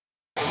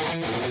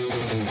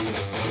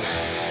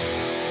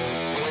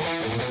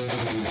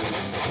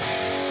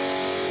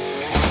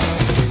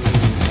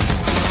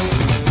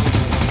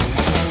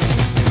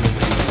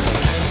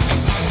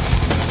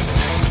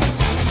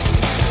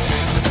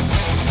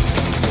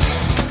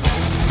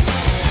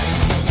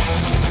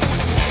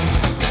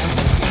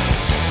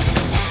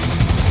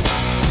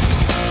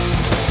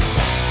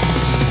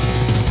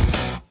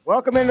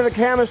Welcome into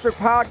the Strick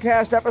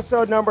podcast,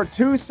 episode number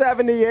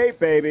 278,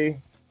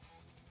 baby.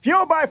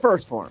 Fueled by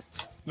First Form.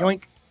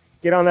 Yoink.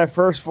 Get on that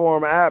First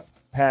Form app,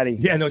 Patty.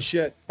 Yeah, no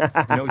shit.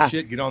 No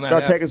shit. Get on that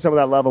Start app. taking some of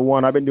that level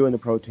 1. I've been doing the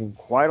protein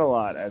quite a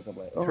lot as of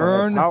late.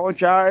 Turn I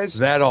apologize.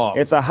 that off.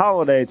 It's a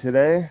holiday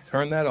today.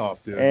 Turn that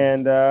off, dude.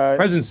 And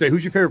President's Day.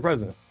 Who's your favorite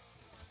president?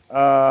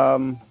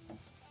 Man,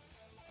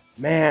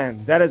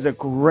 that is a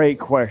great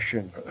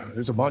question.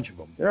 There's a bunch of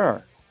them. There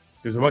are.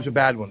 There's a bunch of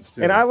bad ones,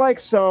 too. And I like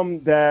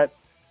some that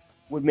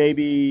would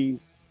maybe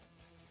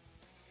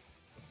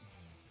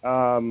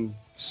some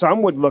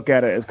would look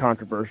at it as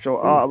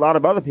controversial. A lot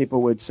of other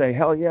people would say,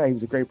 hell yeah, he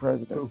was a great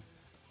president. Who?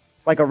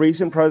 Like a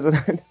recent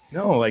president.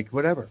 No, like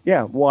whatever.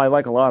 Yeah, well, I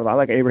like a lot of them. I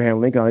like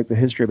Abraham Lincoln. I like the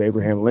history of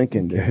Abraham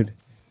Lincoln, dude.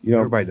 You know,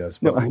 everybody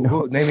does. No, I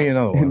know. Name me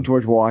another one. And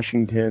George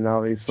Washington,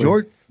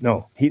 obviously.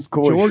 No. He's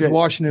cool George as shit.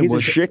 Washington He's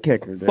was a shit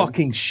kicker, dude.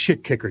 Fucking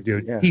shit kicker,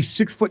 dude. Yeah. He's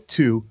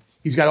 6'2".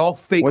 He's got all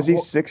fake. Was he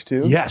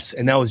 6'2"? Yes,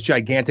 and that was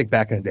gigantic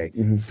back in the day.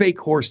 Mm-hmm. Fake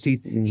horse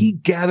teeth. Mm-hmm. He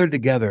gathered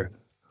together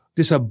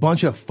just a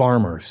bunch of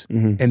farmers,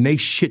 and they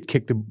shit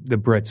kicked the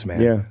Brits,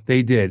 man. Yeah.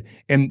 They did.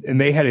 And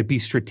they had to be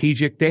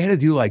strategic. They had to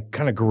do like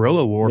kind of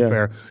guerrilla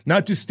warfare,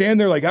 not just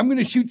stand there like, I'm going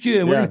to shoot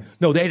you. And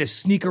no, they had to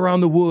sneak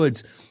around the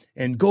woods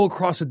and go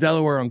across the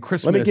Delaware on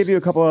Christmas. Let me give you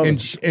a couple of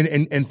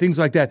and things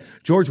like that.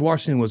 George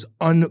Washington was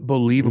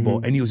unbelievable,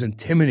 and he was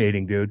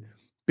intimidating, dude.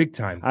 Big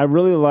time. I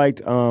really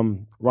liked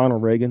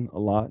Ronald Reagan a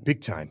lot.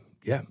 Big time.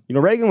 Yeah. You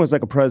know, Reagan was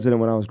like a president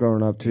when I was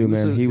growing up too,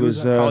 man. He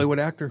was a Hollywood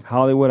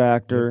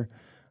actor.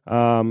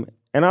 And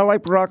I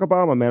like Barack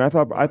Obama, man. I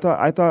thought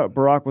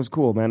Barack was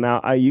cool, man.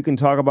 Now you can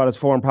talk about his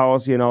foreign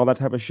policy and all that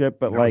type of shit,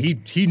 but like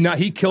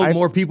he killed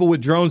more people with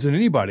drones than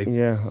anybody.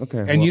 Yeah,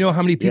 okay. And you know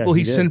how many people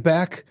he sent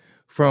back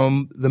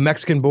from the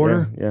Mexican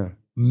border? Yeah.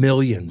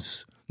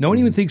 Millions. No one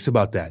even thinks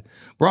about that.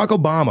 Barack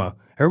Obama,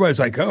 everybody's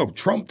like, oh,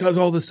 Trump does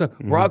all this stuff.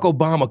 Barack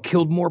Obama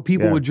killed more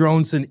people with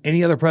drones than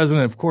any other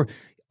president, of course,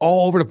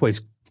 all over the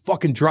place.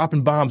 Fucking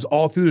dropping bombs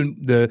all through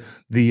the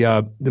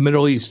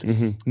Middle East.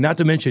 Not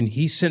to mention,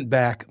 he sent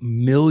back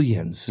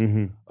millions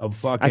of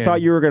fucking. I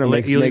thought you were going to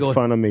make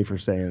fun of me for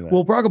saying that.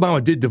 Well, Barack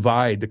Obama did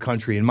divide the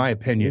country, in my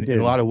opinion, in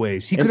a lot of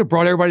ways. He could have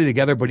brought everybody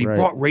together, but he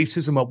brought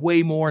racism up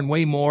way more and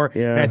way more.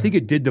 Yeah. And I think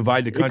it did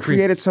divide the country. It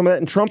created some of that,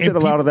 and Trump did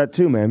a lot of that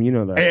too, man. You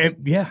know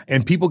that.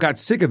 And people got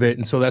sick of it,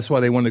 and so that's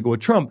why they wanted to go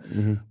with Trump.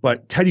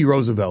 But Teddy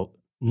Roosevelt,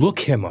 look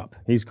him up.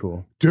 He's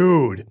cool.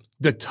 Dude.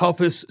 The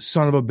toughest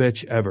son of a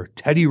bitch ever,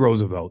 Teddy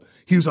Roosevelt.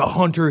 He was a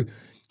hunter.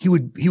 He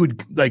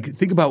would like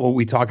think about what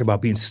we talk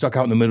about being stuck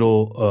out in the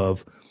middle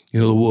of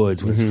the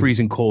woods when it's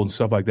freezing cold and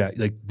stuff like that.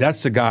 Like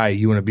that's the guy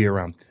you want to be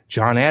around.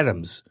 John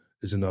Adams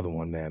is another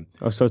one, man.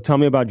 Oh, so tell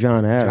me about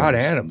John Adams. John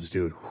Adams,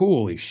 dude.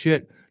 Holy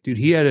shit, dude.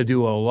 He had to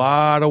do a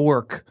lot of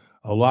work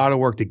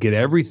to get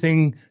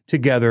everything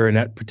together in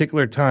that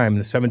particular time in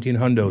the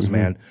 1700s,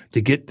 man,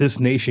 to get this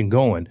nation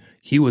going.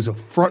 He was a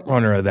front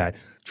runner of that.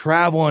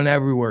 Traveling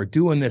everywhere,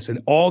 doing this, and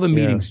all the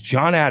meetings.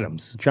 John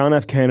Adams. John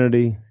F.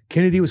 Kennedy.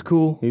 Kennedy was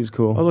cool. He's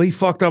cool. Although he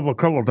fucked up a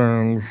couple of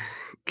things,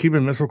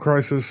 Cuban Missile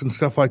Crisis and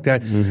stuff like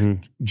that.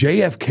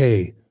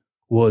 JFK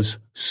was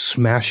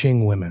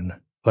smashing women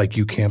like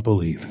you can't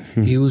believe.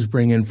 He was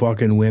bringing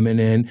fucking women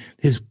in.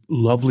 His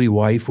lovely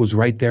wife was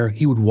right there.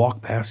 He would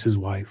walk past his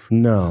wife.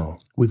 No.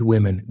 With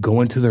women,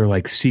 go into their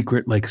like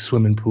secret like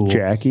swimming pool.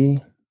 Jackie?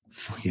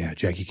 Yeah,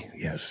 Jackie,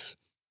 yes.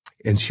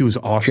 And she was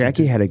awesome.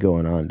 Jackie had it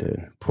going on,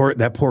 dude.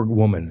 That poor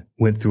woman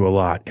went through a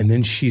lot. And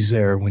then she's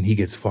there when he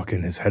gets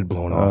fucking his head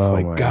blown off. Oh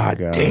like, God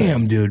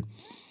damn, dude.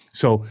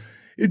 So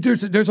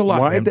there's a lot.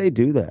 Why did they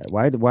do that?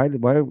 Why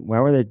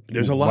were they?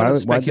 There's a lot of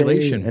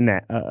speculation.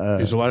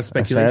 There's a lot of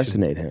speculation.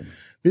 Assassinate him.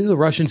 Maybe the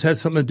Russians had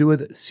something to do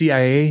with it.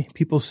 CIA,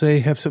 people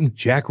say, have something.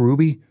 Jack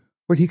Ruby.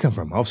 Where'd he come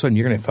from? All of a sudden,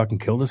 you're going to fucking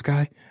kill this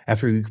guy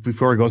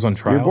before he goes on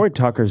trial? Your boy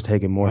Tucker's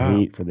taking more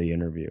heat for the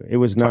interview. It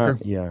was Tucker?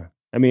 not, yeah.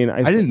 I mean,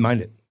 I didn't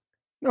mind it.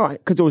 No,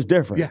 because it was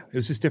different. Yeah, it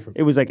was just different.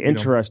 It was like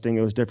interesting.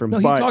 It was different. No,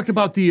 he talked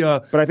about the.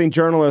 But I think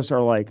journalists are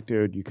like,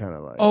 dude, you kind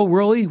of like. Oh,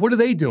 really? What are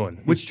they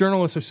doing? Which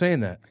journalists are saying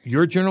that?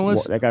 Your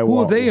journalists? That guy.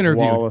 Who have they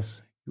interviewed?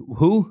 Wallace.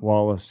 Who?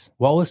 Wallace.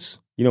 Wallace.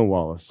 You know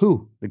Wallace.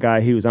 Who? The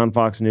guy. He was on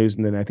Fox News,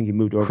 and then I think he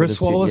moved over. Chris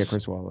to Wallace. Yeah,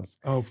 Chris Wallace.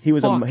 Oh, he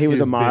was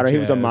a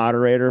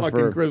moderator fucking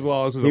for. Chris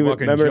Wallace is a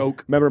fucking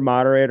joke. Remember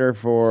moderator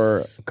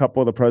for a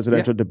couple of the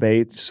presidential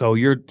debates. So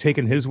you're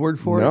taking his word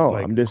for it? No,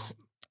 I'm just.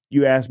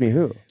 You asked me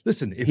who.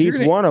 Listen, if he's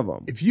one of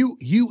them. If he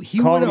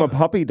called him a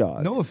puppy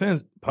dog. No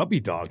offense,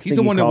 puppy dog. He's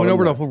the one that went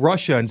over to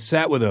Russia and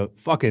sat with a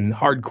fucking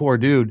hardcore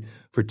dude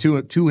for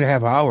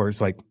 2.5 hours.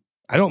 Like,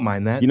 I don't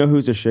mind that. You know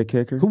who's a shit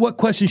kicker? What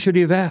question should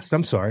he have asked?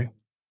 I'm sorry.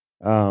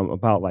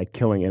 About like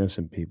killing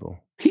innocent people.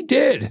 He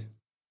did.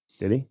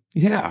 Did he?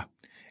 Yeah.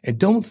 And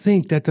don't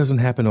think that doesn't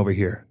happen over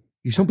here.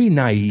 You don't be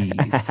naive,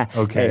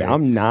 okay? Hey,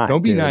 I'm not.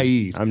 Don't be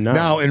naive. I'm not.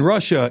 Now, in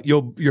Russia,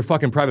 your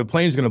fucking private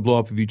plane's going to blow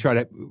up if you try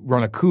to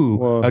run a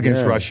coup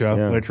against Russia.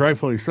 Yeah. It's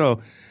rightfully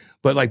so.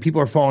 But, like, people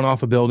are falling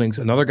off of buildings.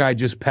 Another guy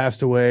just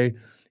passed away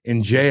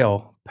in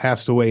jail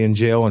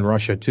in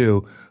Russia,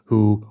 too,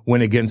 who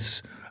went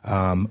against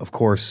Of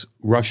course,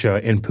 Russia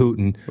and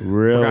Putin.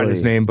 Really? Forgot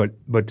his name,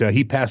 but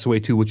he passed away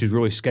too, which is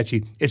really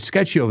sketchy. It's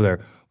sketchy over there,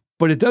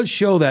 but it does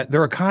show that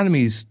their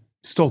economy's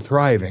still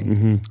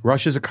thriving.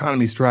 Russia's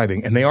economy is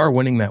thriving, and they are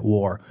winning that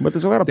war. But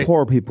there's a lot of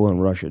poor people in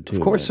Russia too.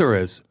 Of course, there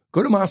is.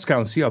 Go to Moscow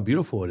and see how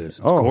beautiful it is.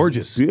 It's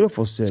gorgeous.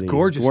 Beautiful city. It's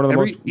gorgeous. One of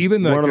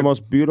the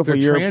most beautiful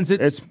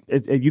transits.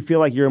 You feel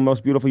like you're the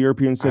most beautiful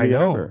European city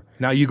ever.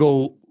 Now you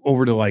go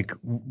over to like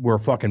where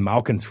fucking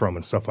Malkin's from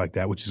and stuff like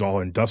that, which is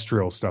all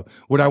industrial stuff.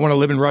 Would I want to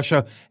live in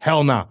Russia?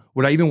 Hell no.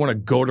 Would I even want to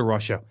go to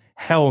Russia?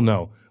 Hell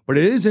no. But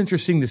it is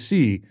interesting to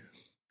see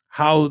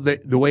how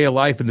the way of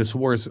life in this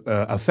war is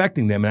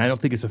affecting them, and I don't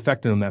think it's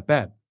affecting them that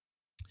bad.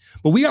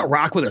 But we got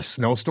rocked with a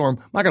snowstorm.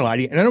 I'm not going to lie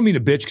to you. And I don't mean to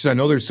bitch because I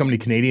know there's so many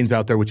Canadians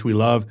out there, which we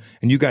love,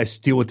 and you guys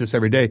deal with this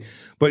every day.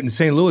 But in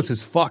St. Louis,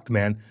 it's fucked,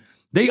 man.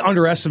 They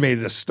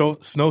underestimated a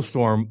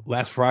snowstorm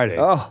last Friday.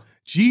 Oh.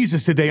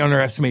 Jesus, did they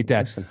underestimate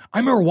that? Listen. I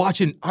remember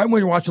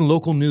watching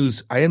local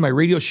news. I had my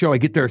radio show. I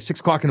get there at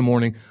 6 o'clock in the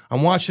morning.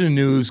 I'm watching the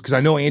news because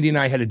I know Andy and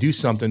I had to do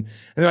something. And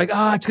they're like,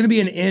 it's going to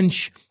be an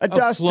inch of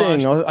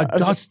dusting. A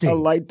dusting. A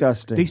light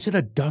dusting. They said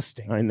a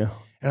dusting. I know.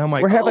 And I'm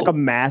like, we're having like a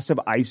massive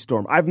ice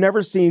storm. I've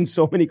never seen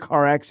so many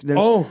car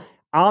accidents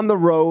on the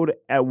road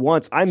at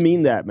once. I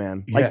mean that,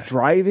 man. Yeah. Like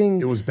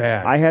driving. It was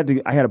bad. I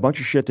had a bunch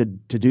of shit to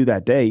do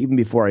that day, even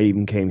before I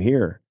even came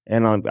here.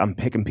 And I'm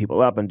picking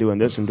people up and doing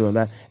this and doing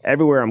that.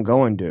 Everywhere I'm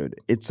going, dude,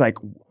 it's like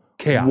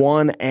chaos.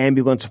 One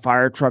ambulance,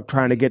 fire truck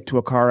trying to get to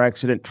a car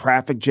accident,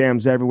 traffic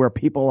jams everywhere,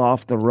 people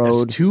off the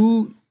road. That's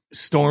 2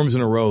 storms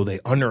in a row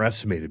they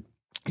underestimated.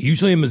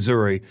 Usually in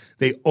Missouri,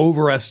 they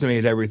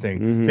overestimate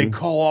everything. They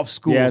call off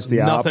schools. Yeah, it's the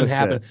nothing opposite.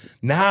 happened.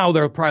 Now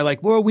they're probably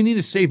like, well, we need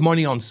to save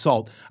money on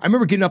salt. I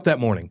remember getting up that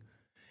morning,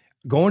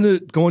 going to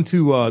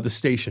the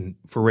station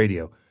for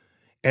radio,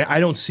 and I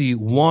don't see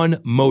one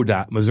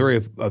MoDOT,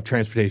 Missouri of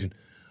Transportation.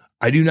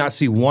 I do not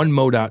see one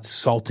MoDOT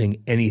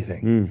salting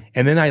anything.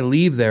 And then I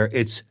leave there,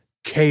 it's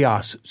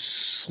chaos,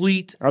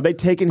 sleet. Are they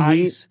taking ice.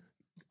 heat?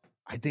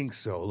 I think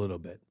so, a little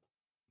bit.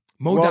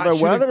 Well,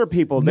 the weather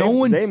people,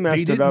 they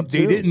messed it up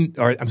too.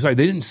 They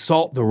didn't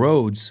salt the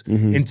roads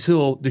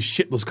until the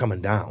shit was coming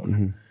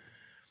down.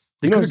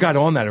 They could have got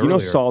on that earlier. You know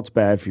salt's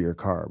bad for your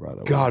car, by the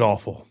way. God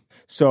awful.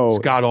 So it's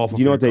god awful.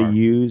 You know what they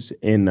use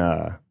in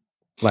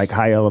like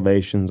high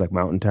elevations, like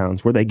mountain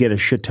towns, where they get a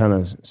shit ton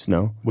of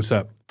snow? What's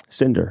that?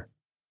 Cinder.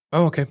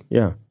 Oh, okay.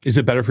 Yeah. Is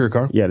it better for your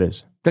car? Yeah, it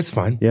is. That's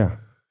fine. Yeah.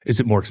 Is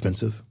it more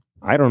expensive?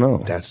 I don't know.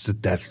 That's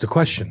the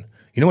question.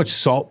 You know how much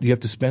salt you have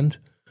to spend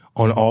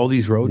on all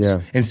these roads?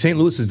 Yeah. And St.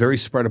 Louis is very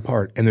spread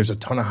apart, and there's a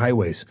ton of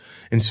highways.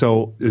 And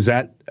so is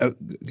that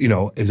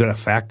is that a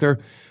factor?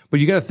 But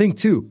you got to think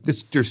too.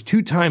 There's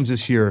 2 times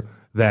this year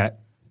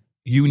that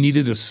you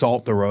needed to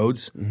salt the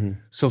roads.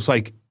 So it's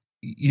like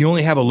you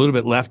only have a little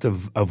bit left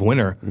of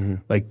winter.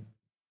 Like,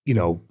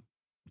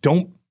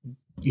 don't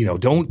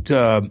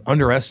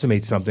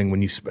underestimate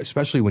something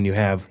especially when you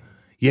haven't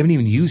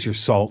even used your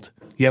salt.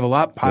 You have a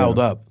lot piled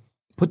up.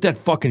 Put that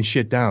fucking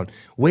shit down.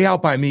 Way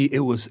out by me,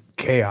 it was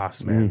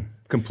chaos, man.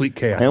 Complete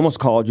chaos. I almost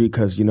called you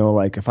because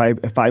like if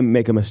I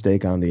make a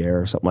mistake on the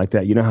air or something like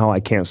that, you know how I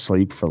can't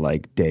sleep for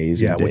like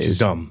days and days. Which is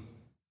dumb.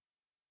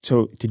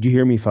 So did you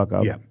hear me fuck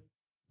up? Yeah.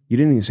 You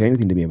didn't even say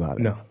anything to me about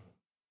it. No.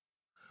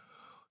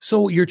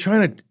 So you're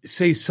trying to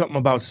say something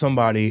about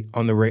somebody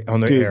on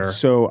the air.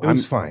 So it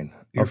was fine.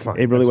 You're fine.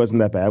 It really wasn't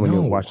that bad when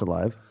you watched it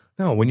live?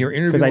 No, when you're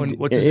interviewing,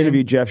 I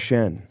interviewed Jeff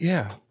Shen.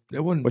 Yeah.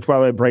 Which, by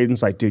the way,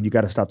 Braden's like, dude, you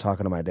got to stop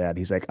talking to my dad.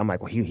 I'm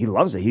like, well, he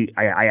loves it.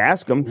 I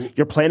ask him,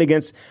 you're playing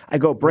against, I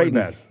go,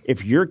 Braden,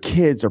 if your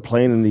kids are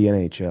playing in the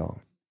NHL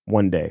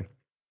one day,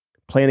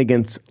 playing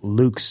against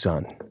Luke's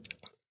son.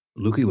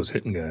 Lukey was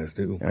hitting guys,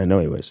 too. I know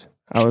he was.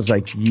 I was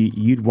like,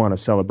 you'd want to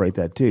celebrate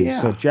that, too.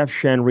 Yeah. So Jeff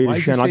Shen, Rita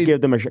Shen, I'll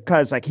give them a shot.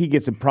 Because like, he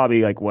gets it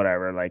probably like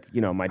whatever, like,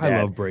 my dad.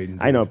 I love Braden.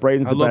 I know,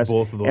 Braden's the best. I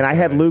love both of those And I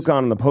had guys. Luke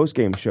on the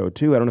post-game show,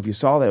 too. I don't know if you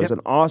saw that. It was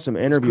an awesome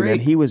interview, man.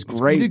 He was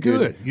great, You did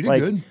good. You did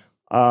good.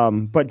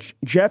 But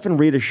Jeff and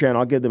Rita Shen,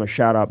 I'll give them a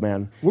shout out,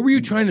 man. What were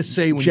you trying to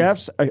say when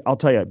I'll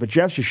tell you, but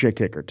Jeff's a shit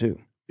kicker too.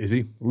 Is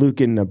he?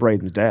 Luke and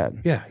Braden's dad.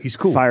 Yeah, he's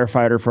cool.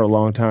 Firefighter for a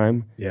long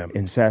time. Yeah.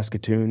 In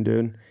Saskatoon,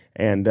 dude.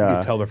 And you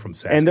can tell they're from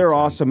Saskatoon. And they're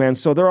awesome, man.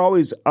 So they're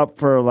always up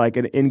for like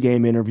an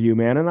in-game interview,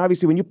 man. And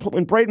obviously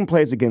when Braden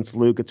plays against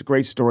Luke, it's a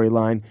great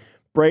storyline.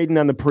 Braden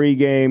on the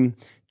pregame,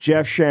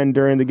 Jeff Shen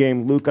during the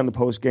game, Luke on the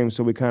postgame,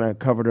 so we kind of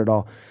covered it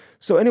all.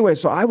 So anyway,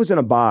 so I was in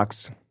a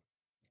box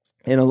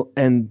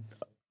and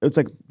it's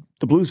like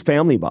the Blues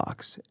family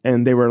box,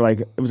 and they were like,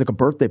 it was like a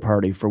birthday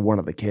party for one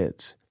of the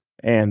kids.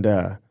 And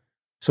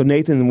so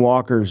Nathan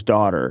Walker's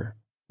daughter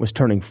was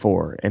turning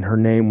 4, and her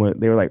name was,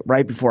 they were like,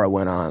 right before I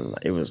went on,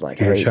 it was like,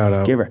 hey, shout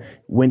out. Give her,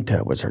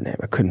 Winta was her name.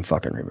 I couldn't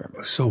fucking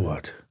remember. So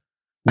what?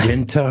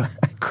 Winta?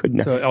 I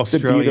couldn't. So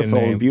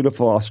Australian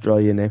beautiful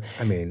Australian name.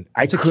 I mean,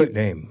 it's a cute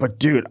name. But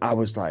dude, I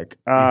was like,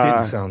 it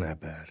didn't sound that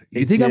bad.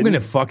 You think I'm going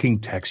to fucking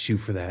text you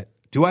for that?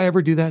 Do I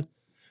ever do that?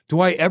 Do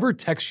I ever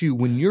text you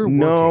when you're working?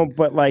 No,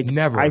 but like,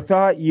 never. I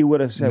thought you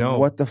would have said,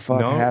 what the fuck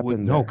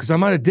happened? No, because I'm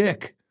not a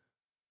dick.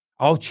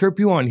 I'll chirp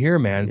you on here,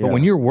 man. But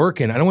when you're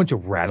working, I don't want to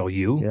rattle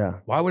you. Yeah.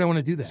 Why would I want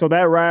to do that? So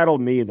that rattled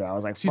me, though. I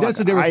was like, see, that's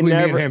the difference between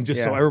me and him,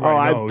 just so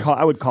everybody knows.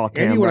 I would call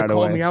Cam Andy would have right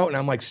called away. me out, and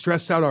I'm like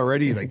stressed out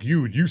already. Like,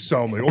 you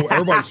saw me. Oh,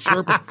 everybody's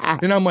chirping.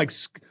 And I'm like,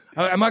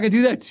 I'm not going to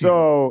do that to you.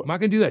 I'm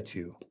not going to do that to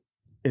you.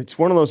 It's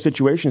one of those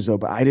situations, though,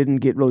 but I didn't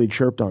get really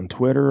chirped on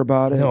Twitter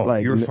about it. No,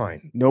 like, you're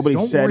fine. Nobody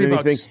don't said worry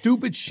anything. About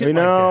stupid shit I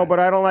know, like that. but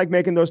I don't like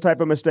making those type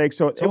of mistakes.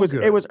 So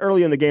it was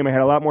early in the game. I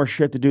had a lot more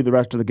shit to do the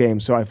rest of the game,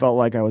 so I felt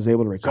like I was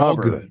able to recover. It's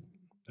all good.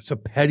 It's a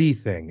petty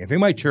thing. If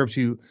anybody chirps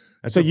you,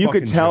 that's so a you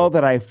could tell joke.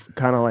 that I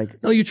kind of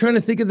like. No, you're trying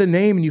to think of the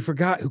name and you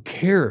forgot. Who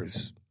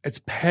cares?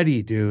 It's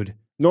petty, dude.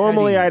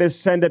 Normally, petty. I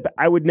just send it.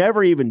 I would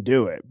never even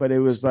do it, but it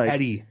was It's like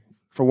petty.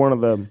 for one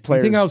of the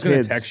players. You think I was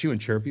going to text you and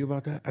chirp you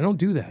about that? I don't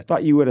do that.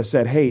 Thought you would have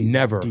said, "Hey,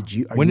 never." Did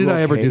you? When did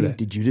I ever do that?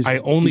 Did you just? I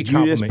only did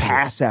you just compliment you.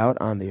 pass out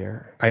on the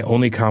air? I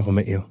only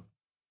compliment you.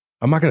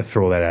 I'm not going to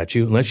throw that at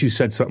you unless you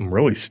said something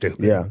really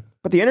stupid. Yeah,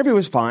 but the interview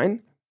was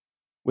fine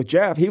with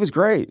Jeff. He was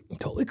great.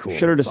 Totally cool.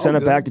 Should have just sent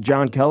it back to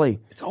John Kelly.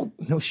 It's all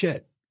no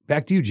shit.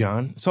 Back to you,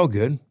 John. It's all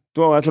good.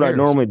 Well, that's what I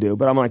normally do,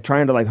 but I'm like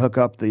trying to like hook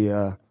up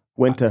the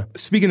winter.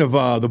 Speaking of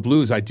the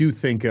Blues, I do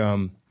think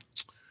I'm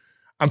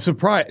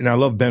surprised, and I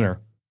love Benner,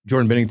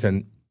 Jordan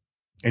Bennington,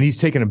 and he's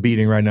taking a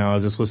beating right now. I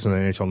was just listening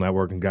to the NHL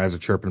Network, and guys are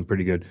chirping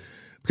pretty good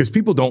because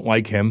people don't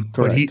like him.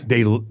 Correct.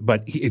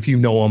 But if you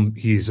know him,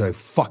 he's a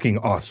fucking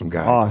awesome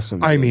guy.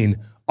 Awesome. I mean,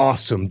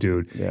 awesome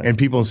dude. Yeah. And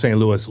people in St.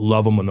 Louis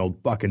love him and they'll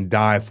fucking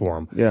die for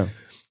him. Yeah.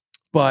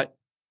 But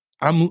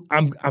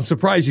I'm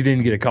surprised he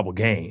didn't get a couple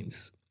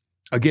games.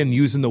 Again,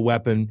 using the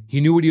weapon,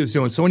 he knew what he was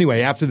doing. So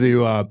anyway, after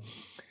the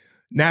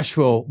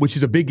Nashville, which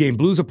is a big game,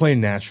 Blues are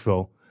playing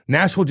Nashville.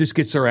 Nashville just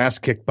gets their ass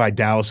kicked by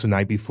Dallas the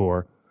night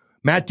before.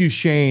 Matt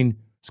Duchene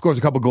scores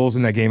a couple goals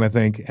in that game, I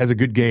think, has a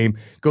good game,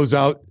 goes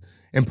out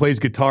and plays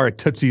guitar at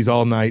Tootsie's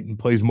all night and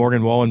plays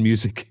Morgan Wallen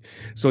music.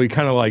 So he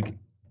kind of like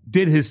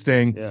did his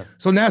thing. Yeah.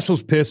 So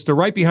Nashville's pissed. They're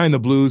right behind the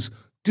Blues,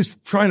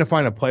 just trying to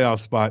find a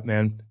playoff spot,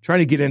 man, trying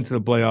to get into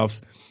the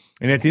playoffs.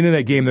 And at the end of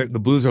that game, the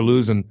Blues are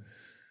losing.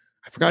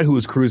 I forgot who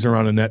was cruising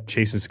around the net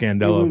chasing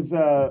Scandella. It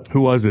was,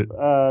 who was it?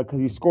 Because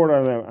he scored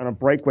on a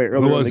breakaway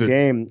earlier in the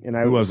game. And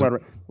who was it?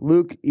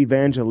 Luke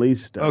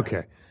Evangelista.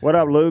 Okay. What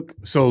up, Luke?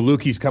 So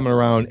Lukey's coming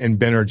around, and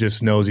Benner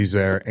just knows he's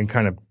there and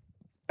kind of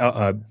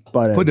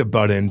put a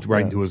butt in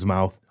right into his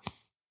mouth.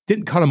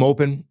 Didn't cut him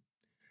open,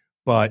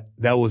 but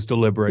that was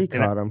deliberate. He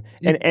caught him.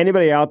 And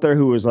anybody out there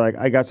who was like,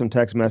 I got some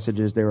text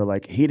messages, they were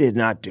like, he did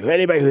not do.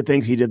 Anybody who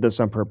thinks he did this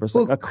on purpose,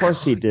 like, of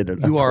course he did it.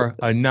 You are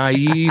a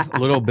naive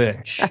little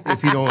bitch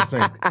if you don't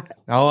think.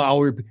 I'll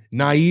repeat,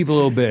 naive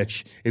little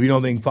bitch if you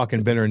don't think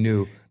fucking Benner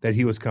knew that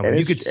he was coming.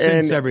 You could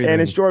sense everything.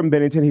 And it's Jordan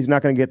Bennington. He's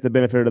not going to get the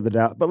benefit of the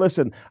doubt. But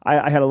listen,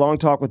 I had a long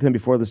talk with him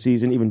before the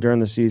season, even during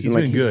the season.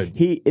 He's been good.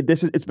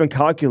 It's been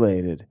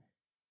calculated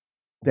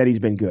that he's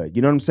been good.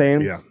 You know what I'm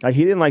saying? Yeah. Like,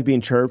 he didn't like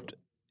being chirped,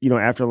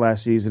 after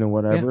last season and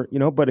whatever.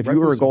 Yeah. But if you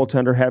were a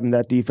goaltender having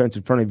that defense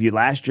in front of you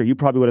last year, you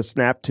probably would have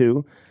snapped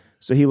too.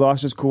 So he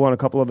lost his cool on a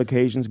couple of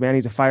occasions, man.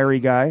 He's a fiery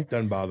guy.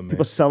 Doesn't bother me.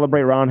 People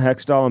celebrate Ron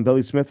Hextall and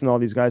Billy Smith and all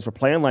these guys for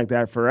playing like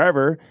that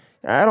forever.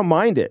 I don't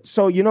mind it.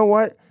 So you know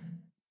what?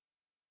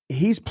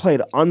 He's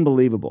played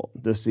unbelievable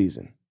this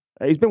season.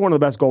 He's been one of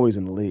the best goalies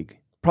in the league.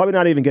 Probably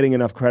not even getting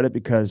enough credit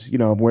because,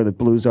 of where the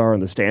Blues are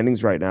in the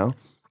standings right now,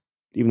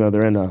 even though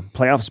they're in a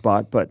playoff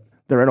spot, but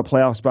they're in a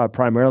playoff spot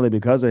primarily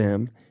because of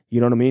him.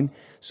 You know what I mean?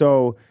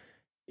 So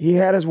he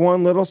had his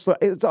one little.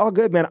 It's all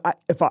good, man.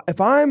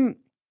 If I'm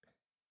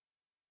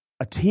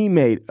a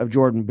teammate of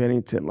Jordan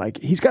Bennington, like,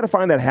 he's got to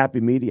find that happy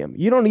medium.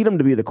 You don't need him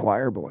to be the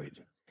choir boy,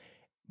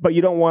 but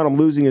you don't want him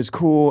losing his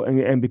cool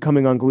and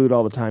becoming unglued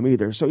all the time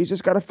either. So he's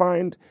just got to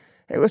find,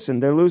 hey, listen,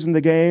 they're losing the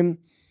game.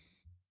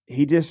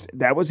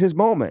 That was his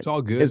moment. It's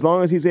all good. As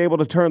long as he's able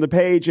to turn the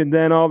page and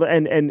then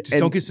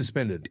don't get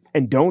suspended.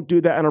 And don't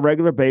do that on a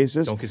regular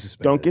basis.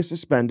 Don't get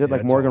suspended.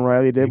 Like Morgan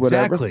Riley did,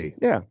 exactly.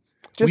 Whatever. Yeah.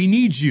 We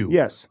need you.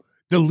 Yes.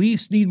 The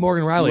Leafs need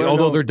Morgan Riley,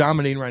 although they're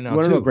dominating right now,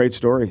 too. A great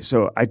story.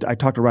 So I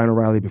talked to Ryan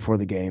O'Reilly before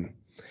the game,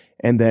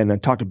 and then I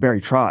talked to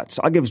Barry Trotz.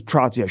 I'll give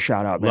Trotzy a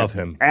shout-out, man. Love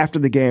him. After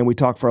the game, we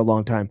talked for a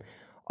long time.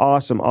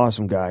 Awesome,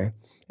 awesome guy.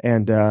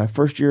 And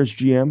first year as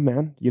GM,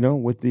 man,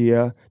 with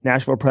the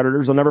Nashville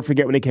Predators. I'll never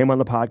forget when he came on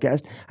the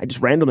podcast. I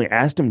just randomly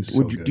asked him,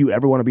 do you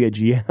ever want to be a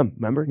GM?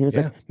 Remember? And he was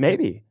like,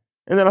 maybe.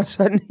 And then all of a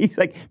sudden, he's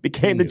like,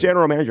 became the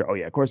general manager. Oh,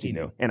 yeah, of course he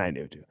knew. And I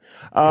knew, too.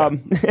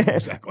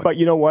 Exactly. But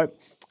you know what?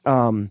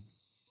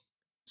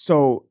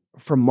 So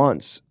for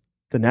months,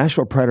 the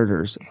Nashville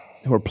Predators,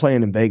 who are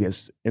playing in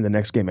Vegas in the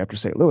next game after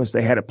St. Louis,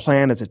 they had a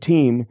plan as a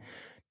team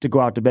to go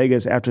out to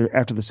Vegas after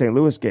the St.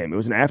 Louis game. It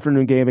was an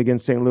afternoon game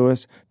against St.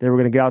 Louis. They were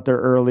going to get out there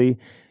early.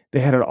 They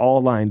had it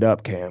all lined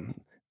up, Cam.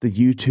 The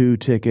U2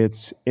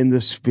 tickets in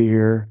the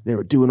Sphere. They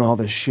were doing all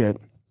this shit.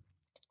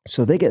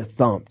 So they get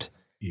thumped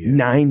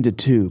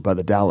 9-2 by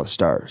the Dallas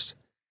Stars.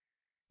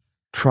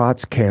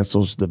 Trotz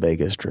cancels the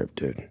Vegas trip,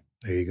 dude.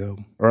 There you go.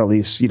 Or at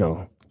least,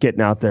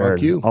 getting out there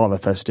and all the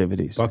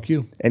festivities. Fuck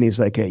you. And he's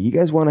like, hey, you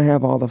guys want to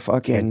have all the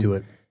fucking Can't do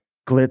it.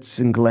 glitz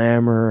and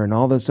glamour and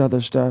all this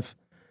other stuff?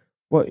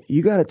 Well,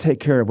 you got to take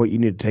care of what you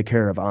need to take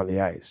care of on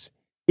the ice.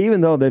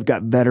 Even though they've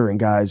got veteran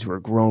guys who are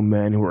grown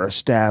men, who are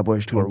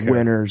established, who are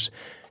winners,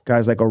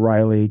 guys like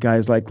O'Reilly,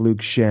 guys like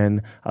Luke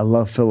Shen. I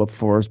love Philip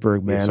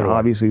Forsberg, man.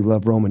 Obviously,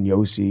 love Roman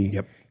Josi.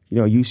 Yep.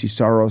 UC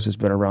Saros has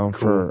been around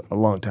for a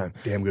long time.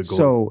 Damn good goal.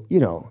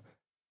 So,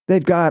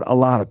 they've got a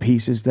lot of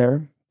pieces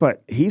there,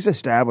 but he's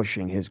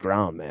establishing his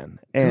ground, man.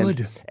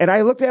 And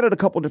I looked at it a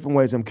couple different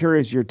ways. I'm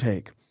curious your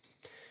take.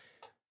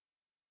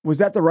 Was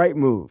that the right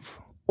move?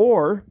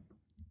 Or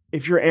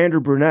if you're Andrew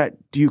Brunette,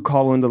 do you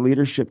call in the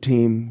leadership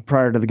team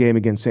prior to the game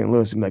against St.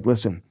 Louis and be like,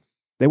 listen,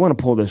 they want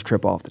to pull this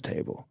trip off the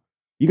table.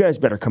 You guys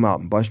better come out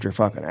and bust your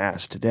fucking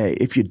ass today.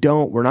 If you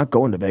don't, we're not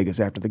going to Vegas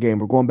after the game.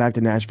 We're going back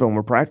to Nashville and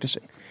we're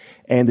practicing.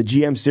 And the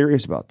GM's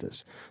serious about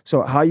this.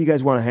 So how you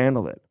guys want to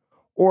handle it?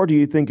 Or do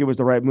you think it was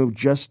the right move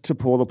just to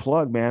pull the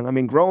plug, man? I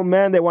mean, grown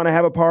men, they want to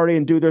have a party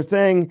and do their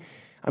thing.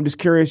 I'm just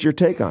curious your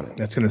take on it.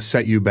 That's going to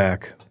set you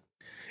back.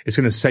 It's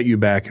going to set you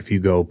back if you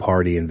go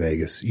party in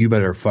Vegas. You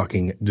better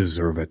fucking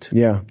deserve it.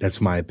 Yeah.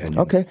 That's my opinion.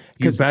 Okay.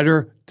 You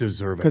better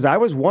deserve it. Because I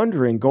was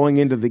wondering going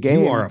into the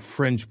game. You are a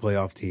fringe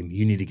playoff team.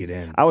 You need to get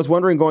in. I was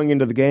wondering going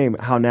into the game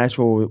how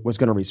Nashville was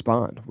going to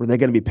respond. Were they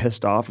going to be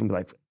pissed off and be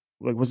like,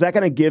 was that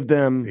going to give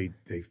them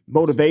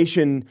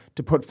motivation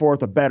to put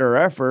forth a better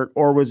effort,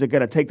 or was it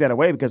going to take that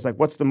away? Because,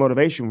 what's the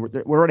motivation?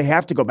 We already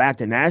have to go back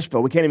to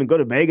Nashville. We can't even go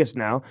to Vegas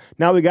now.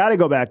 Now we got to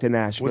go back to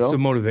Nashville. What's the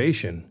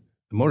motivation?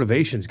 The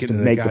motivation's getting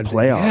to make the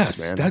playoffs, yes,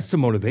 man. That's the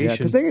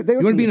motivation. Yeah, they you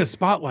want to be in a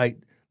spotlight.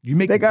 You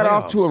make. They got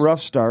off to a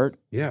rough start.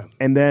 Yeah,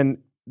 and then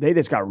they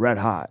just got red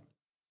hot,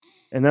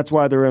 and that's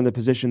why they're in the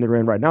position they're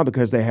in right now,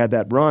 because they had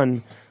that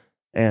run,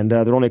 and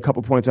they're only a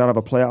couple points out of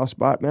a playoff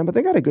spot, man. But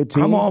they got a good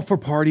team. I'm all for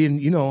partying.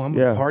 I'm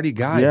a party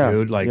guy,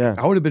 dude.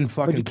 I would have been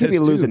fucking. But you can't be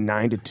losing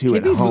 9-2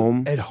 at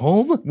home. At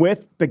home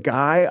with the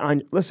guy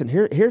on. Listen,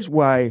 here's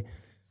why.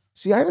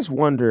 See, I just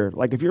wonder,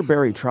 if you're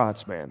Barry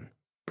Trotz, man,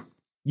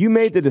 you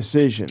made the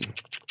decision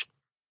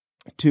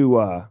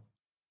to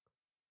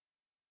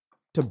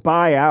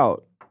buy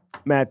out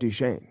Matt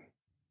Duchene,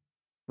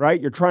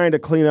 right? You're trying to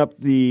clean up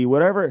the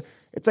whatever.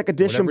 It's like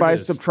addition by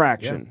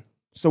subtraction. Yeah.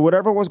 So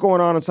whatever was going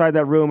on inside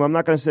that room, I'm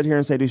not going to sit here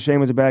and say Duchene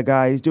was a bad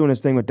guy. He's doing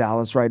his thing with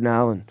Dallas right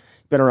now and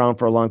been around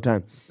for a long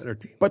time.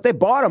 But they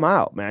bought him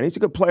out, man. He's a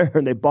good player,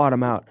 and they bought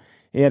him out.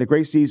 He had a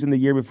great season the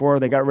year before.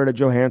 They got rid of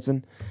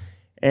Johansson.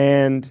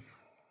 And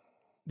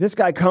this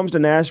guy comes to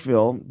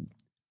Nashville,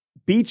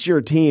 beats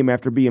your team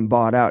after being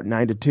bought out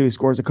 9-2,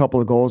 scores a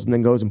couple of goals, and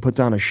then goes and puts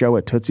on a show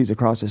at Tootsie's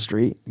across the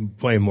street.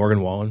 Playing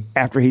Morgan Wallen.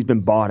 After he's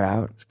been bought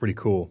out. It's pretty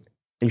cool.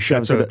 And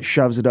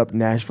shoves it up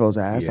Nashville's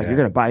ass. Yeah. You're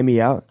going to buy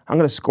me out? I'm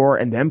going to score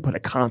and then put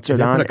a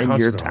concert on in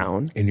your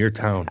town? In your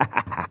town.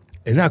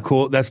 Isn't that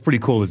cool? That's pretty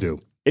cool to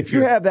do. If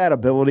you have that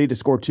ability to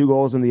score 2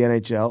 goals in the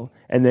NHL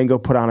and then go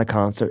put on a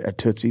concert at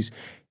Tootsie's,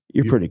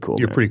 you're pretty cool.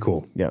 You're man. pretme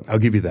cool. Yeah. I'll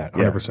give you that,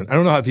 100%. Yeah. I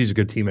don't know if he's a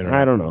good teammate or not.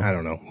 I don't know. I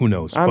don't know. Who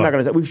knows? I'm not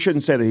going to say. We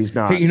shouldn't say that he's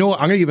not. Hey, you know what?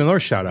 I'm going to give another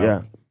shout-out.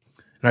 Yeah.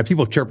 And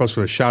people chirp us for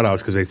the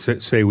shout-outs because they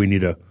say we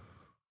need a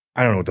 –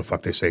 I don't know what the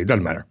fuck they say. It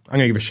doesn't matter. I'm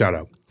going to give a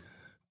shout-out.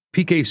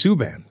 PK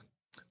Subban.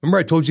 Remember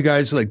I told you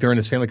guys during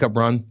the Stanley Cup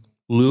run,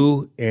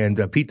 Lou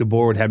and Pete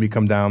DeBoer would have me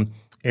come down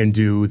and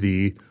do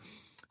the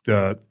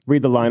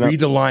read the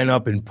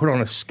lineup and put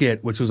on a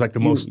skit, which was the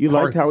most you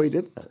liked how he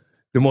did that?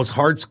 The most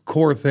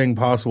hardcore thing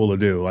possible to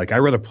do. I'd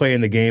rather play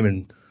in the game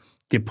and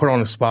get put on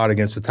a spot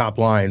against the top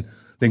line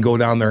than go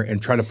down there and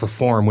try to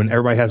perform when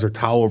everybody has their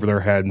towel over their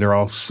head and they're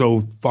all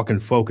so fucking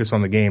focused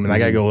on the game. And I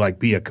got to go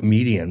be a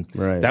comedian.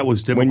 Right. That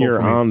was difficult when you're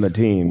for me. On the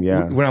team.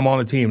 Yeah. When I'm on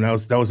the team, that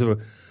was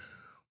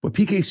but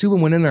PK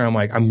Subban went in there.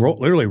 I'm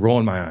literally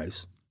rolling my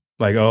eyes.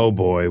 Oh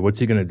boy, what's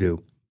he going to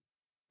do?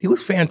 He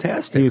was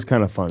fantastic. He was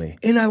kind of funny.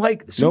 And I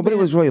like Subban. Nobody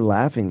was really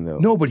laughing, though.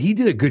 No, but he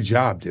did a good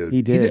job, dude.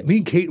 He did. Me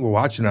and Kate were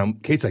watching him.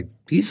 Kate's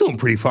he's doing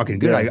pretty fucking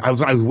good. Yeah. I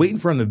was waiting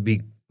for him to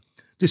be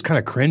just kind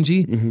of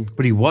cringy,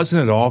 but he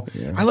wasn't at all.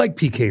 Yeah. I like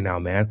PK now,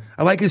 man.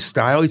 I like his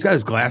style. He's got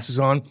his glasses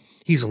on.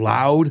 He's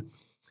loud.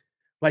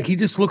 He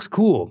just looks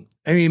cool.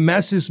 I mean,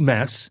 mess is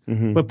mess,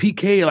 but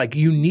PK,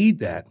 you need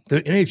that.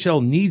 The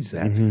NHL needs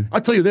that. I'll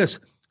tell you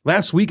this.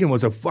 Last weekend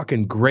was a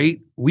fucking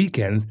great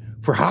weekend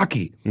for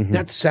hockey.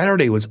 That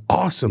Saturday was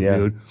awesome,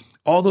 dude.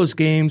 All those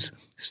games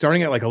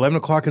starting at 11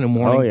 o'clock in the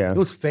morning. Oh, yeah. It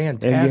was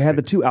fantastic. And you had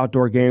the 2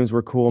 outdoor games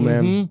were cool,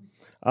 man.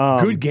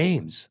 Good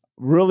games.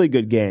 Really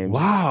good games.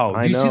 Wow.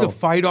 Do you see the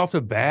fight off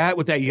the bat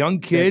with that young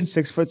kid?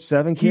 That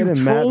 6'7" kid he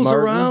and Matt trolls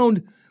Martin.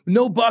 around.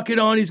 No bucket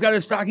on. He's got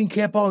his stocking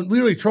cap on,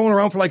 literally trolling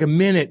around for a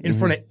minute in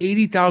front of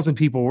 80,000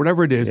 people,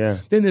 whatever it is. Yeah.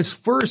 Then this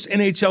first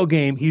NHL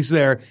game, he's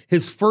there.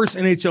 His first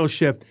NHL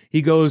shift,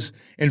 he goes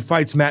and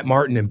fights Matt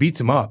Martin and beats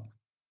him up.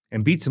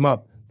 That beat him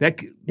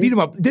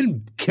up.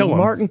 Didn't kill him.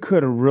 Martin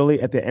could have really,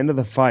 at the end of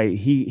the fight,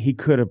 he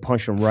could have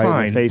punched him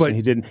right in the face, and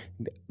he didn't.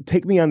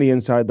 Take me on the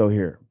inside, though,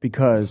 here,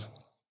 because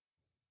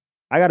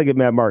I got to give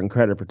Matt Martin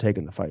credit for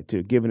taking the fight,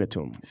 too, giving it to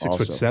him.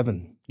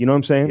 6'7". You know what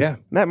I'm saying? Yeah.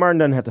 Matt Martin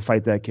doesn't have to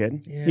fight that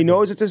kid. Yeah, he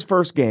knows it's his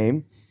first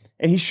game,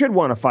 And he should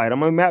want to fight. I'm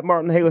like, Matt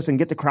Martin, hey, listen,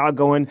 get the crowd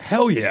going.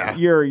 Hell yeah.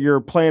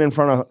 You're playing in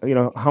front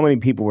of, how many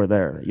people were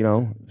there,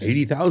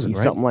 80,000,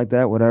 right? Something like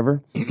that,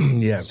 whatever.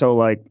 Yeah. So,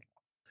 like,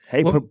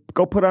 hey,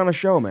 go put on a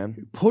show,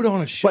 man. Put on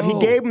a show. But he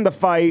gave him the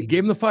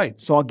fight.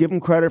 So I'll give him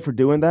credit for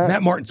doing that.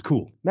 Matt Martin's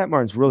cool. Matt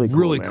Martin's really cool,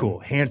 Really man. cool.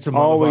 Handsome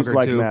Always motherfucker,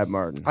 liked too. Matt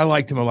Martin. I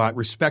liked him a lot.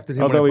 Respected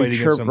him Although when I he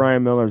played against chirped him.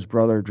 Brian Miller's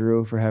brother,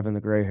 Drew, for having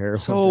the gray hair.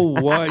 So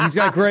what? He's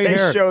got gray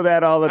hair. They show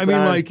that all the time. I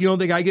mean, like, you don't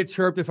think I get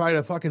chirped if I had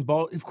a fucking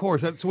ball? Of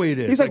course, that's the way it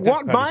is. He's like,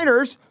 what,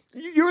 minors?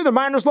 You were the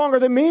minors longer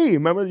than me.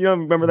 Remember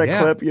that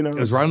clip? It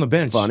was right on the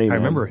bench. It's funny, I man.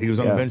 remember he was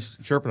on the bench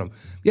chirping him.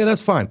 Yeah,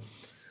 that's fine.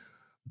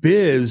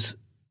 Biz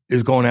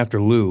is going after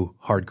Lou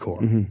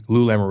hardcore.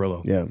 Lou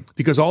Lamoriello. Yeah.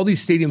 Because all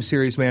these stadium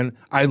series, man,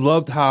 I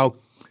loved how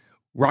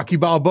Rocky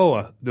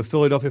Balboa, the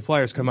Philadelphia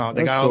Flyers, come out.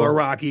 They got all their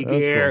Rocky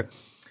gear.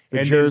 Cool.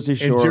 And Jersey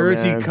Shore, and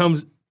Jersey man.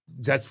 comes,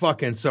 that's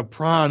fucking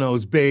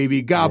Sopranos,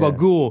 baby.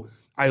 Gabagool.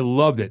 I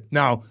loved it.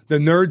 Now, the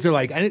nerds are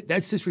like,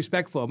 that's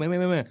disrespectful.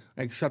 Man.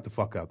 Like, shut the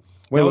fuck up.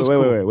 Wait. What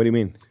do you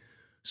mean?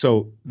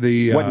 So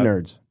the what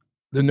nerds?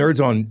 The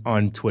nerds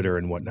on Twitter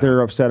and whatnot.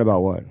 They're upset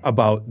about what?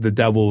 About the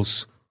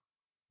Devils,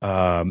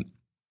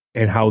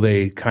 and how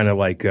they kind of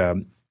like,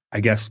 I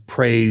guess,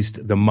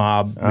 praised the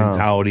mob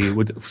mentality.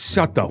 With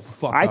shut the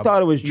fuck up. I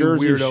thought it was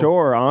Jersey weirdo.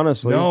 Shore,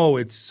 honestly. No,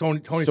 it's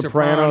Tony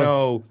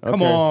Soprano.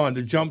 Come on,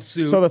 the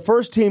jumpsuit. So the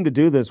first team to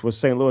do this was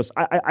St. Louis.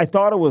 I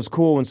thought it was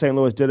cool when St.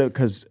 Louis did it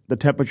because the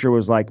temperature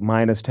was like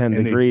minus 10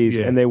 degrees,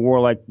 and they wore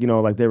like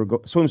they were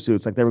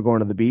swimsuits, like they were going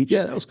to the beach.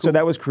 Yeah, that was cool. So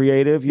that was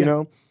creative, you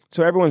know.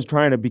 So everyone's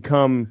trying to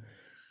become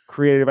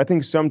creative. I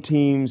think some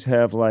teams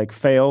have like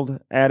failed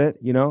at it,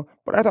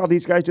 But I thought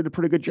these guys did a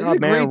pretty good job,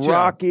 man. Great job.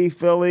 Rocky,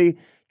 Philly,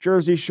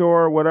 Jersey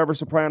Shore, whatever,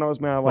 Sopranos,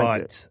 man, I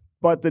liked it.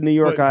 But the New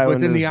York Islanders.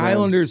 But then the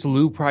Islanders,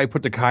 Lou probably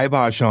put the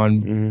kibosh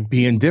on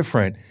being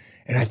different.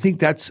 And I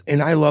think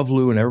and I love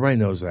Lou and everybody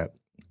knows that.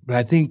 But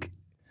I think,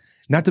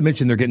 not to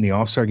mention they're getting the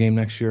All-Star game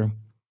next year.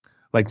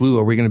 Like, Lou,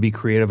 are we going to be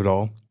creative at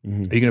all? Are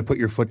you going to put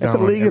your foot down? It's a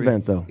league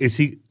event, though. Is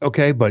he,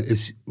 okay, but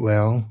he's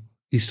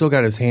still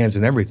got his hands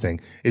in everything.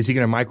 Is he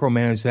going to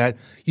micromanage that?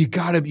 You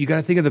gotta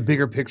think of the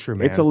bigger picture,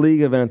 man. It's a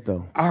league event,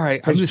 though. All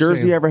right. Has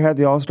Jersey ever had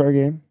the All-Star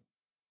game?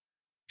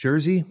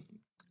 Jersey?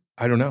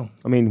 I don't know.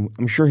 I mean,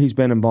 I'm sure he's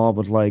been involved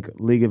with like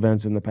league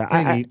events in the past.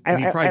 I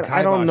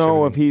don't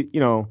know if he,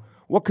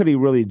 what could he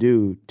really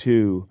do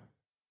to,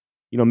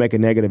 make a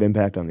negative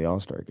impact on the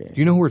All-Star game? Do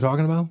you know who we're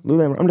talking about? Lou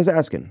Lamoriello. I'm just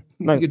asking.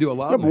 Like, he could do a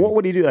lot. No, but what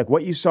would he do? Like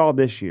what you saw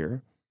this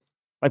year?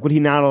 Like would he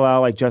not allow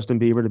like Justin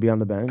Bieber to be on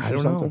the bench? I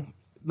don't know.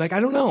 Like I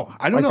don't know.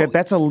 I don't know.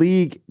 That's a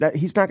league that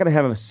he's not going to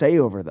have a say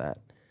over that.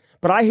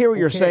 But I hear what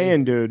you're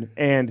saying, dude.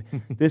 And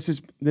this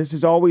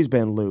has always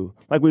been Lou.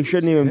 Like we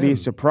shouldn't even be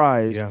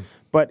surprised. Yeah.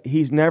 But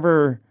he's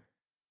never.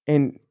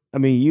 And I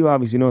mean, you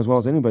obviously know as well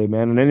as anybody,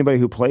 man. And anybody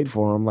who played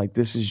for him, like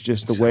this is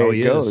just the way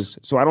it goes.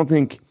 So I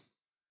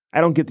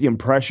don't get the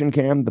impression,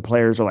 Cam, the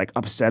players are like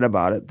upset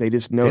about it. They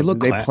just know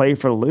they play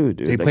for Lou,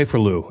 dude. They play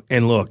for Lou.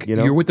 And look,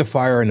 you're with the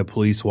fire and the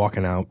police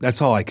walking out.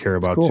 That's all I care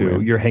about, cool, too.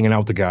 Man. You're hanging out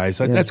with the guys.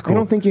 Yeah. That's cool. I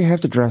don't think you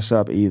have to dress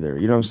up either.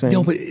 You know what I'm saying?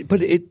 No,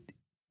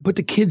 but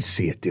the kids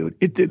see it, dude.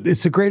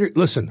 It's a greater,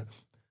 listen,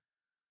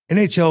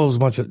 NHL is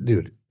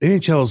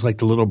NHL is like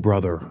the little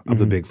brother of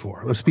the Big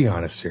Four. Let's be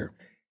honest here.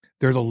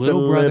 They're the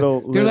little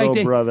brother. They're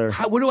like, brother.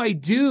 What do I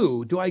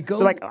do? Do I go?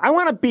 They're like, I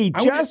want to be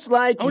just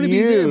like you. I want to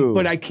be them,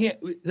 but I can't.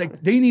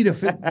 Like, they need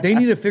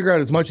to figure out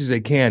as much as they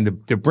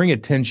can to bring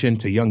attention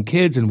to young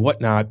kids and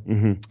whatnot.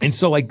 And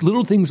so, like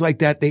little things like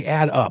that, they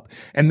add up,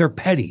 and they're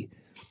petty.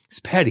 It's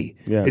petty.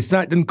 Yeah. It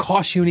doesn't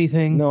cost you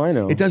anything. No, I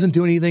know. It doesn't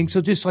do anything.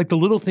 So just like the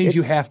little things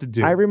you have to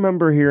do. I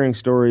remember hearing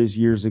stories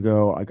years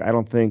ago. Like I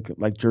don't think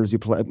like Jersey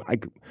play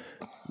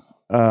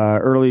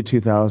early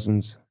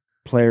 2000s.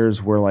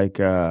 Players were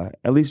like,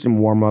 at least in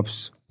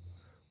warm-ups,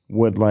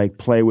 would like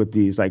play with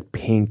these like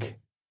pink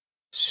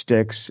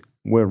sticks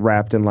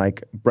wrapped in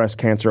like breast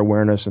cancer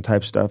awareness and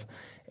type stuff.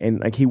 And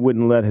like he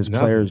wouldn't let his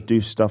players do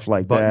stuff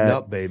like that. Button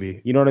up,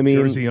 baby. You know what I mean?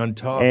 Jersey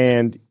untucked.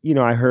 And,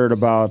 I heard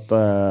about,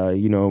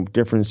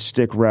 different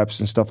stick reps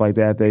and stuff like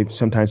that. They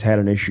sometimes had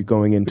an issue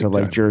going into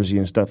like Jersey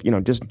and stuff,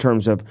 just in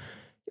terms of,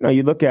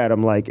 you look at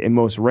them like in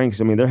most rinks,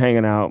 I mean, they're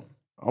hanging out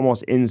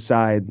almost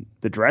inside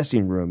the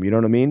dressing room. You know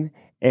what I mean?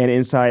 And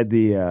inside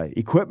the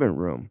equipment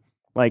room.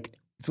 Like,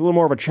 it's a little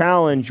more of a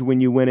challenge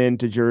when you went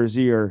into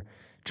Jersey or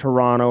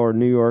Toronto or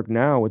New York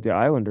now with the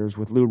Islanders,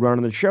 with Lou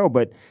running the show.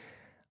 But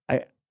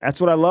that's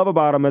what I love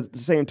about him at the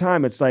same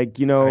time. It's like,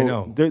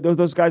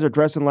 those guys are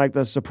dressing like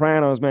the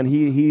Sopranos, man.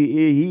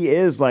 He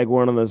is like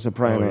one of the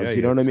Sopranos.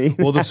 You know what I mean?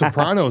 Well, the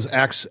Sopranos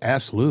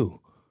asked Lou,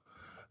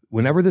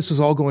 whenever this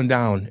was all going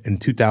down in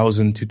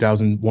 2000,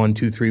 2001,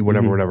 2, 3,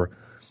 whatever,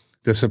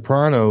 the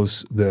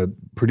Sopranos, the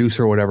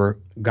producer or whatever,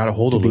 got a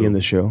hold of Lou. To be in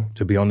the show.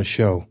 To be on the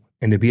show.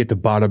 And to be at the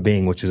Bada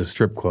Bing, which is a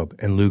strip club.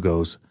 And Lou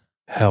goes,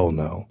 hell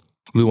no.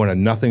 Lou wanted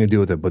nothing to do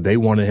with it, but they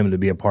wanted him to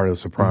be a part of the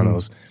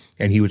Sopranos.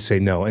 And he would say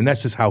no. And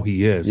that's just how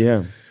he is.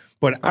 Yeah.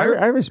 But I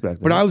respect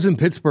that. But I was in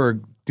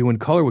Pittsburgh doing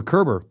color with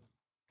Kerber.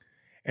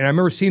 And I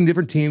remember seeing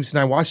different teams, and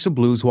I watched the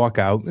Blues walk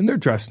out, and they're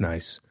dressed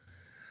nice.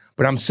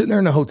 But I'm sitting there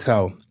in the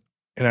hotel,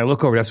 And I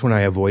look over. That's when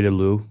I avoided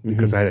Lou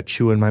because I had a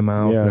chew in my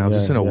mouth and I was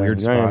just in a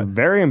weird spot.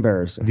 Very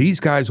embarrassing. These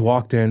guys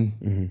walked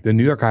in, the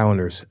New York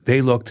Islanders.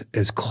 They looked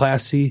as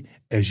classy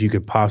as you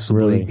could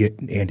possibly get,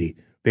 Andy.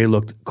 They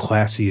looked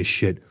classy as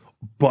shit,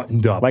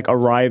 buttoned up. Like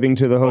arriving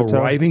to the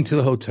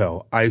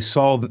hotel? I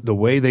saw the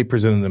way they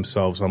presented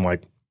themselves. I'm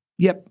like,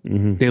 yep,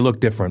 they look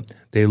different.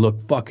 They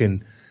look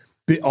fucking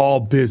all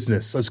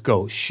business. Let's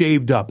go.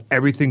 Shaved up.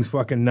 Everything's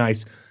fucking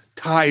nice.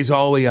 Ties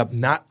all the way up,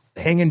 not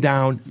hanging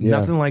down,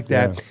 nothing like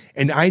that. Yeah.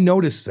 And I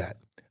noticed that.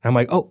 I'm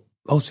like, oh,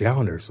 it's the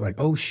Islanders. Like,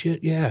 oh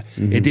shit, yeah.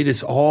 It did.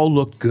 This all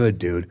looked good,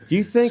 dude. Do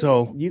you think?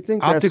 So you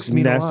think that's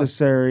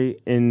necessary?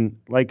 In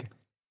like,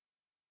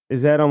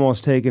 is that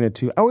almost taking it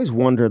too? I always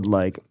wondered,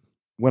 like,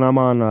 when I'm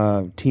on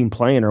a team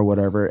plane or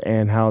whatever,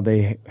 and how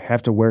they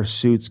have to wear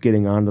suits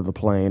getting onto the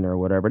plane or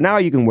whatever. Now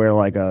you can wear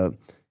like a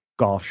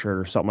golf shirt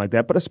or something like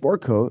that, but a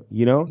sport coat,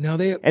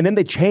 and then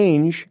they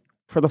change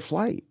for the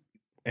flight.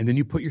 And then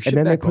you put your shit back on.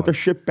 And then they put their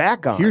shit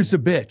back on. Here's the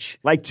bitch.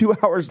 Like 2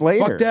 hours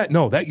later. Fuck that.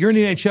 No, you're in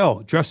the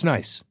NHL. Dress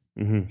nice.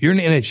 You're in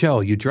the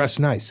NHL. You dress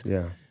nice.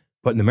 Yeah.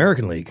 But in the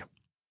American League,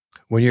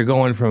 when you're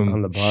going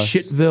from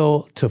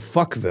shitville to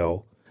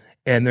fuckville,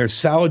 and there's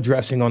salad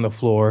dressing on the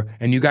floor,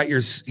 and you got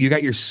your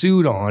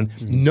suit on,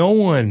 no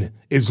one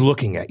is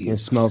looking at you. It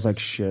smells like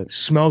shit.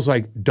 Smells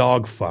like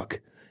dog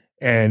fuck.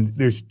 And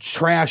there's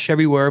trash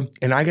everywhere,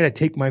 and I got to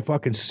take my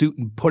fucking suit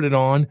and put it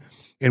on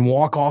and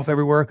walk off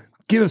everywhere.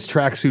 Give us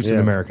tracksuits in the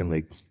American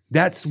League.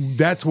 That's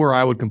where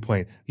I would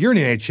complain. You're in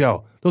the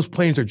NHL. Those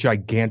planes are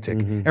gigantic.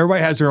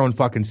 Everybody has their own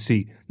fucking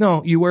seat.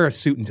 No, you wear a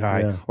suit and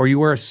tie, or you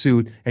wear a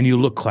suit and you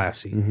look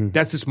classy.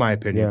 That's just my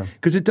opinion.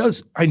 Because it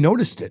does. I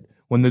noticed it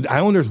when the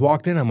Islanders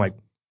walked in. I'm like,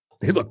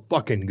 they look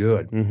fucking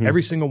good.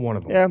 Every single one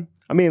of them. Yeah,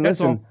 I mean,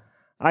 listen,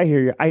 I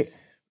hear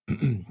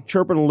you.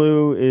 Chirping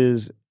Lou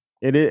is.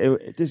 It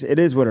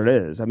is what it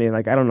is. I mean,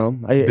 like, I don't know.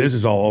 Biz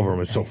is all over him.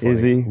 It's so funny.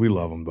 Is he? We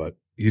love him, but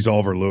he's all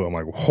over Lou. I'm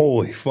like,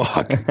 holy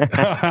fuck. Is he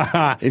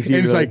and it's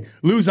really? like,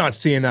 Lou's not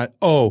seeing that.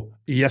 Oh,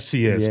 yes,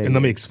 he is. And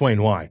let me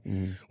explain why.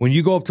 When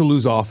you go up to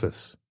Lou's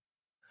office,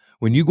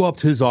 when you go up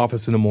to his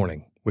office in the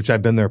morning, which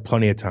I've been there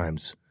plenty of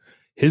times,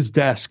 his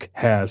desk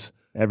has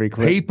every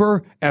clip.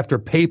 Paper after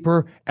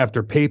paper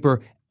after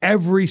paper.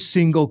 Every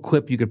single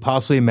clip you could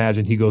possibly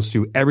imagine, he goes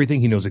through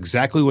everything. He knows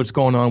exactly what's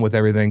going on with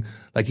everything.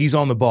 Like, he's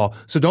on the ball.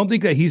 So don't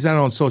think that he's not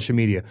on social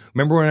media.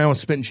 Remember when I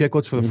was spitting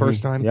chicklets for the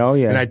first time? Oh,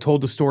 yeah. And I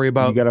told the story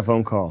about... You got a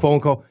phone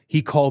call.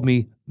 He called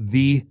me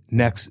the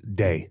next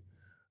day.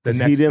 He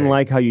didn't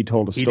like how you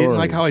told the story. He didn't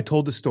like how I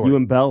told the story. You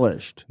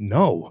embellished.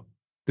 No.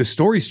 The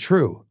story's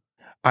true.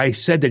 I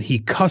said that he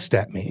cussed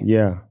at me.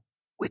 Yeah.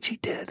 Which he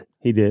did.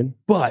 He did?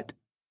 But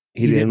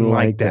he didn't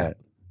like that.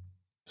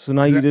 So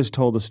now you just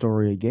told the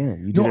story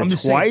again. You did it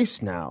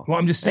twice now. Well,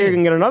 I'm just saying. Now you're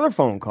going to get another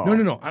phone call.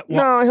 No.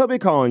 No, he'll be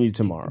calling you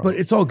tomorrow. But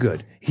it's all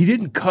good. He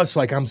didn't cuss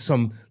like I'm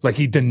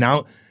he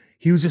denounced.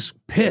 He was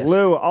just pissed.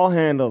 Lou, I'll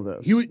handle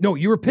this. You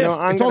were pissed.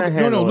 No, I'm going to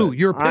handle it. Lou,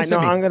 you were pissed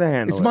at me. I'm going to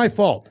handle it. It's my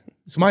fault.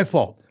 It's my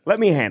fault. Let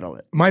me handle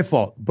it. My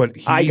fault. But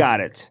I got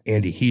it.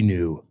 Andy, he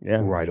knew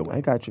right away.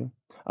 I got you.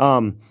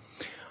 All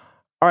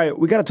right,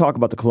 we got to talk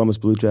about the Columbus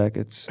Blue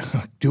Jackets.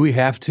 Do we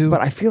have to?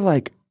 But I feel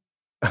like,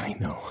 I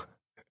know.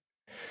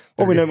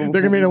 They're going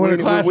to be in the Winter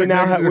Classic.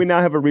 We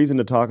now have a reason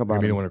to talk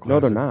about it. No,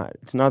 they're not.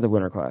 It's not the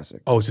Winter Classic.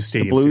 Oh, it's a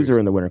stadium. The Blues series. are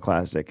in the Winter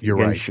Classic. You're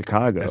right.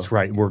 Chicago. That's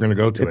right. We're going to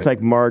go to it. It's like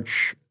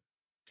March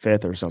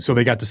 5th or something. So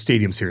they got the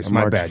stadium series.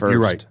 My March bad. 1st. You're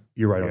right.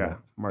 You're right on that.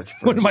 March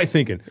 1st. What am I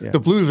thinking? Yeah. The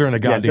Blues are in a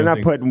goddamn they're not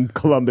thing. putting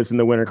Columbus in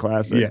the Winter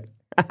Classic. Yeah.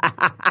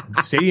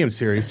 Stadium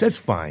series. That's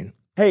fine.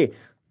 Hey,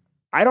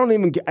 I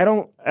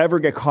don't ever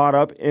get caught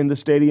up in the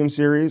stadium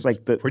series.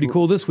 Like pretty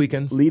cool this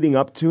weekend. Leading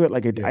up to it,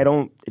 like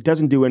it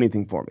doesn't do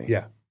anything for me.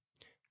 Yeah.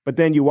 But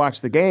then you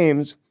watch the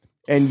games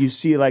and you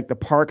see like the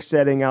park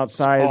setting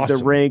outside the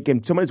rink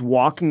and somebody's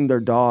walking their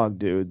dog,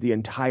 dude, the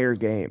entire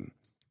game.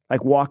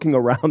 Like walking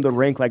around the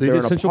rink like they're in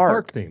a Central park.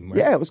 Park theme, right?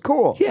 Yeah, it was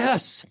cool.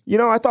 Yes.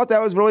 I thought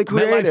that was really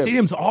creative. MetLife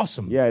Stadium's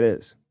awesome. Yeah, it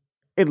is.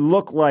 It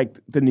looked like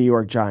the New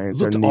York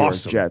Giants or the New York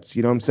Jets.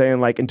 You know what I'm saying?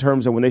 Like in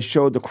terms of when they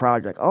showed the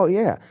crowd, you're like, oh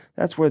yeah,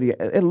 that's where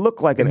it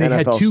looked like an NFL stadium. They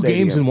had two stadium.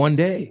 games in one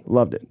day.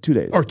 Loved it. 2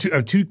 days. Or two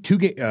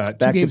games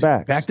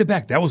back to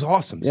back. That was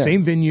awesome. Yeah.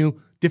 Same venue,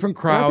 different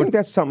crowd. And I think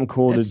that's something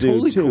cool to do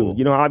totally too.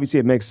 Cool. Obviously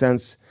it makes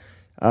sense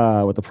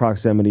with the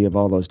proximity of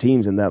all those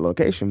teams in that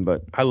location,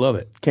 but I love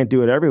it. Can't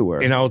do it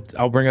everywhere. And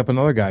I'll bring up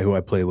another guy who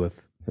I play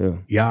with. Yeah.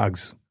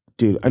 Yags.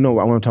 Dude, I know.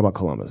 I want to talk about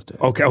Columbus, dude.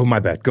 Okay. Oh, my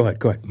bad. Go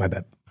ahead. My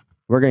bad.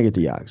 We're gonna get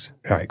to Yags.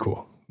 All right.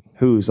 Cool.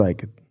 Who's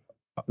like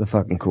the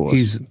fucking coolest?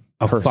 He's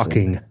a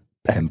fucking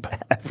pimp.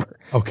 Ever.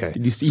 Okay.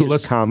 Did you see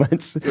his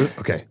comments?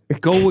 Okay.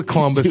 Go with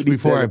Columbus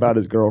before about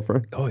his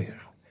girlfriend. Oh yeah.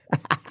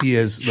 He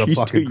is the She's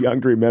fucking. too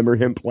young to remember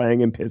him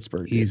playing in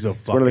Pittsburgh. He's a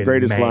fucking one of the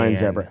greatest man.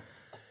 lines ever.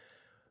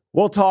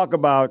 We'll talk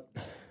about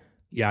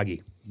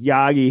Yagi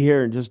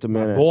here in just a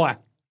minute. Boy.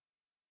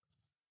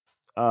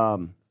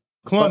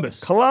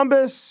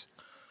 Columbus.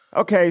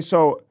 Okay,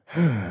 so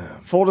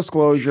full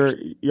disclosure,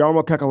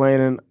 Jarmo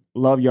Kekalainen,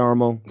 love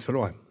Jarmo. So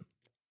do I.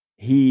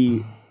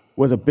 He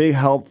was a big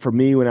help for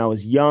me when I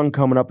was young,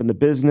 coming up in the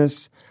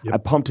business. Yep. I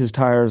pumped his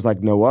tires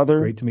like no other.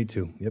 Great to meet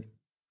too. Yep.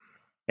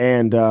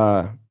 And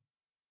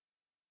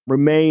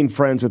remain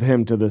friends with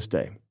him to this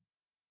day.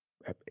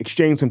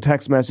 Exchange some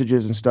text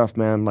messages and stuff,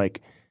 man.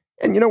 Like,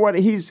 and you know what?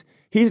 He's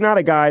not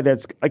a guy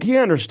that's like, he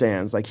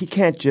understands. Like, he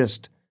can't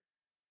just,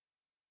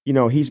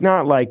 he's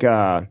not like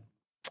if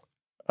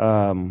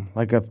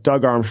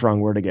Doug Armstrong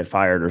were to get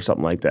fired or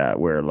something like that,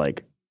 where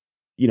like,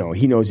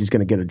 he knows he's going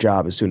to get a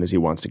job as soon as he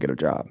wants to get a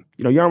job.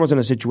 Yarmo's in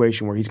a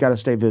situation where he's got to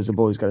stay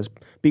visible. He's got to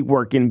be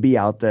working, be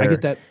out there. I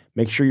get that.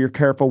 Make sure you're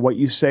careful what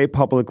you say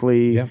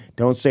publicly. Yeah.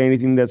 Don't say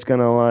anything that's going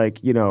to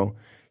like,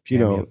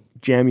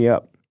 jam you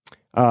up.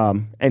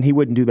 And he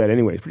wouldn't do that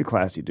anyway. He's a pretty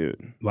classy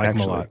dude. Like him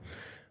a lot.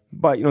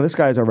 But, this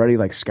guy's already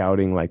like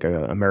scouting like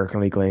an American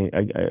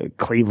League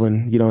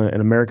Cleveland, an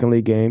American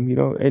League game,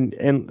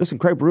 and listen,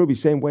 Craig Berube,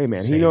 same way,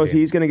 man. He knows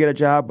he's going to get a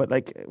job, but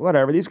like,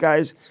 whatever. These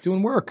guys. He's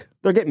doing work.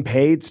 They're getting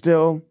paid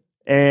still,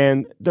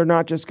 and they're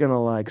not just going to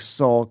like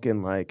sulk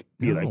and like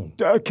be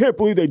like, I can't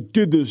believe they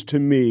did this to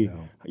me.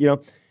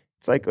 No.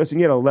 It's like, listen,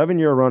 you had an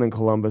 11-year run in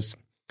Columbus.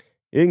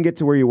 You didn't get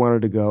to where you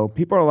wanted to go.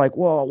 People are like,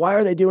 well, why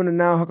are they doing it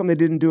now? How come they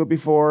didn't do it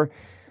before?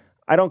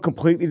 I don't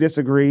completely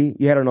disagree.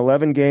 You had an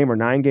 11-game or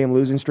 9-game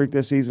losing streak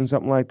this season,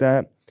 something like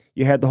that.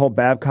 You had the whole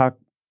Babcock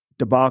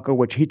debacle,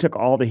 which he took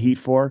all the heat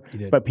for.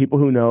 But people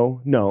who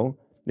know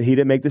that he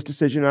didn't make this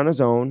decision on his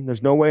own.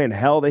 There's no way in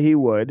hell that he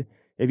would.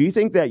 If you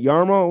think that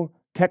Jarmo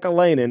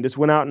Kekalainen just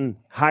went out and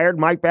hired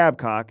Mike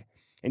Babcock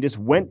and just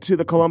went to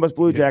the Columbus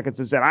Blue Jackets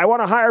and said, I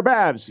want to hire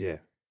Babs. Yeah.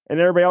 And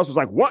everybody else was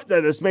like, what?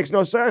 This makes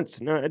no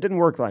sense. No, it didn't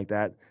work like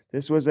that.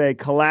 This was a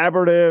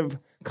collaborative,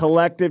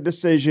 collective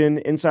decision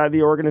inside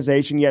the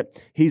organization, yet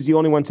he's the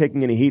only one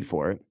taking any heat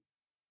for it,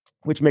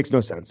 which makes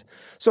no sense.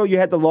 So you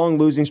had the long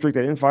losing streak.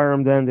 They didn't fire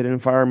him then. They didn't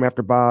fire him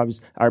after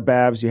Babs.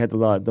 You had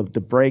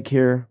the break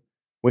here,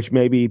 which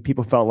maybe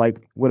people felt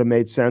like would have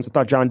made sense. I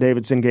thought John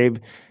Davidson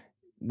gave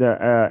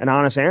an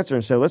honest answer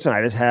and said, listen,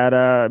 I just had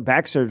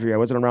back surgery. I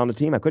wasn't around the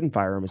team. I couldn't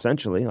fire him,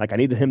 essentially. Like, I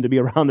needed him to be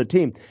around the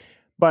team.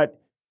 But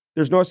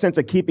there's no sense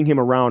of keeping him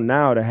around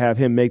now to have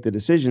him make the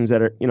decisions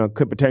that are,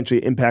 could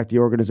potentially impact the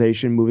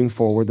organization moving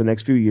forward the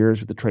next few years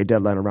with the trade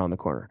deadline around the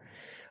corner.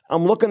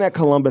 I'm looking at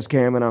Columbus,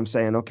 Cam, and I'm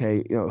saying,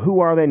 okay,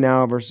 who are they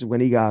now versus when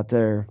he got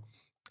there?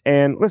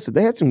 And listen,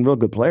 they had some real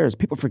good players.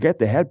 People forget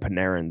they had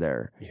Panarin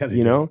there. Yeah,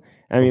 they do.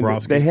 I mean,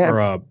 they had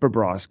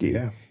Bobrovsky.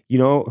 Yeah.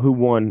 Who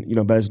won,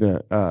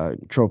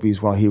 Vezina trophies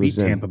while he was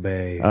in Tampa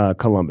Bay,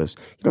 Columbus.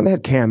 They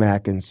had Cam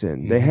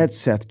Atkinson. They had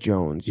Seth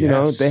Jones.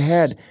 They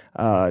had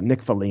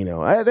Nick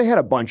Foligno. They had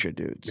a bunch of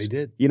dudes. They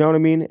did. You know what I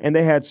mean? And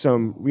they had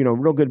some,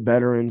 real good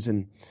veterans.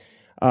 And,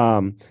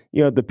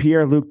 the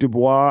Pierre-Luc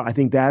Dubois, I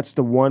think that's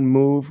the one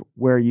move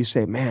where you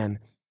say, man,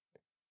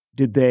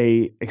 did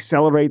they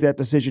accelerate that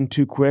decision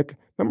too quick?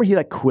 Remember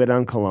he quit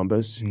on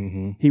Columbus?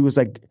 Mm-hmm. He was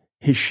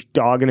his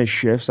dogging his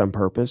shifts on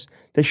purpose.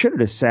 They should have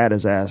just sat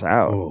his ass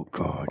out. Oh,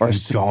 God. Or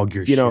dog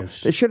your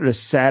shifts. They should have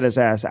just sat his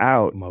ass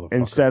out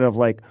instead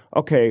of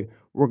okay,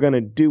 we're going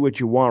to do what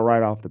you want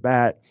right off the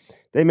bat.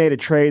 They made a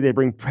trade. They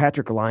bring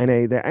Patrick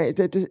Laine there.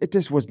 It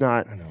just was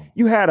not. I know.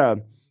 You had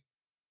a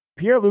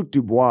Pierre-Luc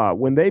Dubois,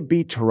 when they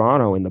beat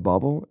Toronto in the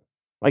bubble,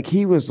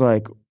 he was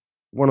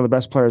one of the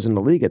best players in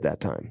the league at that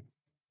time.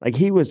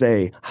 He was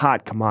a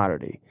hot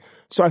commodity.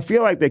 So I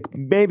feel like they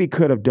maybe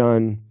could have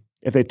done,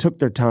 if they took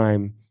their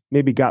time,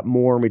 maybe got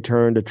more in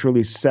return to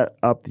truly set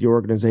up the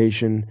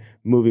organization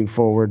moving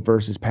forward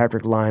versus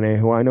Patrick Laine,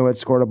 who I know had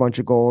scored a bunch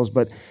of goals,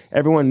 but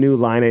everyone knew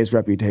Laine's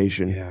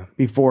reputation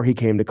before he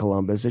came to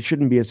Columbus. It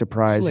shouldn't be a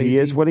surprise. He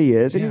is what he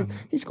is. And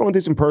he's going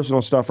through some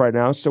personal stuff right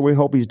now, so we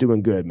hope he's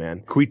doing good,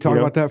 man. Can we talk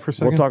about that for a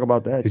second? We'll talk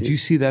about that. Did you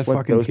see that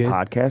fucking those kid?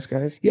 Podcast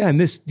guys? Yeah, and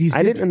these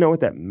I didn't know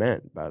what that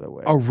meant, by the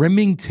way. A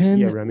Remington?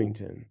 Yeah,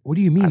 Remington. What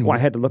do you mean? I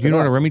had to look it up. You know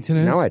what a Remington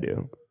is? Now I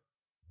do.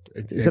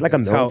 Is it like a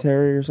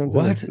military or something?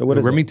 What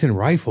a Remington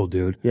rifle,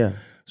 dude. Yeah.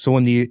 So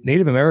when the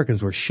Native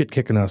Americans were shit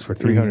kicking us for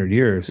 300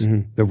 years,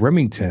 the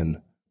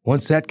Remington,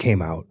 once that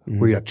came out,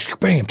 where you're like,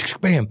 bam,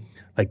 bam,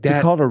 like that.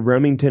 They called a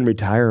Remington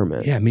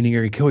retirement. Yeah, meaning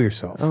you're going to kill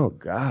yourself. Oh,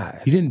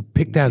 God. You didn't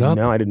pick that up?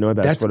 No, I didn't know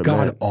that's what it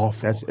meant. That's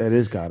god-awful. That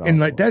is god-awful.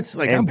 And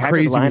I'm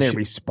Patrick crazy. Laine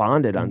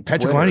responded on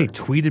Twitter. Patrick Laine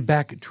tweeted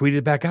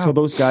back out. So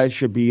those guys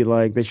should be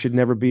they should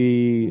never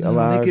be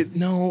allowed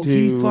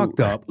he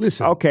fucked up.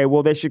 Listen. Okay,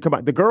 well, they should come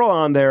out. The girl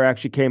on there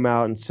actually came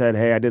out and said,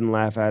 hey, I didn't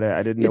laugh at it.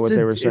 I didn't know what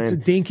they were saying. It's a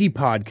dinky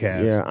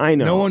podcast. Yeah, I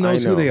know. No one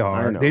knows who they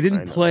are. They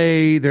didn't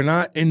play. They're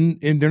not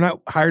they're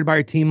not hired by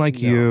a team like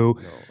you.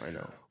 No, I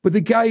know. But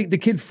the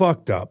kid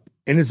fucked up.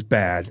 And it's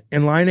bad.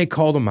 And Laine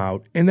called him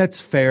out. And that's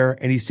fair.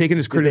 And he's taking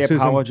his criticism. Did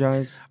they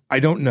apologize?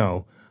 I don't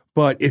know.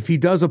 But if he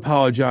does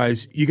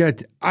apologize,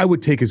 I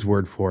would take his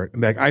word for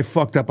it. I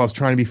fucked up. I was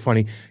trying to be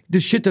funny. The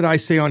shit that I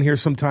say on here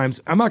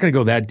sometimes, I'm not going to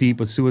go that deep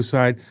with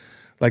suicide.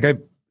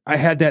 I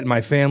had that in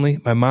my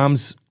family. My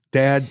mom's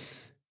dad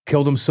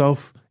killed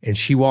himself. And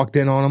she walked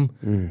in on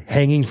him,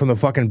 hanging from the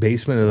fucking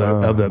basement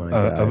of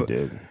the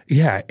dude.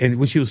 Yeah. And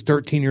when she was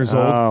 13 years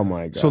old. Oh,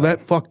 my God. So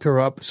that fucked her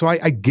up. So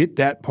I get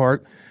that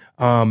part.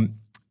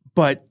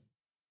 But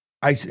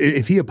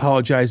If he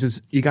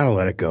apologizes, you got to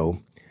let it go,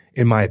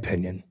 in my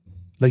opinion.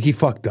 Like, he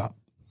fucked up.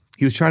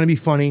 He was trying to be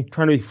funny.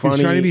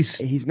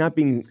 He's not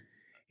being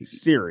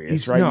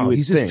serious, right? No,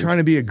 he's just trying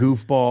to be a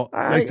goofball.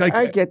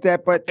 I get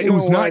that, but it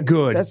was not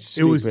good. That's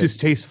it was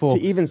distasteful.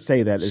 To even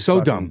say that is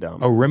so dumb.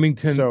 A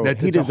Remington. So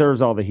he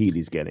deserves all the heat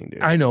he's getting,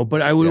 dude. I know,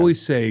 but I would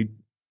always say...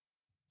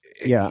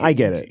 Yeah, I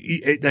get it.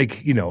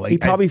 He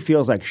probably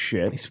feels like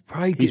shit. He's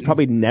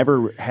probably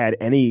never had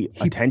any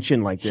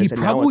attention like this. He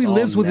probably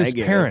lives with his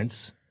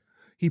parents.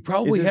 He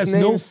probably has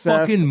no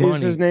fucking money.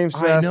 Is his name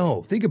Seth? I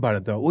know. Think about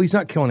it, though. Well, he's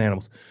not killing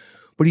animals.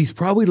 But he's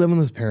probably living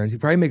with his parents. He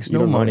probably makes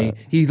no money.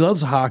 He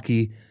loves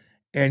hockey.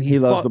 And he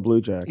loves the Blue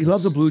Jackets. He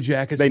loves the Blue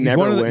Jackets. They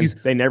never win.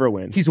 They never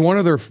win. He's one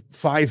of their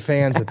 5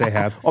 fans that they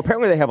have.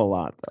 Apparently they have a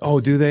lot, though. Oh,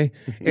 do they?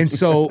 And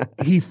so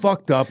he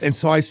fucked up. And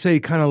so I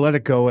say kind of let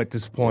it go at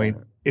this point.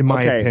 In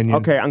my opinion.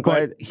 Okay, I'm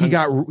glad. He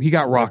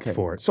got rocked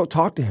for it. So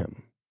talk to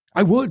him.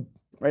 I would.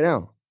 Right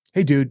now.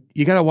 Hey, dude,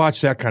 you got to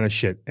watch that kind of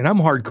shit. And I'm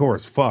hardcore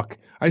as fuck.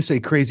 I say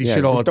crazy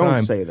shit all the time.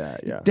 Don't say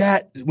that, yeah.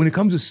 That, when it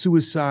comes to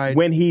suicide.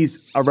 When he's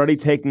already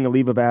taking a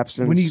leave of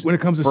absence. When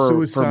it comes to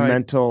suicide. For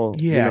mental.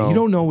 Yeah, you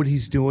don't know what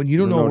he's doing. You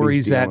don't know where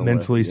he's at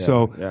mentally.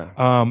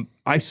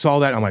 I saw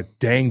that. I'm like,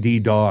 dang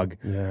dog.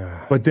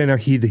 Yeah. But then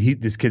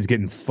this kid's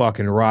getting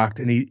fucking rocked.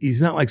 And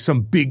he's not like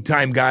some big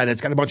time guy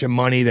that's got a bunch of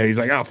money that he's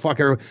like, oh, fuck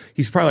her.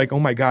 He's probably like, oh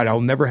my God,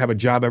 I'll never have a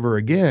job ever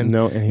again.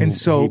 No, and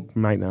so he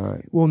might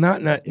not. Well,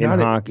 not in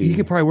hockey. He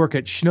could probably work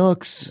at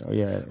Schnucks. Oh,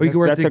 yeah. Or he could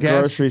work at the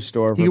grocery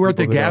store. He could work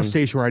at the gas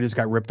station where I just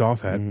got ripped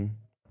off at. Mm-hmm.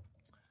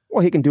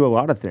 Well, he can do a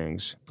lot of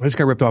things. I just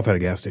got ripped off at a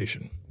gas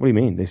station. What do you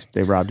mean?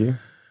 They robbed you?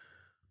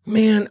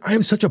 Man,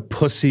 I'm such a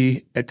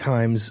pussy at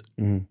times.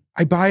 Mm-hmm.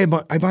 I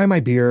buy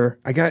my beer.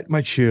 I got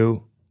my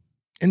chew,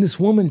 and this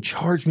woman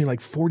charged me like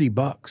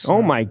 $40.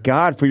 Oh my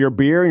God, for your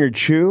beer and your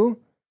chew?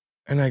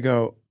 And I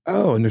go,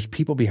 oh, and there's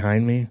people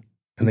behind me,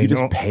 and you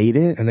just paid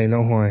it, and they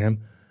know who I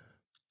am.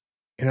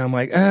 And I'm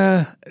like,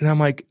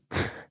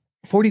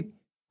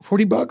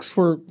 $40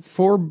 for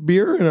 4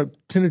 beer and a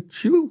tin of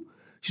chew.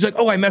 She's like,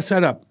 oh, I messed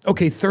that up.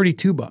 Okay,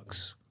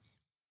 $32.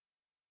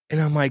 And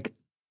I'm like,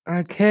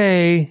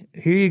 okay,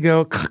 here you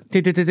go.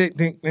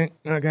 Okay,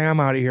 I'm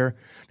out of here.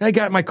 And I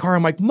got in my car.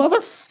 I'm like,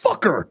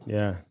 motherfucker.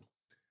 Yeah.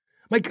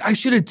 Like, I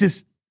should have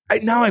just,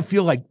 now I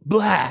feel like,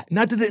 blah.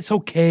 Not that it's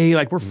okay.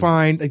 Like, we're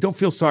fine. Like, don't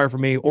feel sorry for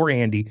me or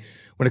Andy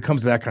when it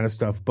comes to that kind of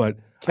stuff. But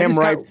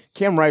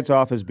Cam writes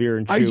off his beer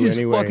and chew anyway. I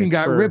just fucking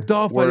got ripped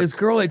off by this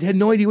girl. I had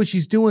no idea what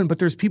she's doing, but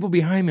there's people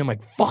behind me. I'm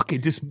like, fuck,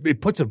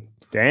 it puts a...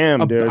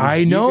 Damn, dude.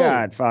 I know.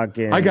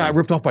 I got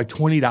ripped off by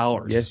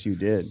 $20. Yes, you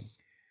did.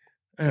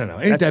 I don't know.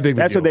 Ain't that big of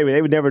a That's deal. what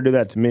they would never do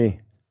that to me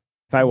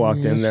if I walked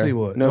in there.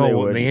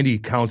 No, Andy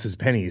counts his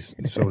pennies,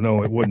 so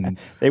no, it wouldn't.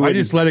 I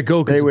just let it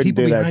go because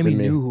people behind me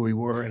knew who we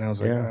were, and I was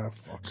like,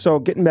 fuck. So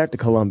getting back to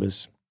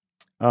Columbus,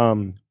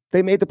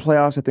 they made the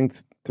playoffs, I think,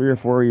 3 or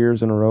 4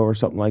 years in a row or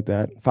something like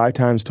that. 5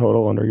 times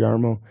total under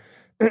Yarmo.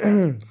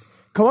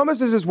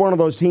 Columbus is just one of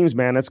those teams,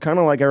 man. It's kind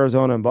of like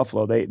Arizona and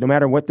Buffalo. No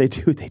matter what they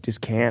do, they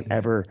just can't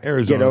ever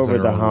get over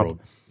the hump. World.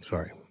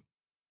 Sorry.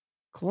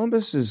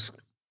 Columbus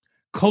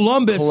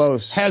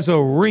close. Has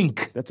a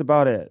rink. That's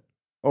about it.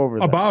 Over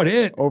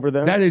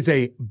them. That is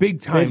a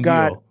big time deal. They've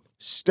got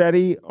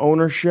steady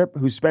ownership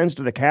who spends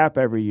to the cap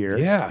every year.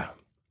 Yeah.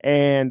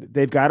 And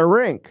they've got a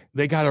rink.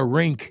 They got a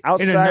rink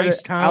in a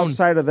nice town.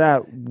 Outside of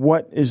that,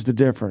 what is the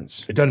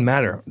difference? It doesn't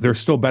matter. They're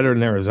still better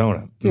than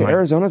Arizona. Dude,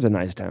 Arizona's a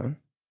nice town.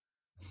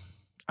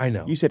 I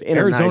know. You said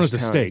Arizona's a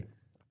nice a state.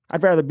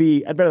 I'd rather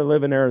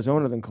live in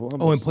Arizona than Columbus.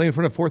 Oh, and play in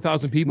front of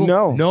 4,000 people?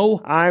 No,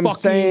 I'm fucking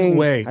saying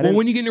way. Well,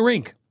 when you get in a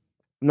rink?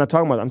 I'm not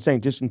talking about that. I'm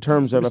saying just in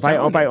terms of if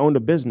I owned a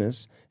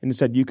business and it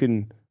said you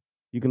can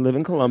live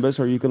in Columbus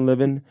or you can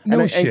live in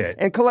shit.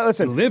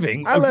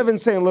 Listen, I live in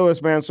St.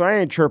 Louis, man, so I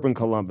ain't chirping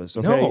Columbus.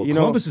 Okay? No,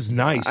 Columbus is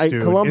nice,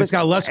 dude. It's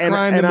got less crime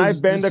and than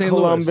I've been to St.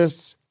 Columbus.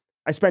 Louis.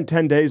 I spent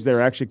 10 days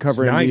there actually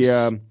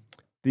covering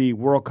the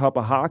World Cup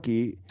of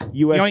Hockey.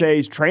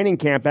 USA's training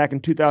camp back in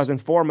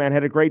 2004, man.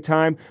 Had a great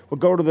time. Would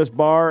go to this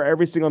bar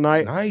every single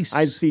night. Nice.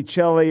 I'd see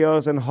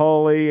Chelios and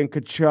Hully and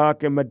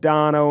Kachuk and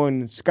Madonna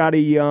and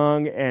Scotty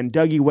Young and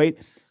Dougie Waite.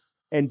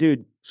 And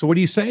dude. So what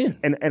are you saying?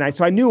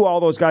 So I knew all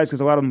those guys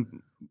because a lot of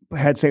them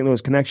had St. Louis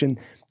connection.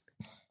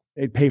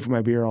 They'd pay for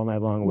my beer all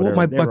night long. Or whatever.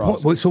 Well, my point.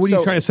 Awesome. So what are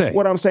you trying to say?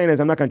 What I'm saying is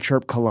I'm not going to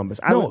chirp Columbus.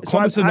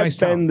 Columbus is a nice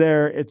town. I've been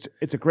there.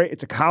 It's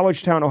a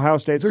college town. Ohio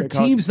State's their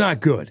team's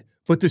not good.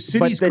 But the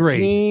city's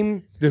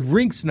great. The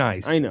rink's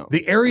nice. I know.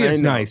 The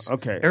area's nice.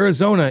 Okay.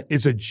 Arizona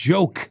is a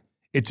joke.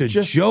 It's a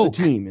joke.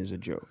 The team is a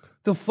joke.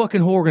 The fucking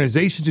whole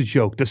organization's a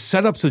joke. The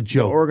setup's a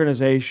joke. The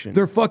organization.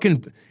 They're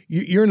fucking.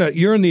 You're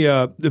in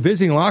the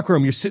visiting locker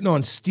room. You're sitting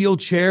on steel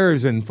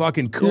chairs and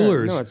fucking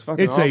coolers. Yeah, no, it's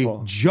fucking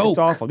awful. A joke. It's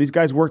awful. These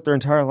guys worked their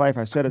entire life.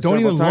 I said it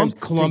several times. Don't even lump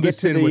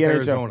Columbus in with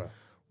Arizona.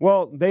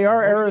 Well, they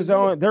are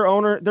Arizona.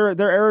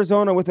 They're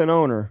Arizona with an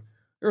owner.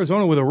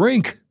 Arizona with a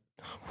rink.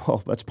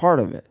 Well, that's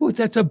part of it. Well,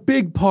 that's a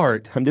big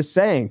part. I'm just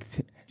saying.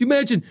 You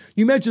imagine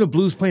the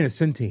Blues playing a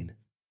Centene.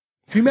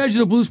 You imagine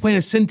the Blues playing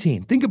a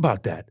Centene. Think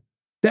about that.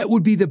 That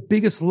would be the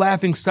biggest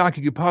laughing stock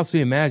you could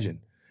possibly imagine.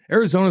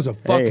 Arizona's a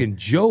fucking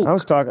joke. I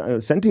was talking.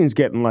 Centene's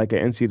getting like an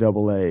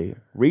NCAA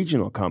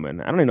regional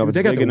coming. I don't even know if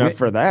it's big enough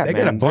for that. They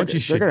man. got a bunch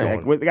of shit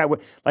going. They got,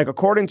 like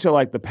according to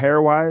like the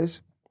pairwise,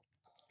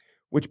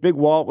 which Big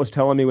Walt was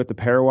telling me what the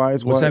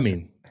pairwise was. What's that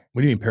mean?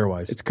 What do you mean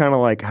pairwise? It's kind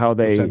of like how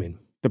they What's that mean?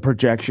 The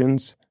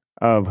projections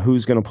of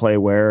who's going to play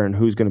where and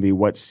who's going to be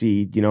what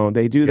seed. You know,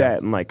 they do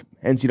that in like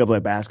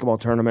NCAA basketball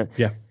tournament.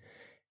 Yeah.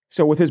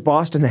 So with his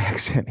Boston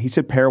accent, he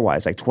said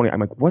pairwise like 20. I'm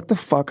like, what the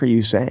fuck are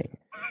you saying?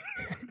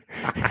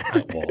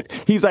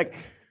 He's like,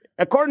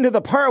 according to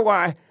the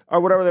pairwise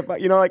or whatever,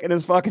 like in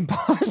his fucking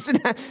Boston.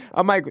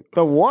 I'm like,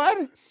 the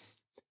what?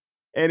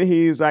 And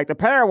he's like, the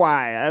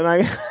pairwise. And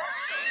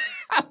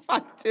I'm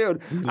like,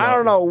 dude, I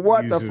don't know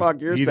what the fuck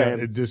you're saying.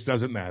 It just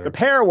doesn't matter. The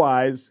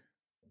pairwise.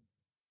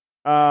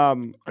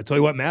 I tell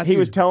you what, Matthew. He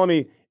was telling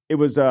me it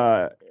was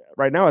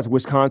right now it's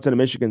Wisconsin and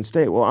Michigan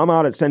State. Well, I'm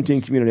out at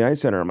Centene Community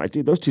Ice Center. I'm like,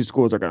 dude, those two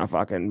schools are going to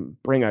fucking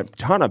bring a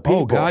ton of people.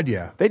 Oh, God,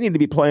 yeah. They need to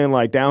be playing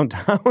like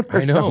downtown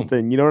or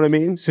something. You know what I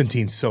mean?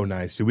 Centene's so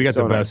nice, dude. We got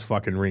the best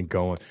fucking rink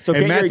going. So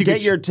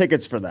get your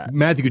tickets for that.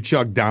 Matthew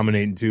Kachuk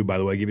dominating, too, by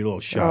the way. Give you a little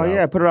shout out. Oh,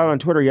 yeah. I put it out on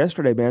Twitter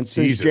yesterday, man.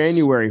 Since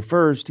January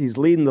 1st, he's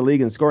leading the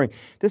league in scoring.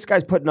 This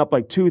guy's putting up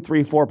like 2,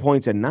 3, 4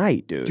 points a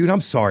night, dude. Dude,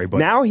 I'm sorry, but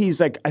now he's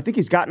like, I think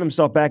he's gotten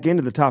himself back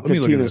into the top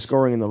 15 in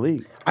scoring in the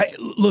league.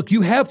 Look,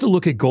 you have to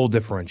look at goal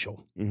differential.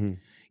 Mm-hmm.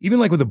 Even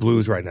like with the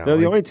Blues right now. They're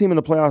the only team in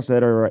the playoffs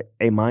that are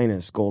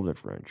A- goal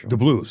differential. The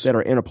Blues. That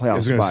are in a playoff spot. I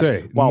was going to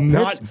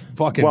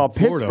say, while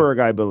Pittsburgh,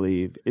 I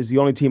believe, is the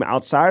only team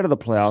outside of the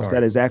playoffs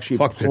that is actually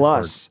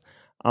plus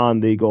on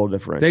the goal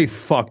differential. They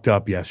fucked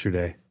up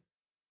yesterday.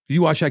 Did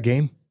you watch that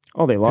game?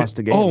 Oh, they lost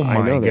the game. Oh, my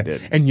God. They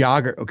did. And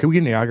Yager. Okay, we get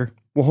into Yager?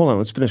 Well, hold on.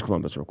 Let's finish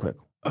Columbus real quick.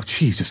 Oh,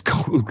 Jesus.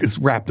 Let's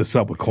wrap this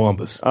up with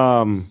Columbus.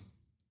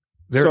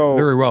 They're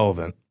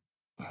irrelevant.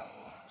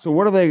 So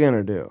what are they going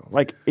to do?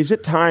 Like, is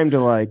it time to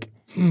like...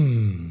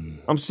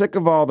 I'm sick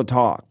of all the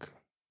talk.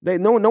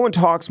 No one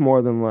talks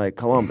more than like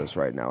Columbus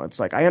right now. It's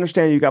like, I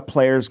understand you got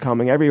players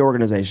coming. Every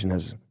organization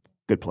has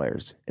good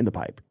players in the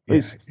pipe. At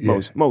least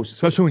most.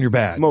 Especially when you're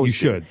bad. You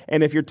should.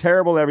 And if you're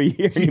terrible every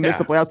year and you miss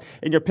the playoffs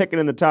and you're picking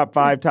in the top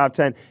 5, top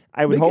 10,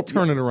 I would hope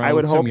turn it around. I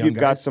would hope you've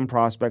got some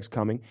prospects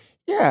coming.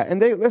 Yeah,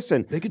 and they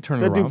could turn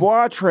it around. The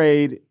Dubois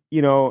trade,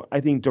 I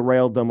think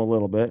derailed them a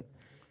little bit.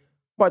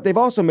 But they've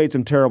also made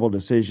some terrible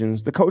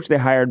decisions. The coach they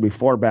hired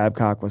before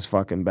Babcock was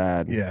fucking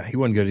bad. Yeah, he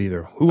wasn't good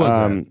either. Who was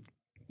that?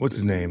 What's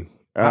his name?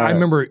 I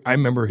remember.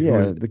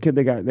 Yeah, the kid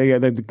they got.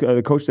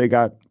 The coach they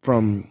got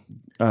from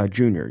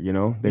junior.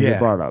 They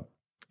brought up.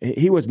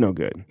 He was no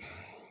good.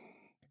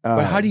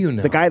 But how do you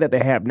know? The guy that they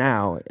have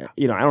now,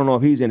 I don't know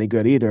if he's any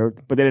good either.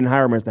 But they didn't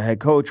hire him as the head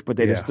coach. But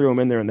they just threw him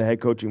in there in the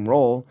head coaching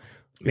role.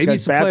 Maybe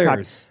some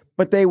players.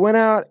 But they went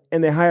out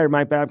and they hired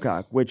Mike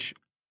Babcock, which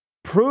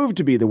proved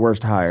to be the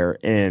worst hire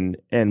and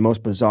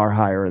most bizarre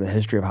hire in the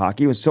history of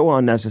hockey. It was so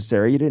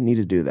unnecessary. You didn't need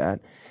to do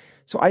that.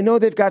 So I know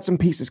they've got some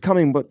pieces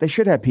coming, but they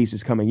should have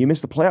pieces coming. You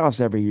miss the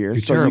playoffs every year,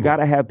 you got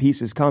to have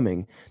pieces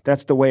coming.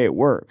 That's the way it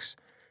works.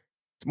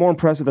 It's more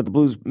impressive that the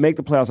Blues make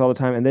the playoffs all the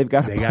time, and they've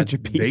got a bunch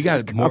of pieces. They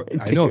got coming, more.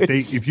 I know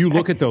if you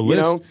look at the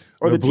list,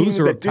 or the Blues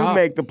teams that do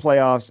make the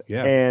playoffs,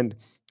 and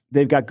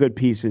they've got good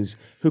pieces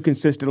who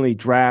consistently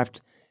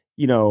draft,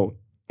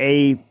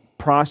 A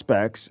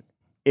prospects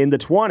in the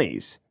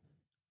 20s.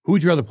 Who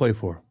would you rather play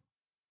for?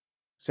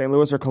 St.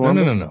 Louis or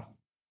Columbus? No.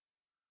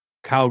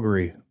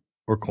 Calgary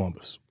or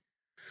Columbus?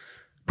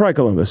 Probably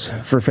Columbus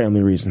for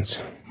family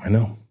reasons. I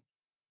know.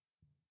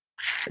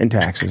 And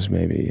taxes,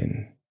 maybe.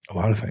 And a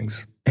lot of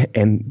things.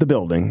 And the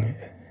building.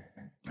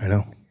 I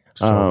know.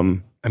 So,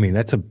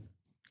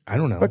 I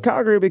don't know. But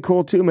Calgary would be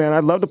cool too, man.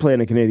 I'd love to play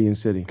in a Canadian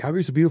city.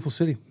 Calgary's a beautiful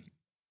city.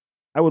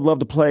 I would love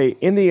to play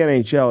in the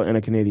NHL in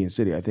a Canadian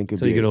city. I think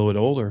until you get a little bit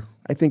older.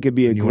 I think it'd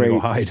be a great. Go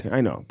hide.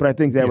 I know, but I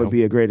think that would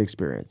be a great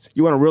experience.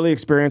 You want to really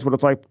experience what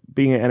it's like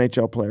being an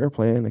NHL player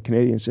playing in a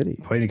Canadian city.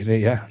 Playing in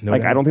Canadian, yeah.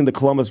 I don't think the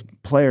Columbus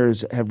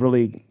players have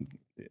really.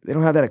 They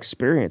don't have that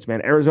experience,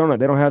 man. Arizona,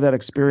 they don't have that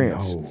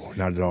experience. No,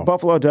 not at all.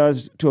 Buffalo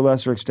does to a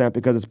lesser extent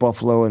because it's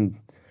Buffalo and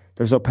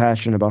there's no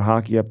passion about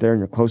hockey up there, and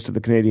you're close to the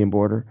Canadian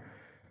border,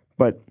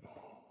 but.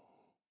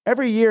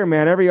 Every year,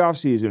 man, every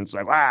offseason, it's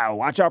like, wow,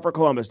 watch out for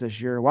Columbus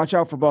this year. Watch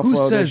out for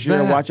Buffalo this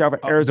year. Watch out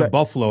for Arizona. The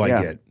Buffalo, I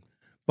get.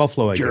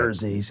 Buffalo, I get.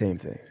 Jersey, same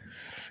thing.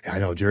 Yeah, I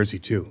know, Jersey,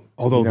 too.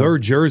 Although their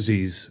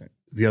jerseys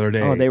the other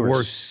day they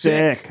were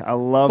sick. I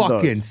love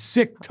those. Fucking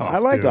sick tough, I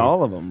liked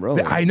all of them,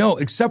 really. I know,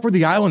 except for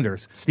the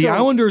Islanders.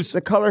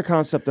 The color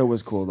concept, though,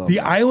 was cool, though. The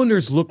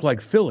Islanders looked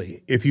like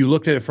Philly. If you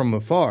looked at it from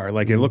afar,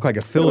 like it looked like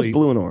a Philly. It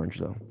was blue and orange,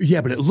 though.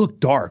 Yeah, but it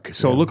looked dark,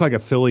 so it looked like a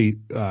Philly.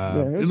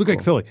 It looked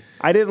like Philly.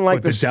 I didn't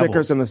like the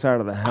stickers on the side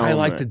of the helmet. I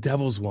liked the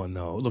Devils one,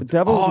 though. It looked the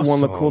Devils awesome. one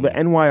looked cool. The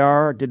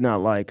NYR did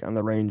not like on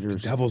the Rangers.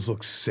 The Devils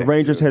look sick. The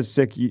Rangers had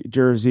sick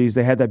jerseys.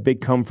 They had that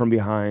big come from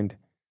behind.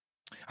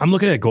 I'm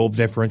looking at goal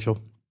differential.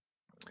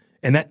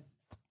 And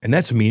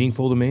that's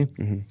meaningful to me.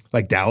 Mm-hmm.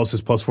 Like Dallas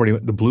is plus 40.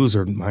 The Blues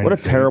are minus. What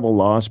a terrible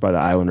loss by the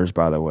Islanders,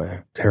 by the way.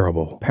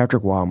 Terrible.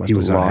 Patrick Waugh must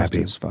have lost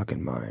his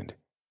fucking mind.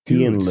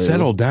 Dude,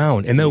 settle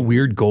down. And that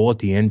weird goal at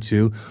the end,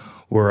 too,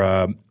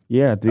 where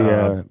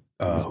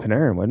was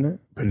Panarin, wasn't it?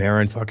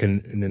 Panarin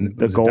fucking, and then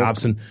The goal,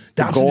 Dobson.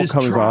 the Dobson goal just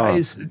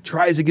comes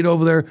tries to get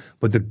over there,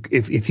 but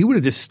if he would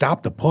have just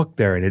stopped the puck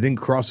there and it didn't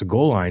cross the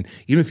goal line,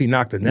 even if he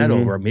knocked the net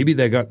over, maybe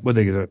they got a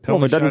penalty Well,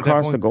 if it shot. doesn't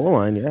cross the goal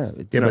line, yeah.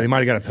 But they might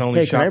have got a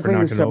penalty shot can I for bring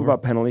knocking this it up over.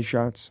 about penalty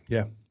shots?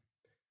 Yeah.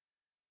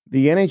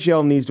 The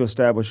NHL needs to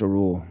establish a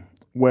rule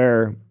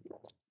where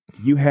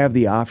you have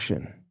the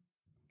option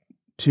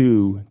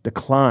to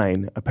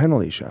decline a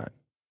penalty shot.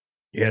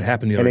 Yeah, it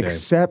happened the other and day.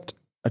 accept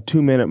a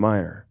 2-minute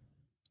minor.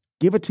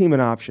 Give a team an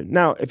option.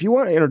 Now, if you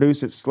want to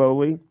introduce it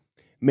slowly,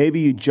 maybe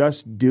you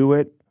just do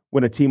it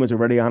when a team is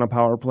already on a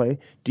power play.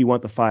 Do you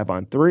want the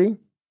 5-on-3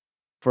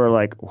 for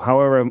like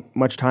however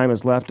much time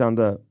is left on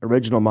the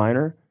original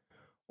minor?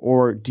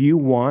 Or do you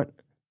want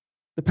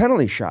the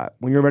penalty shot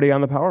when you're already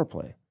on the power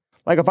play?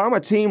 Like if I'm a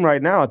team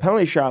right now, a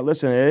penalty shot,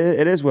 listen,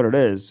 it is what it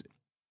is.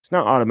 It's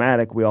not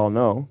automatic, we all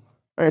know.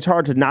 I mean, it's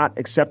hard to not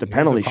accept a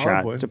penalty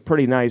shot. Play. It's a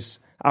pretty nice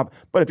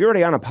but if you're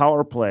already on a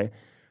power play,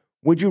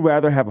 would you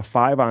rather have a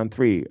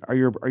 5-on-3? Are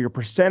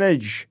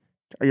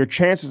your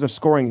chances of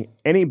scoring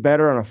any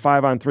better on a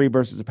 5-on-3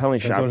 versus a penalty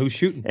Depends shot? On who's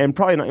shooting. And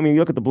probably not. I mean, you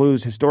look at the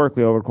Blues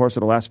historically over the course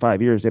of the last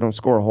 5 years, they don't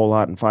score a whole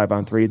lot in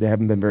 5-on-3. They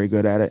haven't been very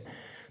good at it.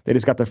 They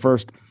just got their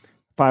first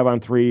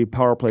 5-on-3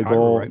 power play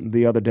goal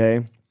the other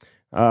day.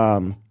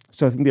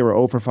 So I think they were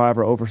 0 for 5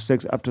 or 0 for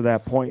 6 up to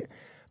that point.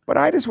 But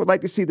I just would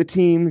like to see the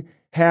team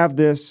have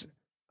this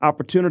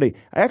opportunity.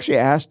 I actually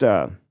asked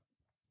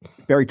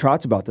Barry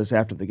Trotz about this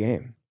after the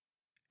game.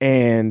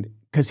 And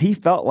because he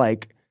felt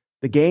like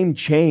the game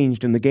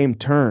changed and the game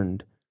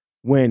turned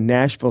when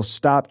Nashville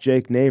stopped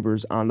Jake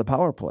Neighbors on the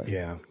power play.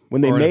 Yeah.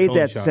 When they made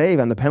that save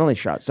on the penalty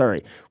shot.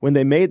 When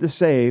they made the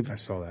save, I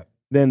saw that.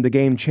 Then the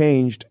game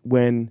changed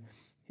when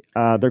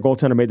their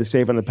goaltender made the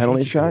save on the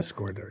penalty shot.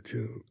 Scored there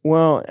too.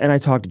 Well, and I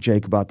talked to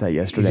Jake about that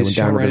yesterday. He just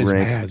shot right his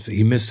pads.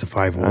 He missed the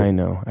 5-1. I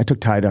know. I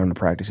took Ty down to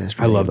practice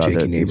yesterday. I love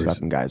Jakey Neighbors. These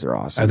fucking guys are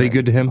awesome. Are they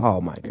good to him?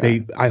 Oh my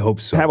god. I hope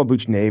so. Pavel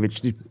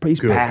Buchnevich, he's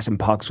passing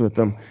pucks with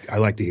them. I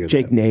like to hear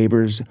Jake that.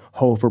 Neighbors,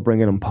 Hofer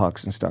bringing them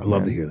pucks and stuff. I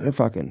love to hear that. They're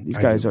fucking. These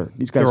guys are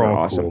all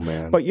awesome, cool,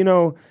 man. But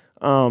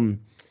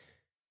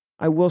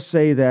I will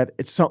say that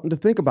it's something to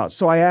think about.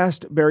 So I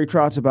asked Barry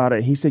Trotz about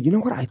it. He said, "You know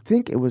what? I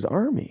think it was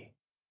Army."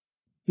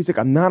 He's like,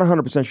 I'm not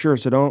 100% sure,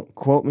 so don't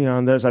quote me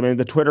on this. I mean,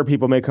 the Twitter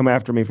people may come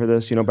after me for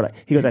this, but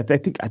he goes, I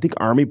think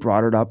Army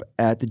brought it up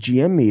at the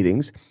GM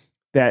meetings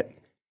that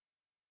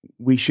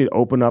we should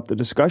open up the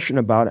discussion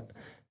about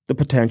the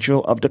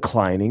potential of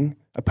declining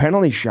a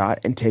penalty shot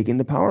and taking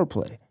the power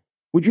play.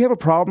 Would you have a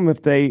problem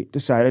if they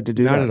decided to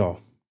do that? Not at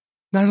all.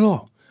 Not at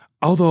all.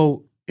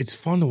 Although it's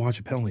fun to watch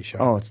a penalty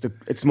shot. Oh, it's the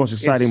most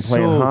exciting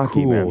play in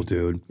hockey, cool, man.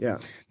 Dude. Yeah.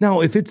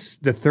 Now, if it's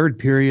the third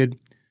period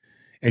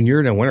and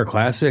you're in a Winter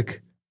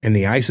Classic and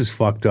the ice is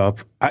fucked up,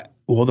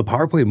 the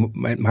power play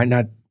might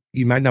not.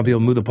 You might not be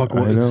able to move the puck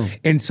away. I know.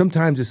 And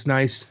sometimes it's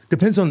nice.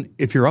 Depends on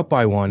if you're up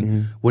by one.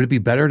 Mm-hmm. Would it be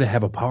better to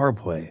have a power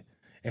play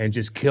and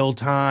just kill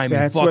time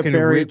That's and fucking what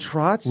Barry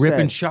Trotz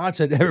ripping said. shots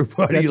at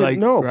everybody?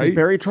 Because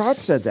Barry Trotz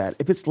said that.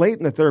 If it's late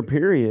in the third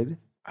period,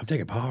 I'm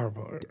taking power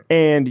play.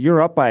 And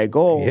you're up by a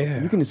goal,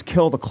 yeah. You can just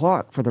kill the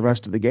clock for the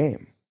rest of the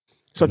game.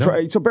 So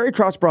Barry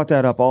Trotz brought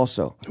that up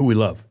also. Who we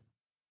love.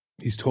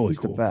 He's totally He's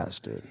cool. The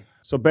best, dude.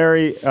 So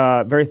Barry,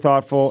 very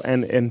thoughtful,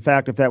 and in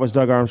fact, if that was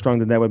Doug Armstrong,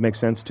 then that would make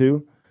sense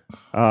too.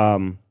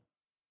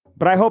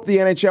 But I hope the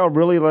NHL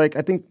really,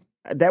 I think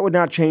that would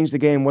not change the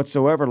game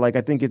whatsoever.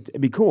 I think it'd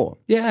be cool.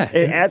 Yeah.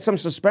 It adds some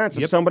suspense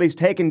if somebody's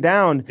taken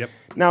down. Yep.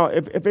 Now,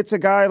 if it's a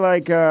guy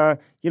like, Connor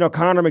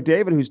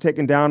McDavid who's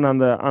taken down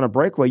on a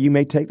breakaway, you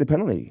may take the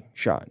penalty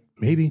shot.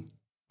 Maybe.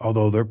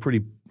 Although they're pretty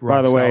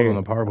By the way, on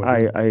the power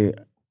play. I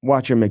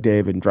watching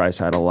McDavid and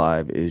Draisaitl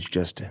live is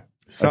just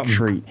a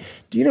treat.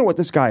 Do you know what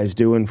this guy is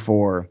doing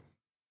for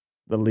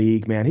the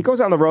league, man? He goes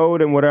on the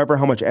road and whatever,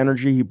 how much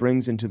energy he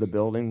brings into the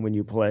building when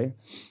you play.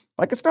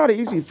 It's not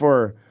easy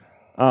for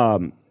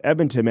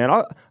Edmonton, man.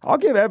 I'll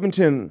give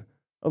Edmonton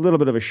a little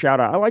bit of a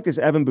shout out. I like this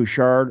Evan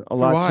Bouchard a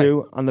lot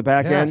too on the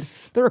back end.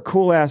 They're a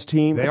cool ass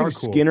team. They I think are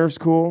cool. Skinner's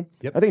cool.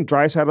 Yep. I think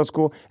Draisaitl's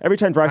cool. Every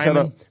time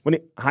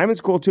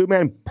Hyman's cool too,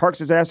 man. Parks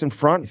his ass in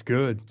front. He's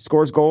good.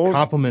 Scores goals.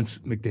 Compliments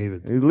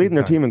McDavid. He's leading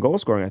their team in goal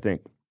scoring, I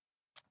think.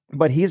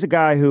 But he's a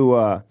guy who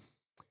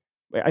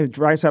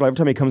Draisaitl, every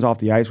time he comes off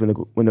the ice when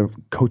the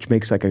coach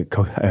makes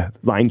a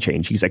line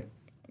change, he's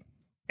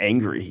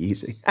angry.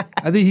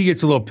 I think he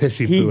gets a little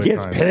pissy. He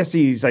gets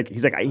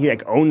pissy. He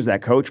owns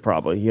that coach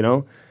probably,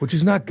 which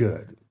is not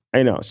good.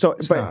 I know. So,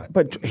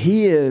 but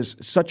he is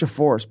such a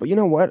force. But you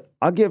know what?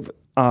 I'll give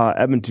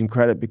Edmonton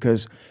credit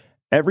because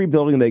every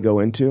building they go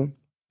into,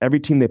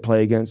 every team they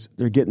play against,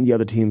 they're getting the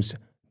other team's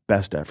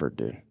best effort,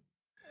 dude.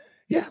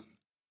 Yeah.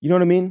 You know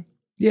what I mean?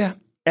 Yeah.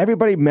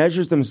 Everybody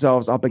measures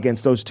themselves up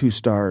against those two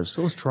stars.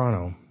 So is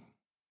Toronto.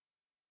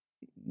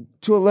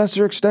 To a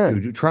lesser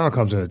extent. Dude, Toronto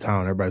comes into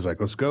town, everybody's like,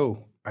 let's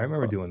go. I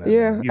remember doing that.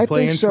 Yeah, you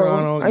play in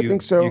Toronto, I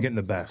think so. You're getting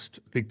the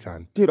best, big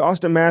time. Dude,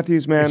 Austin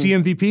Matthews, man. Is he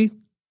MVP?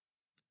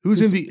 Who's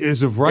MVP?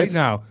 As of right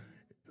now,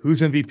 who's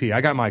MVP?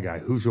 I got my guy.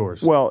 Who's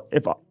yours? Well,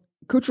 if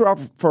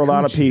Kucherov, for a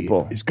lot of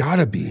people, it's got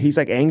to be. He's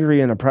like angry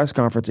in a press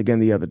conference again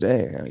the other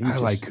day.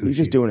 He's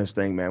just doing his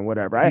thing, man.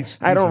 Whatever.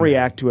 I don't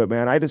react to it,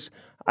 man.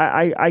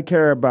 I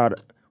care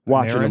about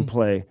watching him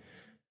play.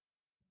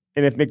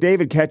 And if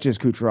McDavid catches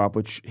Kucherov,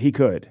 which he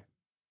could,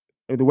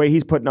 the way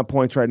he's putting up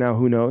points right now,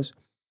 who knows?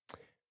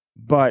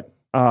 But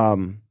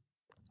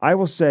I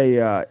will say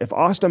if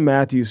Auston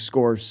Matthews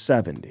scores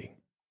 70,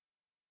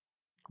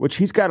 which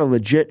he's got a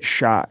legit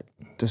shot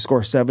to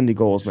score 70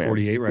 goals, man.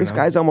 48 right now. This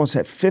guy's almost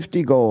at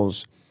 50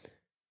 goals.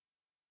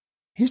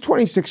 He's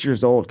 26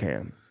 years old,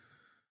 Cam.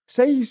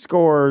 Say he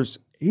scores,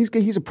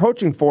 he's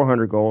approaching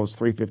 400 goals,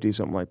 350,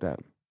 something like that.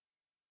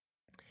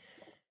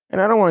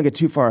 And I don't want to get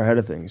too far ahead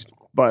of things,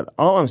 but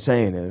all I'm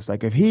saying is,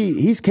 like, if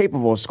he's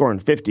capable of scoring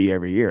 50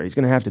 every year, he's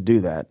going to have to do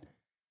that.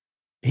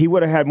 He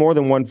would have had more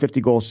than one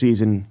 50-goal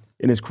season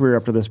in his career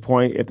up to this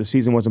point if the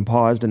season wasn't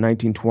paused in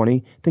 1920.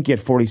 I think he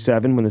had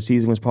 47 when the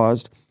season was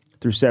paused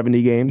through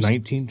 70 games.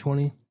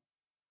 1920?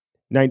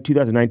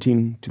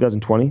 2019,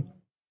 2020?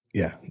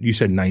 Yeah, you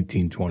said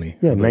 1920.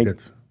 Yeah,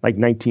 like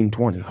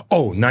 1920.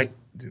 Oh,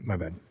 my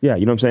bad. Yeah,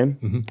 you know what I'm saying?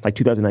 Mm-hmm. Like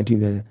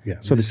 2019. Yeah.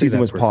 So the season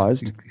was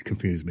paused. You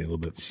confused me a little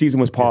bit. Season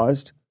was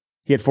paused.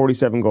 He had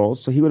 47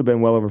 goals, so he would have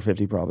been well over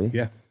 50 probably.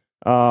 Yeah.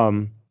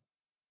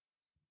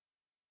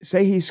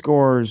 Say he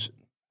scores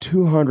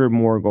 200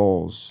 more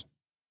goals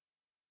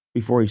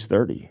before he's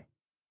 30.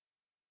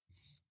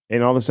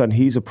 And all of a sudden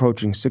he's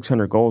approaching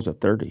 600 goals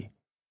at 30.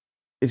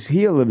 Is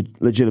he a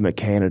legitimate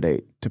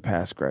candidate to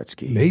pass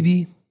Gretzky?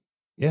 Maybe.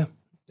 Yeah.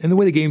 And the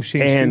way the game's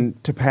changed.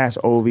 And to pass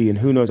Ovi, and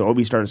who knows,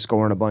 Ovi started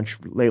scoring a bunch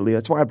lately.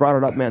 That's why I brought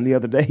it up, man, the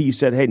other day. You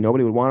said, hey,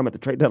 nobody would want him at the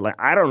trade deadline.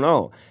 I don't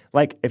know.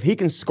 Like, if he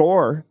can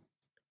score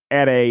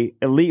at a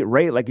elite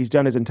rate like he's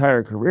done his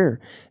entire career.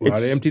 A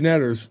lot of empty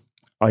netters.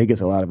 Oh, he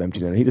gets a lot of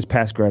empty netters. He just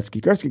passed Gretzky.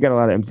 Gretzky got a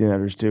lot of empty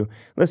netters, too.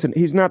 Listen,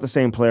 he's not the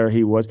same player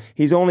he was.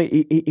 He's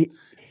only...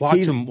 Watch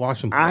him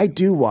play. I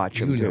do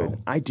watch him, dude. Know.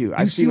 I do.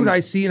 I see what I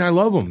see, and I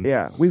love him.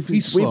 Yeah. We've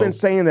been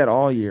saying that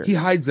all year. He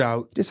hides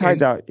out. Just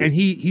hides out. And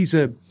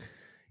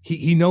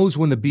he knows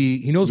when to be.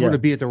 He knows where to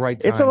be at the right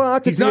time. It's a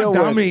lot to He's deal with. He's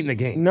not dominating the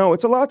game. No,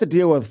 it's a lot to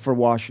deal with for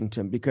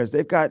Washington because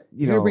they've got,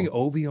 you know. You're bring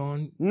Ovi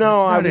on?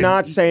 No, I'm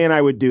not saying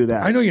I would do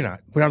that. I know you're not,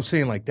 but I'm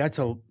saying, like, that's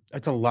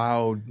a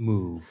loud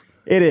move.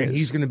 It is. And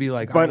he's going to be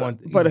like,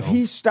 but if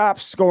he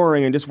stops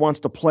scoring and just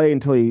wants to play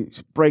until he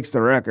breaks the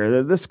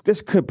record,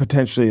 this could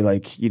potentially,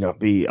 like, you know,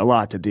 be a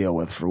lot to deal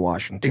with for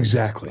Washington.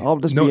 Exactly. I'll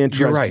just be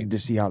interested to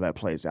see how that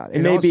plays out.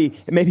 It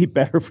may be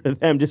better for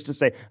them just to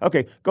say,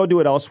 okay, go do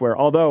it elsewhere.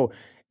 Although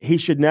he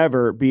should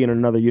never be in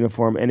another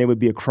uniform, and it would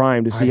be a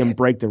crime to see him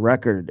break the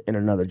record in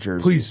another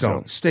jersey. Please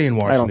don't. Stay in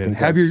Washington.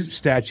 Have your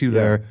statue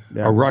there.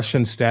 Yeah. A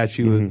Russian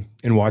statue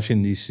in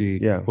Washington, D.C.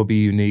 will be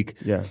unique.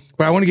 Yeah.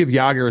 But I want to give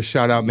Yager a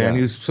shout-out, man.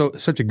 He was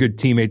such a good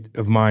teammate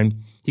of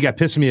mine. He got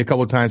pissed at me a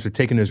couple of times for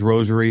taking his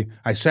rosary.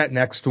 I sat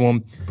next to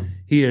him.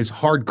 He is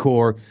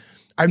hardcore.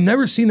 I've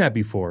never seen that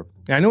before.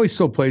 And I know he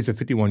still plays at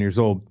 51 years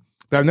old,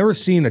 but I've never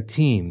seen a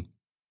team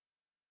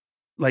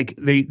like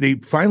they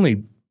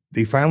finally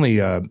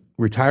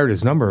retired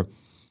his number,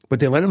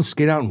 but they let him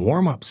skate out in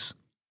warm-ups.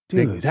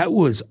 Dude, that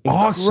was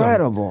awesome.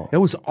 Incredible.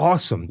 That was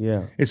awesome.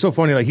 Yeah. It's so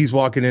funny. Like, he's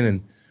walking in,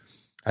 and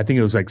I think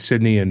it was like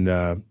Sydney and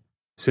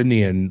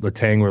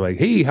Letang were like,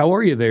 hey, how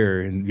are you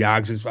there? And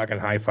Yogs is fucking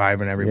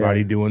high-fiving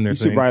everybody doing their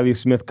thing. You see Riley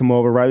Smith come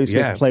over. Riley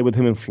Smith played with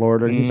him in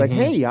Florida, and he's like,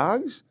 hey,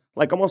 Yogs.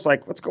 Like, almost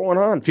like, what's going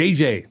on?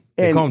 JJ.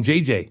 They call him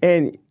JJ.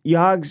 And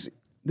Yogs,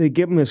 they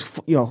give him his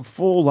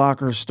full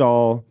locker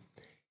stall.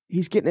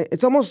 He's getting it.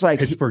 It's almost like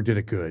Pittsburgh did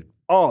it good.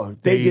 Oh,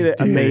 they did it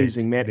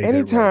amazing, man.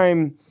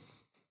 Anytime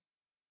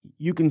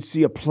you can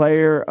see a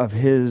player of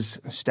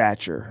his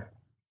stature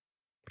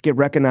get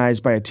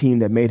recognized by a team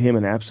that made him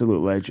an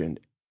absolute legend,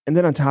 and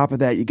then on top of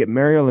that, you get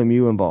Mario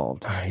Lemieux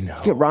involved. I know.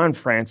 You get Ron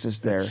Francis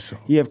there.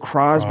 You have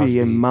Crosby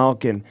and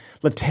Malkin.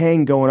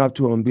 Letang going up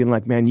to him and being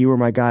like, man, you were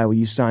my guy. Will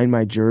you sign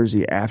my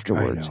jersey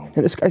afterwards? I know.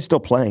 And this guy's still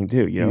playing,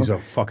 too. You know? He's a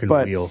fucking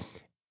wheel.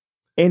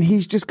 And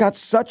he's just got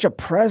such a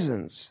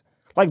presence.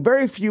 Like,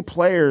 very few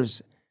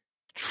players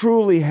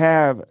truly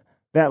have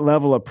that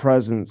level of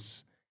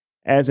presence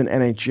as an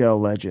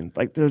NHL legend.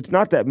 Like, there's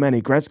not that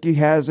many. Gretzky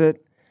has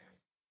it.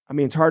 I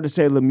mean, it's hard to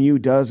say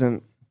Lemieux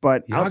doesn't,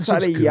 but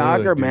outside of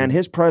Yager, man,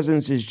 his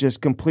presence is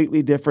just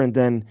completely different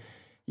than,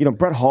 you know,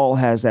 Brett Hull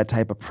has that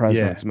type of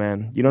presence,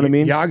 man. You know what I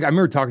mean? I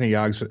remember talking to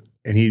Yags,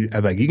 and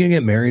I'm like, you gonna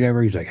get married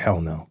ever? He's like,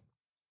 hell no.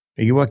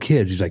 And you want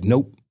kids? He's like,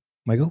 nope.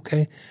 I'm like,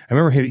 okay. I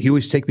remember he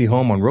always take me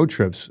home on road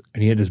trips,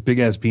 and he had this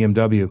big-ass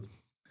BMW,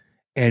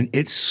 and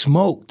it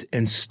smoked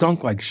and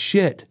stunk like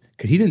shit.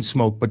 Because he didn't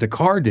smoke, but the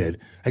car did.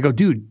 I go,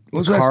 dude.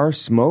 The car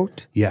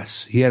smoked?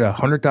 Yes. He had a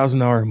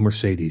 $100,000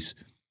 Mercedes.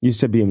 You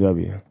said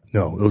BMW.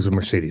 No, it was a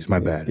Mercedes. My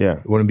bad. Yeah.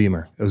 It wasn't a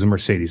Beamer. It was a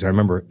Mercedes. I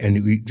remember.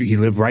 And he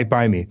lived right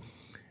by me.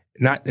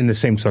 Not in the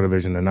same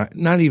subdivision, and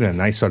not even a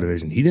nice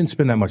subdivision. He didn't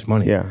spend that much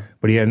money. Yeah.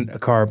 But he had a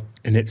car,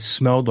 and it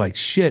smelled like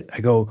shit.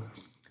 I go,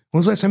 when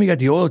was the last time you got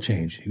the oil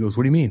change? He goes,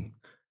 what do you mean?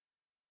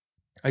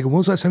 I go, when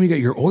was the last time you got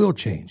your oil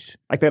changed?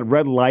 Like that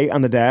red light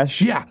on the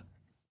dash? Yeah.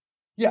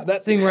 Yeah,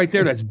 that thing right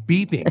there that's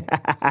beeping.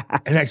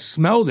 And I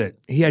smelled it.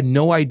 He had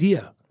no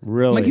idea.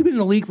 Really? I'm like, you've been in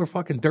the league for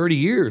fucking 30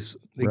 years.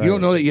 Like, Right. You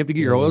don't know that you have to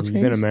get your oil changed?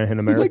 You've been in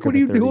America Like, what are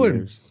you for 30 doing?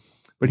 years.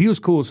 But he was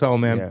cool as hell,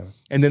 man. Yeah.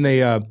 And then they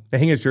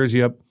hang his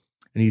jersey up,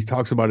 and he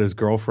talks about his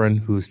girlfriend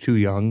who was too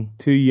young.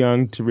 Too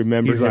young to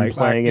remember He's him like,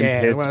 playing in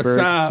 "Yeah, what's Pittsburgh.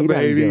 up, He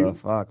doesn't baby?" give a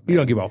fuck. He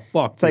don't give a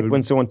fuck, It's like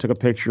when someone took a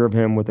picture of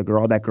him with a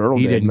girl. That girl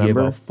he didn't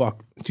remember? give a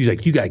fuck. She's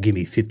like, you got to give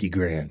me 50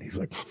 grand. He's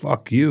like,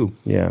 fuck you.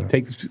 Yeah.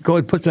 Go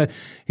ahead, puts that. And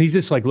he's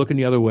just like looking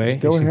the other way.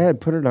 Go ahead,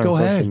 put it on Go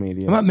social ahead.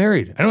 media. I'm not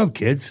married. I don't have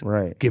kids.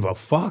 Right. Give a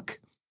fuck.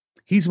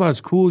 He's about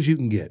as cool as you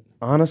can get.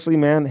 Honestly,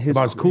 man,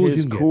 About as cool as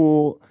you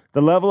can get.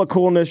 The level of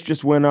coolness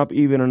just went up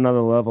even another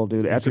level,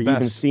 dude. After the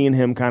even best. seeing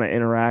him kind of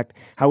interact,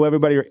 how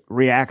everybody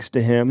reacts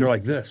to him. They're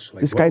like this.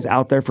 Like, This whoa. guy's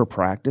out there for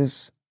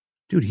practice.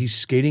 Dude, he's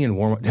skating in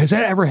warm up. Has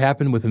that ever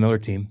happened with another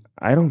team?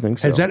 I don't think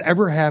so. Has that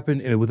ever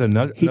happened with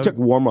another? He took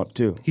warm up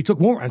too. He took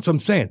warm. That's what I'm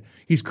saying.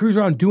 He's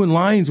cruising around doing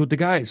lines with the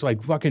guys,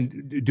 like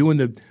fucking doing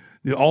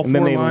the all And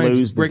then four they lines,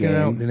 lose the breaking it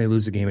game. out. Then they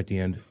lose the game at the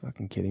end.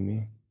 Fucking kidding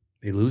me.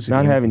 They lose the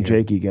Not game. having at the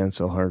end. Jakey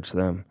Gensel hurts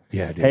them.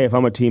 Yeah, dude. Hey, if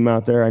I'm a team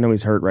out there, I know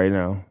he's hurt right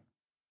now,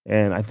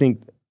 and I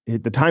think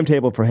the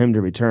timetable for him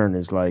to return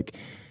is like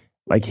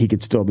he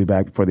could still be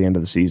back before the end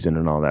of the season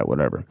and all that,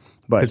 whatever.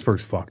 But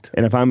Pittsburgh's fucked.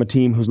 and if I'm a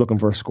team who's looking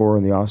for a scorer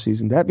in the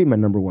offseason, that'd be my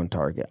number one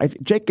target.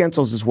 Jake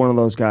Gensel's is one of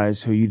those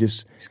guys who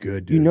He's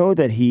good, dude. you know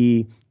that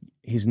he's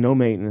no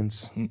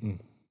maintenance.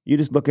 You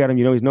just look at him,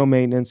 you know he's no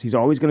maintenance. He's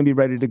always going to be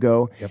ready to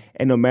go,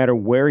 and no matter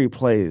where he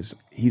plays,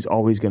 he's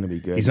always going to be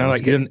good. He's not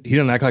like he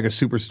doesn't act like a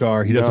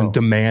superstar. He doesn't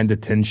demand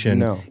attention.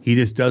 No. He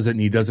just does it, and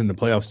he does it in the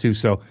playoffs too.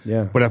 So,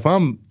 Yeah. But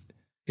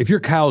if you're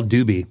Kyle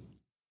Dubé,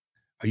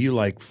 are you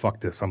like, fuck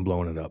this? I'm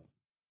blowing it up.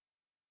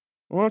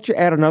 Why don't you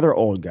add another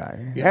old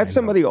guy? Yeah, I know. Add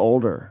somebody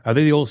older. Are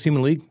they the oldest team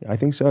in the league? I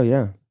think so.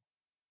 Yeah.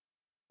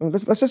 Well,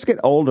 let's just get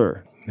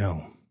older.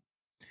 No,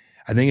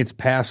 I think it's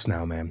past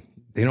now, man.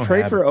 They don't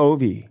Trade have for it.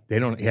 Ovi. They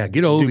don't. Yeah,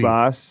 get Ovi.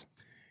 Dubas.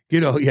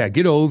 Get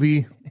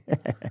Ovi.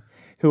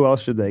 Who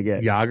else should they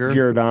get? Yager.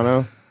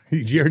 Giordano.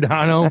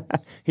 Giordano.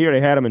 He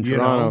already had him in You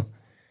Toronto. know.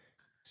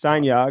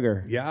 Sign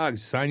Yager. Yeah,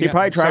 sign He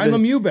probably tried to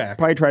Lemieux back.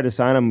 Probably tried to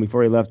sign him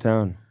before he left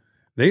town.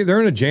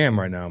 They're in a jam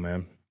right now,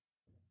 man.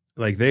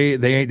 Like they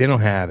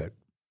don't have it.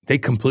 They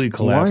completely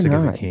collapsed Why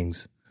against the not?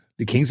 Kings.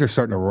 The Kings are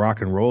starting to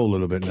rock and roll a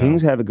little bit now.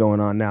 Kings have it going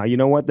on now. You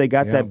know what? They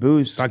got Yeah. that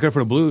boost It's not good for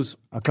the Blues.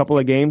 a couple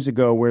of games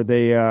ago where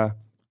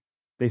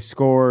they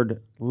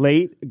scored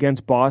late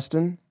against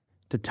Boston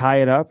to tie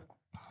it up.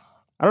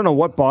 I don't know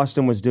what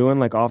Boston was doing,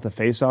 like off the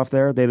faceoff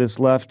there. They just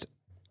left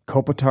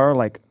Kopitar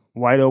like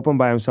wide open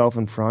by himself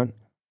in front.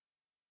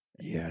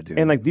 Yeah, dude.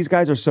 And like these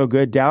guys are so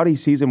good. Doughty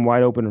sees him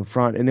wide open in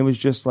front, and it was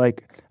just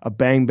like a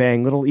bang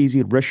bang, little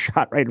easy wrist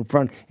shot right in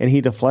front, and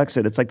he deflects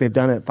it. It's like they've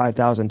done it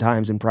 5,000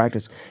 times in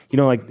practice. You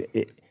know, like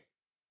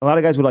a lot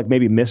of guys would like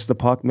maybe miss the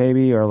puck,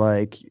 maybe, or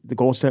like the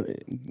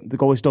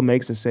goalie still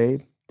makes the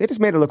save. They just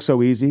made it look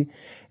so easy.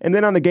 And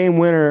then on the game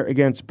winner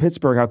against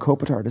Pittsburgh, how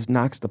Kopitar just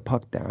knocks the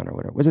puck down or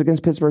whatever. Was it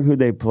against Pittsburgh? Who'd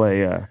they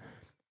play?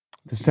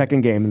 The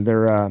second game,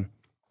 they're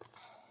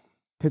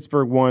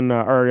Pittsburgh won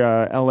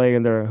or LA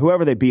and they're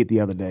whoever they beat the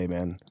other day,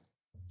 man.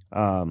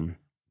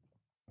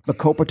 But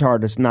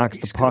Kopitar just knocks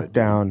the puck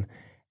down,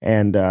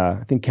 and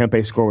I think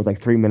Kempe scored with like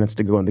 3 minutes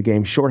to go in the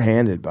game,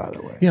 shorthanded, by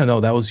the way. Yeah,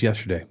 no, that was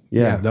yesterday.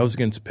 Yeah. That was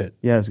against Pitt.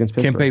 Yeah, it's against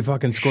Pittsburgh. Kempe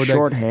fucking scored that.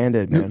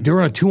 Shorthanded, man. They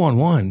were on a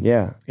 2-on-1.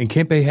 Yeah. And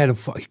Kempe had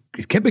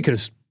Kempe could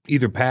have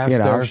either passed He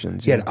had or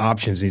options, he had yeah.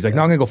 options. And he's like,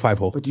 no, I'm going to go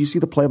 5-hole. But do you see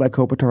the play by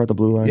Kopitar at the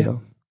blue line, Yeah.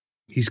 though?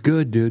 He's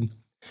good, dude.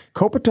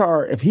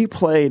 Kopitar, if he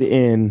played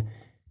in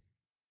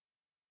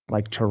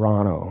like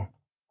Toronto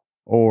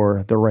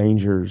or the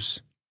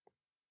Rangers,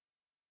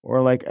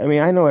 or like, I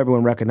mean, I know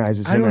everyone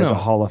recognizes I him don't as know. a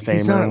Hall of Famer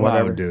He's not and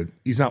whatever. loud, dude.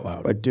 He's not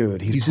loud. But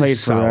dude, he's He's played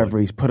just solid. forever.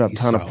 He's put up a He's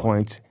ton of solid.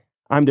 points.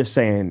 I'm just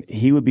saying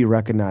he would be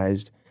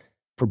recognized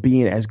for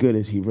being as good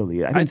as he really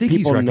is. I think he's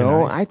people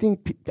know. recognized. I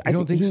think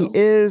don't think he so?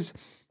 is.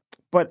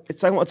 But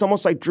it's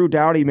almost like Drew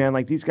Doughty, man.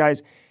 Like these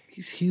guys,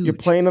 He's huge. you're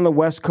playing on the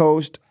West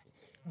Coast.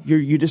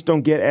 You just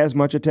don't get as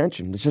much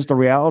attention. It's just the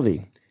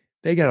reality.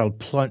 They got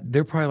a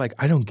they're probably like,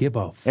 I don't give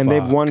a fuck. And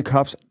they've won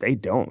cups. They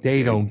don't.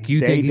 They don't. You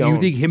They think don't. you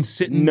think him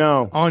sitting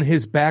No. on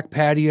his back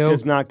patio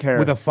Does not care.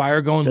 with a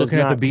fire going, Does looking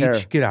at the not beach?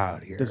 care. Get out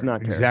of here. Does not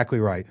care. Exactly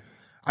right.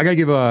 I gotta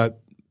give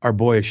our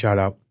boy a shout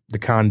out, the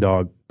con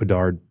dog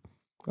Bedard.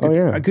 Oh,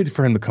 yeah. Good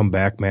for him to come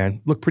back,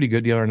 man. Looked pretty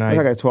good the other night.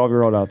 I got a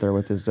 12-year-old out there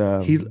with his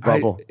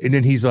bubble. And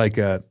then he's like,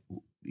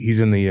 he's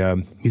in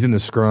the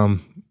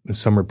scrum. And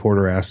some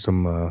reporter asked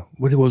him,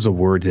 what was a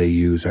word they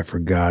use? I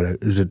forgot it.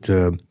 Is it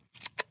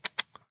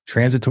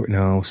transitory?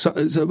 No,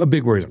 it's a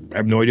big word. I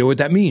have no idea what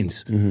that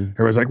means. Mm-hmm.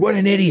 Everyone's like, what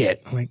an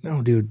idiot. I'm like,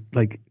 no, dude.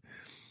 Like,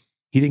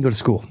 he didn't go to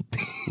school.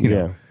 You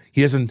know? Yeah.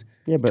 He doesn't.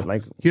 Yeah, but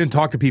like He doesn't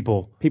talk to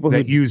people people who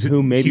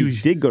maybe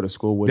use did go to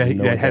school wouldn't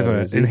know that what have that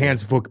an is.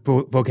 enhanced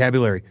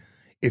vocabulary.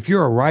 If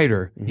you're a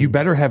writer, you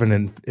better have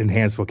an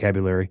enhanced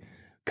vocabulary.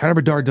 Connor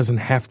Bedard doesn't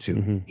have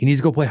to. He needs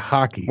to go play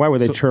hockey. Why were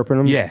they chirping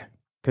him? Yeah.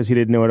 because he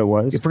didn't know what it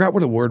was. I forgot what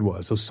the word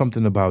was. It was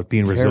something about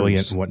being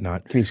resilient and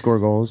whatnot. Can he score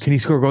goals? Can he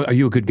score goals? Are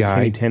you a good guy?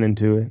 Can he 10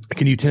 into it?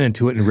 Can you 10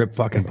 into it and rip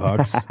fucking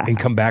pucks and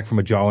come back from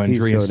a jaw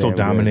injury and still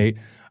dominate?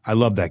 Good. I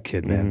love that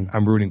kid, man.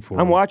 I'm rooting for him.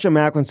 I'm watching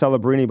Macklin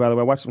Celebrini, by the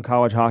way. I watched some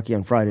college hockey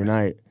on Friday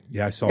night.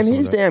 Yeah, I saw and some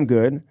he's of that. damn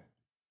good.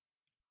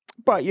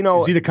 But, you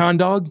know... Is he the con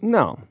dog?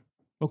 No.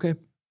 Okay.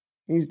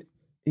 He's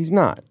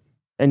not.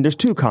 And there's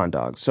 2 con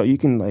dogs, so you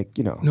can, like,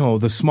 you know... No,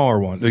 the smaller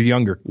one, the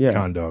younger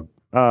con dog.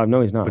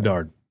 No, he's not.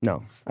 Bedard.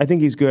 No. I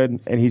think he's good,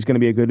 and he's going to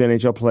be a good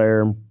NHL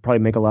player and probably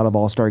make a lot of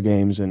all-star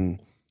games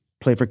and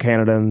play for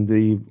Canada in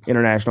the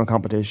international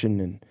competition.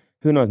 And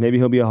who knows, maybe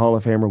he'll be a Hall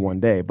of Famer one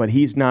day. But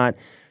he's not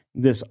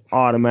this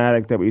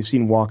automatic that we've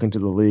seen walk into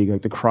the league,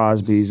 like the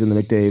Crosbys and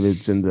the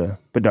McDavids and the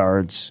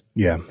Bedards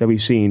that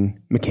we've seen,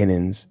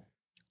 McKinnons.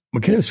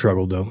 McKinnon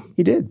struggled, though.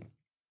 He did.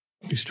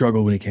 He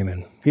struggled when he came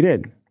in. He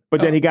did. But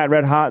then he got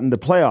red hot in the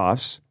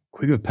playoffs.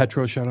 Can we give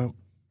Petro a shout-out?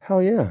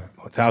 Hell yeah.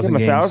 1,000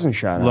 games. 1,000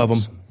 shout-outs. Love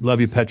him. Love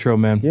you, Petro,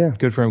 man. Yeah.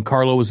 Good for him.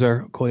 Carlo was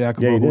there.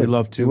 Kolyakovo, who we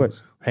love, too. He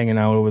was. Hanging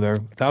out over there.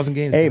 1,000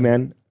 games. Hey,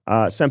 man.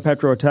 Send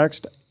Petro a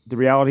text. The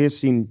reality is,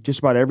 seen just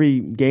about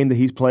every game that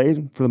he's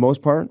played, for the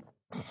most part,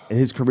 in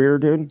his career,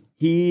 dude.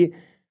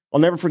 I'll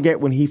never forget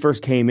when he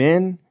first came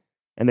in,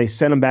 and they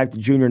sent him back to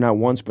junior not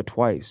once, but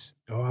twice.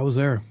 Oh, I was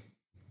there.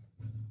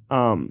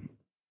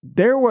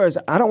 There was,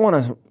 I don't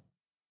want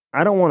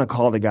to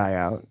call the guy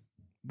out,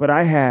 but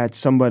I had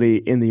somebody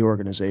in the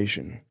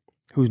organization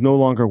who no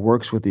longer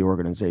works with the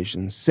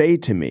organization say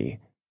to me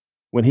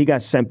when he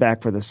got sent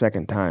back for the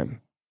second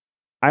time,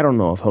 I don't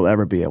know if he'll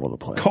ever be able to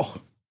play. Oh.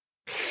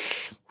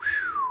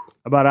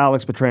 About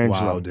Alex Pietrangelo.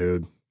 Wow,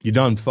 dude. You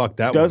done fucked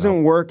that Doesn't one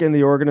up. work in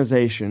the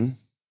organization.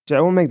 So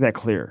I want to make that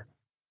clear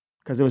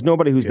because there was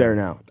nobody who's there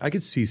now. I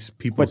could see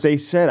people. But they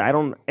said, I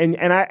don't, and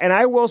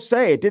I will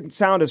say it didn't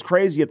sound as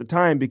crazy at the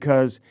time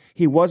because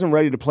he wasn't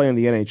ready to play in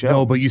the NHL.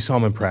 No, but you saw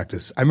him in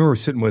practice. I remember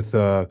sitting with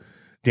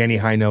Danny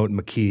Highnote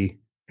and McKee,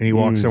 and he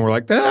walks in, we're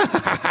like,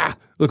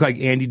 look like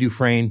Andy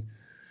Dufresne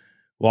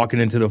walking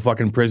into the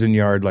fucking prison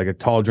yard like a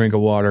tall drink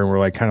of water, and we're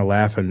like kind of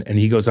laughing. And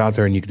he goes out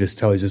there, and you can just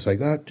tell he's just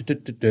like, and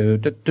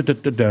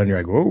you're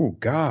like, oh,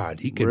 God,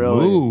 he can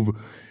move.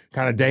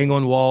 Kind of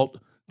dangling Walt.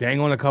 Dang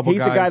on a couple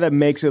He's guys. the guy that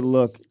makes it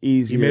look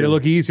easier. He made it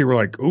look easier. We're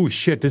like, oh,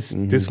 shit, this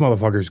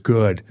motherfucker's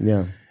good.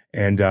 Yeah.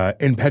 And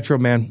in Petro,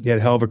 man, you had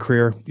a hell of a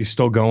career. You're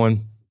still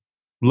going.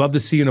 Love to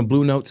see you in a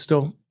blue note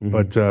still,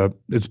 but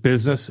it's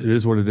business. It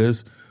is what it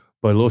is.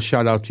 But a little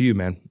shout out to you,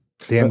 man.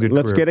 Damn good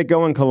Let's career. get it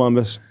going,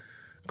 Columbus.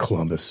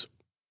 Columbus.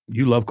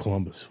 You love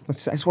Columbus.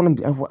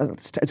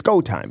 It's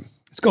go time.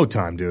 It's go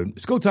time, dude.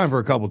 It's go time for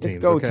a couple teams.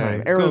 It's go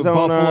time.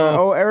 Arizona.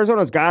 Buffalo.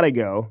 Arizona's got to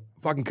go.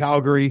 Fucking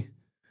Calgary.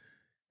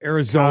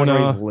 Arizona.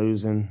 Calgary's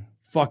losing.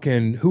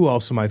 Fucking, who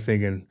else am I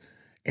thinking?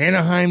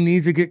 Anaheim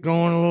needs to get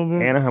going a little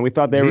bit. Anaheim. We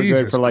thought they were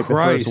good for like the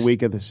first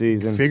week of the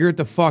season. Figure it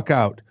the fuck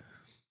out.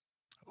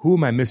 Who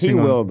am I missing? He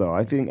will, though.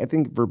 I think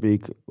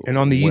Verbeek. And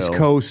on the East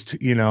Coast,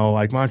 you know,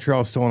 like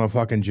Montreal's still in a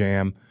fucking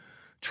jam.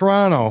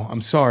 Toronto,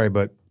 I'm sorry,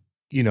 but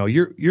you know,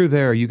 you're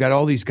there. You got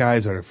all these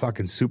guys that are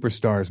fucking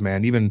superstars,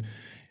 man. Even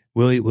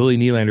Willie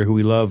Nylander, who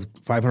we love,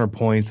 500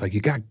 points. Like,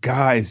 you got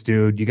guys,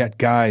 dude. You got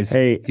guys.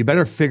 Hey, you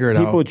better figure it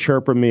out. People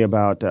chirping me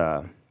about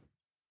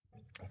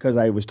because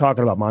I was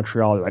talking about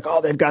Montreal. They're like,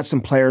 oh, they've got some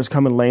players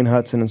coming, Lane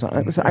Hudson. And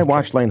so I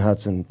watched Lane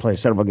Hudson play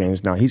several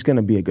games now. He's going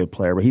to be a good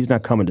player, but he's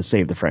not coming to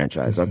save the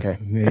franchise, okay?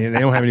 They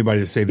don't have anybody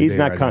to save the day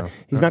right now.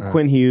 He's not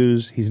Quinn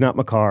Hughes. He's not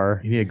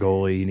Makar. You need a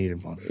goalie. You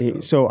need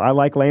a So I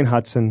like Lane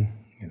Hudson.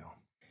 You know,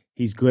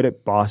 he's good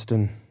at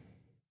Boston.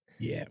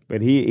 Yeah.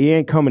 But he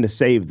ain't coming to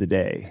save the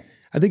day.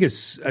 I think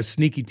it's a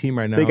sneaky team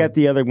right now. They got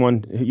the other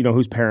one, you know,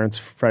 whose parents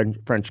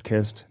French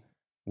kissed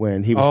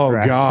when he was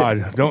drafted.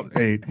 God!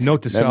 Don't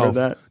note to self: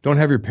 that? Don't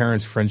have your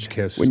parents French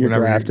kiss when you're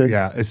drafted.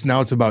 Yeah, it's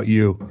about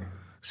you,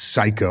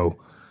 psycho.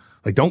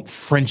 Like, don't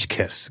French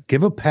kiss.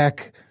 Give a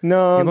peck.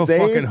 No, give a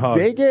fucking hug.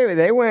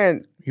 They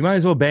went. You might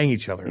as well bang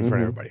each other in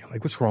front of everybody.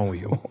 Like, what's wrong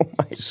with you?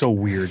 It's so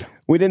weird.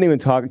 We didn't even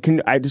talk.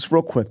 Can I just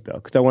real quick though,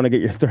 because I want to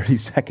get your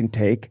 30-second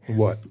take.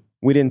 What?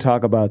 We didn't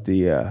talk about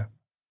the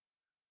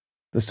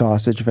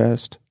sausage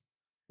fest.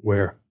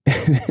 Where?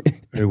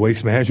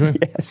 Waste management?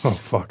 Yes. Oh,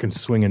 fucking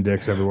swinging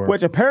dicks everywhere.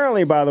 Which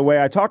apparently, by the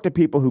way, I talked to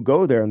people who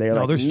go there and they're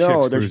like,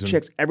 there's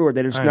chicks everywhere.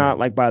 They're just not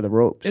like by the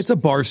ropes. It's a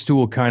bar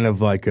stool kind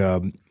of like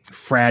a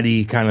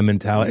fratty kind of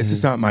mentality. It's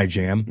just not my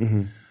jam.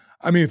 Mm-hmm.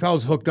 I mean, if I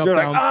was hooked up they're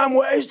down, like, I'm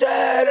wasted.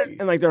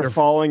 And like they're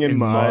falling in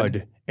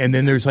mud. And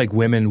then there's like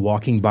women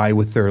walking by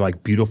with their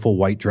like beautiful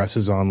white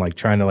dresses on, like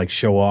trying to like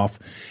show off.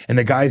 And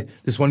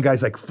this one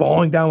guy's like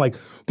falling down, like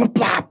blah,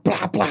 blah,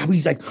 blah, blah.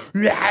 He's like,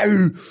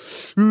 and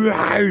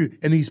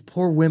these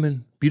poor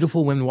women,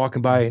 beautiful women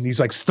walking by, and he's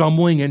like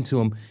stumbling into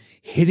them,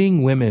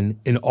 hitting women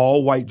in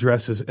all white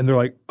dresses. And they're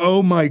like,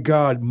 oh my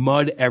God,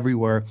 mud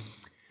everywhere.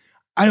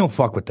 I don't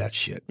fuck with that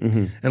shit.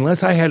 Mm-hmm.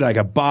 Unless I had like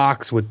a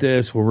box with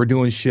this where we're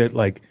doing shit,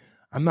 like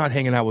I'm not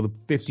hanging out with a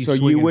 50 So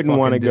you wouldn't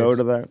want to go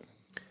to that?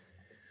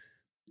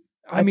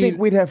 I mean, think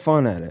we'd have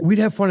fun at it. We'd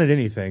have fun at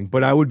anything,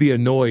 but I would be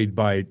annoyed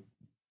by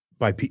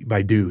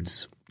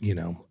dudes, you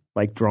know.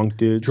 Like drunk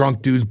dudes.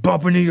 Drunk dudes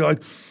bumping into you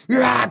like,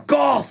 yeah,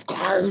 golf,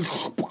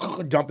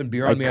 dumping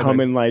beer on me. Come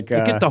in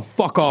get the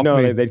fuck off me.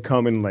 No, they'd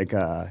come in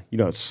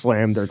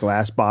slam their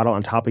glass bottle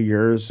on top of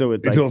yours, so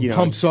it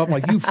pumps up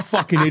like, you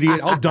fucking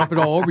idiot. I'll dump it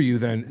all over you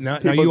then. Now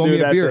you owe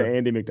me a beer. To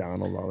Andy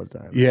McDonald all the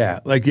time.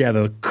 Yeah,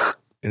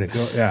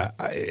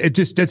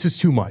 that's just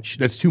too much.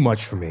 That's too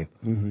much for me.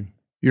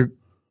 Mm-hmm.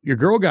 Your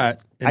girl got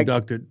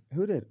inducted.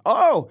 Who did?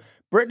 Oh,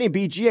 Brittany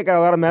BG. I got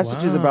a lot of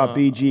messages about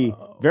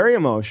BG. Very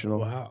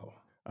emotional. Wow.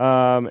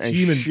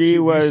 And she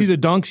was. You see the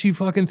dunk she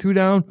fucking threw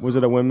down? Was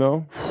it a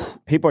windmill?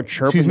 People are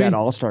chirping that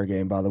All-Star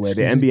game, by the way.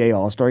 The NBA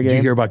All-Star game. Did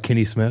you hear about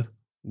Kenny Smith?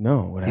 No.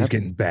 What happened? He's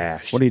getting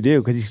bashed. What did he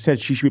do? Because he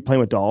said she should be playing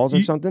with dolls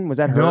or something? Was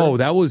that her? No,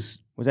 that was.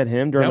 Was that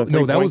him?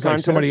 That was like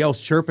somebody else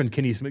chirping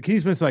Kenny Smith. Kenny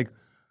Smith's like,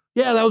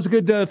 yeah, that was a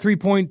good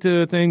 3-point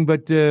thing,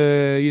 but,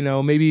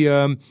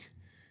 maybe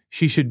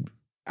she should.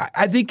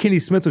 I think Kenny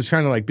Smith was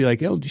trying to be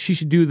like, oh, she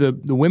should do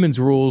the women's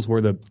rules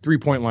where the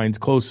 3-point line's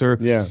closer.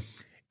 Yeah.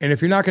 And if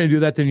you're not going to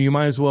do that, then you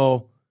might as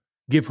well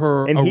give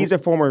her. And he's a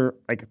former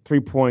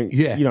 3-point,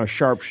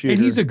 sharpshooter.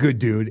 And he's a good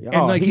dude.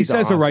 And he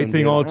says the right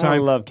thing all the time. I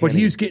love Kenny. But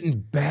he's getting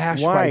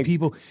bashed by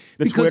people.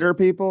 Twitter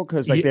people?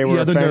 Because they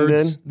were the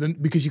offended?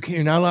 nerds. Because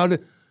you're not allowed to.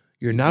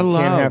 You're not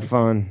allowed. Can't have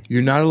fun.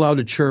 You're not allowed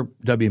to chirp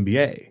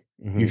WNBA.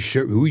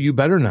 Mm-hmm. You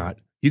better not.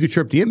 You could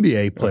chirp the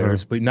NBA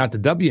players, but not the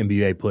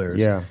WNBA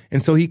players. Yeah.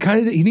 And so he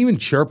didn't even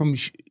chirp them.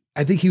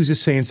 I think he was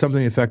just saying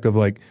something effective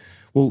like,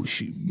 well,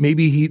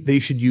 maybe they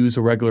should use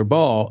a regular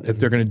ball if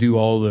they're going to do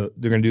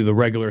the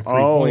regular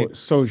 3-point. Oh,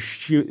 so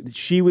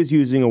she was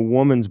using a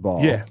woman's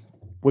ball. Yeah.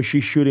 Was she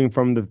shooting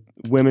from the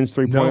women's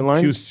 3-point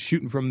line? She was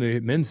shooting from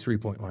the men's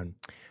 3-point line.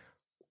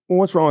 Well,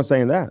 what's wrong with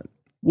saying that?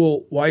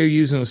 Well, why are you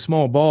using a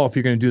small ball if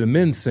you're going to do the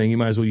men's thing? You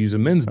might as well use a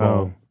men's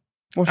ball.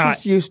 Well,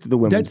 she's used to the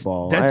women's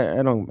ball.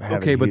 I don't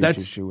have a huge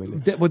issue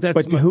with it.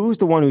 But who's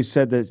the one who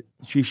said that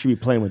she should be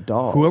playing with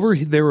dolls? Whoever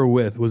they were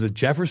with. Was it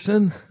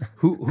Jefferson?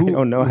 Who I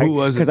don't know. Who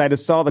was it? Because I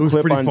just saw the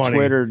clip on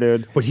Twitter,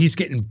 dude. But he's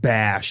getting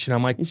bashed. And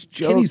I'm like,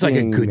 Kenny's like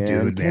a good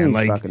dude, man.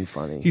 Kenny's fucking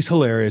funny. He's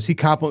hilarious.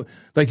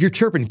 You're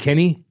chirping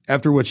Kenny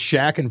after what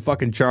Shaq and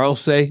fucking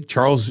Charles say.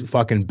 Charles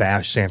fucking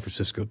bashed San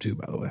Francisco too,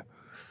 by the way.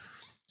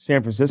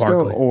 San Francisco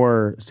Barkley.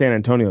 Or San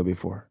Antonio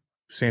before?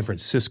 San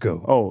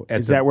Francisco. Oh,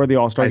 is that where the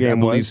All-Star game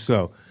was? I believe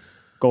so.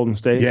 Golden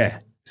State? Yeah.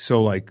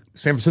 So,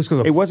 San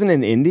Francisco. It wasn't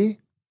in Indy?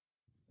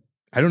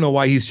 I don't know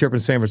why he's chirping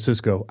San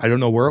Francisco. I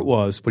don't know where it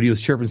was, but he was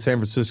chirping San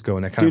Francisco,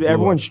 and that kind of blew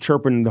everyone's up.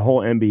 Chirping the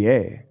whole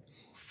NBA.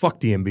 Fuck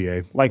the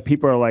NBA.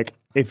 People are like,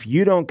 if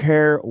you don't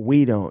care,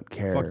 we don't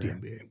care. Fuck the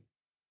NBA.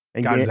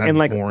 And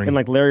boring.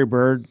 And Larry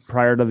Bird,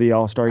 prior to the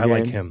All-Star game. I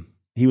like him.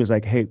 He was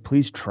like, hey,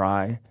 please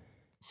try.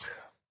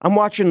 I'm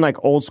watching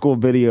old school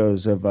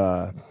videos of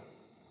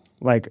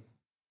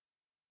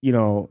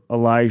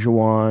Elijah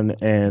Wan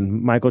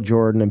and Michael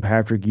Jordan and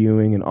Patrick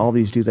Ewing and all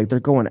these dudes, they're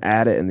going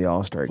at it in the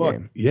All-Star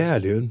game. Yeah,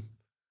 dude.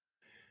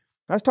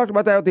 I was talking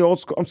about that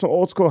with some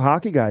old school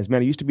hockey guys,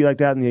 man. It used to be like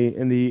that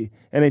in the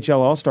NHL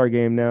All-Star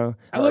game now.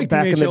 I like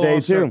back the NHL in the day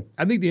All-Star. too.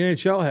 I think the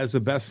NHL has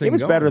the best thing It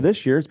was going. better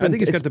this year.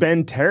 It's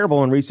been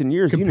terrible in recent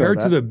years.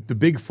 Compared to the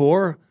Big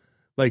Four,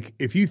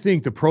 if you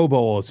think the Pro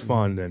Bowl is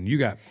fun, then you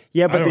got...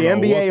 Yeah, but the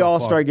NBA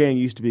All-Star game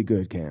used to be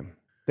good, Cam.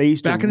 They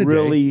used back to in the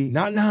really... day.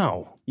 Not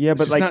now. Yeah,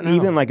 but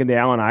even in the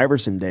Allen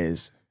Iverson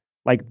days,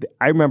 I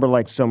remember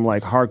some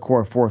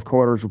hardcore fourth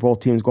quarters where both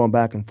teams going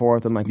back and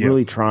forth and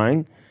really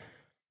trying.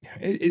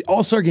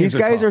 All-Star games. These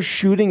guys are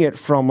shooting it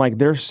from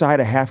their side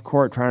of half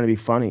court, trying to be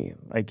funny,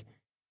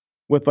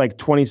 with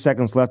 20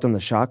 seconds left on the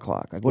shot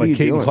clock. What are you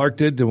doing? Caitlin Clark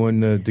did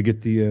to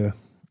get the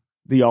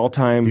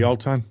all-time. The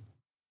all-time.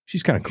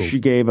 She's kind of cool. She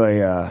gave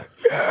her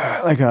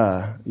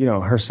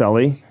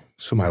celly.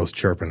 Somebody was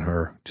chirping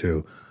her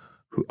too.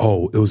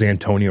 It was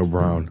Antonio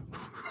Brown.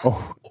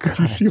 Oh, God. Did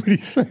you see what he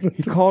said?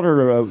 He called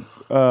her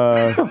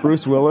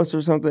Bruce Willis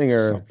or something,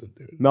 or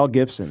Mel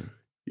Gibson.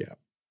 Yeah.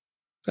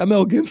 Is that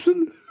Mel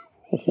Gibson?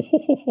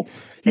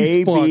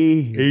 He's fucked.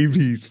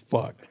 AB's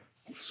fucked.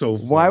 So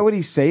funny. Why would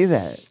he say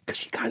that? Because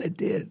she kind of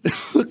did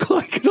look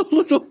like it a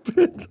little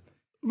bit.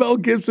 Mel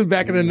Gibson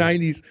back in the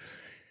 90s.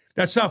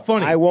 That's not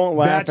funny. I won't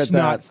laugh That's at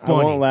that. Not funny.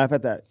 I won't laugh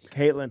at that.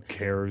 Caitlin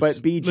cares. But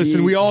BG,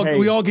 listen, we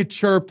all get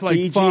chirped like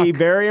BG, fuck.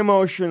 Very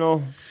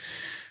emotional.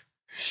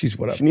 She's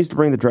whatever. She needs to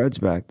bring the dreads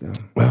back though.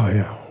 Oh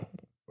yeah.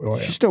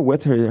 She's still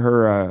with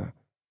her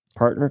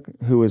partner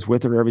who is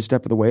with her every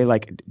step of the way,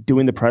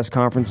 doing the press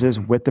conferences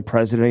with the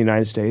president of the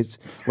United States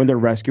when they're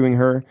rescuing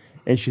her.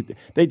 And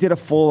they did a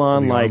full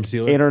on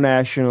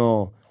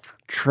international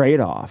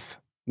trade off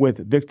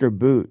with Victor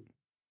Boot.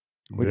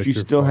 Which you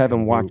still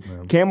haven't watched.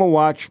 Cam will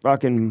watch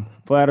fucking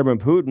Vladimir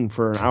Putin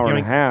for an hour and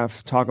a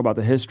half, talk about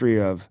the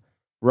history of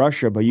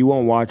Russia, but you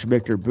won't watch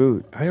Victor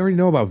Boot. I already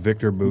know about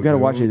Victor Boot. You got to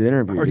watch his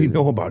interview. I already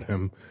know about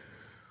him.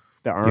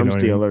 The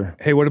arms dealer.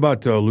 Hey, what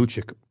about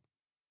Lucic?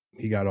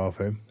 He got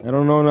off, eh? I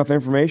don't know enough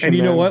information. And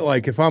you know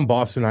what? If I'm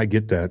Boston, I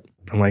get that.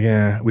 I'm like,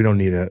 we don't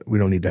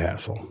need the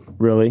hassle.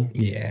 Really?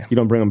 Yeah. You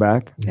don't bring him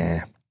back?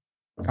 Nah.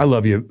 I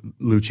love you,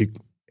 Lucic.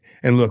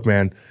 And look,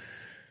 man,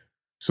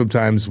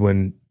 sometimes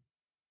when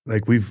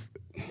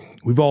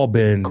We've all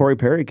been. Corey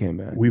Perry came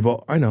back.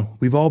 I know.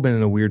 We've all been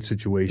in a weird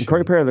situation. And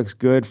Corey Perry looks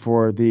good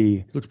for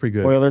the looks pretty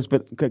good. Oilers,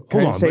 but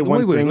can I say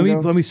one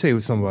thing? Let me say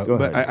something about. Go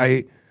but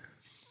ahead.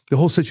 the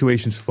whole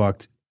situation's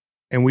fucked,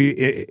 and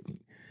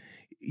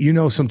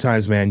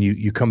sometimes, man,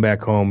 you come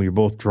back home, you're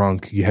both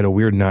drunk, you had a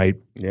weird night,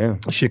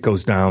 shit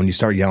goes down, you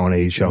start yelling at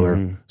each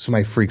other,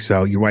 somebody freaks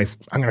out, your wife,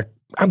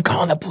 I'm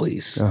calling the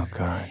police. Oh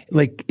God!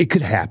 Like it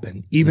could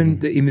happen.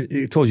 Even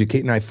I told you,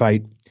 Kate and I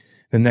fight.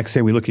 The next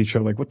day we look at each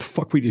other like, what the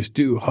fuck we just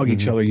do? Hug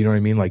each other, you know what I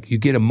mean? Like you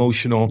get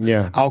emotional.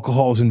 Yeah.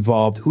 Alcohol's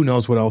involved. Who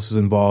knows what else is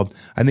involved?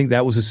 I think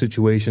that was the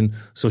situation.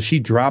 So she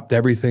dropped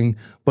everything,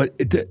 but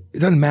it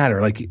doesn't matter.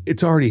 Like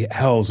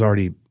hell's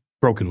already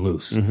broken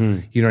loose.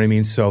 You know what I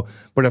mean? So,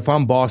 but if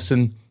I'm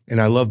Boston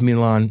and I love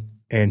Milan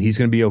and he's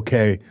going to be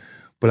okay,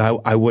 but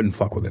I wouldn't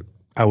fuck with it.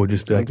 I would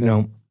just be like,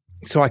 no.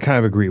 So I kind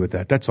of agree with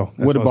that. That's all.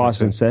 What did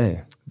Boston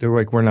say? They're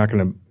like, we're not going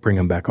to bring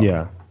him back on.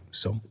 Yeah.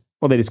 So.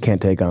 Well, they just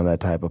can't take on that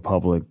type of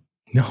public.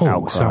 No,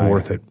 outcry. It's not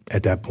worth it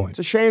at that point. It's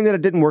a shame that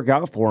it didn't work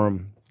out for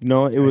him.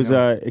 It was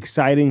an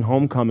exciting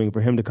homecoming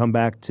for him to come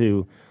back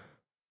to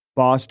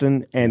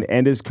Boston and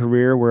end his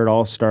career where it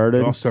all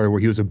started. It all started where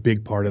he was a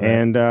big part of that.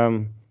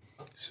 And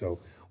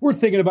so we're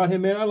thinking about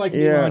him, man. I like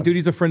him. Dude,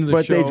 he's a friend of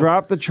the show. But they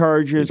dropped the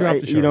charges.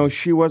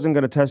 She wasn't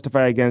going to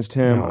testify against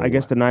him. No. I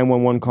guess the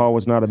 911 call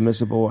was not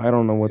admissible. I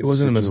don't know what. It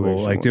wasn't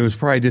admissible. Like there was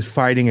probably just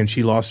fighting, and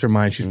she lost her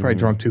mind. She's probably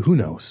drunk too. Who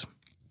knows?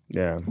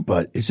 Yeah,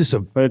 but it's just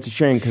But it's a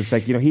shame because,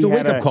 he it's a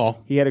wake-up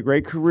call. He had a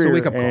great career, it's a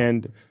wake-up call.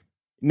 And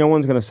no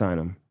one's going to sign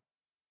him.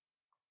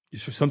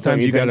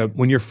 Sometimes you got to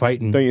when you're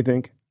fighting. Don't you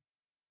think?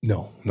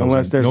 No,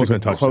 unless there's a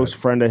close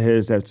friend of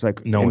his that's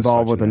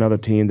involved with another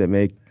team that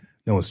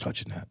no one's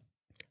touching that.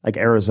 Like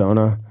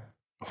Arizona.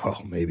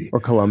 Oh, maybe or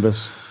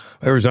Columbus.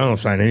 Arizona will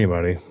sign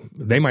anybody.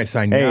 They might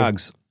sign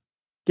Yogs.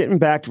 Getting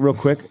back real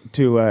quick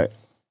to,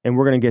 and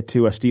we're going to get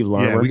to Steve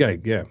Larmer. Yeah, we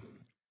got to.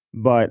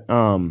 But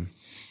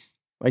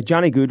like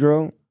Johnny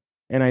Gaudreau,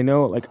 and I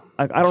know,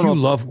 I don't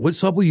know.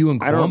 What's up with you in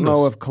Columbus? I don't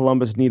know if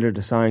Columbus needed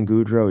to sign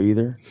Gaudreau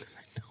either.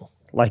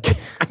 I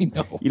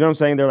know. You know what I'm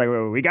saying? They're like,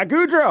 well, we got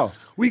Gaudreau.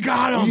 We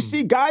got him. You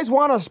see, guys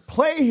want to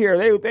play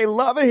here. They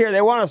love it here.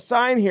 They want to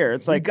sign here.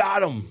 It's like, we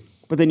got him.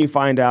 But then you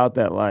find out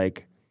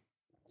that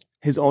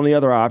his only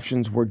other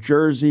options were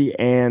Jersey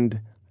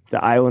and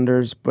the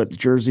Islanders, but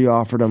Jersey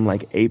offered him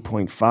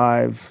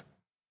 8.5.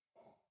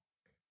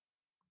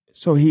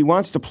 So he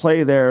wants to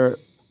play there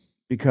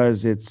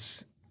because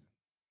it's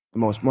the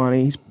most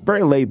money. He's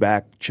very laid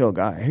back, chill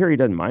guy. I hear he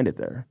doesn't mind it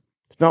there.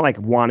 It's not like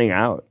wanting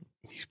out.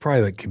 He's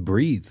probably can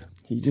breathe.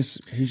 He's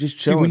just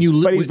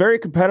chilling. But he's very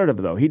competitive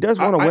though. He does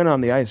want to win on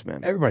the ice,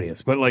 man. Everybody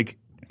is. But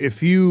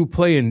if you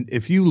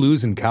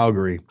lose in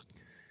Calgary,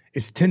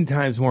 it's 10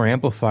 times more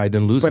amplified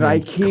than losing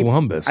in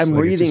Columbus. I'm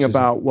reading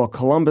about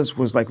Columbus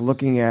was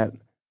looking at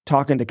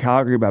talking to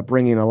Calgary about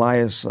bringing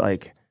Elias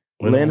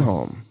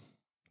Lindholm.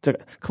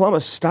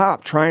 Columbus,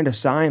 stop trying to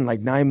sign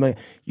 $9 million.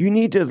 You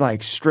need to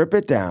strip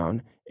it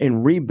down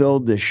and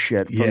rebuild this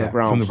shit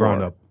from the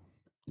ground up.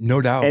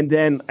 No doubt. And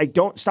then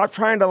don't stop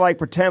trying to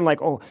pretend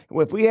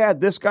if we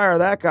had this guy or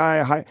that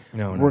guy,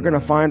 we're going to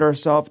find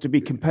ourselves to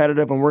be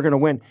competitive and we're going to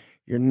win.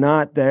 You're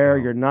not there.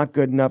 No. You're not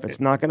good enough. It's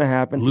not going to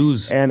happen.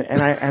 Lose. And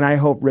I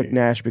hope Rick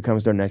Nash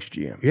becomes their next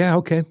GM. Yeah.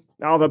 Okay.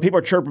 Although people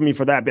are chirping me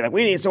for that, be like,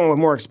 we need someone with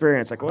more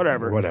experience.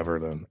 Whatever. Whatever.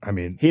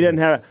 Then he didn't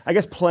have. I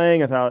guess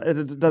playing it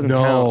doesn't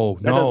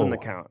count. That doesn't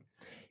count.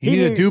 He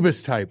needs a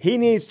Dubas type. He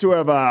needs to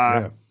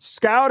have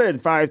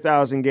scouted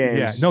 5,000 games.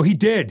 Yeah. No, he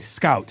did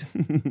scout.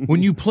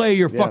 When you play,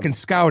 you're fucking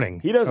scouting.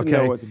 He doesn't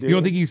know what to do. You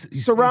don't think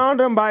he's surround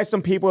him by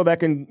some people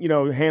that can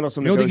handle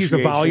some. You don't think he's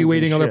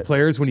evaluating other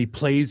players when he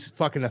plays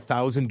fucking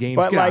 1,000 games?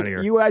 But get out of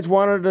here. You guys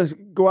wanted to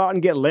go out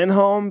and get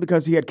Lindholm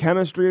because he had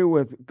chemistry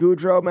with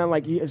Gaudreau,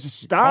 man.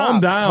 Stop. Calm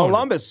down,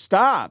 Columbus.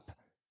 Stop.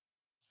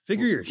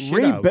 Figure your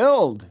shit out.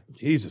 Rebuild.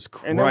 Jesus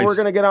Christ. And then we're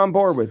going to get on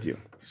board with you.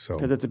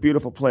 Because it's a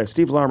beautiful place.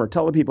 Steve Larmer,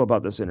 tell the people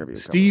about this interview.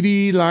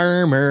 Stevie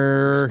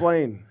Larmer.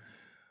 Explain.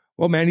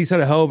 Well, man, he's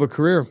had a hell of a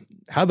career.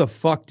 How the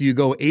fuck do you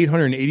go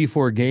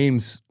 884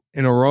 games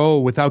in a row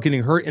without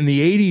getting hurt in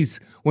the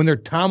 80s when they're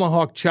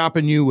tomahawk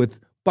chopping you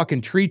with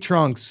fucking tree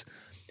trunks?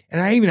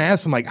 And I even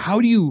asked him, how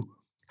do you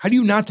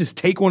not just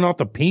take one off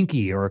the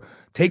pinky or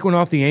take one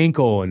off the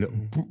ankle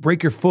and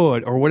break your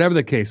foot or whatever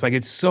the case?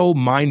 It's so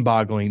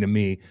mind-boggling to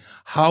me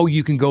how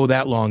you can go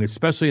that long,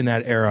 especially in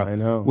that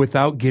era,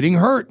 without getting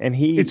hurt. And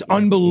it's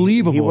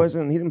unbelievable. He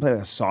didn't play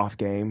a soft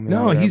game.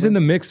 No, he's in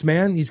the mix,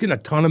 man. He's getting a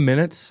ton of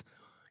minutes.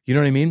 You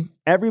know what I mean?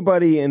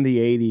 Everybody in the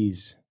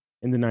 80s,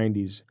 in the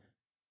 90s,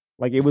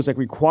 it was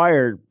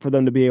required for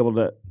them to be able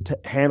to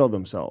handle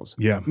themselves.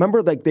 Yeah.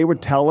 Remember, they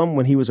would tell him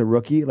when he was a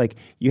rookie,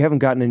 you haven't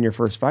gotten in your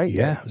first fight.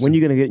 Yeah. Yet. When are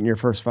you going to get in your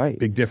first fight?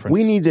 Big difference.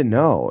 We need to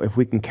know if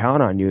we can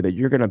count on you that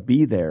you're going to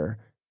be there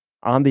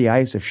on the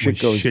ice if shit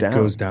goes down. Shit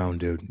goes down,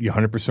 dude. You're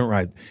 100%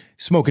 right.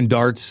 Smoking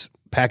darts,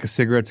 pack of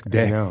cigarettes a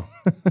day. I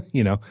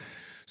know.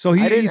 So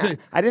I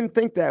didn't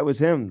think that was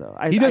him though.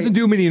 He doesn't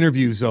do many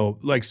interviews though.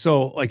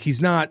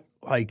 He's not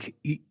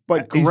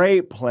But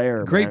great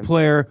player. Great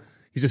player.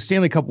 He's a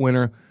Stanley Cup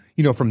winner.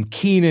 from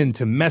Keenan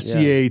to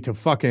Messier to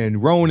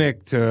fucking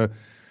Roenick to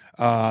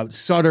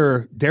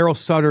Sutter, Daryl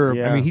Sutter.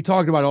 Yeah. I mean, he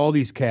talked about all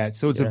these cats.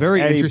 So it's a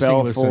very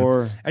interesting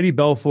listen. Eddie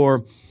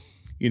Belfour.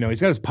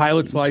 He's got his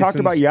pilot's license. Talked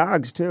about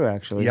Yogs, too,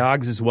 actually.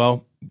 Yogs as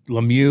well.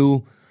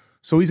 Lemieux.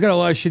 So he's got a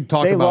lot of shit to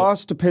talk about. They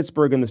lost to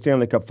Pittsburgh in the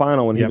Stanley Cup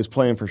final when he was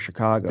playing for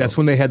Chicago. That's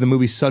when they had the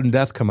movie Sudden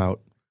Death come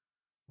out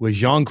with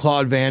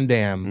Jean-Claude Van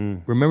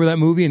Damme. Remember that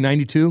movie in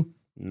 92?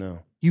 No.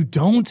 You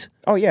don't?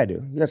 Oh, yeah, I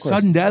do. Yeah, of course.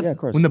 Sudden Death? Yeah, of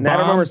course. When the I don't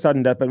bomb... remember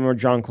Sudden Death, but I remember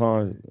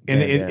Jean-Claude.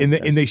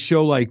 And they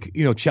show,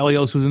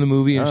 Chelios was in the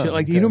movie and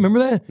shit. You don't remember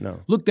that? No.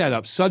 Look that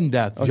up. Sudden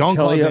Death. Oh,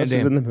 Jean-Claude Chelios Van Damme.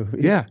 was in the movie?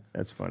 Yeah.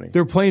 That's funny.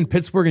 They're playing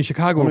Pittsburgh and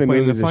Chicago. How many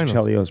playing in the movies has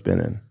finals. Chelios been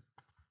in?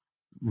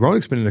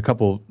 Roenick's been in a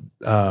couple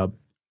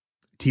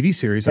TV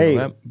series. I know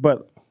that.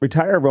 But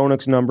retire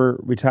Roenick's number,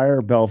 retire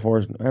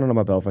Belfour's. I don't know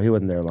about Belfour. He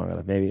wasn't there long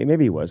enough.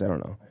 Maybe he was. I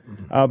don't know.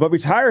 But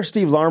retire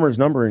Steve Larmer's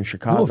number in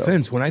Chicago. No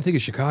offense. When I think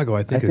of Chicago,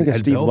 I think of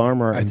Steve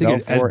Larmer and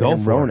Belfour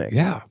and Roenick.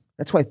 Yeah.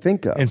 That's what I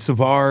think of. And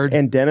Savard.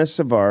 And Dennis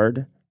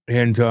Savard.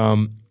 And,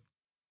 who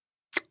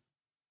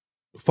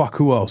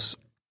else?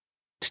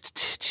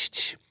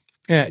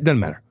 Yeah, it doesn't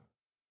matter.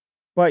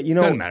 But,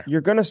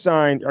 you're going to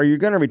sign, or you're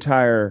going to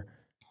retire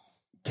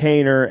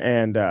Kaner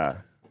and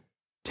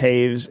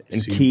Taves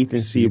and Keith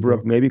and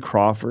Seabrook, maybe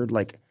Crawford.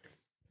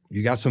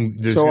 You got some.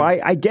 So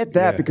I get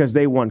that because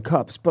they won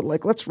cups. But,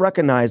 let's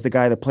recognize the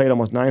guy that played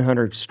almost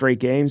 900 straight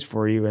games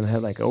for you and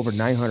had, over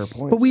 900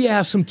 points. But we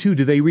asked him, too,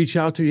 do they reach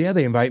out to you? Yeah,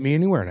 they invite me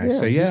anywhere. And I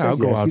say, I'll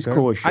go out he's there.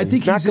 Cool as shit. I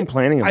think he's not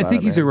complaining about it. I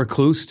think he's a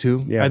recluse,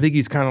 too. Yeah. I think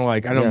he's kind of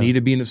like, I don't need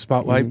to be in the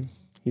spotlight. Mm-hmm.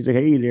 He's like,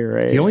 hey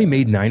there. He only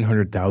made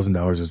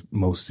 $900,000 as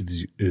most of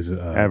his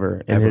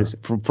ever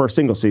for a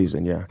single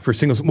season, yeah. For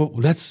singles, well,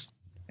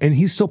 and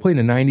he's still playing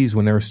in the 90s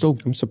when they were still.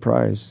 I'm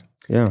surprised,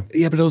 yeah.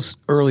 Yeah, but those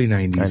early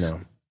 90s. I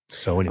know.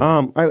 So anyway,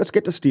 all right, let's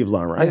get to Steve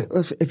Larmer.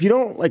 If you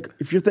don't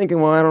if you're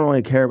thinking, well, I don't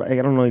really care, but I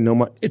don't really know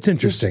much. It's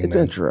interesting. It's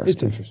interesting.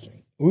 It's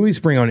interesting. We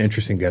always bring on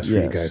interesting guests for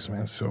you guys,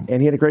 man. So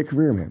and he had a great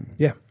career, man.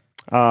 Yeah.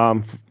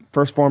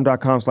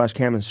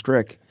 Firstform.com/Cam and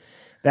Strick.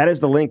 That is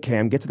the link,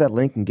 Cam. Get to that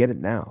link and get it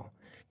now.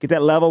 Get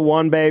that level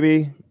 1,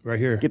 baby. Right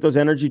here. Get those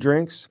energy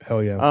drinks.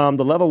 Hell yeah.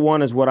 The level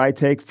 1 is what I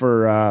take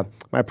for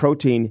my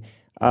protein.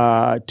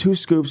 2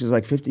 scoops is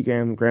 50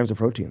 grams of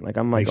protein.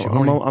 I'm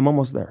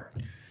almost there.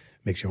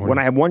 Makes you horny. When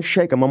I have 1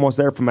 shake, I'm almost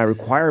there for my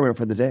requirement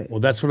for the day.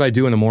 Well, that's what I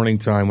do in the morning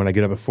time when I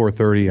get up at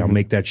 4:30. I'll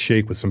make that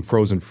shake with some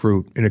frozen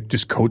fruit, and it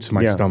just coats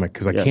my stomach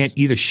because I can't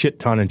eat a shit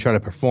ton and try to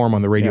perform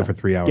on the radio for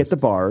 3 hours. Get the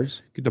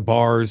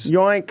bars.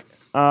 Yoink.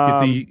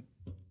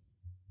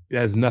 It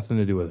has nothing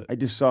to do with it. I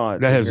just saw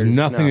it. That has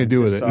nothing to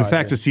do with it. In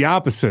fact, it's the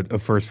opposite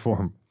of First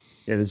Form.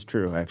 It is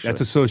true, actually.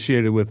 That's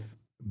associated with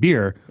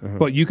beer,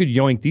 but you could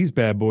yoink these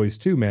bad boys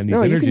too, man. These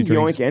energy you can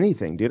drinks. Yoink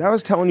anything, dude. I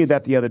was telling you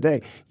that the other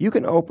day. You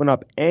can open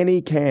up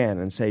any can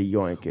and say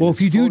yoink. Well,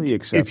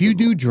 if you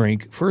do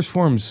drink, First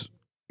Form's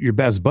your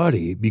best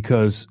buddy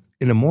because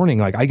in the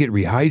morning, I get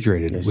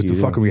rehydrated with the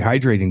fucking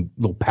rehydrating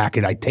little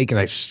packet. I take it,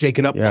 I shake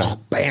it up,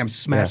 bam,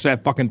 smash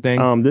that fucking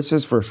thing. This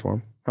is First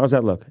Form. How's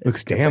that look?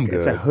 Looks damn good.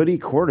 It's a hoodie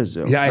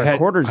cortisone. Yeah, I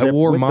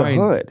wore mine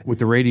the hood. with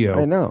the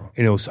radio. I know.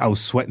 And I was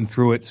sweating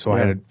through it, so I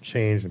had to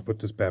change and put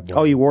this bad boy.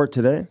 Oh, you wore it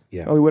today?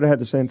 Yeah. Oh, we would have had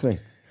the same thing.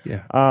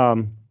 Yeah.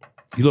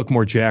 You look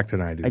more jacked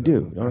than I do. I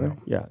do. Don't I?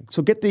 Yeah.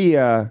 So get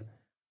the.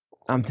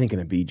 I'm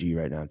thinking of BG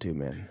right now too,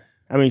 man.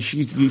 I mean,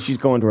 she's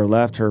going to her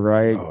left, her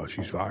right. Oh,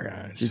 she's fucking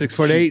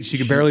 6'8". She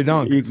can barely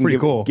dunk. It's pretty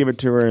cool. Give it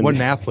to her. What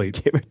an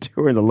athlete. Give it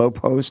to her in the low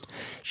post.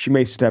 She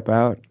may step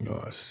out.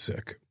 Oh,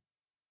 sick.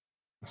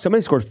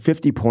 Somebody scored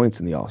 50 points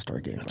in the All-Star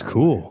game. That's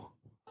cool.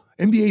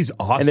 NBA's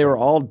awesome. And they were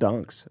all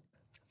dunks.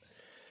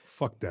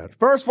 Fuck that.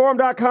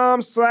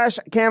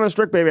 Firstform.com/Cam and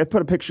Strick, baby. I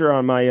put a picture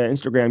on my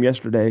Instagram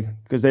yesterday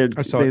because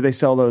they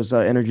sell those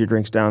energy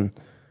drinks down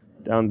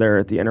there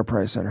at the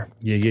Enterprise Center.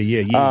 Yeah.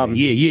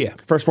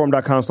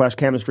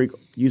 Firstform.com/Cam and Strick.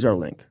 Use our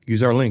link.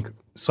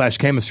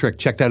 /Cam and Strick.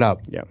 Check that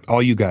out. Yeah.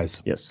 All you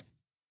guys. Yes.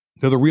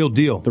 They're the real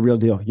deal. The real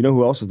deal. You know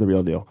who else is the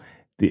real deal?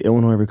 The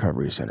Illinois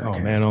Recovery Center. Oh,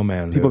 man. Oh,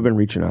 man. People have been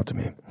reaching out to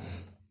me.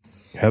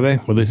 Have they?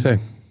 What'd they say?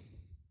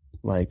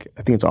 I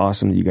think it's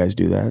awesome that you guys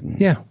do that.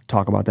 And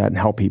talk about that and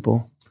help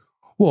people.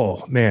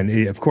 Well,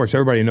 man, of course,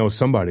 everybody knows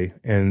somebody.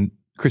 And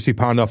Chrissy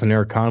Pondoff and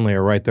Eric Conley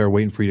are right there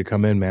waiting for you to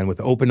come in, man,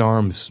 with open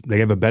arms. They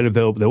have a bed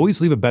available. They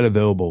always leave a bed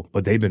available,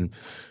 but they've been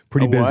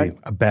pretty busy.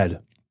 A bed.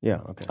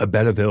 Yeah, okay. A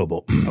bed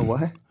available. A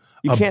what?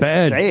 You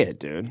can't say it,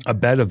 dude. A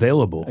bed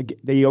available.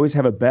 They always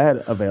have a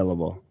bed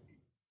available.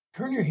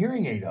 Turn your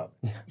hearing aid up.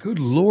 Good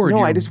Lord. No,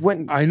 I just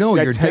went. I know.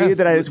 Did I tell you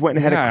that I just went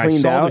and had it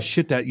cleaned out? I saw the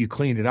shit that you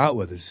cleaned it out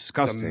with. It's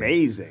disgusting. It's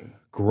amazing.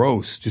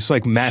 Gross. Just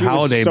like Matt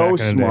Halliday back in the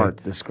day. So smart,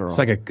 this girl.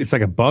 It's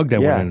like a bug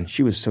that went in.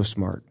 She was so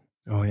smart.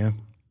 Oh, yeah?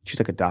 She's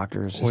like a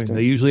doctor assistant.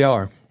 They usually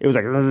are. It was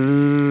like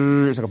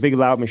a big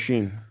loud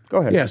machine. Go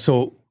ahead. Yeah,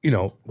 so,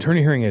 turn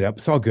your hearing aid up.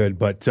 It's all good.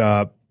 But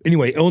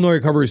anyway, Illinois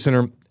Recovery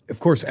Center. Of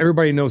course,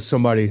 everybody knows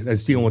somebody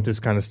that's dealing with this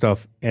kind of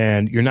stuff,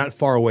 and you're not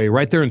far away.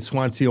 Right there in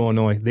Swansea,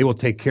 Illinois. They will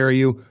take care of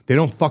you. They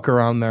don't fuck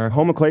around there.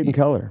 Home of Clayton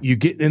Keller. You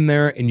get in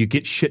there and you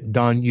get shit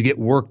done. You get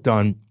work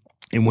done.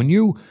 And when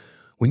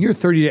when you're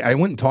 30, I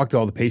went and talked to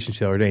all the patients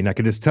the other day, and I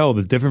could just tell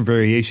the different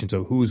variations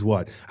of who's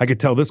what. I could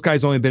tell this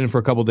guy's only been in for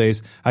a couple of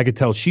days. I could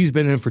tell she's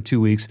been in for 2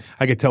 weeks.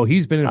 I could tell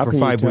he's been in for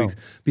 5 weeks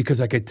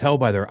because I could tell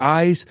by their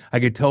eyes. I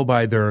could tell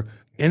by their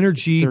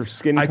energy. Their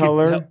skin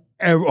color.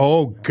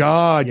 Oh,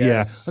 God,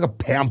 yes.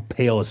 yeah. I'm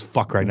pale as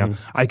fuck right now.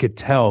 I could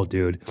tell,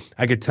 dude.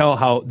 I could tell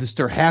how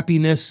their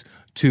happiness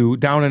to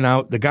down and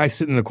out. The guy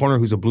sitting in the corner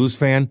who's a Blues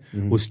fan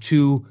was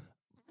too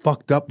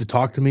fucked up to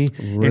talk to me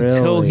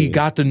until he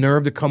got the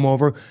nerve to come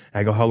over.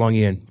 I go, how long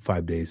you in?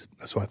 5 days.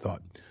 That's what I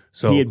thought.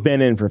 So he had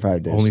been in for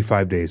 5 days. Only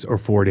 5 days or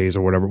 4 days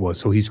or whatever it was.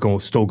 So he's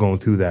still going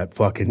through that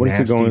fucking what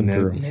nasty, is he going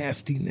through?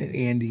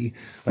 Nasty, Andy.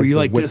 Where you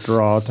like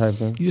withdrawal type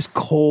thing? You're just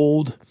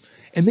cold.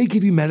 And they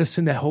give you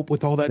medicine to help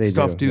with all that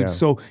stuff, dude. Yeah.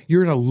 So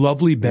you're in a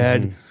lovely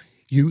bed.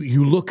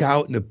 You look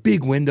out and the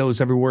big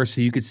windows everywhere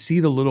so you could see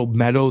the little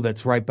meadow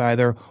that's right by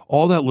there.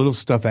 All that little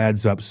stuff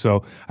adds up.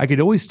 So I could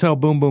always tell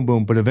boom, boom,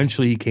 boom. But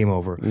eventually he came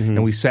over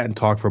and we sat and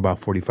talked for about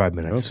 45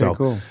 minutes. Okay, so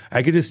cool.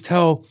 I could just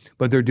tell,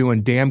 but they're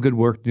doing damn good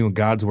work, doing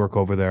God's work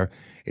over there.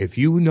 If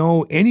you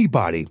know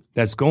anybody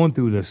that's going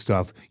through this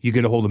stuff, you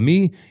get a hold of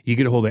me, you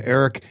get a hold of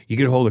Eric, you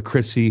get a hold of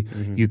Chrissy.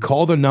 You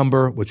call the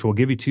number, which we'll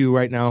give you to you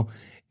right now,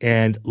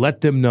 and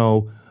let them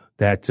know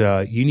that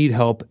you need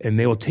help, and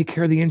they will take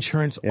care of the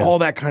insurance, all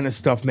that kind of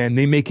stuff, man.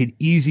 They make it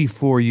easy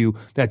for you.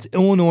 That's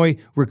Illinois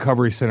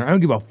Recovery Center. I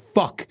don't give a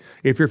fuck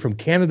if you're from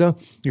Canada,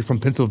 you're from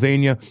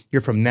Pennsylvania,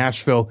 you're from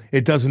Nashville.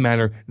 It doesn't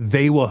matter.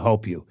 They will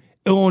help you.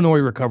 Illinois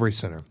Recovery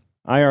Center.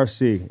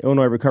 IRC,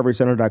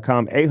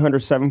 IllinoisRecoveryCenter.com,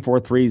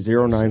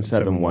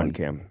 800-743-0971,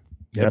 Cam.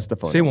 Yep. That's the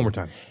phone. Say it one more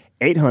time.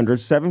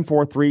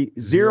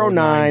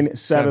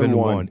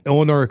 800-743-0971.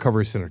 Illinois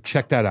Recovery Center.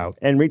 Check that out.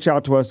 And reach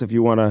out to us if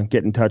you want to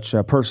get in touch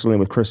personally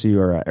with Chrissy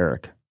or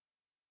Eric.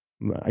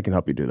 I can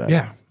help you do that.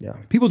 Yeah.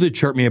 People did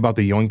chirp me about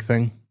the yoink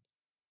thing.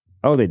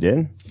 Oh, they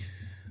did?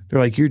 They're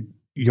like, you're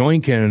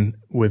yoinking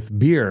with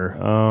beer.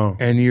 Oh.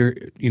 And you're,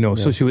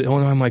 associated with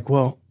Illinois. I'm like,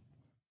 well,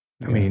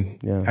 I mean,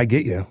 I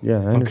get you. Yeah,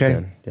 I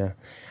understand. Okay. Yeah.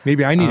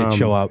 Maybe I need to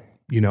chill out,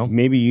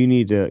 Maybe you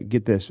need to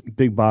get this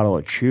big bottle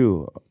of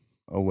chew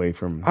away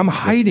from. I'm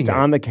hiding it. It's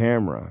on the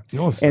camera.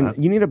 No, it's and not.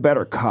 you need a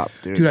better cup,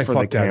 dude, I for the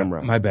fucked that camera.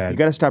 up. My bad. You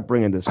got to stop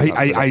bringing this.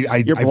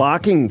 You're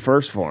blocking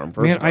first form.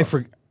 Man,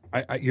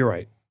 you're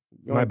right.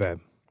 My bad.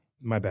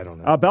 My bad on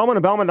that. Bellman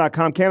at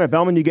Bellman.com. Cam at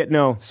Bellman, you get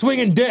no.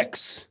 Swinging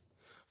dicks.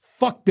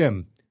 Fuck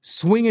them.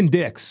 Swinging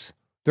dicks.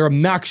 They're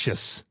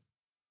obnoxious.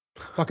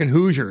 Fucking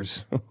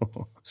Hoosiers.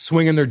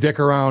 Swinging their dick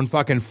around,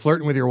 fucking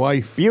flirting with your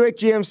wife. Buick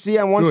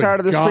GMC on one side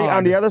of the street.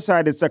 On the other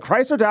side, it's a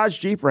Chrysler Dodge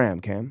Jeep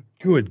Ram, Cam.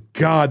 Good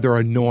God, they're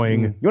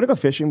annoying. You want to go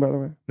fishing, by the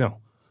way? No.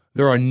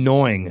 They're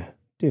annoying.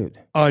 Dude.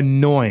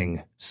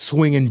 Annoying.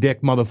 Swinging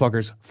dick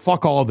motherfuckers.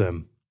 Fuck all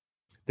them.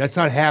 That's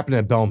not happening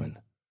at Bellman.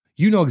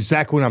 You know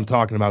exactly what I'm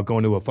talking about,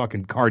 going to a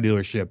fucking car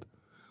dealership,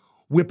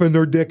 whipping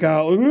their dick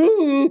out.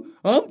 Ooh,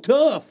 I'm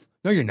tough.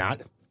 No, you're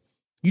not.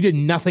 You did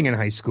nothing in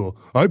high school.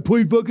 I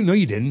played fucking... No,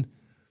 you didn't.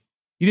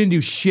 You didn't do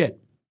shit.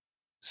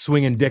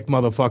 Swinging dick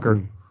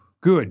motherfucker.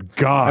 Good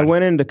God. I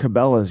went into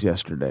Cabela's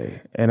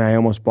yesterday, and I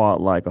almost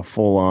bought like a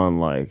full-on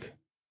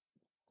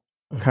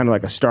kind of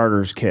like a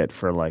starter's kit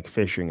for like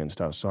fishing and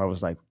stuff. So I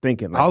was like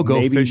thinking, I'll go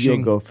maybe fishing.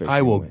 You'll go fishing.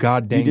 I will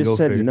goddamn go fishing. You just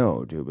said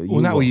no, dude. But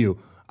not with you.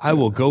 I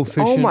will go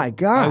fishing. Oh my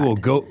God.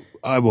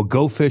 I will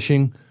go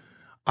fishing.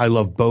 I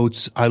love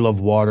boats. I love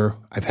water.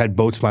 I've had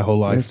boats my whole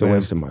life. It's a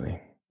waste of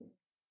money.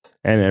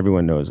 And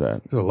everyone knows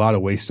that. There's a lot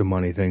of waste of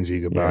money things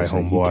you could buy,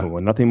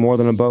 homeboy. Nothing more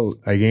than a boat.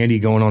 Like Andy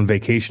going on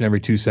vacation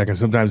every 2 seconds.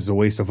 Sometimes it's a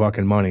waste of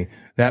fucking money.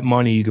 That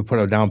money you could put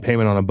a down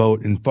payment on a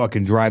boat and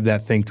fucking drive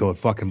that thing till it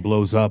fucking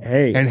blows up.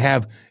 Hey. And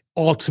have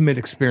ultimate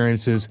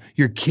experiences.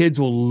 Your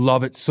kids will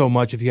love it so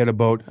much if you had a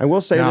boat. I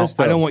will say this,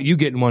 though. I don't want you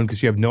getting one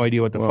because you have no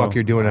idea what the fuck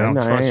you're doing. I don't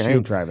trust you. I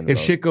ain't driving the if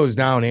boat. shit goes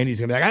down, Andy's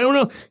going to be like, I don't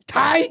know.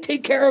 Ty,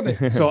 take care of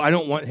it. So I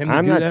don't want him to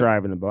do that. I'm not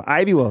driving the boat.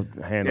 Ivy will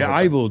handle it. Yeah,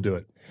 Ivy will do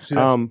it.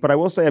 But I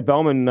will say at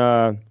Bellman,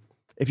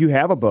 if you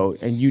have a boat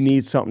and you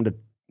need something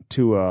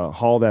to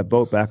haul that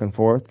boat back and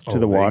forth to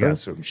the water, got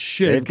some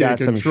shit. They've got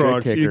some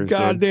trucks. shit kickers. You're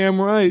goddamn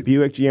right.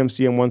 Buick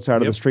GMC on one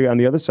side of the street. On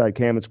the other side,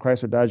 Cam, it's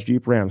Chrysler Dodge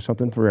Jeep Ram.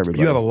 Something for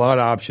everybody. You have a lot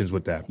of options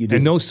with that. You do.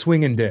 And no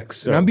swinging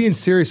dicks. And I'm being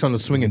serious on the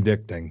swinging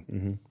dick thing.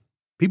 Mm-hmm.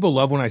 People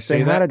love when I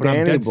say that, but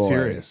I'm dead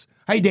serious.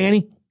 Hey,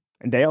 Danny.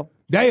 And Dale.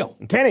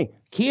 And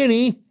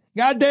Kenny.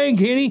 God dang,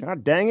 Kenny.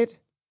 God dang it.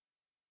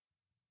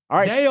 All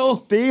right,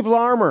 Dale. Steve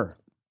Larmer.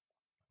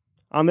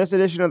 On this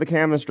edition of the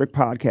Cam and Strick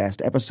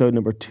podcast, episode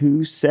number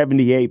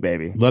 278,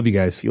 baby. Love you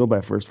guys. Fueled by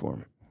First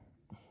Form.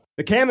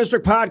 The Cam and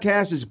Strick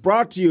podcast is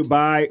brought to you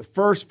by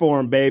First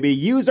Form, baby.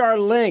 Use our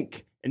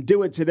link and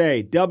do it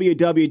today.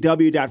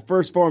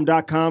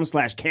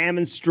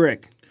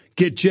 www.firstform.com/camandstrick.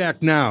 Get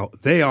jacked now.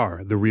 They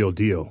are the real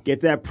deal.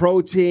 Get that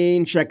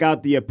protein, check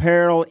out the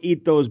apparel,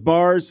 eat those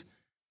bars,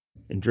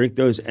 and drink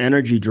those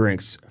energy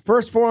drinks.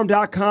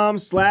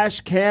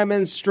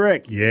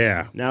 Firstform.com/camandstrick.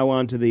 Yeah. Now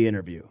on to the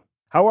interview.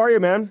 How are you,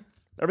 man?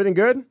 Everything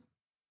good?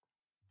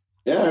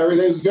 Yeah,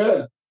 everything's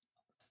good.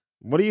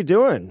 What are you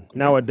doing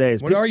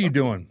nowadays? What are you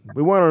doing?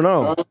 We want to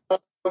know.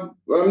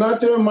 I'm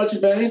not doing much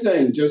of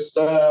anything. Just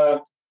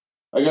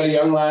I got a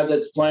young lad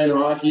that's playing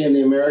hockey in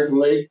the American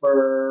League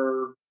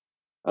for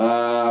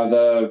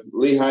the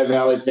Lehigh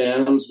Valley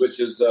Phantoms, which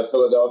is a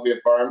Philadelphia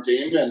farm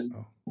team,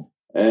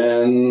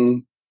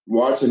 and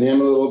watching him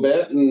a little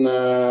bit,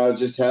 and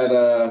just had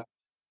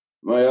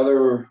my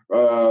other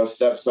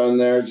stepson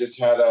there just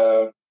had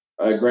a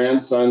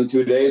grandson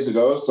 2 days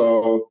ago,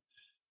 so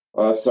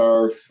that's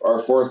our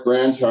fourth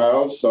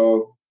grandchild.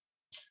 So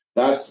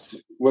that's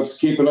what's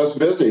keeping us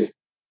busy.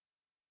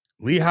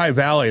 Lehigh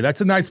Valley, that's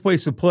a nice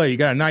place to play. You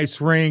got a nice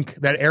rink.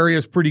 That area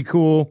is pretty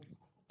cool.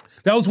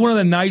 That was one of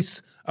the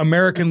nice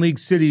American League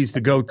cities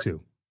to go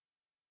to.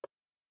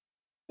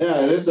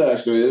 Yeah, it is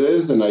actually. It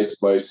is a nice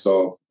place.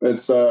 So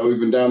it's we've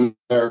been down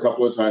there a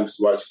couple of times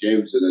to watch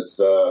games, and it's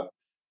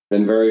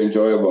been very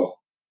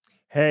enjoyable.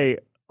 Hey,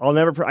 I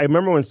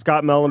remember when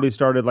Scott Mellenby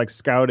started like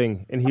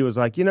scouting, and he was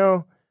like,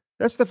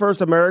 that's the first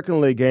American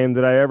League game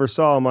that I ever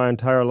saw in my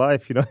entire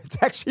life. It's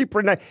actually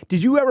pretty nice.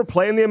 Did you ever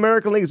play in the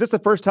American League? Is this the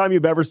first time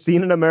you've ever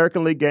seen an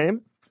American League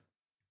game?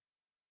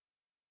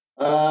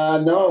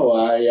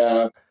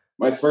 No.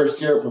 My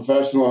first year of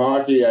professional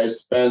hockey, I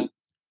spent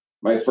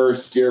my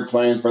first year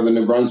playing for the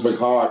New Brunswick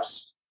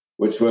Hawks,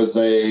 which was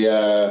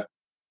a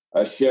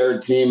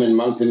shared team in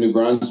Moncton, New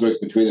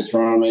Brunswick, between the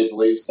Toronto Maple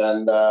Leafs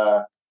and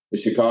the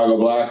Chicago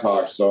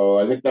Blackhawks. So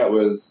I think that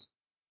was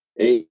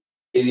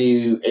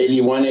 81,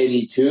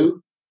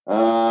 82.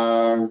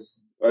 I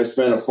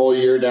spent a full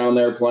year down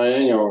there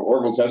playing.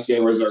 Orville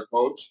Tessier was our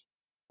coach,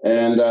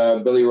 and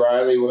Billy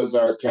Riley was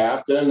our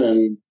captain.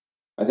 And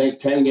I think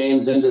 10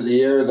 games into the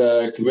year,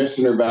 the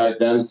commissioner back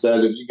then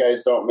said, if you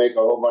guys don't make a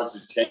whole bunch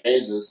of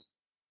changes,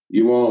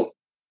 you won't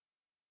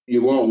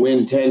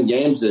win 10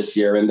 games this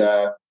year. And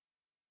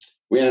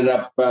we ended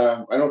up,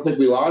 I don't think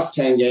we lost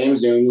 10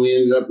 games, and we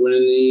ended up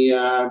winning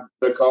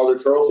the Calder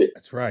Trophy.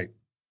 That's right.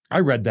 I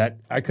read that.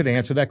 I could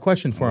answer that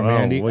question for him, Oh,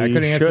 Andy. well, I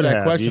could answer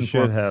that question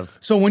for him.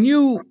 So when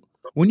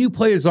you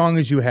play as long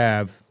as you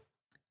have,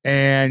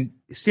 and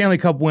Stanley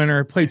Cup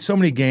winner, played so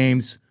many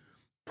games,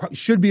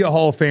 should be a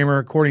Hall of Famer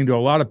according to a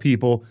lot of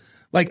people.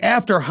 Like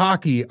after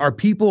hockey, are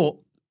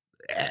people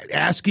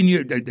asking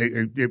you,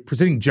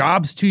 presenting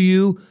jobs to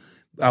you,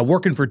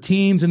 working for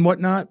teams and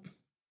whatnot?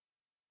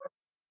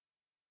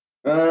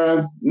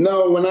 No.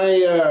 When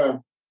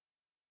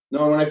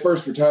I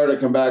first retired, I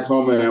come back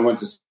home and I went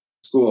to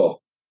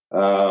school.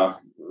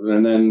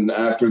 And then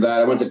after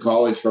that, I went to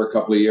college for a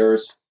couple of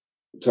years,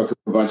 took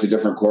a bunch of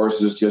different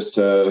courses just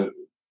to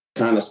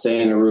kind of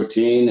stay in a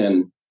routine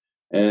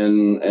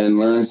and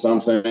learn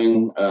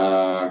something.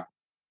 Got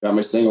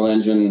my single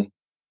engine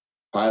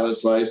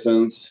pilot's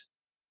license.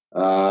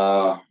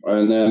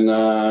 And then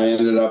I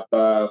ended up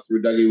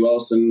through Dougie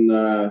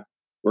Wilson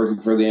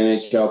working for the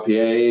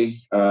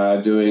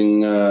NHLPA,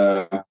 doing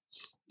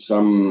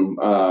some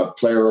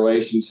player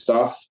relations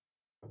stuff.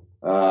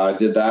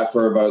 Did that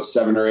for about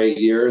 7 or 8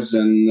 years,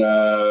 and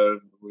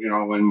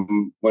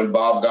when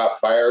Bob got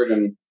fired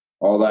and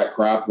all that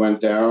crap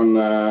went down,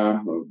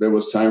 it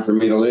was time for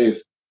me to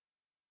leave.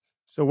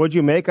 So what'd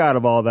you make out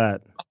of all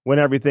that when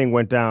everything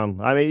went down?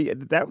 I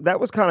mean, that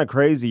was kind of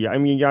crazy. I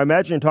mean, I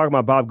imagine you're talking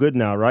about Bob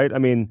Goodenow, right? I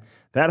mean,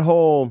 that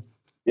whole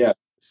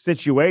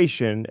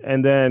situation,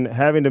 and then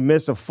having to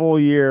miss a full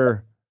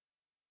year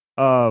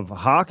of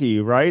hockey,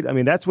 right? I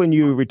mean, that's when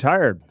you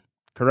retired,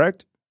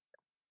 correct?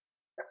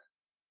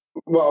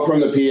 Well,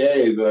 from the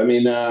PA, I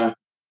mean,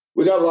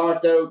 we got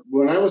locked out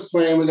when I was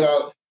playing.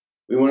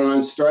 We went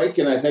on strike,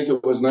 and I think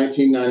it was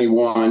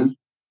 1991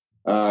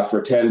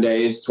 for 10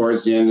 days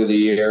towards the end of the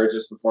year,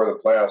 just before the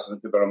playoffs. I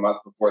think about a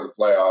month before the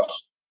playoffs.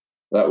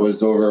 That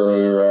was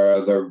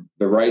over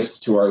the rights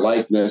to our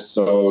likeness,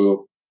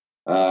 so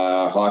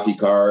hockey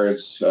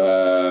cards,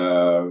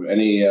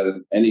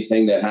 anything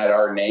that had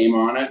our name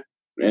on it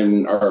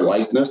and our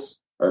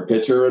likeness, our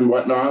picture and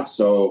whatnot.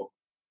 So.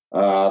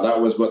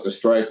 That was what the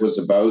strike was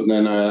about. And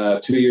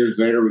then 2 years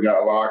later, we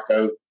got locked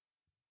out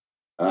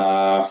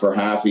for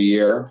half a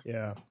year.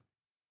 Yeah.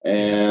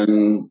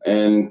 And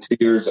 2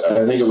 years,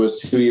 I think it was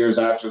 2 years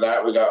after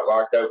that, we got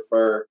locked out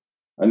for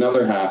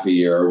another half a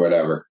year or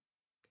whatever.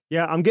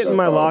 Yeah, I'm getting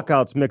my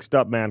lockouts mixed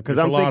up, man, because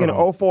I'm thinking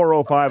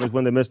 04-05 is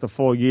when they missed the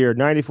full year.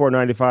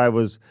 94-95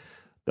 was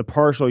the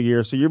partial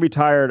year. So you're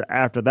retired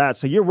after that.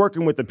 So you're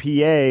working with the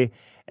PA,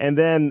 and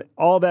then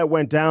all that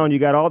went down. You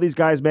got all these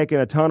guys making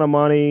a ton of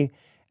money.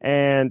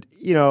 And,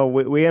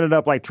 we ended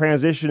up like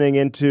transitioning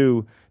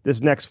into this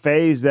next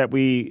phase that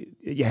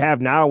you have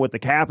now with the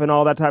cap and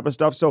all that type of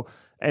stuff. So,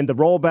 and the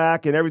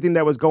rollback and everything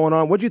that was going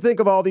on. What'd you think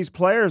of all these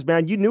players,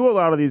 man? You knew a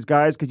lot of these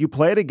guys because you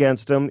played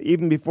against them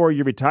even before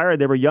you retired.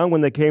 They were young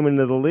when they came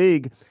into the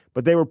league,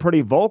 but they were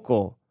pretty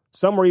vocal.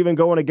 Some were even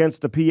going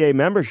against the PA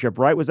membership,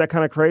 right? Was that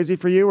kind of crazy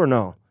for you or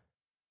no?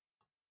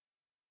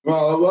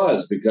 Well, it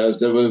was,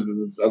 because it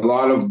was a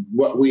lot of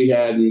what we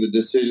had and the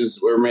decisions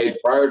that were made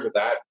prior to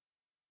that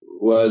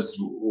was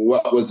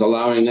what was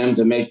allowing them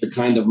to make the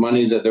kind of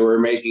money that they were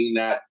making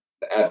at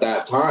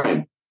that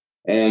time.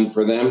 And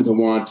for them to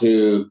want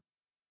to,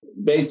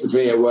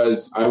 basically it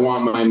was, I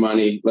want my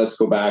money, let's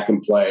go back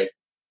and play,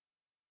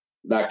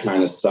 that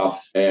kind of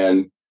stuff.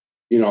 And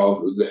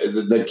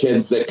the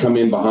kids that come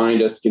in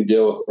behind us can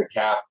deal with the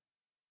cap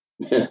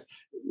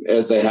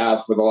as they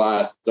have for the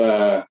last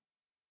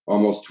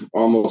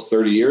almost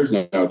 30 years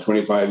now,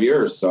 25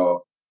 years.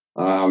 So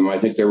I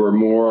think there were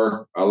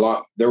more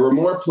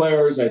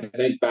players, I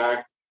think,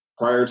 back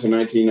prior to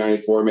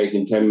 1994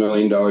 making $10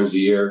 million a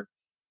year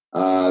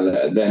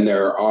than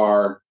there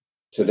are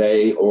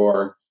today,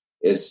 or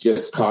it's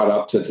just caught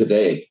up to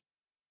today,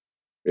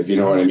 if you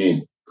know what I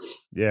mean.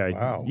 Yeah.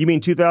 Wow. You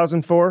mean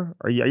 2004?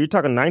 Are you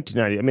talking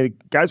 1990? I mean,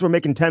 guys were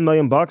making $10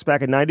 million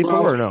back in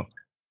 94 or no?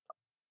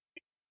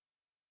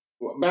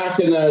 Back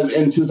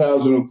in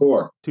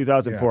 2004.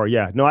 2004,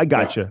 yeah. No, I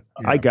got you.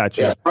 I got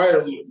you. Yeah,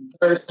 prior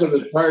to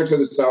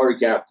the salary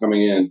cap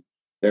coming in,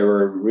 there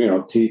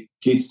were, Keith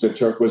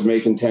Tkachuk was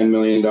making $10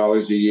 million a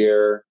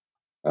year.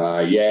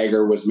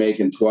 Jagger was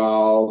making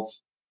 12.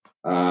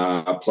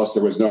 Plus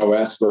there was no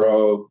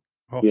escrow.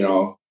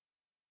 Oh.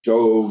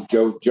 Joe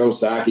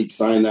Sakic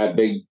signed that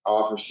big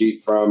offer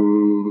sheet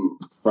from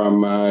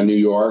New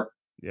York.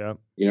 Yeah.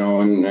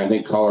 And I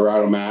think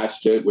Colorado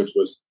matched it, which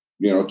was,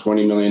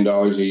 $20 million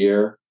a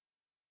year.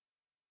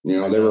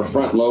 They were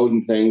front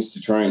loading things to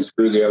try and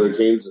screw the other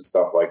teams and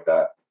stuff like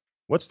that.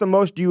 What's the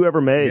most you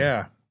ever made?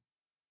 Yeah.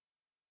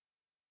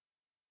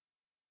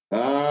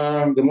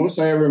 The most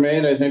I ever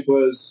made, I think,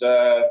 was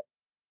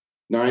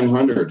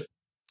 900.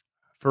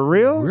 For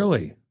real?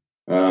 Really?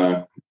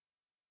 Yeah.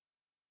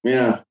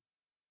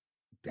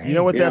 Dang. You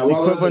know what that's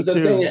equivalent to?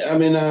 Thing, I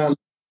mean,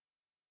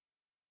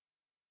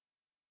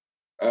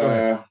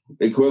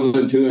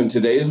 equivalent to in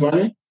today's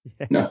money?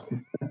 No,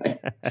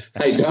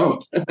 I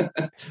don't.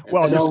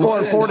 Well, you're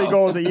scoring 40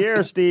 goals a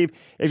year, Steve.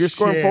 If you're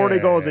scoring 40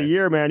 goals a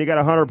year, man, you got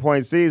a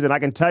 100-point season. I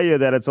can tell you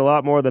that it's a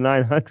lot more than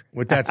 900.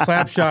 With that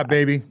slap shot,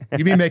 baby,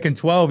 you'd be making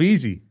 12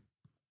 easy.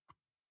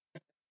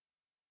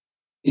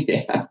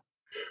 Yeah.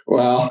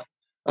 Well,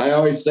 I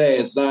always say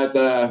it's not,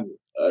 I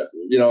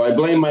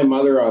blame my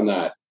mother on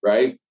that,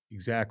 right?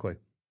 Exactly.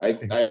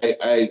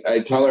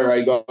 I tell her,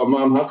 I go,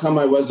 Mom, how come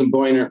I wasn't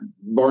born in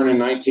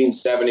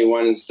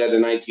 1971 instead of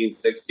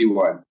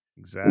 1961?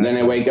 Exactly. And then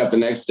I wake up the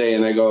next day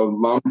and I go,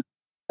 Mom,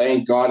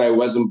 thank God I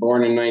wasn't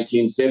born in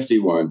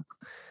 1951.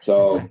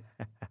 So,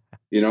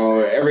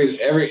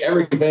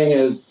 everything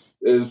is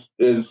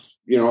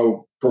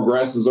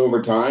progresses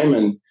over time,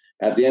 and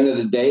at the end of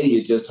the day,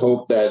 you just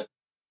hope that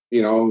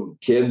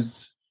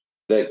kids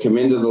that come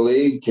into the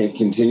league can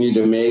continue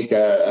to make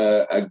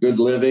a good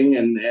living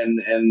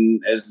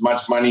and as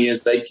much money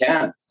as they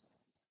can.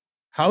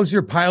 How's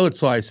your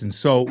pilot's license?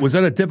 So was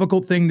that a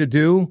difficult thing to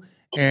do?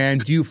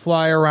 And do you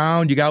fly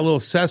around? You got a little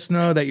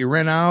Cessna that you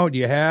rent out? Do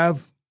you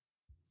have?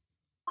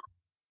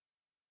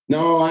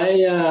 No,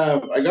 I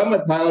got my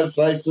pilot's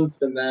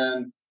license, and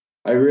then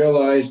I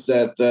realized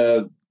that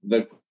the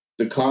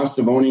cost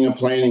of owning a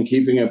plane and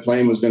keeping a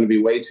plane was going to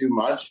be way too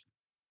much,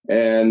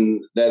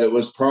 and that it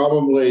was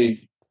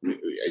probably,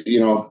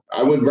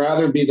 I would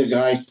rather be the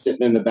guy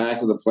sitting in the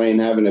back of the plane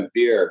having a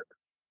beer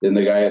than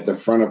the guy at the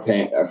front of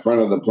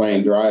the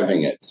plane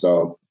driving it.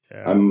 So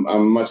yeah.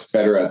 I'm much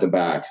better at the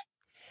back.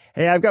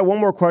 Hey, I've got one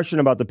more question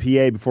about the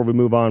PA before we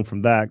move on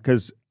from that,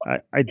 because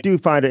I do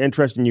find it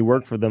interesting you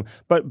work for them.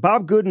 But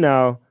Bob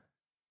Goodenow,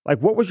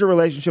 what was your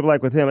relationship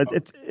like with him?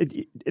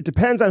 It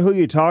depends on who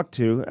you talk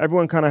to.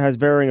 Everyone kind of has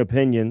varying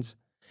opinions.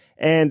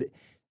 And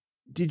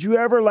did you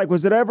ever,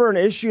 was it ever an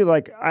issue?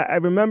 I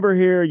remember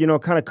here,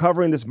 kind of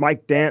covering this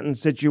Mike Danton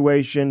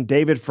situation.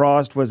 David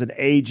Frost was an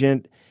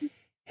agent.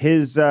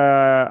 His,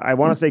 I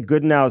want to say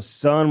Goodenow's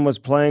son was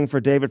playing for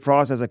David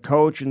Frost as a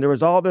coach. And there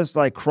was all this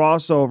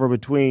crossover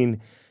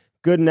between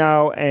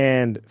Goodenow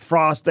and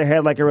Frost. They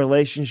had a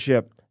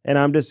relationship. And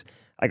I'm just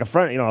a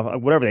friend,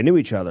 whatever, they knew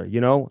each other,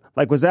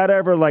 was that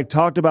ever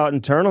talked about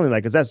internally?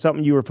 Is that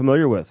something you were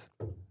familiar with?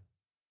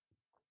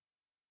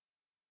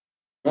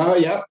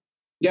 Yeah.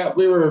 Yeah,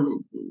 we were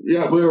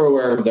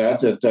aware of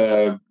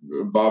that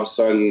Bob's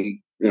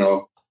son,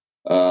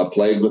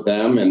 played with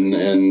them,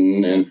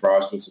 and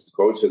Frost was the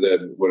coach of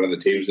one of the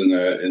teams in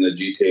the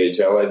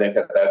GTHL, I think,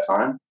 at that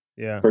time.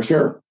 Yeah, for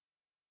sure.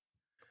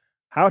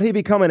 How'd he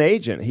become an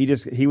agent?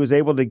 He was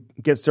able to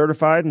get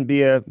certified and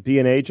be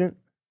an agent.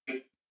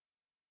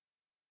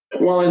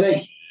 Well, I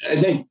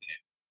think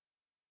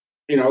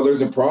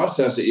there's a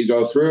process that you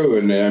go through,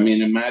 and I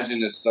mean,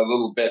 imagine it's a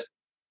little bit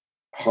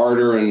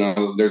harder,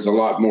 and there's a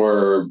lot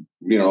more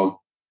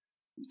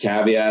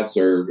caveats,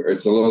 or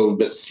it's a little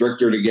bit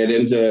stricter to get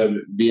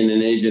into being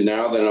an agent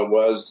now than it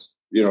was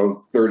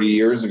 30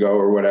 years ago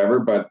or whatever.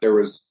 But there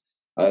was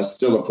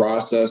still a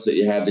process that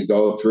you had to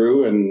go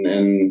through,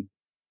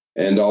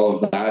 and all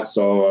of that.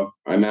 So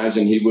I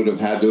imagine he would have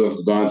had to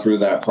have gone through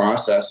that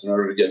process in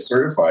order to get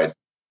certified.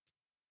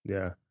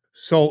 Yeah.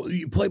 So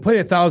you played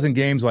 1,000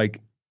 games.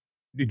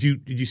 Did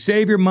you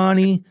save your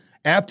money?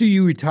 After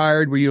you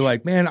retired, were you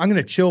like, man, I'm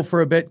going to chill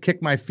for a bit,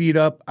 kick my feet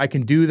up. I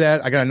can do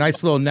that. I got a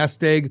nice little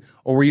nest egg.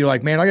 Or were you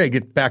like, man, I got to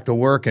get back to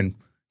work and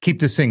keep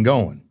this thing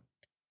going?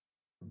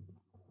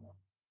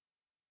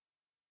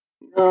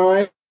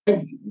 I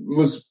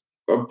was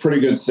a pretty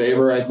good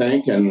saver, I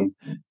think, and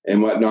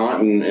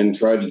whatnot, and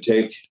tried to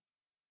take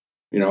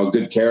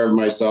good care of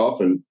myself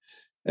and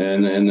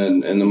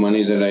the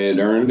money that I had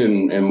earned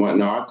and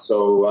whatnot.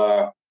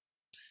 So,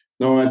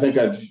 no, I think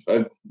I've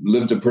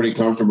lived a pretty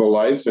comfortable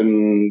life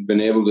and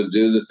been able to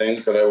do the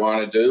things that I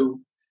want to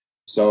do.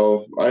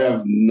 So I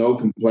have no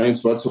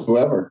complaints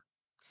whatsoever.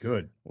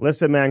 Good.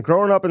 Listen, man,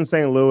 growing up in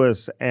St.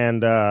 Louis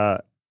and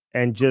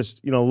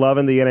just,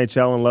 loving the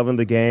NHL and loving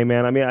the game,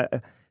 man. I mean,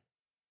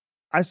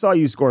 I saw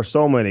you score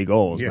so many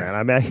goals, man.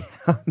 I mean,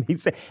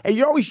 and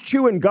you're always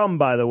chewing gum,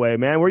 by the way,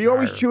 man. Were you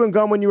always chewing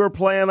gum when you were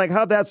playing? Like,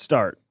 how'd that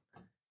start?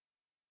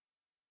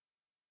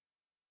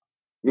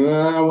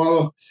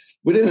 Well,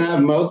 we didn't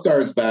have mouth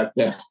guards back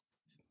then.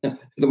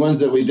 The ones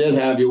that we did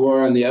have, you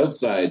wore on the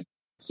outside.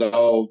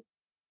 So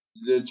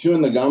the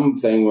chewing the gum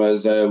thing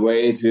was a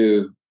way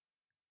to,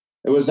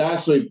 it was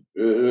actually,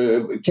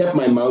 it kept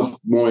my mouth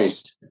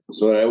moist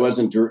so that I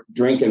wasn't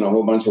drinking a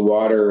whole bunch of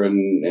water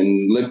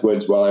and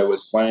liquids while I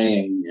was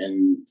playing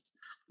and,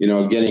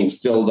 getting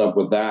filled up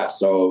with that.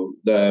 So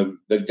the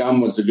gum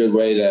was a good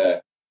way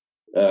to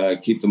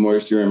keep the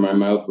moisture in my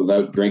mouth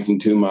without drinking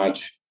too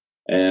much.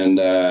 And,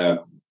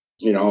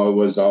 it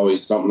was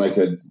always something I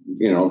could,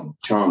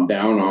 chomp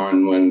down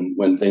on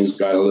when things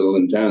got a little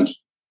intense.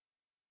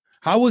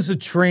 How was the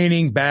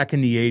training back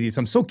in the 80s?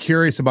 I'm so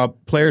curious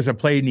about players that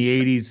played in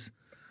the 80s.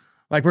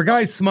 Like, were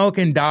guys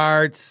smoking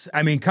darts?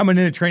 I mean, coming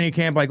into training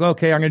camp, like,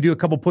 okay, I'm going to do a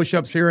couple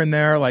push-ups here and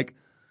there. Like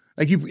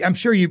I'm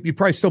sure you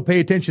probably still pay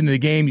attention to the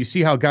game. You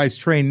see how guys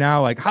train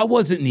now. Like, how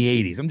was it in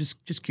the 80s? I'm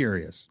just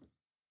curious.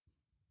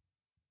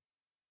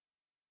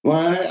 Well,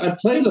 I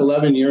played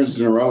 11 years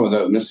in a row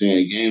without missing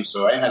a game,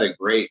 so I had a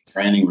great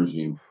training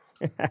regime.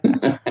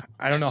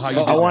 I don't know how you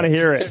did I want to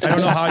hear it. I don't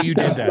know how you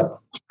did that.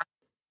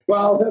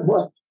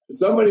 Well,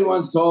 somebody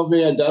once told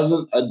me a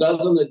dozen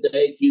a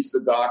day keeps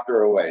the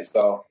doctor away.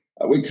 So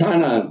we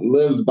kind of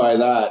lived by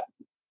that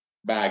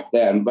back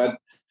then. But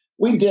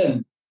we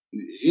did,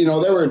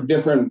 there were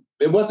different,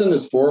 it wasn't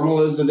as formal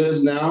as it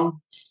is now,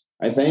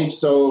 I think.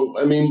 So,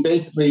 I mean,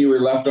 basically you were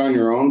left on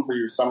your own for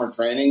your summer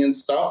training and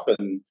stuff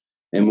and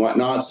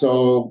whatnot.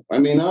 So, I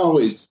mean, I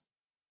always,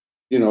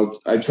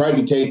 I tried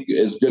to take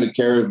as good a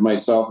care of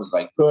myself as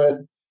I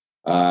could.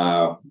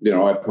 I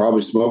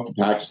probably smoked a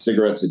pack of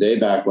cigarettes a day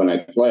back when I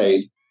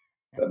played,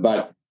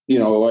 but,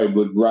 I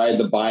would ride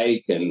the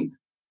bike and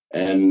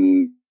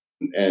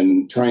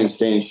try and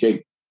stay in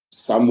shape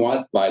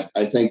somewhat. But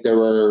I think there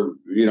were,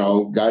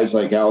 guys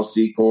like Al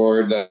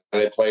Secord that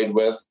I played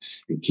with,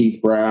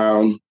 Keith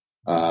Brown,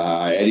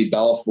 Eddie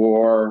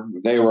Belfour.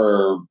 They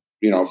were,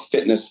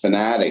 fitness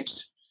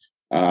fanatics.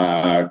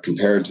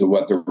 Compared to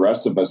what the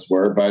rest of us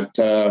were. But,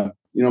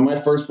 my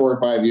first 4 or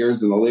 5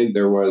 years in the league,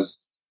 there was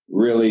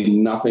really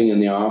nothing in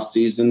the off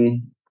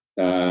season.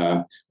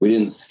 We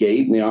didn't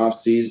skate in the off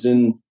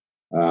season.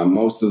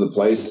 Most of the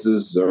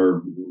places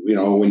or,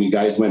 when you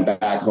guys went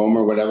back home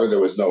or whatever, there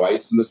was no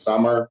ice in the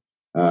summer.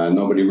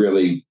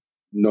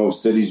 No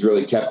cities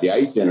really kept the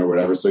ice in or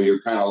whatever. So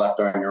you're kind of left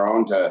on your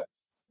own to,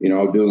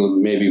 do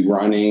maybe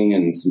running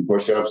and some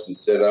push-ups and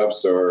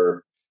sit-ups,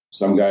 or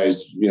some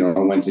guys,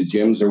 went to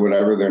gyms or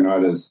whatever. They're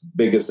not as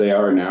big as they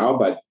are now,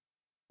 but,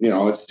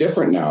 it's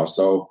different now.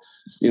 So,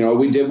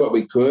 we did what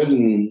we could.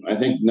 And I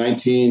think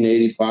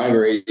 1985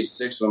 or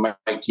 86, when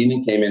Mike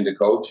Keenan came in to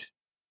coach,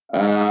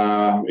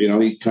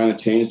 he kind of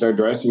changed our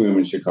dressing room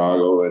in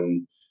Chicago.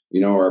 And,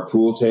 our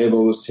pool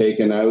table was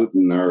taken out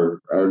and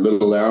our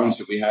little lounge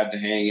that we had to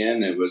hang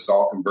in, it was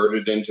all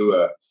converted into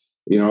it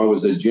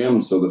was a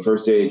gym. So the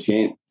first day of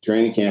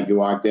training camp, you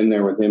walked in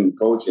there with him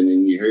coaching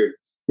and you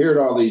heard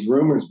all these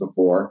rumors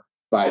before,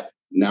 but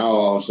now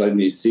all of a sudden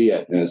you see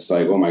it and it's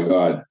like, oh my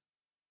God,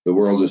 the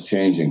world is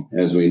changing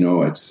as we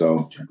know it.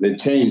 So it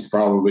changed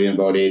probably in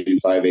about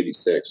 85,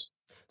 86.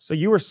 So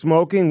you were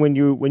smoking when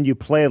you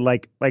played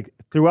like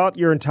throughout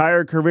your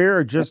entire career,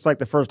 or just like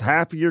the first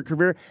half of your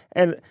career?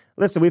 And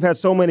listen, we've had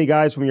so many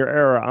guys from your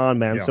era on,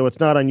 man. Yeah. So it's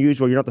not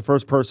unusual. You're not the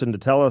first person to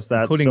tell us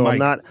that. Including so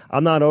Mike.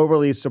 I'm not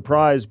overly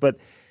surprised. But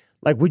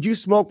like, would you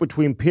smoke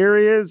between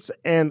periods?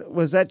 And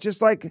was that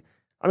just like,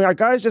 are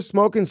guys just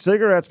smoking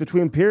cigarettes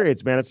between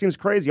periods, man? It seems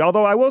crazy.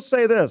 Although I will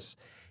say this,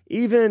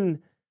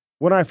 even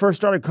when I first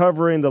started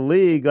covering the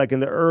league, like in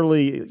the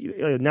early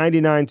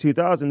 99,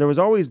 2000, there was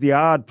always the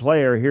odd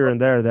player here and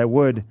there that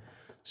would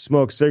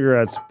smoke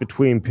cigarettes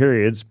between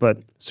periods,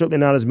 but certainly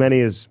not as many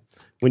as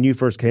when you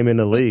first came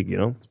into the league,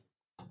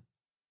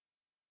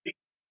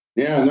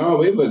 Yeah, no,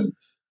 we would.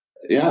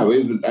 Yeah,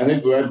 I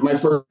think my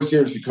first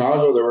year in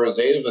Chicago, there was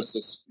 8 of us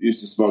that used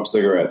to smoke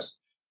cigarettes.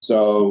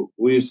 So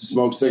we used to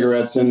smoke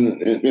cigarettes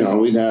and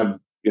we'd have,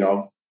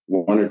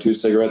 1 or 2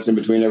 cigarettes in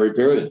between every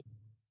period.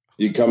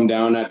 You'd come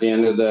down at the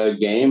end of the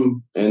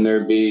game and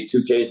there'd be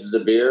 2 cases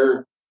of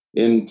beer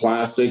in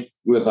plastic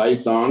with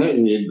ice on it.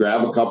 And you'd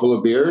grab a couple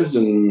of beers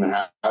and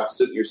have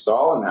sit in your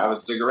stall and have a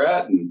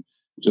cigarette, and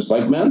just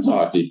like men's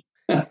hockey.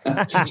 What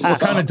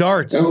kind of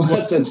darts?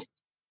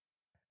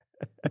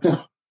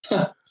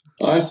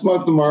 I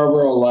smoked the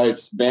Marlboro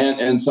Lights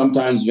and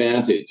sometimes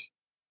Vantage.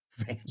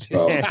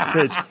 So,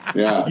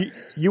 yeah.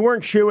 You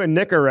weren't chewing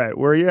Nicorette,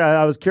 were you?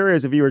 I was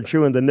curious if you were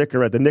chewing the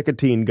Nicorette, the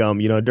nicotine gum,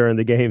 during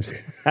the games.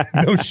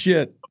 No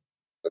shit.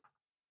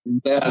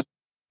 Yeah,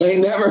 they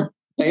never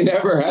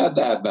had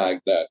that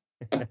back then.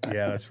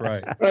 Yeah, that's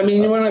right. I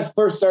mean, when I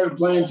first started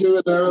playing too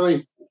in the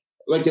early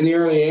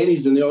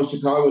 80s in the old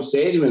Chicago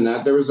Stadium and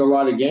that, there was a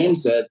lot of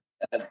games that,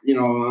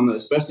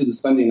 especially the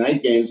Sunday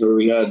night games where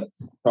we had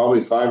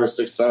probably 5,000 or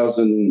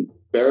 6,000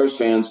 Bears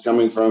fans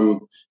coming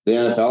from the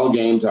NFL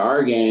game to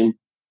our game,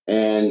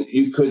 and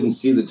you couldn't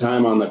see the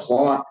time on the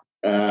clock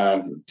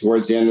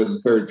towards the end of the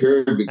third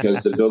period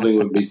because the building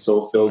would be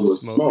so filled with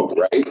smoke,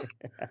 right?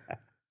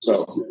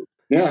 So,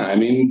 yeah, I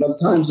mean, but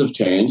times have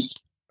changed.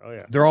 Oh,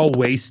 yeah. They're all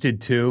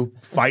wasted, too,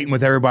 fighting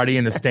with everybody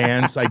in the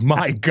stands. Like,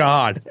 my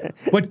God,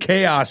 what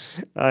chaos.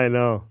 I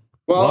know.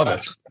 Well,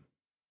 love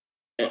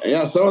it.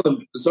 Yeah, some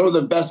of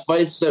the best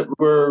fights that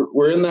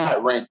were in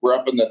that rink were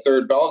up in the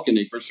third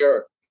balcony, for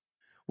sure.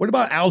 What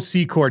about Al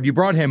Secord? You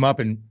brought him up,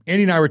 and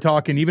Andy and I were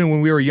talking, even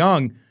when we were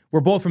young,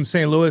 we're both from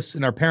St. Louis,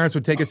 and our parents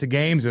would take us to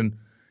games, and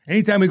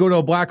anytime we go to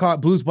a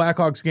Blues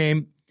Blackhawks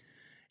game,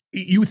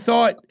 you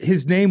thought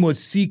his name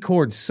was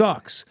Secord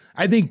Sucks.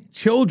 I think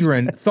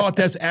children thought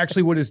that's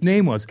actually what his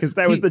name was. Because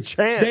that was the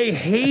chant. They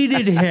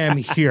hated him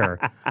here.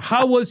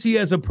 How was he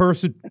as a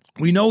person?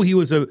 We know he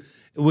was a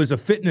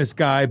fitness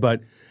guy,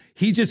 but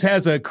he just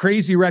has a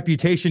crazy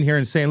reputation here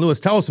in St. Louis.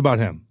 Tell us about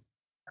him.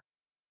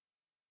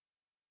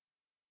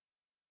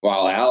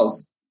 Well,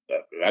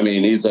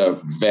 he's a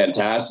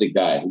fantastic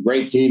guy.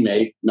 Great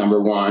teammate,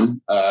 number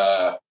one.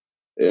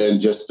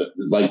 And just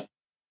like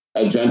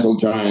a gentle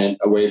giant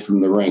away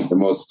from the rink. The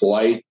most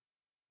polite,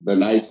 the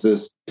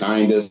nicest,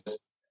 kindest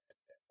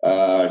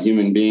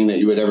human being that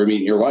you would ever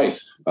meet in your life.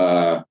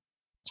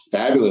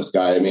 Fabulous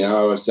guy. I mean, I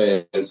always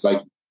say it's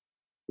like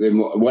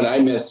what I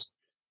miss,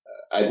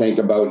 I think,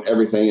 about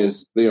everything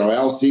is,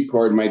 Al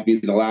Secord might be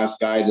the last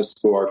guy to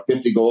score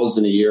 50 goals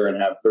in a year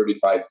and have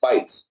 35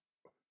 fights.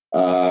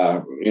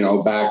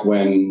 Back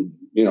when,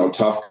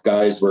 tough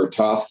guys were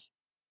tough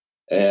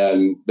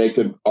and they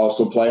could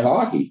also play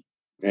hockey.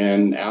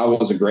 And Al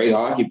was a great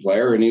hockey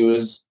player and he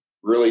was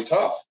really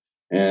tough.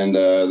 And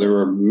there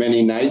were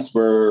many nights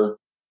where,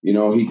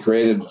 he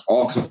created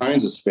all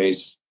kinds of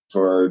space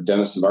for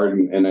Dennis Savard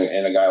and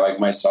a guy like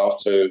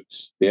myself to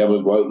be able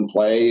to go out and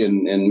play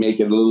and make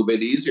it a little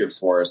bit easier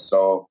for us.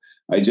 So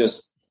I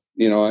just,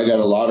 I got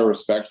a lot of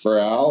respect for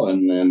Al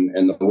and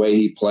the way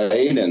he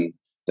played and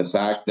the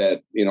fact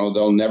that,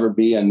 there'll never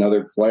be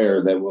another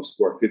player that will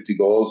score 50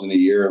 goals in a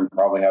year and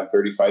probably have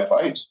 35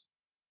 fights.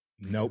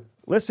 Nope.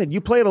 Listen, you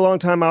played a long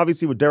time,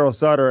 obviously, with Daryl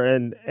Sutter,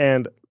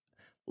 and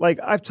like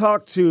I've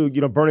talked to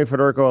Bernie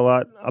Federico a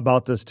lot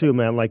about this too,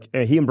 man. Like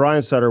he and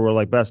Brian Sutter were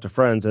like best of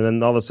friends, and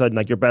then all of a sudden,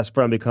 like your best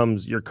friend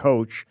becomes your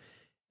coach.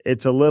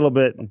 It's a little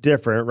bit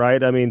different,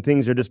 right? I mean,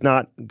 things are just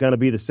not going to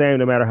be the same,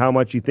 no matter how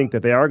much you think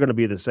that they are going to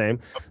be the same.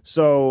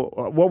 So,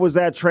 what was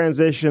that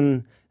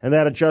transition and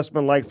that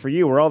adjustment like for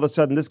you, where all of a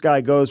sudden this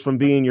guy goes from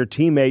being your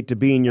teammate to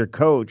being your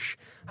coach?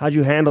 How'd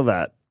you handle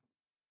that?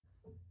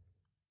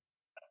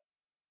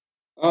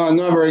 Oh,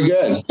 not very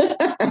good.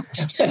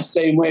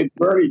 Same way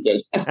Bernie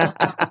did.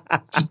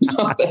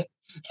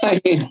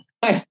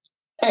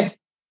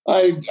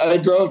 I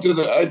drove to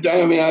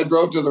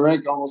the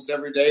rink almost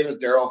every day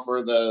with Daryl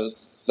for the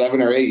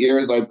 7 or 8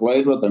 years I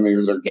played with him. He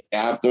was our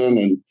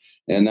captain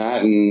and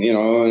that, and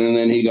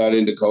then he got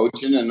into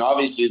coaching, and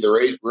obviously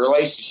the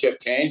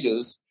relationship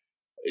changes,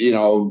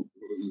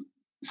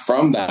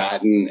 from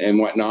that and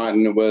whatnot.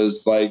 And it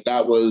was like,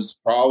 that was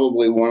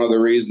probably one of the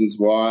reasons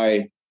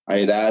why I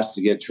had asked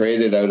to get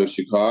traded out of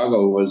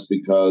Chicago, was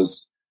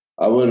because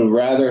I would have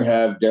rather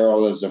have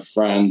Daryl as a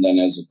friend than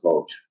as a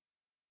coach.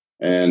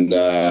 And,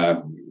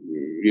 our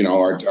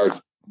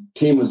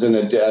team was in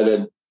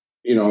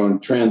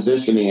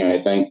transitioning,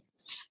 I think,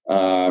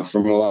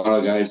 from a lot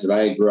of guys that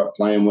I grew up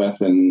playing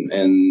with, and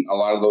a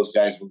lot of those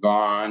guys were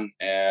gone,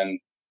 and,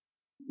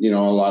 a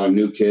lot of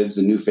new kids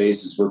and new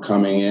faces were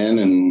coming in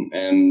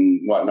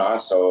and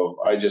whatnot. So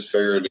I just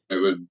figured it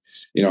would,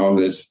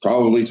 it's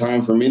probably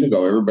time for me to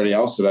go. Everybody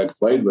else that I've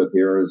played with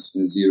here has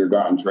either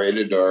gotten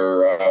traded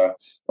or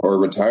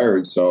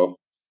retired. So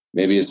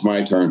maybe it's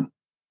my turn.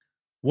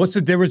 What's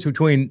the difference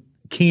between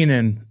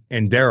Keenan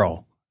and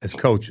Daryl as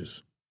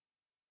coaches?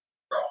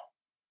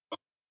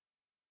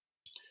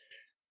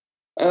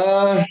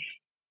 Not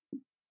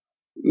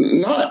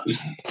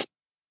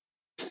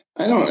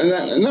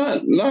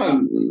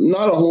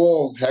a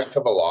whole heck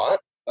of a lot.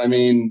 I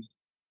mean,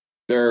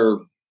 they're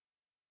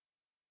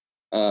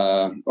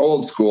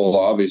old school,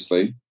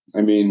 obviously.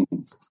 I mean,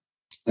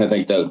 I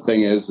think the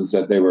thing is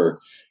that they were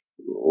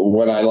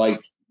what I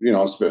liked,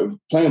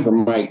 playing for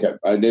Mike.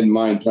 I didn't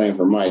mind playing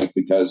for Mike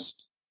because,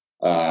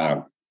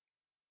 I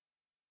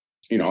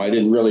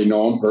didn't really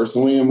know him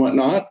personally and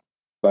whatnot,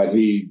 but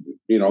he,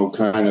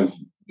 kind of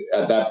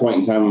at that point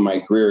in time in my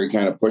career, he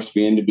kind of pushed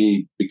me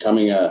into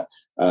becoming a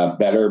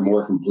better,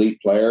 more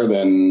complete player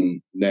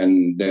than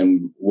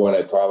what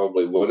I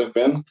probably would have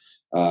been.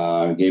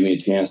 Gave me a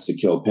chance to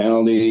kill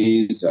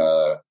penalties,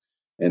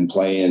 and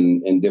play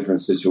in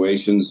different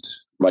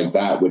situations like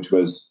that, which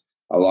was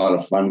a lot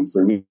of fun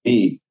for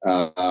me.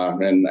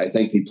 And I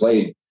think he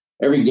played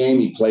every game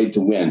he played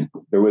to win.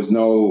 There was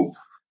no,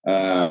 he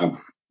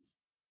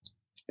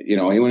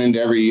went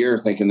into every year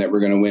thinking that we're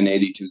going to win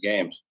 82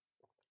 games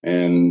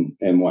and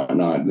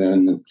whatnot.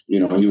 Then, he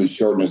would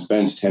shorten his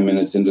bench 10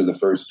 minutes into the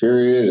first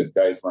period if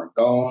guys weren't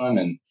going.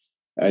 And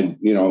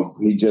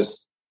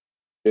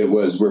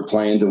we're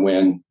playing to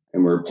win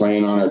and we're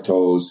playing on our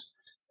toes.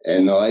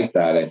 And I like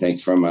that. I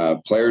think from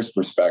a player's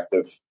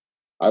perspective,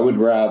 I would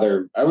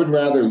rather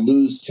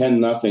lose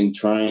 10-0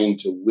 trying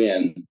to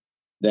win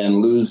than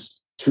lose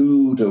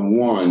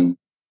 2-1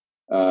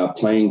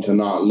 playing to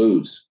not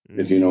lose,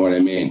 if you know what I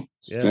mean.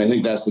 Yeah. And I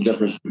think that's the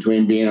difference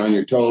between being on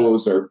your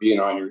toes or being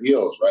on your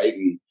heels, right?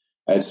 And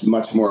it's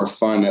much more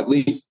fun. At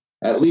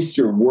least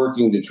you're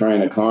working to try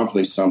and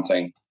accomplish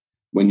something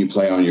when you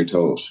play on your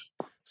toes.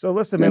 So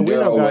listen, man, we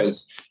know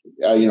guys,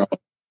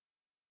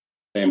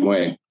 same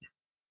way.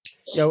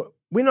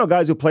 We know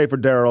guys who played for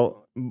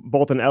Daryl,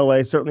 both in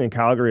LA, certainly in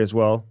Calgary as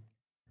well.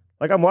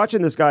 Like, I'm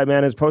watching this guy,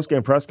 man, his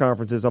post-game press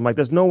conferences. I'm like,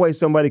 there's no way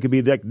somebody could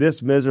be like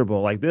this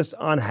miserable, like this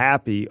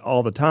unhappy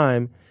all the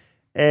time.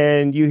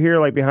 And you hear,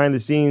 like, behind the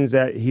scenes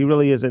that he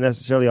really isn't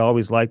necessarily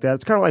always like that.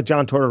 It's kind of like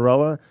John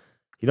Tortorella.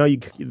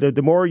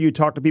 The more you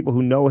talk to people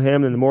who know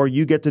him and the more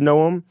you get to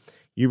know him,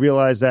 you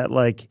realize that,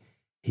 like,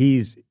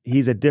 he's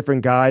a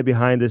different guy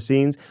behind the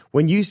scenes.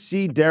 When you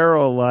see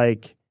Daryl,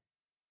 like,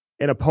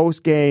 in a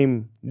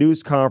post-game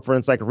news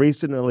conference, like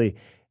recently,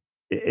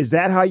 is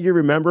that how you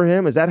remember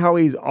him? Is that how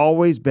he's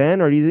always been?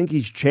 Or do you think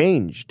he's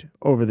changed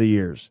over the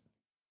years?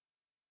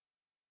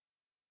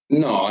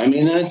 No, I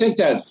mean, I think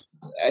it's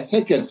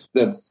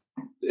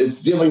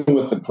dealing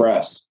with the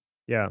press.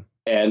 Yeah.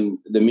 And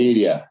the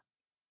media.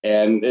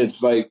 And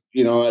it's like,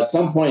 at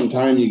some point in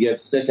time, you get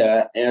sick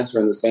of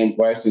answering the same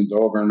questions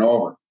over and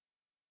over.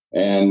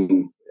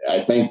 And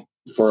I think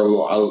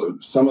for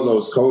some of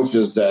those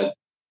coaches that,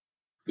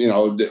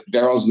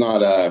 Daryl's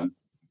not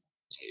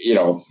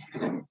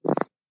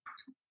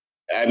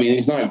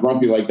he's not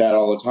grumpy like that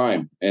all the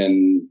time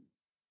and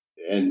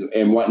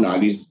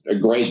whatnot. He's a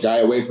great guy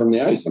away from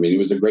the ice. I mean, he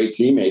was a great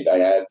teammate I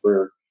had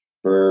for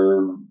 7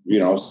 or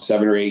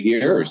 8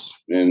 years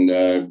and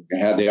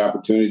had the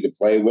opportunity to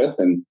play with.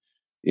 And,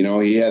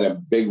 he had a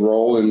big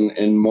role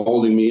in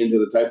molding me into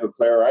the type of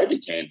player I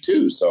became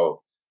too.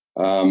 So,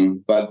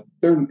 but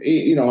there,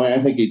 I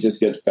think he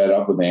just gets fed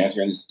up with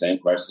answering the same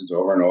questions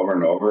over and over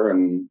and over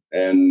and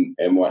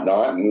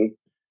whatnot. And,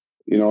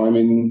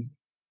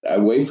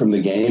 away from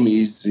the game,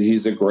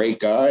 he's a great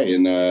guy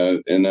and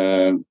a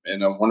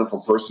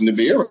wonderful person to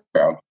be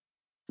around.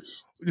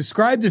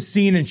 Describe the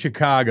scene in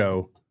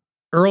Chicago,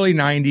 early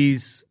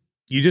 90s.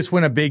 You just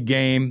win a big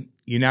game,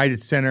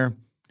 United Center.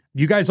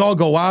 You guys all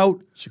go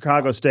out.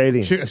 Chicago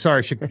Stadium.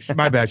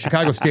 My bad.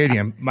 Chicago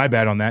Stadium. My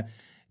bad on that.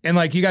 And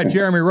like you got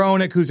Jeremy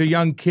Roenick, who's a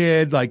young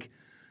kid. Like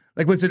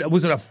was it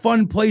a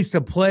fun place to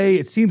play?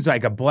 It seems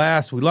like a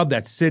blast. We love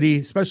that city,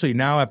 especially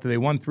now after they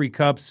won 3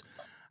 cups.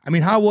 I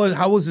mean, how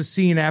was the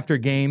scene after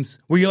games?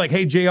 Were you like,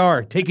 hey,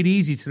 JR, take it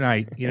easy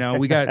tonight?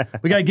 We got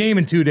a game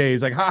in 2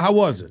 days. Like, how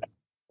was it?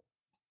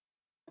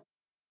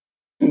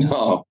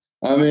 No,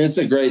 I mean, it's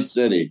a great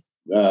city.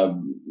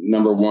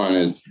 Number one,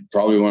 it's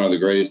probably one of the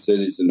greatest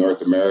cities in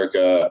North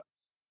America.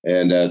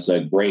 And it's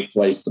a great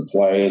place to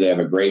play. They have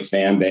a great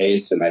fan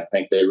base. And I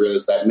think they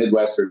realize that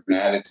Midwestern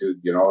attitude,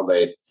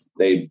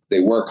 they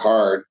work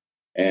hard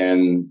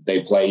and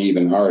they play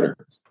even harder.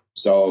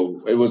 So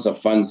it was a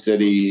fun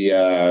city,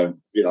 to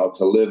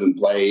live and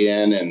play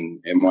in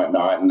and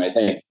whatnot. And I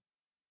think,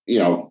 in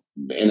the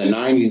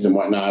 90s and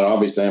whatnot,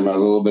 obviously I'm a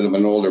little bit of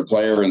an older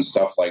player and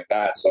stuff like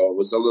that. So it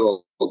was a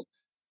little,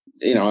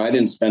 I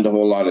didn't spend a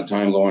whole lot of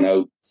time going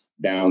out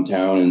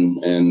downtown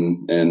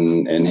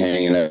and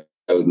hanging out.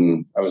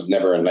 And I was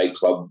never a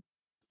nightclub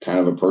kind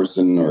of a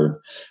person, or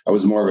I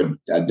was more of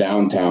a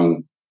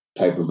downtown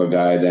type of a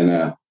guy than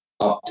a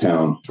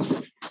uptown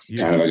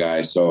kind of a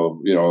guy.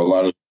 So,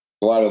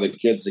 a lot of the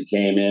kids that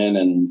came in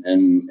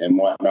and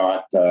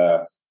whatnot,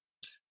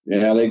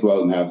 they go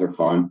out and have their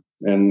fun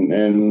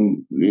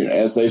and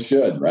as they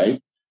should, right?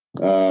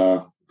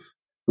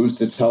 Who's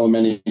to tell them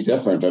any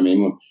different? I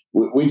mean,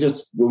 when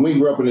we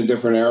grew up in a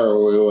different era,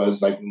 it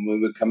was like when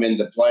we would come in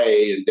to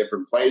play in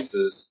different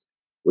places,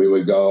 we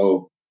would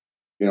go,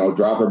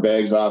 drop our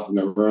bags off in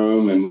the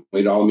room and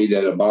we'd all meet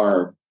at a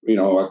bar,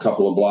 a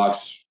couple of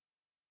blocks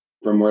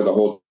from where the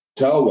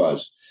hotel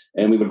was.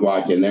 And we would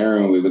walk in there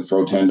and we would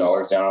throw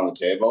 $10 down on the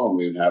table and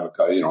we would have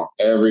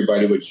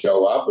everybody would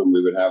show up and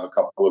we would have a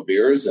couple of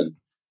beers and,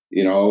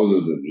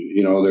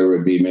 there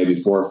would be maybe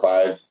 4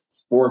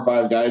 or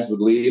 5 guys would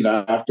leave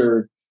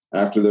after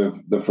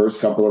the first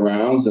couple of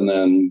rounds. And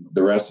then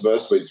the rest of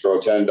us, we'd throw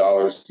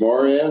 $10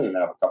 more in and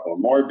have a couple of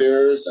more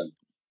beers. And,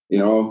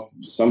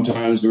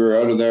 sometimes we were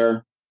out of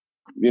there,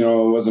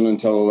 it wasn't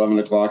until 11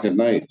 o'clock at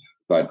night,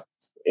 but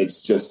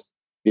it's just,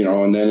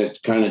 and then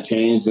it kind of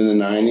changed in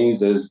the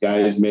 90s as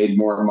guys made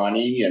more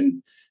money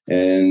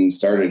and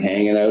started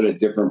hanging out at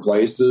different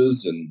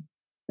places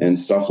and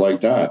stuff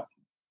like that.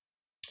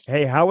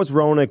 Hey, how was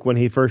Roenick when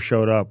he first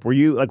showed up? Were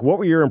you like, what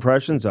were your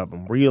impressions of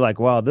him? Were you like,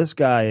 wow, this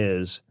guy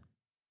is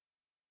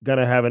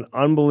gonna have an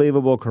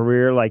unbelievable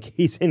career, like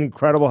he's an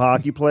incredible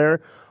hockey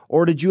player?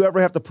 Or did you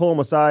ever have to pull him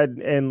aside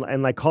and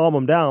like calm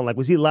him down? Like,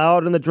 was he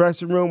loud in the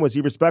dressing room? Was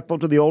he respectful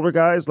to the older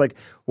guys? Like,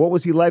 what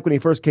was he like when he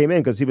first came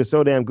in? Because he was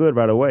so damn good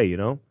right away, you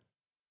know?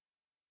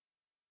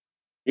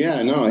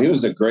 Yeah, no, he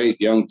was a great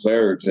young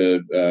player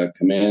to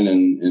come in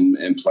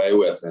and play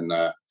with, and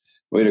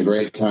we had a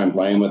great time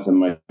playing with him,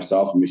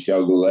 myself and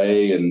Michel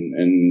Goulet,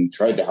 and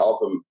tried to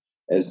help him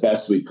as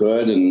best we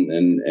could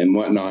and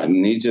whatnot.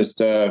 And he just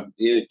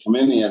he had come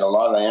in, he had a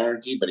lot of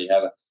energy, but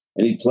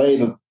he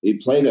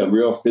played a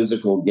real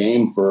physical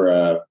game for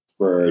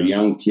a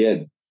young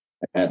kid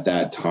at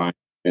that time.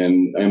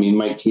 And I mean,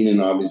 Mike Keenan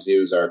obviously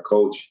was our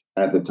coach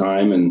at the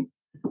time and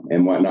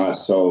whatnot.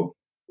 So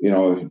he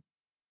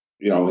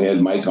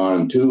had Mike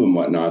on him too and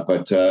whatnot.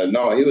 But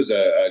no, he was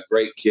a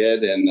great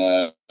kid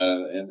and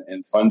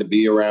fun to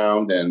be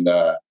around. And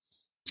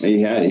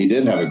he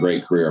did have a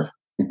great career,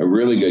 a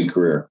really good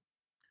career.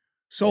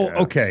 So,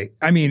 okay.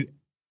 I mean,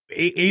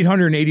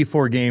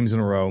 884 games in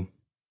a row.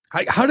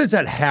 How does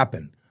that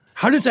happen?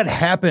 How does that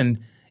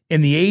happen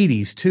in the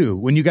 80s too?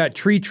 When you got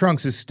tree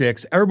trunks as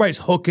sticks, everybody's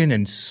hooking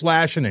and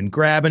slashing and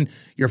grabbing.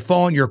 You're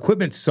falling, your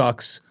equipment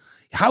sucks.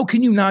 How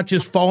can you not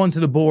just fall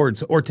into the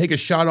boards or take a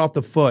shot off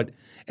the foot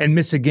and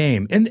miss a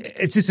game? And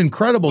it's just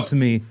incredible to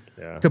me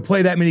to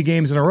play that many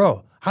games in a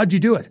row. How'd you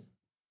do it?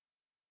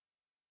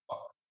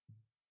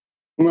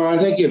 Well, I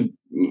think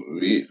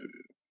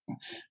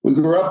we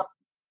grew up.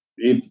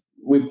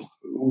 We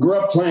grew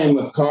up playing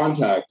with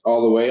contact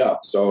all the way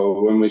up.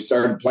 So when we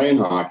started playing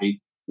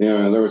hockey,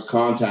 there was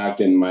contact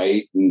in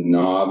mite and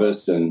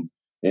novice, and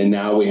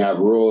now we have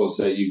rules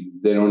that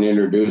they don't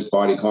introduce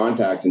body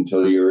contact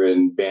until you're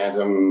in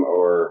bantam,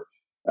 or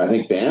I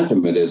think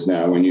bantam it is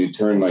now, when you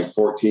turn like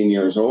 14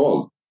 years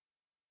old.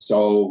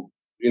 So,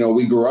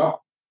 we grew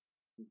up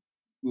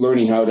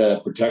learning how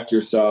to protect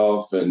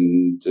yourself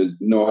and to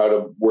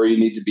know where you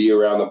need to be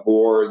around the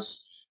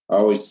boards. I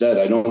always said,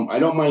 I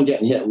don't mind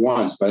getting hit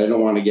once, but I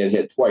don't want to get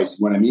hit twice.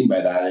 What I mean by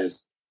that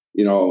is,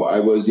 I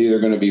was either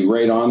going to be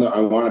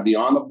I want to be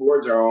on the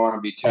boards, or I want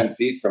to be 10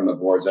 feet from the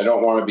boards. I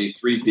don't want to be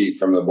 3 feet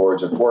from the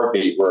boards or 4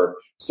 feet where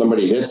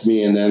somebody hits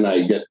me and then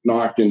I get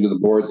knocked into the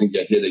boards and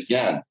get hit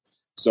again.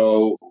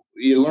 So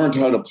you learned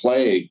how to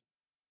play,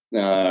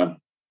 and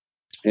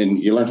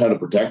you learned how to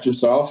protect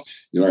yourself.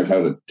 You learned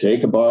how to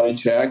take a body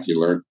check. You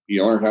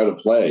learned how to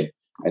play,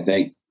 I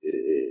think,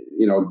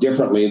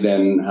 differently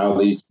than how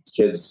these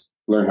kids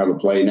learn how to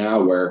play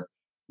now, where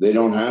they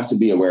don't have to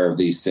be aware of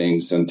these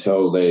things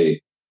until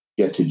they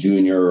get to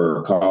junior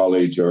or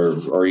college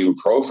or even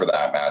pro, for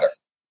that matter.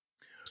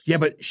 Yeah,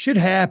 but shit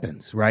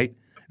happens, right?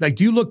 Like,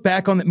 do you look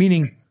back on that?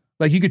 Meaning,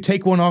 like, you could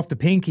take one off the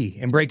pinky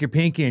and break your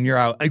pinky and you're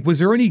out. Like, was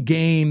there any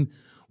game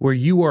where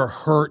you were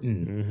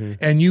hurting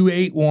and you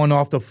ate one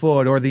off the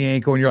foot or the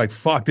ankle and you're like,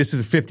 fuck, this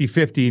is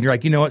 50-50, and you're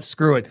like, you know what,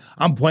 screw it,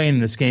 I'm playing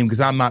this game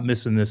because I'm not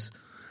missing this?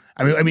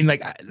 I mean,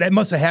 like, that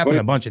must have happened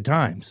a bunch of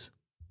times.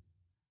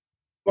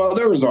 Well,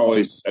 there was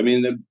always, I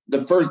mean,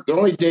 the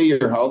only day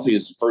you're healthy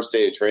is the first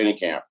day of training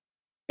camp.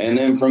 And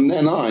then from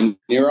then on,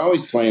 you're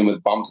always playing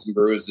with bumps and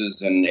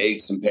bruises and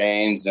aches and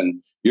pains,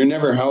 and you're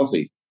never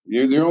healthy.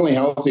 You're only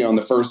healthy on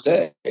the first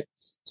day.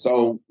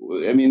 So,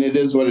 I mean, it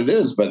is what it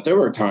is. But there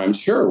were times,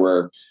 sure,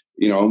 where,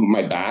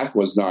 my back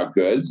was not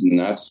good. And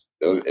that's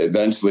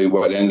eventually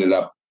what ended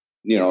up,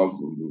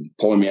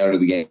 pulling me out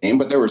of the game.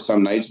 But there were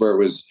some nights where it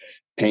was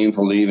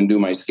painful to even do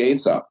my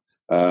skates up.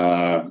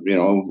 I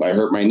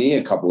hurt my knee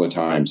a couple of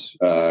times,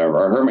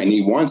 or I hurt my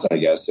knee once, I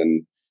guess.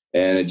 And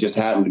it just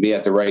happened to be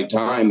at the right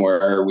time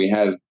where we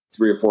had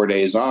 3 or 4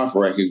 days off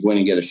where I could go in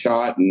and get a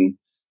shot. And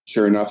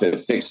sure enough,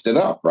 it fixed it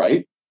up.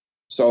 Right.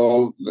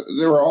 So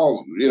they were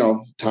all,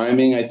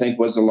 timing, I think,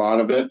 was a lot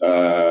of it.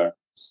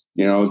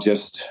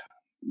 Just,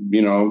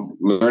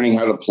 learning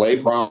how to play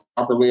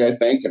properly, I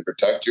think, and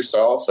protect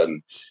yourself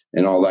and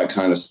all that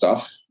kind of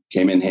stuff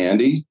came in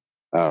handy.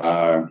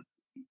 My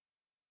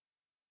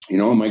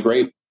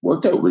great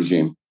workout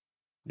regime.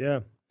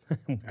 Yeah.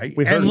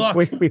 We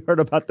heard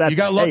about that. You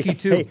got lucky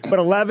too. But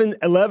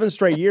 11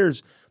 straight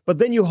years. But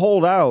then you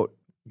hold out.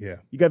 Yeah.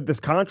 You got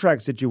this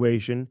contract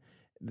situation.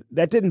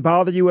 That didn't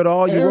bother you at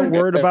all? You weren't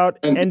worried about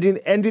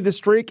ending the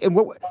streak? And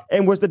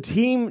was the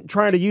team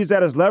trying to use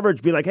that as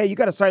leverage? Be like, hey, you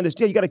got to sign this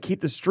deal. You got to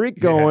keep the streak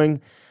going. Yeah.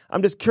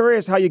 I'm just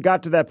curious how you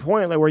got to that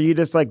point, like where you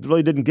just like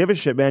really didn't give a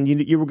shit, man.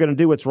 You were going to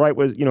do what's right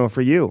with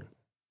for you.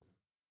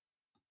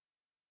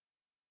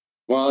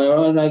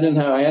 Well,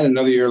 I had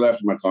another year left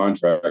of my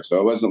contract, so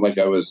it wasn't like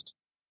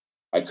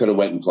I could have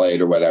went and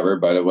played or whatever,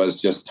 but it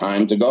was just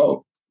time to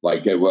go.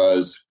 Like it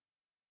was,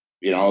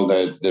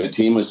 the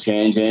team was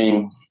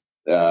changing.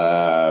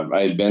 I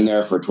had been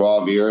there for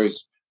 12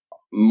 years.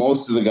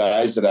 Most of the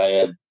guys that I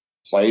had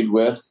played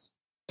with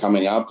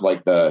coming up,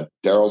 like the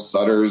Daryl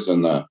Sutters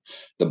and the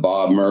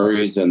Bob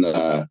Murrays and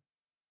the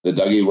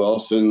Dougie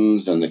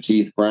Wilsons and the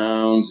Keith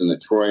Browns and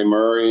the Troy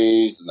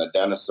Murrays and the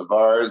Dennis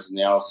Savards and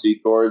the Al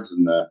Secords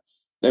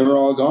they were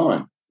all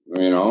gone,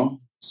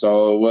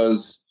 So it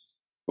was,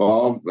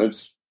 well,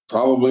 it's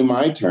probably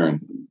my turn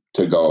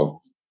to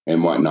go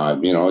and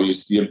whatnot. You know, we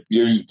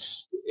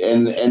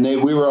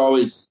were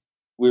always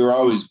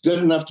good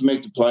enough to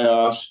make the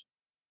playoffs,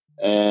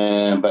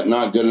 but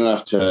not good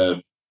enough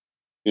to,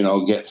 you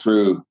know, get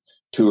through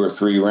 2 or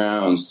 3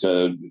 rounds.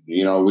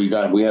 You know, we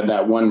had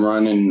that one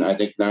run in, I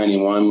think,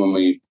 91 when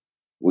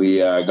we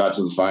got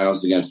to the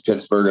finals against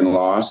Pittsburgh and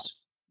lost.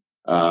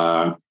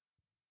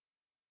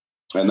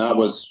 And that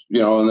was, you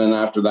know, and then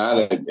after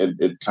that,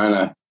 it kind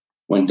of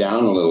went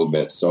down a little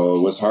bit. So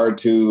it was hard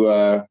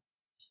to,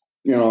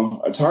 you know,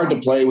 it's hard to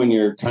play when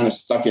you're kind of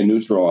stuck in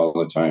neutral all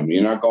the time.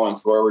 You're not going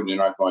forward, you're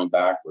not going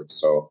backwards.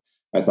 So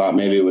I thought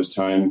maybe it was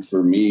time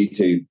for me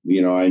to,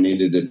 you know, I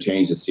needed to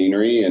change the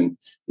scenery and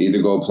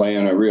either go play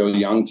on a real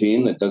young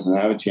team that doesn't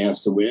have a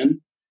chance to win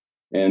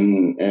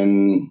and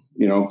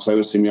you know, play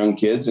with some young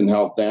kids and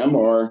help them,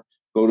 or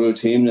go to a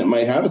team that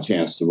might have a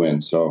chance to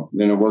win. So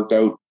then it worked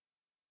out,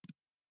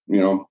 you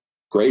know,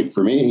 great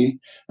for me,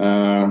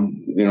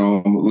 you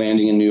know,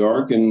 landing in New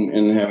York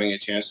and having a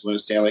chance to win a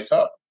Stanley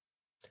Cup.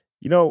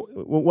 You know,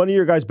 one of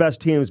your guys'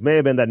 best teams may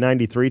have been that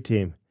 93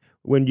 team.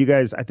 When you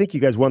guys, I think you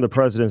guys won the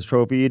President's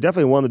Trophy. You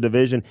definitely won the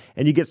division,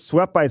 and you get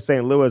swept by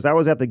St. Louis. I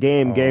was at the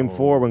game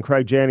 4, when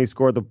Craig Janney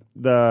scored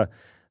the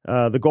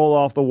goal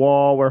off the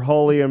wall where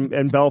Holy and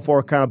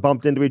Belfour kind of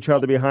bumped into each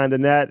other behind the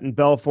net, and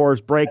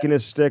Belfour's breaking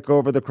his stick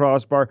over the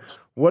crossbar.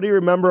 What do you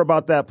remember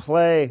about that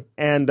play?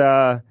 And,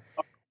 I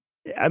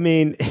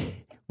mean,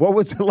 what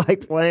was it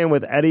like playing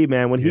with Eddie,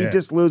 man, when he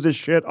just loses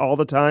shit all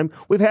the time?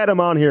 We've had him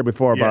on here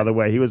before, by the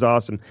way. He was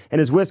awesome. And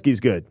his whiskey's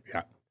good.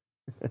 Yeah.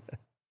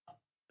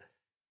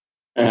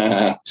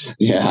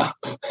 Yeah.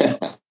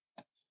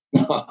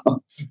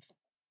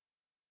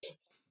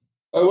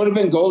 It would have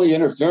been goalie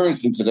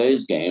interference in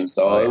today's game,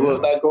 so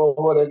that goal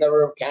would have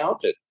never have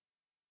counted.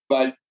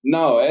 But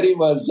no, Eddie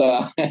was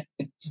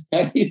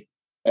Eddie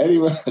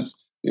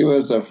was, he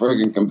was a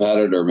friggin'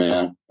 competitor,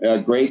 man. A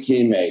great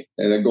teammate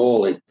and a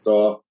goalie.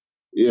 So,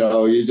 you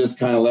know, you just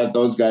kind of let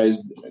those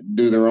guys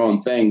do their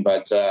own thing.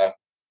 But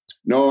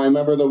no, I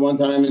remember the one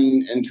time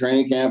in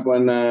training camp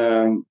when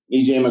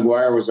E.J.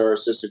 McGuire was our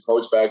assistant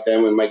coach back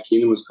then, when Mike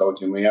Keenan was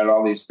coaching. We had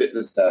all these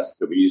fitness tests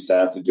that we used to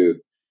have to do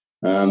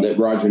that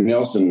Roger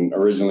Nilsson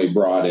originally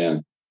brought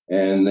in,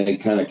 and they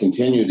kind of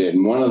continued it.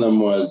 And one of them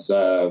was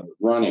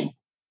running,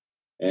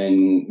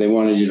 and they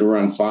wanted you to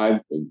run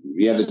 5.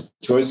 You had the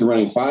choice of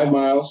running 5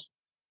 miles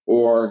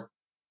or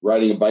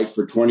riding a bike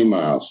for 20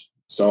 miles.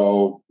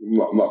 So,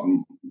 you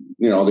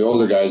know, the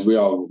older guys,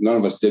 none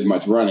of us did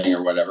much running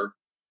or whatever.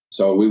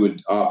 So we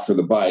would opt for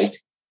the bike,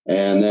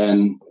 and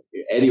then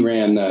Eddie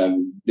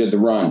did the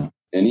run,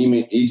 and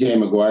E.J.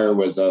 McGuire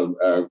was a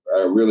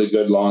really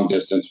good long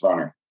distance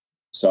runner.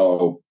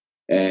 So,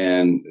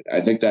 and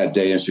I think that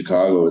day in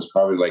Chicago was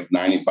probably like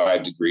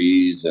 95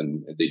 degrees,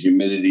 and the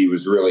humidity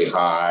was really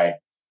high.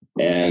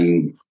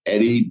 And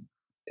Eddie,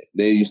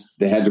 they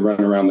had to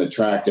run around the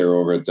track there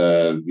over at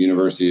the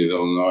University of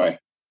Illinois,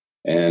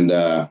 and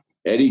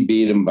Eddie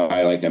beat him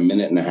by like a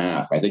minute and a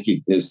half. I think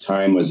his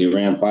time was, he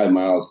ran 5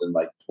 miles in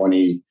like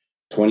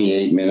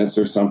 28 minutes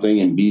or something,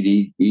 and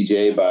beat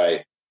EJ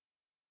by,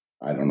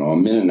 I don't know, a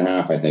minute and a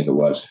half, I think it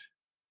was.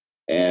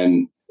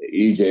 And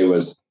EJ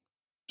was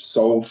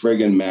so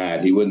friggin'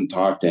 mad. He wouldn't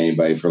talk to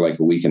anybody for like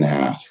a week and a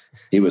half.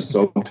 He was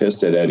so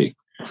pissed at Eddie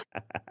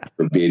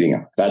for beating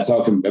him.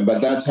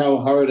 But that's how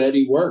hard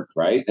Eddie worked,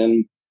 right?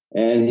 And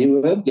he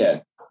would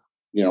get,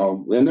 you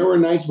know, and there were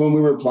nights when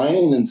we were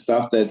playing and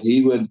stuff that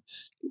he would.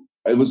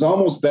 It was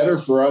almost better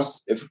for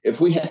us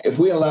if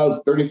we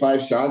allowed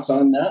 35 shots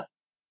on net.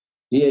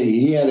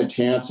 He had a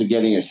chance of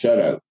getting a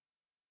shutout,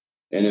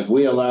 and if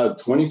we allowed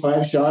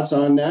 25 shots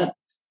on net,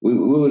 we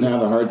would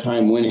have a hard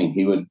time winning.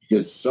 He would,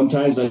 because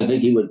sometimes I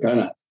think he would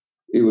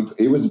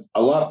he was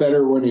a lot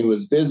better when he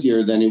was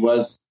busier than he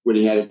was when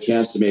he had a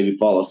chance to maybe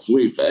fall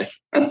asleep.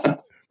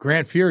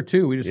 Grant Fuhr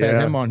too. We just had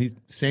him on. He's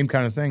same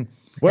kind of thing.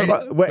 What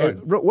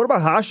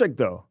about Hasek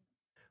though?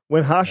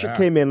 When Hasek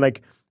came in,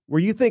 like, were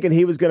you thinking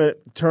he was going to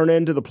turn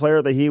into the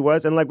player that he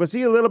was? And like, was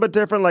he a little bit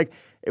different? Like,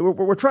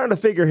 we're trying to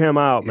figure him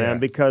out, man,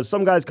 because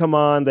some guys come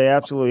on, they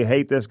absolutely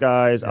hate this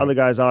guy. Other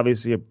guys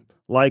obviously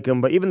like him,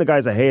 but even the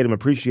guys that hate him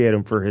appreciate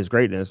him for his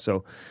greatness.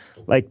 So,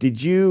 like,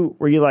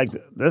 were you like,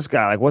 this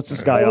guy, like, what's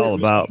this guy all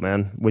about,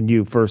 man, when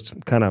you first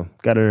kind of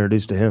got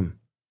introduced to him?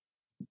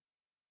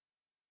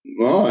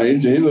 Well,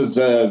 he was,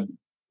 you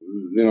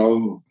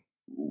know,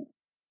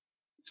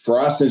 for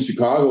us in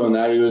Chicago, and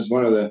that he was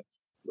one of the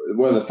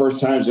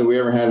first times that we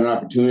ever had an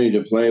opportunity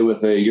to play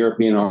with a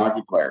European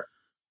hockey player.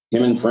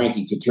 Him and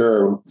Frankie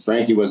Couture.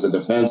 Frankie was a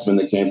defenseman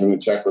that came from the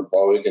Czech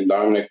Republic, and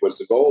Dominic was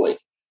the goalie.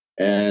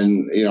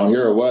 And, you know,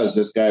 here it was.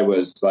 This guy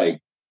was like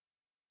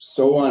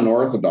so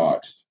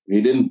unorthodox. He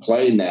didn't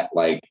play net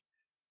like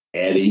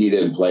Eddie. He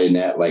didn't play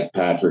net like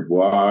Patrick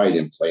Waugh. He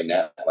didn't play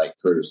net like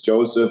Curtis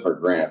Joseph or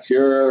Grant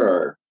Fuhr,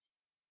 or,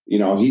 you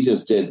know, he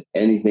just did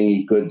anything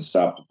he could to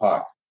stop the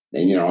puck.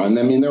 And, you know, and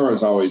I mean, there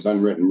was always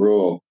unwritten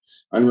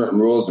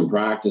rules in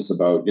practice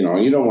about, you know,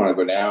 you don't want to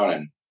go down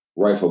and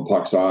rifle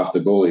pucks off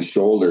the goalie's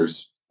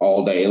shoulders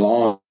all day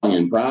long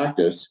in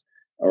practice.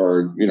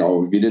 Or,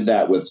 if you did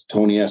that with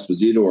Tony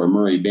Esposito or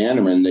Murray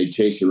Bannerman, they'd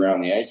chase you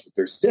around the ice with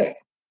their stick.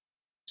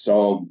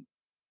 So,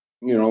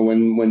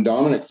 when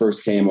Dominic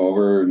first came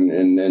over and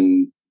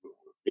in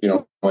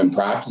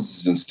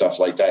practices and stuff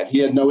like that, he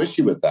had no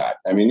issue with that.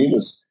 I mean, he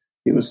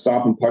was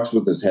stopping pucks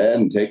with his head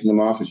and taking them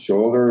off his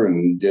shoulder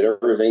and did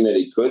everything that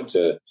he could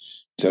to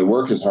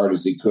work as hard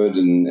as he could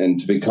and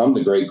to become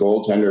the great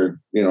goaltender,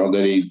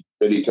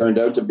 that he turned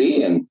out to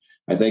be. And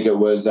I think it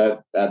was at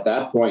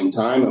that point in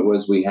time,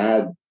 we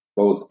had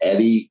both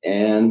Eddie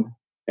and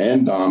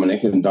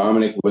Dominic. And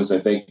Dominic was, I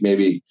think,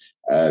 maybe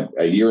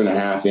a year and a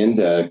half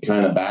into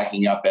kind of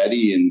backing up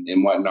Eddie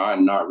and whatnot,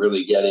 and not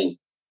really getting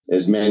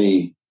as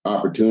many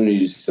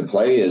opportunities to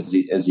play as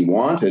he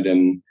wanted.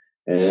 And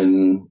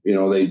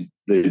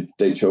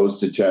they chose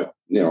to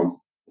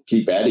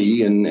keep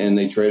Eddie, and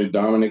they traded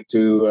Dominic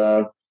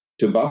to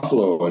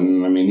Buffalo.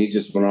 And I mean, he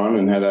just went on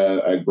and had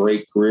a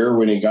great career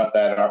when he got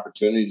that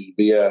opportunity to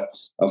be a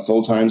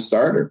full-time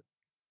starter.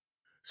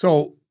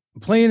 So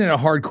playing in a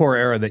hardcore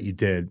era that you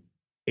did,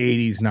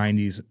 80s,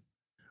 90s,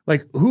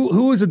 like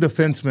who is a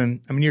defenseman?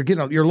 I mean,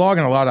 you're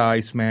logging a lot of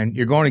ice, man.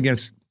 You're going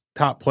against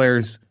top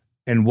players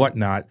and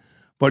whatnot.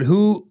 But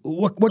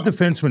what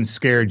defenseman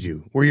scared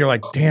you? Where you're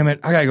like, damn it,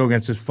 I gotta go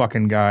against this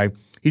fucking guy.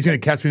 He's gonna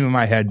catch me with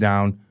my head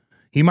down.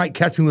 He might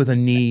catch me with a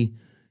knee.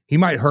 He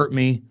might hurt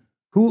me.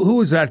 Who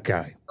was that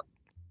guy?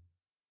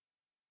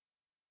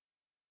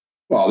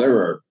 Well, there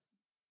were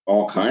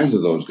all kinds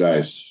of those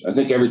guys. I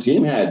think every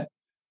team had,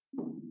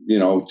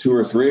 two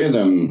or three of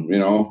them.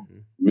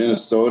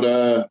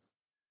 Minnesota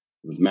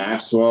with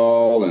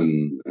Maxwell,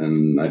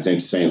 and I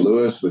think St.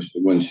 Louis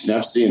when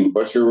Schnepsy and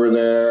Butcher were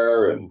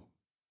there, and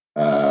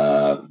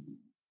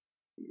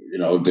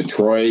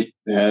Detroit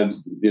had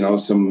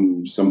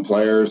some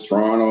players,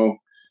 Toronto,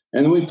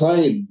 and we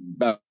played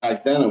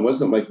back then. It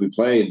wasn't like we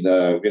played.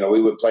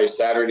 We would play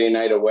Saturday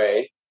night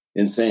away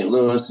in St.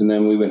 Louis, and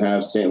then we would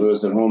have St.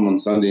 Louis at home on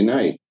Sunday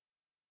night,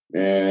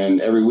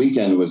 and every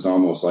weekend was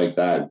almost like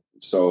that.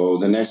 So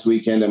the next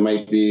weekend it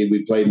might be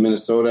we played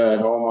Minnesota at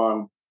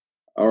home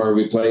or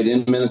we played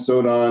in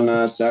Minnesota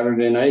on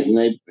Saturday night,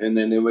 and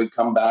then they would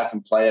come back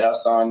and play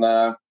us on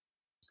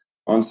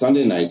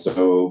Sunday night.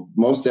 So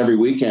most every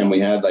weekend we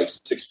had like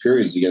 6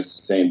 periods against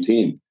the same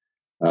team.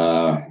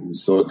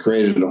 So it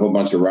created a whole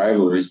bunch of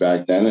rivalries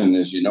back then. And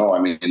as you know, I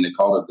mean, they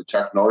called it the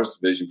Chuck Norris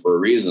division for a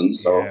reason.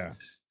 So,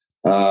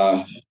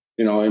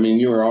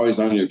 you were always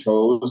on your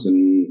toes,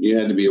 and you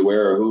had to be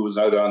aware of who was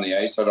out on the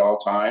ice at all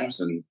times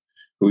and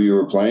who you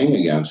were playing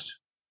against.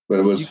 But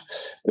it was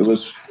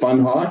fun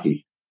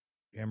hockey.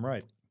 Damn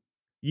right.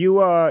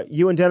 You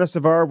and Dennis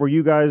Savard, were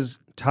you guys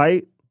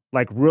tight,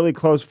 like really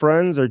close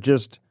friends, or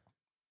just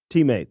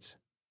teammates?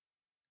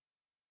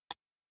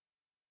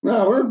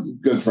 No, we're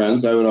good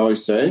friends, I would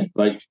always say.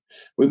 Like,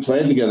 we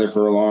played together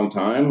for a long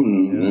time,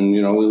 and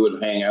we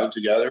would hang out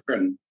together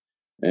and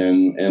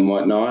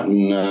whatnot.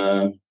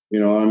 And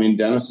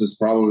Dennis is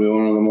probably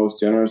one of the most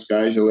generous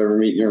guys you'll ever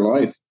meet in your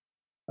life,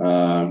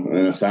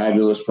 and a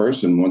fabulous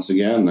person. Once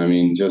again, I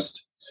mean,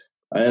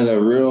 I had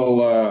a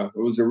real.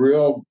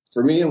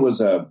 For me, it was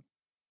a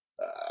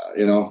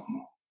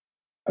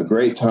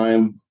great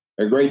time.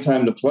 A great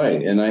time to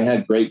play, and I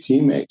had great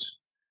teammates,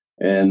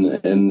 and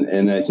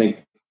I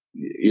think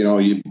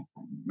you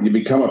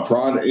become a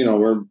product.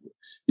 You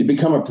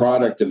become a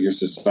product of your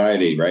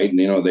society, right? And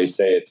they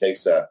say it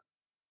takes a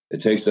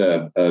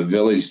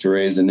village to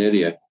raise an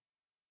idiot.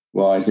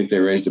 Well, I think they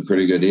raised a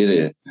pretty good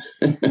idiot.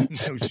 But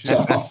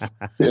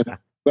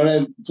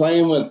I got to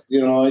play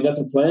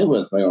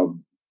with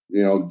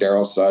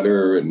Daryl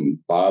Sutter and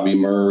Bobby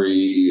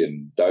Murray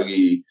and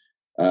Dougie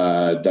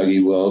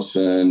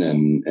Wilson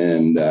and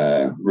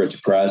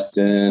Rich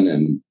Preston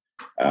and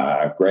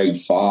Greg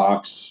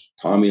Fox,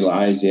 Tommy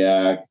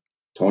Lysiak,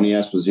 Tony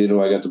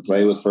Esposito I got to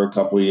play with for a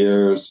couple of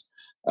years.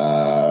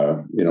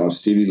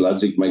 Stevie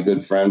Ludzik, my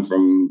good friend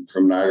from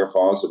Niagara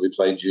Falls, that we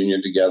played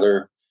junior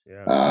together.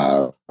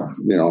 Yeah.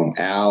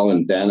 Al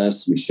and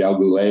Dennis, Michel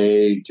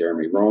Goulet,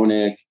 Jeremy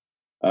Roenick.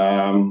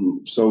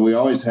 So we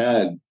always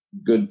had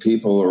good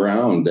people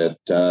around that,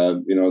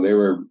 they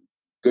were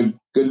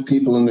good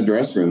people in the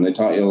dressing room. They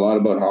taught you a lot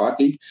about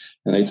hockey,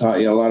 and they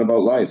taught you a lot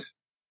about life.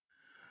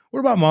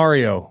 What about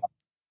Mario?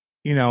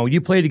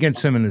 You played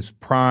against him in his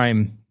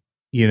prime.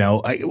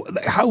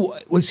 How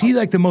was he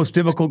like the most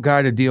difficult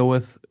guy to deal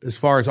with as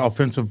far as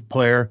offensive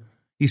player?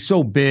 He's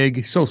so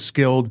big, so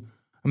skilled.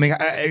 I mean,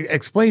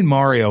 explain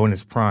Mario in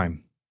his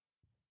prime.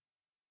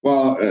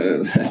 Well,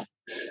 he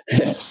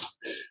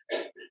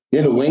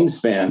had a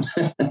wingspan.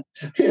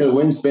 He had a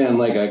wingspan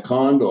like a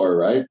condor,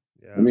 right?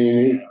 Yeah. I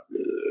mean,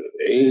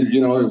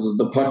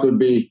 the puck would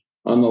be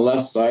on the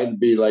left side,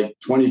 be like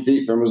 20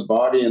 feet from his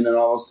body, and then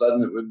all of a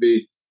sudden it would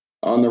be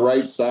on the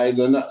right side,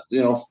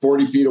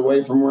 40 feet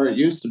away from where it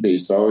used to be.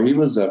 So he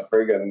was a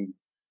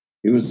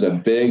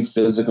big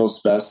physical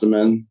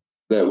specimen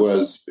it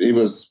was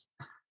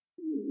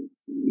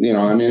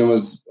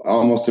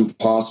almost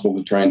impossible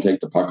to try and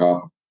take the puck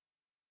off.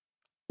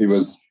 He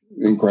was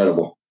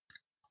incredible.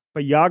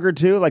 But Yager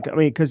too, like I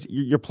mean, because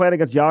you're playing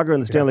against Yager in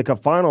the Stanley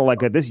Cup final. Like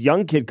this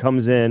young kid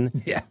comes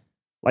in,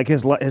 like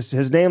his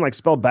name like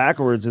spelled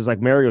backwards is like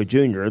Mario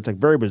Jr. It's like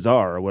very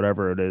bizarre or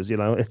whatever it is.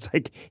 It's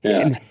like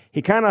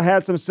he kind of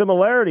had some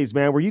similarities,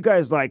 man. Where you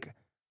guys like,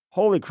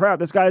 holy crap,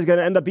 this guy's going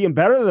to end up being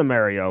better than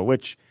Mario,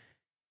 which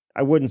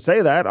I wouldn't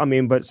say that. I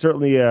mean, but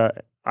certainly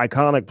a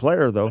iconic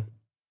player though.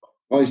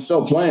 Well, he's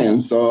still playing,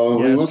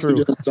 so he must be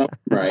doing something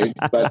right.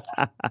 But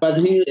but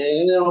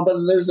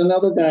there's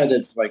another guy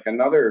that's like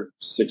another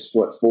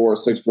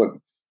 6'4",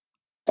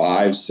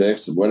 6'5",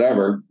 6",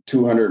 whatever,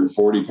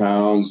 240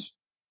 pounds,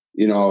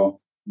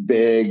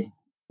 big,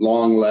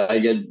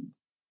 long-legged,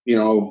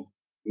 learn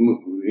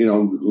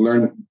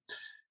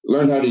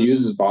how to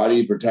use his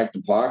body, protect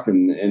the puck,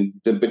 and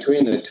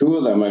between the two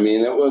of them, I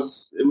mean, it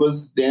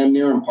was damn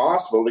near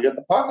impossible to get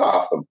the puck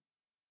off them.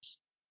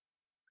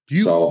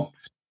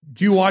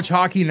 Do you watch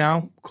hockey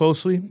now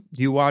closely?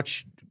 Do you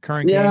watch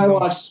current games? I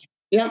watch.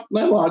 Yeah,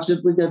 I watch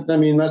it. That's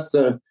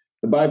the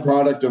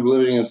byproduct of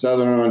living in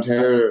Southern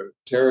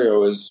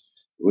Ontario is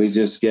we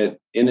just get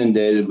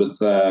inundated with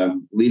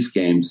Leaf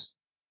games,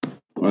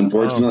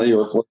 unfortunately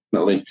or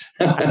fortunately.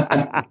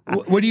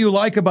 What do you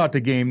like about the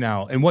game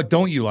now, and what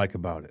don't you like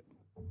about it?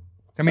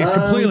 I mean, it's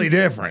completely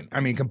different.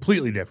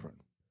 Completely different.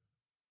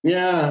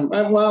 Yeah,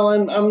 I'm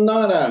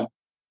not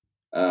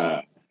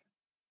a...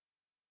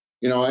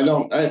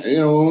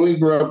 when we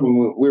grew up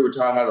and we were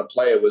taught how to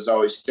play, it was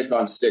always stick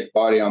on stick,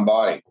 body on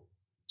body.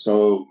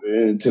 So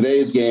in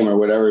today's game or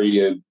whatever,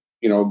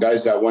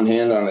 guys got one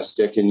hand on a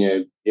stick and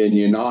you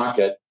knock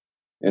it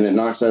and it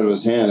knocks out of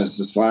his hand. It's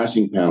a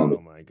slashing penalty.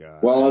 Oh my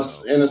God. Well,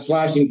 and a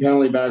slashing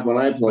penalty back when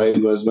I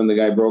played was when the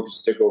guy broke his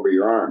stick over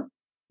your arm.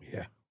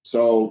 Yeah.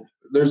 So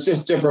there's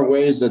just different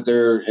ways that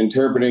they're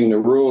interpreting the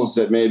rules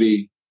that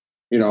maybe,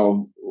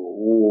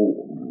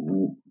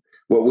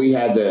 what we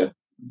had to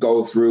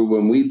go through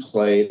when we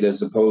played as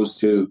opposed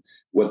to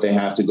what they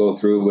have to go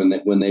through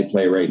when they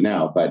play right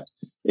now. But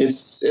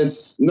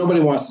it's nobody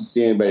wants to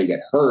see anybody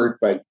get hurt,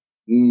 but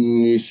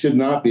you should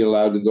not be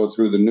allowed to go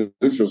through the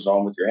neutral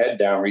zone with your head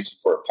down, reaching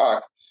for a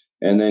puck,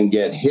 and then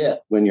get hit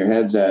when your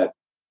head's at,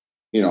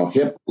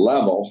 hip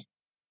level,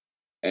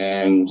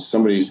 and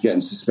somebody's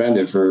getting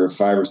suspended for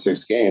 5 or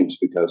 6 games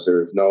because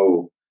there's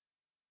no.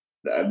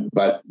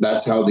 But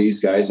that's how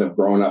these guys have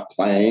grown up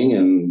playing,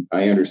 and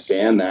I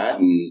understand that.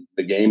 And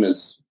the game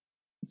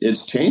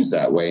it's changed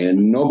that way,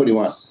 and nobody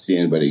wants to see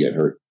anybody get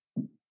hurt.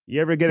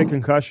 You ever get a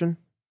concussion?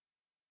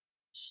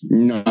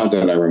 Not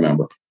that I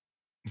remember.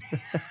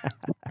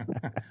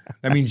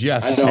 That means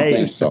yes. I don't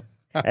think so.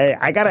 Hey,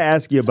 I got to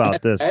ask you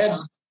about this.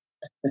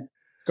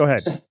 Go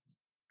ahead.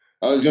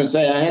 I was going to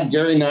say, I had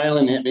Gary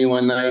Nyland hit me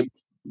one night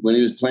when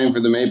he was playing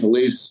for the Maple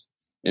Leafs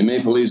in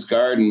Maple Leafs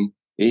Garden.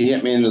 He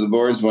hit me into the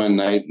boards one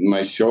night, and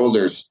my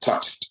shoulders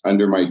touched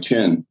under my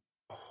chin.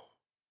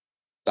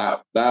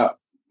 That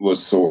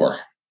was sore.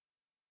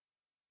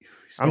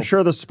 I'm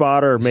sure the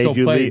spotter made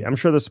you leave. I'm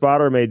sure the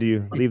spotter made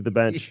you leave the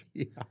bench.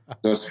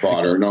 The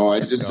spotter, no,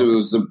 I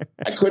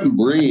couldn't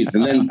breathe.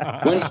 And then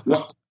when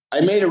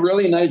I made a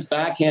really nice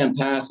backhand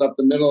pass up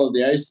the middle of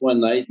the ice one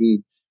night,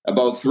 and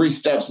about 3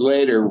 steps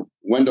later,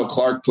 Wendell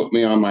Clark put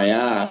me on my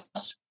ass.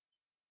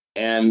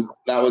 And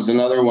that was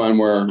another one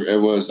where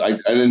it was I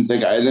didn't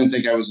think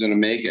I was going to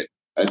make it.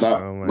 I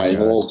thought my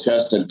whole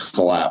chest had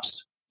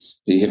collapsed.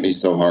 He hit me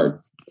so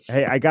hard.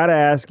 Hey, I got to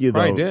ask you though,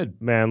 I did.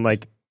 Man,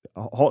 like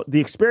the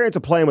experience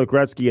of playing with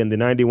Gretzky in the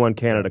 '91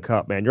 Canada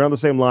Cup, man. You're on the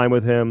same line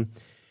with him.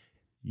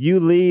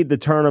 You lead the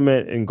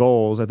tournament in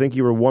goals. I think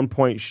you were 1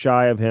 point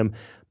shy of him,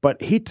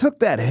 but he took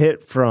that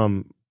hit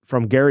from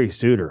Gary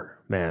Suter,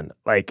 man,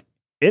 like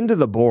into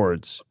the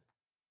boards.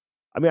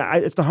 I mean,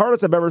 it's the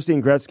hardest I've ever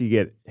seen Gretzky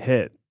get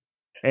hit.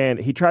 And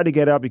he tried to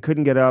get up. He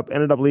couldn't get up,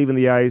 ended up leaving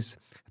the ice.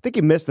 I think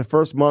he missed the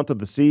first month of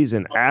the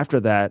season after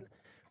that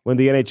when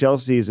the NHL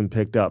season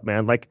picked up,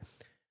 man. Like,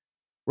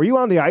 were you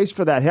on the ice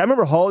for that? I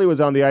remember Hawley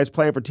was on the ice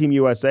playing for Team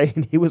USA,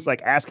 and he was,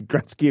 like, asking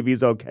Gretzky if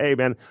he's okay,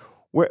 man.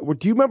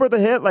 Do you remember the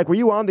hit? Like, were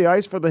you on the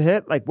ice for the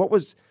hit? Like, what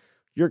was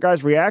your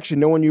guys' reaction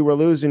knowing you were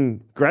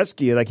losing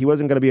Gretzky? Like, he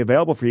wasn't going to be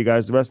available for you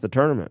guys the rest of the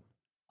tournament.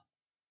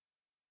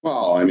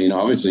 Well, I mean,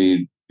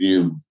 obviously,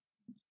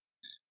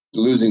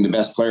 losing the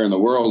best player in the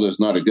world is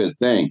not a good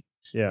thing.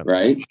 Yeah.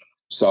 Right.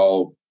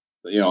 So,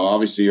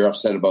 obviously you're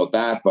upset about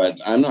that, but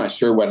I'm not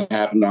sure what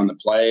happened on the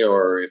play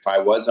or if I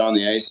was on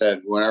the ice at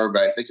whatever,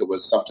 but I think it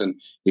was something.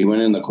 He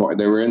went in the corner.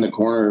 They were in the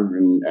corner,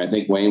 and I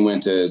think Wayne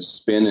went to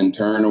spin and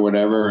turn or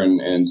whatever.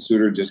 And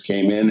Suter just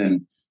came in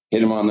and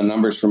hit him on the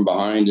numbers from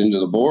behind into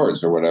the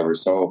boards or whatever.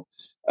 So,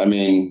 I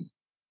mean,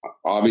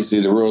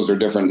 obviously the rules are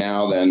different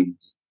now than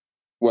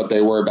what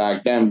they were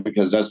back then,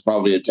 because that's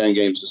probably a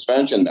 10-game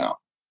suspension now.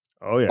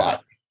 Oh yeah.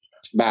 But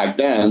back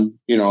then,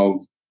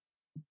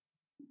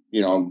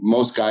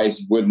 most guys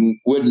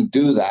wouldn't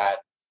do that.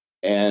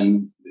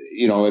 And,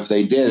 if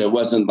they did, it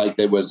wasn't like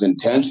it was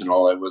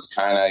intentional. It was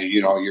kind of,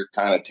 you're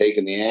kind of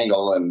taking the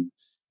angle and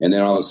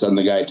then all of a sudden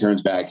the guy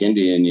turns back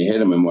into you and you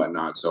hit him and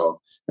whatnot. So,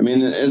 I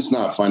mean, it's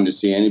not fun to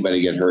see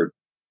anybody get hurt.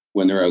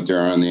 when they're out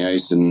there on the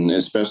ice, and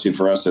especially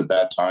for us at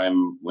that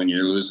time when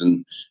you're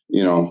losing,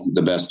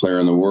 the best player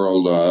in the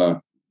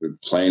world,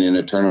 playing in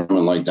a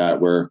tournament like that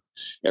where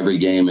every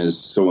game is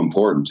so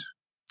important.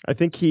 I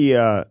think he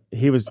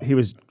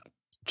was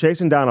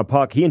chasing down a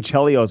puck. He and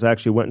Chelios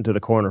actually went into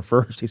the corner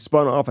first. He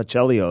spun off of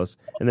Chelios,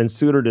 and then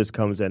Suter just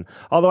comes in.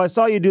 Although I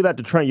saw you do that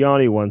to Trent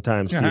Yawney one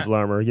time, Steve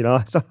Larmer.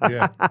 I saw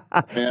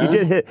you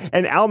did hit.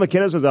 And Al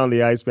McInnes was on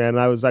the ice, man.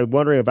 And I was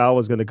wondering if Al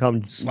was going to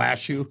come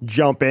slash you,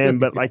 jump in.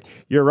 But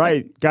you're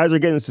right, guys are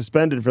getting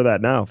suspended for that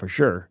now for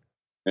sure.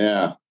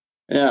 Yeah,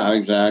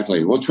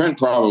 exactly. Well, Trent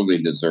probably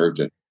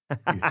deserved it.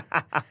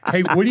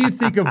 Hey, what do you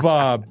think of?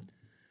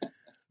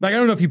 I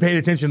don't know if you paid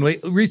attention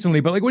recently,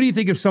 but what do you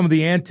think of some of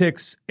the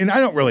antics? And I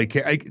don't really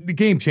care. The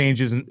game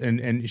changes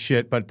and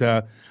shit, but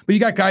you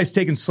got guys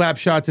taking slap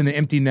shots in the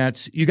empty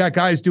nets. You got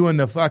guys doing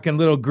the fucking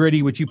little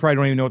gritty, which you probably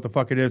don't even know what the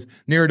fuck it is.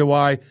 Neither do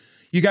I.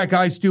 You got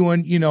guys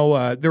doing,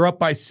 they're up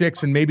by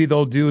 6 and maybe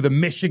they'll do the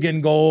Michigan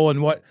goal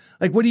and what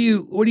do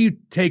you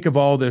take of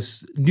all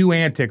this new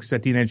antics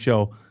that the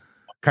NHL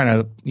kind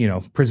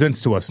of,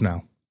 presents to us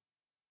now?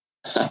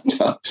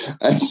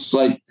 It's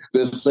like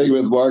this thing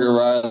with Morgan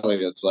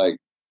Riley. It's like,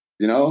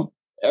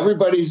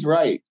 everybody's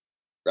right?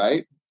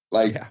 The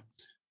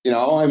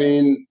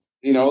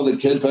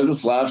kid took a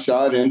slap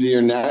shot into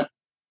your net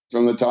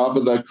from the top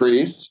of the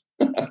crease.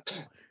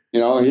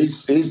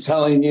 He's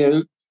telling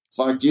you,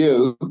 fuck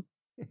you,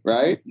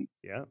 right?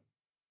 Yeah.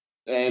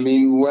 I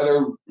mean,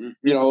 whether,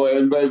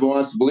 anybody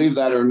wants to believe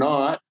that or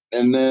not.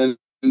 And then,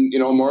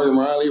 Morgan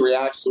Riley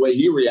reacts the way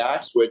he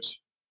reacts, which,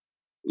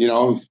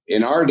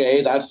 in our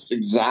day, that's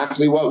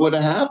exactly what would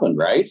have happened,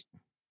 right?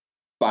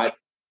 But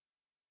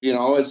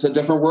it's a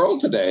different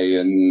world today.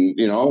 And,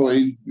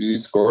 he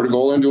scored a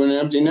goal into an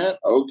empty net.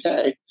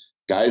 Okay.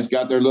 Guys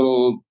got their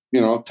little,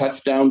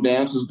 touchdown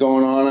dances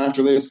going on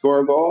after they score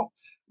a goal.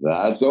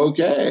 That's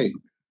okay.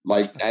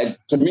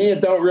 To me,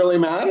 it don't really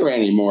matter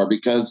anymore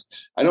because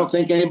I don't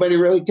think anybody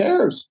really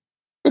cares.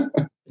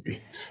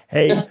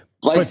 Hey,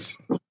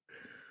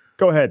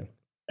 go ahead.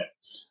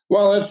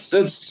 Well, it's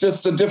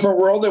just a different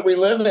world that we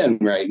live in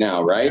right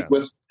now, right? Yeah.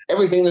 With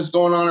everything that's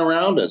going on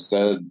around us.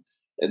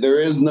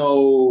 There is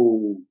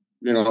no,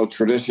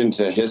 tradition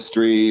to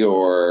history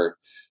or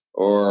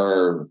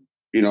where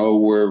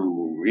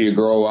you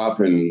grow up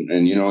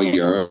and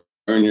you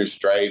earn your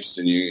stripes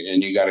and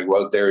you got to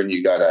go out there and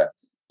you got to,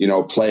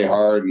 play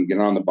hard and get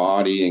on the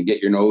body and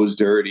get your nose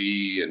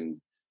dirty. And,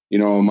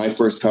 my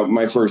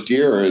first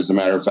year, as a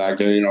matter of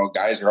fact,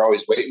 guys are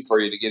always waiting for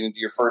you to get into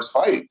your first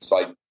fight. It's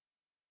like,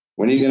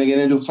 when are you going to get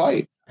into a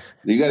fight?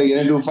 You got to get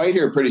into a fight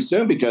here pretty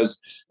soon because,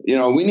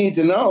 we need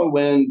to know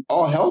when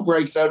all hell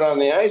breaks out on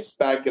the ice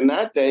back in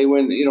that day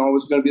when, it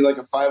was going to be like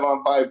a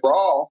 5-on-5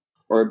 brawl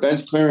or a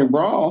bench clearing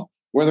brawl,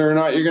 whether or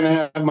not you're going to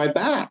have my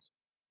back.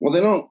 Well, they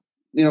don't,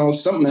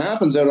 something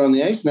happens out on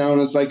the ice now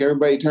and it's like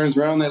everybody turns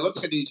around, they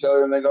look at each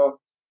other and they go,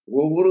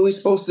 well, what are we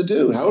supposed to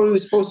do? How are we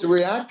supposed to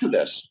react to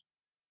this?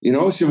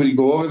 Should we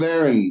go over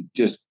there and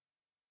just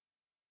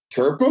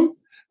chirp him?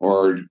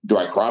 Or do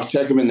I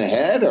cross-check him in the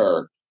head?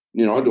 Or,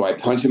 do I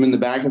punch him in the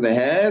back of the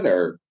head?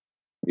 Or,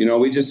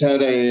 we just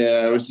had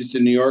I was just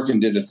in New York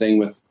and did a thing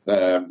with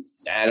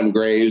Adam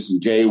Graves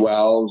and Jay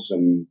Wells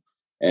and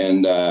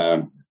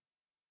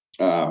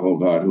oh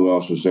God, who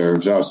else was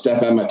there?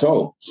 Stephen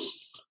Matteau.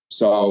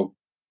 So,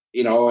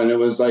 and it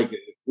was like,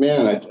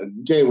 man,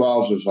 Jay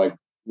Wells was like,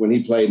 when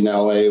he played in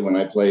LA, when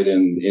I played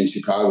in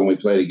Chicago, and we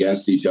played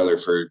against each other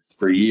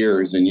for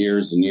years and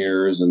years and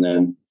years. And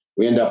then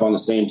we end up on the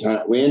same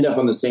time. We end up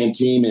on the same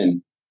team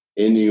in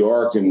New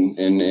York and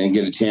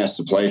get a chance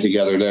to play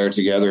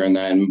together. And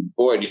then,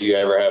 boy, do you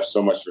ever have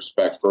so much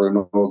respect for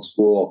an old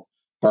school,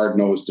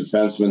 hard-nosed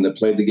defenseman that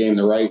played the game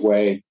the right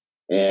way.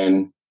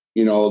 And,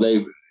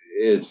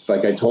 it's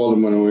like I told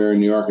him when we were in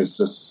New York, it's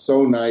just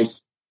so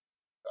nice.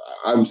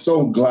 I'm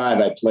so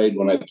glad I played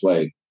when I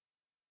played.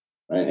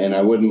 And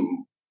I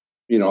wouldn't,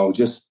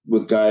 just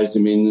with guys, I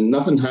mean,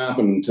 nothing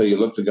happened until you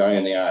looked the guy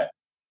in the eye.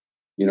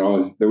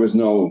 There was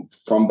no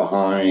from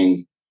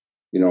behind,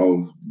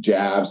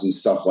 jabs and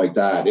stuff like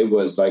that. It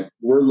was like,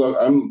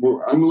 I'm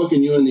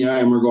looking you in the eye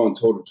and we're going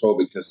toe to toe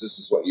because this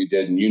is what you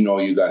did. And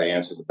you got to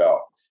answer the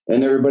bell.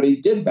 And everybody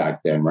did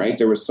back then, right?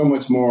 There was so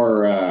much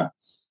more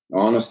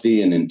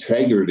honesty and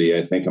integrity,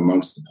 I think,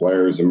 amongst the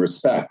players and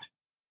respect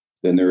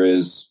than there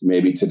is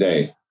maybe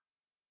today.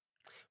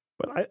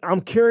 But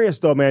I'm curious,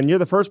 though, man. You're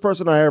the first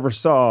person I ever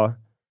saw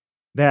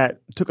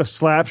that took a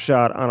slap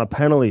shot on a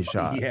penalty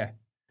shot. Yeah.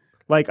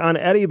 Like on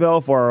Eddie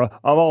Belfour,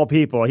 of all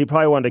people, he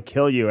probably wanted to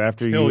kill you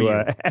after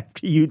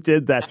you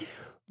did that.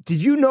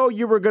 Did you know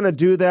you were going to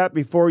do that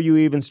before you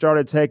even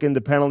started taking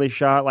the penalty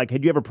shot? Like,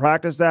 had you ever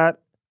practiced that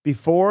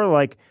before?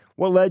 Like,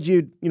 what led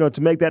you,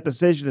 to make that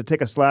decision to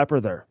take a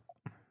slapper there?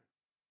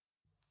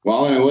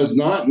 Well, I was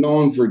not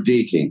known for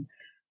deking.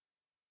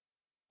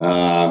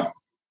 I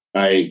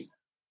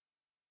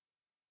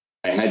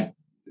had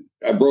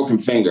a broken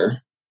finger.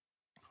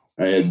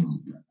 I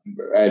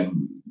had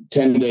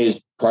 10 days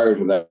prior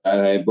to that,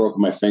 I had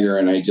broken my finger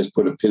and I just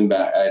put a pin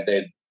back.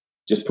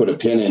 just put a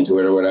pin into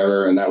it or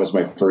whatever. And that was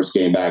my first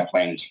game back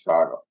playing in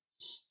Chicago.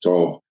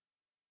 So,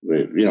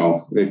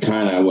 it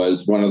kind of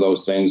was one of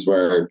those things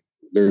where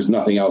there's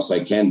nothing else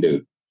I can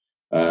do.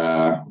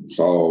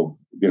 So,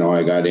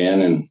 I got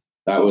in, and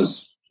that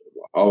was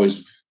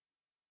always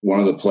one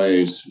of the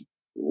plays.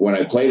 When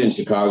I played in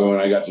Chicago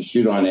and I got to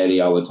shoot on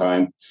Eddie all the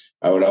time,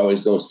 I would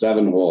always go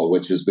 7-hole,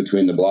 which is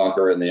between the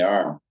blocker and the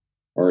arm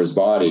or his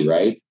body,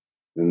 right?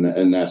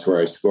 And that's where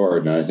I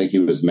scored. And I think he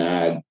was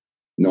mad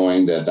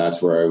knowing that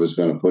that's where I was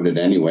going to put it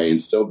anyway and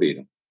still beat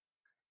him.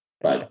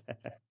 But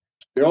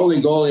the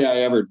only goalie I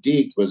ever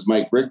deked was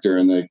Mike Richter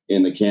in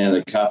the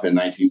Canada Cup in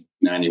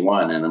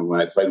 1991. And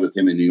when I played with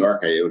him in New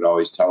York, I would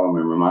always tell him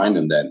and remind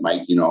him that,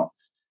 Mike,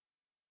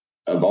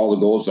 of all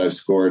the goals I've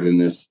scored in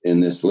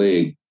this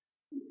league,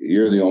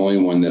 you're the only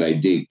one that I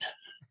deked.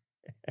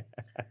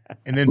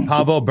 And then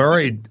Pavel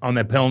Bure on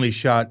that penalty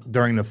shot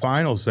during the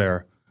finals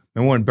there.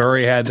 And when Bure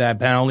had that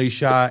penalty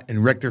shot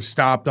and Richter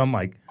stopped him,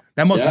 like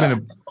that must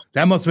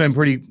have been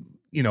pretty,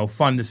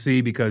 fun to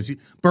see, because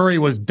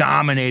Bure was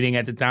dominating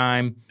at the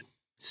time.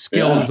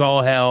 Skill was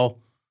all hell.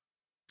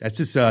 That's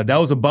just that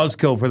was a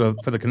buzzkill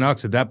for the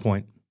Canucks at that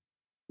point.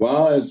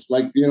 Well, it's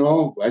like,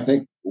 I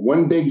think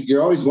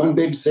you're always one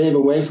big save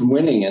away from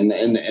winning, and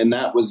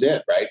that was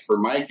it, right, for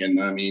Mike.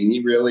 And I mean,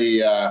 he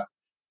really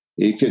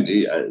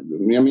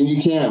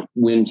you can't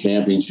win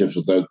championships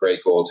without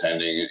great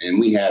goaltending, and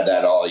we had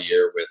that all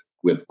year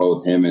with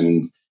both him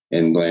and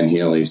Glenn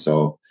Healy.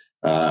 So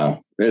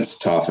it's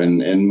tough,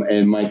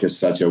 and Mike is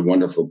such a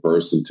wonderful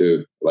person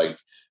too, like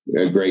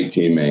a great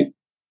teammate.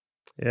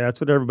 Yeah,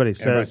 that's what everybody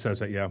says. Everybody says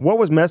that, yeah. What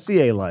was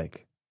Messier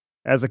like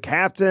as a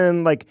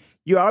captain? Like,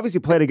 you obviously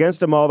played against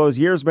him all those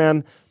years,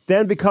 man.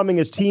 Then becoming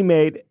his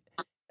teammate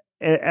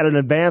at an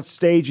advanced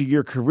stage of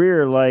your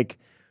career, like,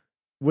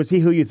 was he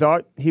who you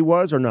thought he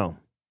was, or no?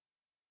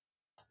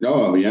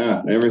 Oh,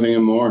 yeah, everything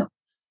and more.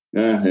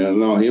 Yeah,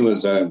 no, he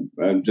was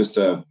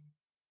number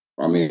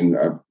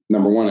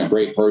one, a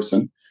great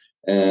person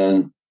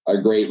and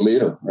a great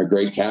leader, a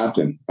great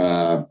captain.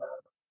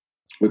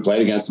 We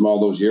played against him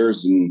all those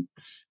years, and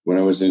when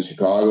I was in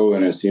Chicago,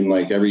 and it seemed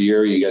like every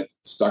year you get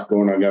stuck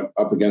going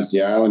up against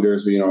the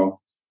Islanders,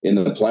 in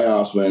the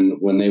playoffs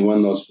when they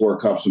won those 4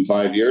 cups in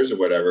 5 years or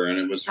whatever, and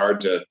it was hard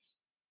to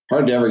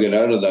ever get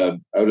out of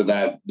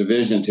that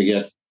division to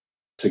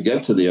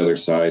get to the other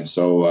side.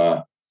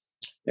 So,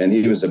 and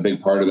he was a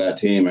big part of that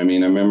team. I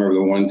mean, I remember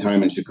the one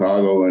time in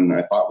Chicago, and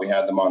I thought we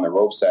had them on the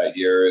ropes that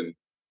year,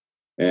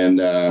 and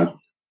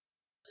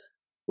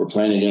we're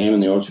playing a game in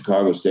the old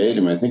Chicago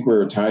Stadium. I think we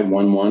were tied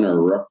 1-1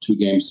 or we're up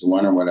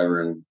 2-1 or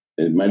whatever. And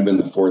it might've been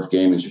the 4th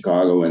game in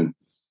Chicago. And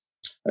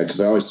cause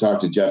I always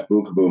talked to Jeff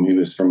Bukaboom. He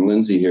was from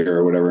Lindsay here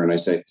or whatever. And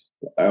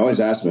I always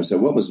asked him, I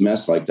said, what was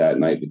Mess like that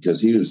night?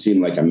 Because he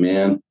seemed like a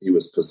man, he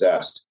was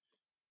possessed.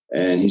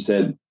 And he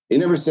said, he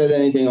never said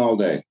anything all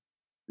day.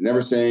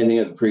 Never said anything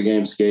at the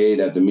pregame skate,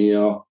 at the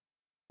meal,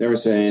 never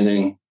said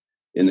anything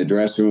in the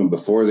dressing room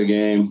before the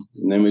game.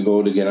 And then we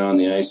go to get on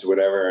the ice or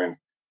whatever.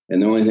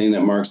 And the only thing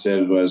that Mark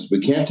said was, we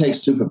can't take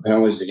stupid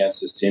penalties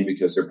against this team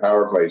because their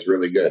power play is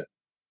really good.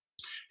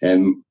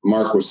 And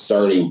Mark was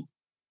starting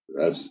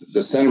as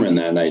the centerman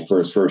that night for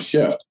his first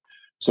shift.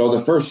 So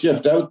the first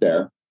shift out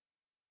there,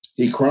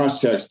 he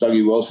cross-checks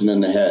Dougie Wilson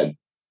in the head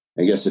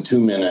and gets a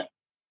 2-minute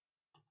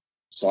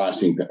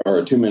slashing or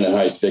a 2-minute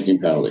high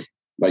sticking penalty,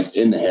 like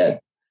in the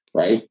head,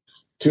 right?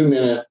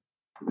 2-minute.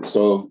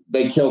 So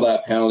they kill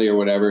that penalty or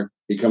whatever.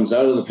 He comes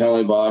out of the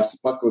penalty box, the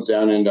puck goes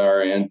down into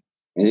our end.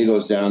 And he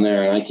goes down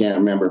there, and I can't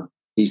remember.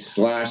 He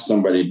slashed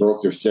somebody,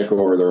 broke their stick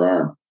over their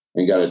arm,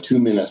 and got a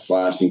 2-minute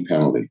slashing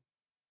penalty.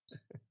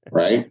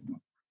 Right?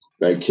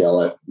 They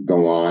kill it,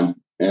 go on.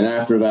 And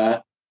after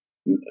that,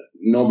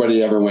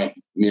 nobody ever went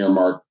near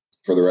Mark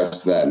for the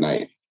rest of that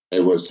night.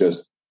 It was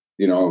just,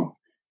 he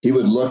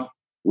would look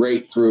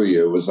right through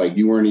you. It was like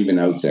you weren't even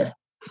out there.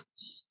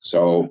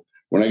 So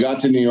when I got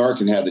to New York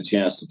and had the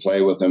chance to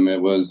play with him,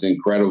 it was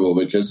incredible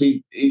because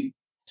he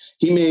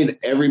made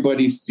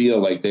everybody feel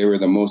like they were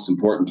the most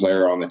important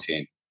player on the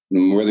team.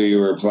 And whether you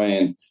were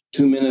playing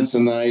 2 minutes a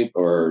night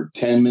or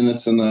 10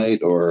 minutes a night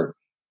or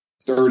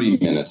 30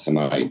 minutes a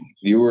night,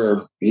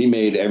 he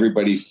made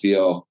everybody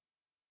feel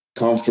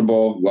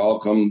comfortable,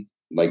 welcome,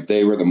 like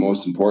they were the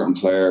most important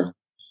player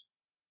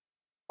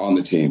on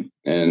the team.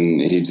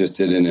 And he just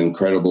did an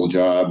incredible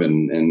job.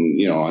 And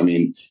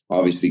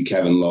obviously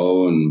Kevin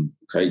Lowe and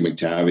Craig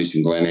McTavish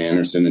and Glenn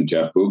Anderson and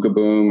Jeff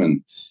Bukaboom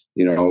and,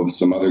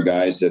 some other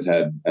guys that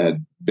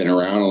had been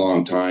around a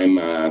long time.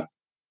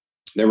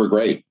 They were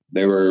great.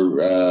 They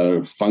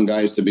were fun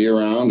guys to be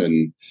around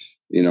and,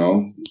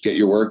 get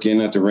your work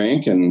in at the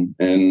rink and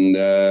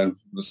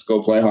let's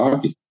go play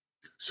hockey.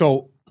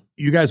 So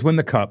you guys win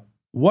the cup.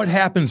 What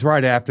happens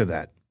right after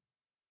that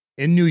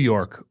in New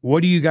York?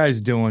 What are you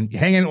guys doing? You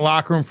hang in the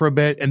locker room for a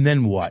bit, and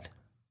then what?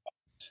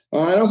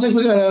 I don't think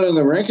we got out of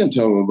the rink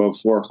until about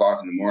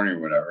 4:00 in the morning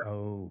or whatever.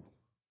 Oh.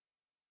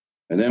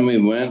 And then we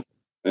went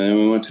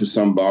to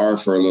some bar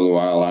for a little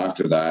while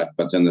after that,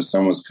 but then the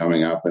sun was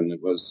coming up and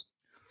it was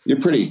you're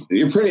pretty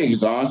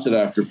exhausted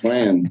after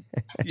playing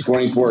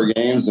 24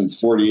 games in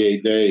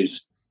 48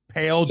 days.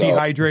 Pale,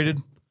 dehydrated.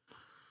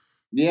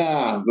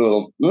 Yeah,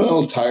 a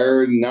little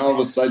tired, and now all of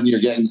a sudden you're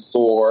getting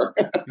sore.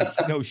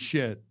 No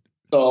shit.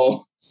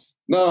 So,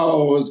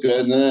 no, it was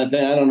good. And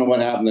then I don't know what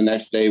happened the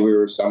next day. We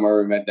were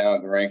somewhere, we met down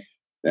at the rink.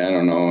 I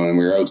don't know, and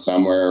we were out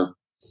somewhere.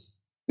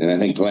 And I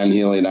think Glenn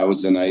Healy, that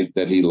was the night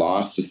that he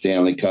lost the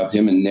Stanley Cup.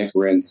 Him and Nick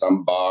were in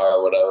some bar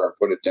or whatever and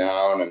put it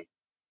down.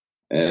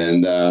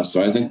 And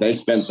so I think they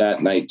spent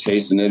that night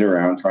chasing it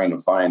around trying to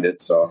find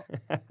it. So,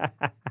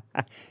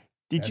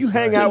 Did you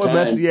hang out with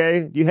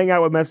Messier? Do you hang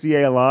out with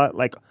Messier a lot?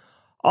 Like,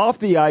 off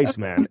the ice,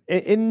 man,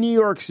 in New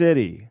York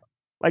City.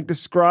 Like,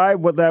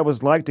 describe what that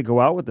was like to go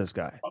out with this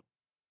guy.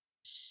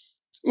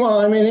 Well,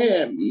 I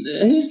mean,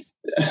 he's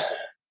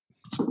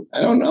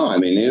I don't know. I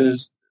mean, he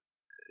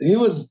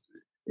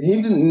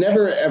didn't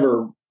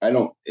never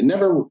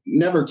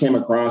came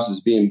across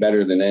as being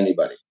better than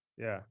anybody.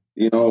 Yeah.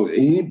 You know,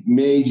 he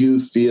made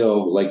you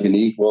feel like an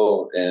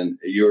equal, and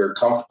you're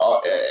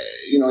comfortable.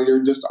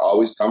 You're just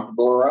always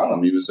comfortable around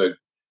him. He was a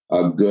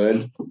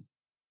good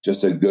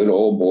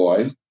old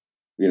boy.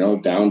 You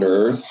know, down to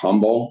earth,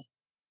 humble,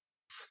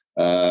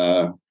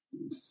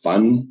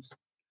 fun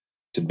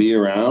to be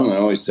around. I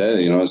always said,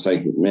 it's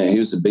like, man, he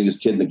was the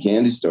biggest kid in the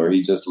candy store.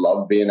 He just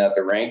loved being at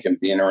the rink and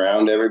being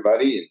around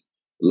everybody, and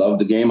loved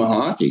the game of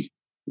hockey.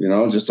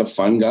 Just a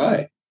fun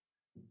guy.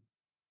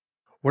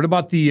 What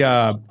about we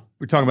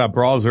were talking about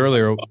brawls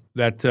earlier,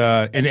 that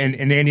and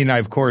Andy and I,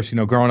 of course,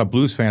 growing up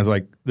Blues fans,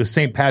 like the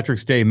St.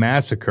 Patrick's Day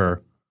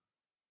massacre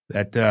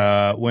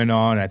that went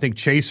on. I think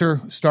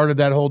Chaser started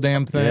that whole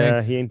damn thing.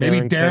 Yeah, he and maybe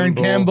Darren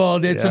Campbell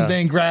did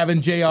something,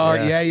 grabbing JR.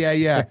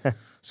 Yeah.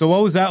 So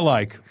what was that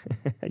like?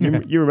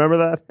 You remember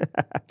that?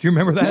 Do you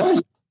remember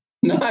that?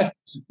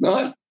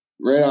 Not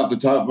right off the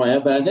top of my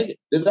head, but I think,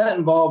 did that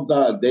involve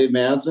Dave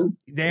Manson?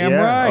 Damn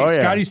right. Oh,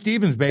 yeah. Scotty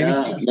Stevens, baby.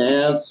 Yeah,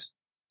 Mance.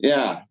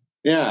 Yeah.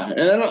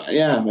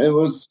 It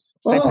was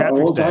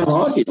old-time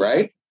hockey,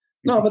 right?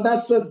 No, but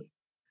that's the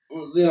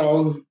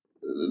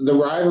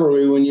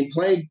rivalry when you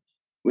played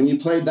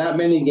that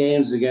many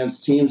games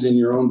against teams in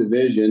your own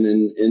division,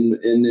 and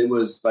it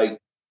was like,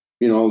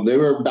 they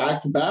were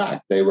back to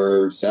back. They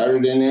were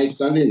Saturday night,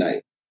 Sunday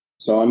night.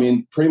 So I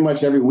mean, pretty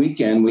much every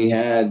weekend we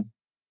had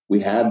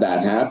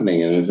that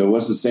happening. And if it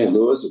wasn't St.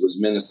 Louis, it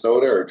was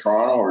Minnesota or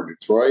Toronto or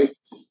Detroit.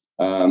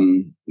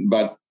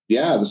 But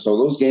yeah, so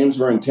those games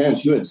were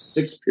intense. You had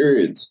 6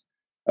 periods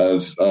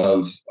of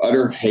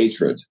utter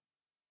hatred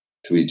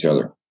to each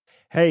other.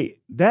 Hey,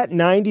 that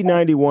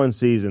 90-91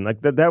 season,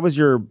 like that was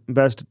your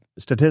best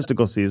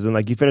statistical season.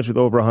 Like, you finished with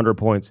over 100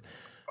 points.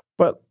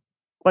 But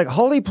like,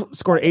 Holly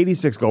scored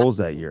 86 goals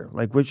that year,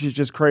 like, which is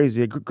just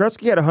crazy.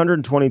 Gretzky had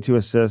 122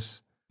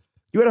 assists.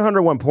 You had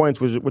 101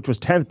 points, which was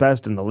 10th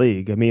best in the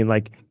league. I mean,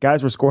 like,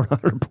 guys were scoring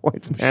 100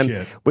 points, man,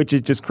 Shit. Which is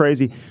just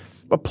crazy.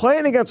 But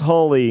playing against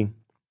Holly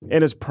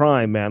in his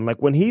prime, man,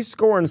 like when he's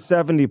scoring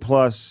 70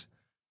 plus,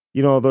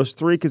 those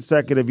 3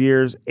 consecutive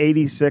years,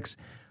 86,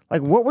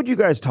 like, what would you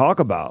guys talk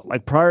about,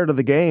 like, prior to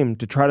the game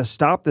to try to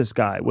stop this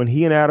guy when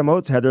he and Adam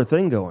Oates had their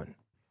thing going?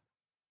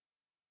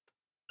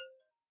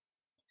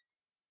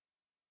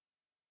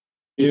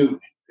 You're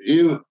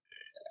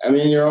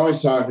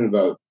always talking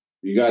about,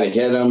 you got to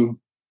hit him.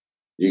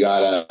 You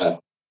got to,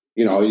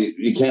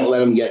 you can't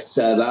let him get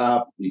set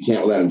up. You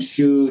can't let him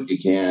shoot. You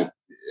can't,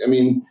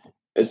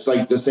 it's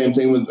like the same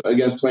thing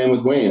against playing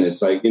with Wayne.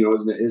 It's like,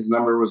 his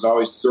number was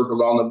always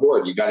circled on the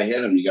board. You got to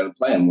hit him. You got to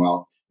play him.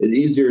 Well, it's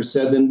easier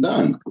said than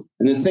done.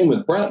 And the thing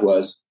with Brett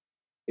was,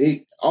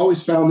 he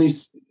always went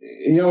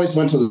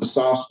to the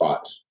soft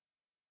spots.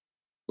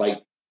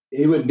 Like,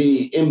 he would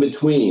be in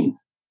between.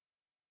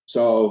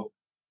 So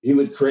he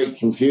would create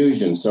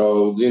confusion.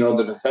 So,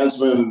 the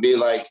defenseman would be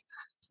like,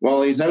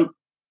 well, he's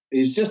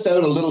just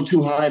out a little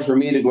too high for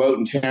me to go out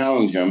and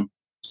challenge him.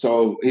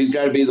 So he's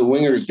got to be the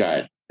winger's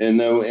guy. And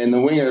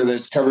the winger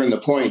that's covering the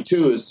point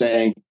too is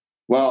saying,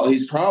 well,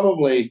 he's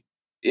probably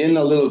in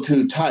a little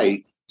too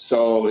tight.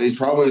 So he's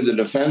probably the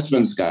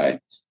defenseman's guy.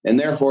 And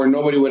therefore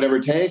nobody would ever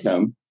take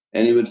him.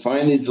 And he would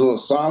find these little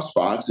soft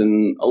spots,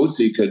 and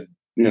Oatsy could,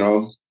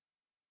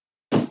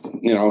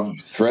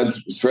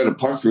 thread a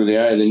puck through the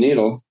eye of the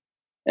needle.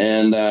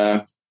 And,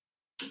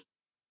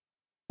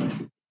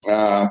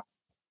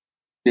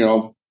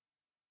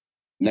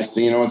 next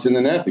thing you know, it's in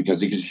the net because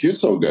he could shoot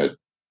so good.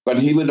 But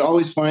he would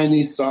always find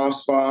these soft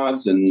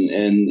spots and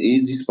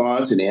easy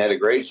spots, and he had a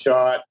great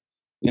shot.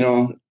 He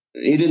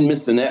didn't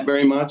miss the net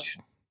very much.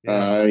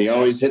 He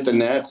always hit the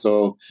net.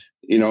 So,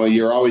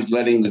 you're always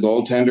letting the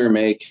goaltender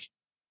make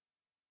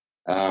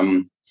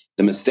the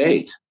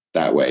mistake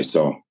that way.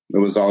 So it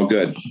was all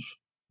good.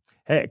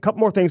 Hey, a couple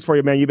more things for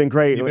you, man. You've been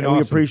great. You've been and we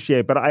awesome. appreciate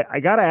it. But I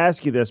got to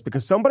ask you this,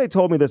 because somebody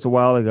told me this a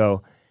while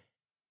ago,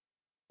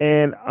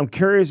 and I'm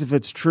curious if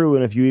it's true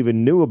and if you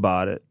even knew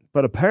about it.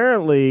 But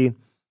apparently,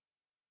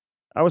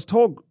 I was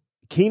told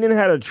Keenan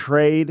had a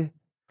trade.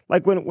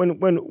 Like when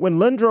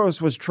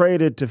Lindros was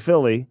traded to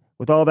Philly,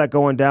 with all that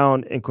going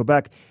down in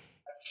Quebec,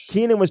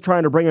 Keenan was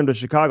trying to bring him to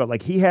Chicago.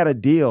 Like, he had a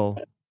deal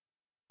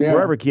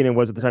wherever Keenan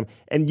was at the time.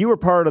 And you were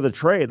part of the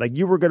trade. Like,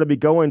 you were going to be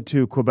going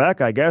to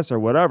Quebec, I guess, or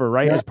whatever,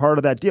 right? Yeah. As part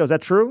of that deal. Is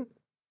that true?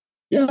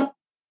 Yeah, as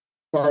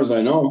far as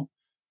I know.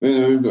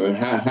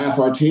 Half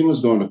our team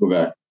was going to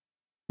Quebec.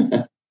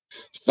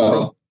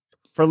 So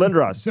for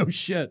Lindros. No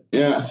shit.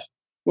 Yeah.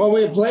 Well,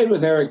 we had played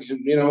with Eric.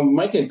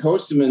 Mike had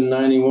coached him in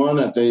 '91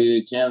 at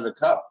the Canada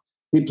Cup.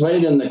 He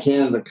played in the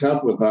Canada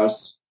Cup with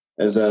us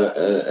as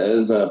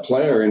a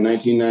player in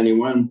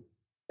 1991,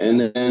 and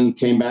then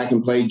came back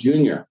and played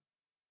junior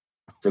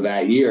for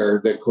that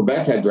year. That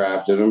Quebec had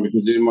drafted him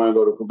because he didn't want to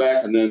go to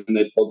Quebec, and then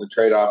they pulled the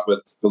trade off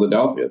with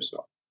Philadelphia.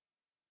 So,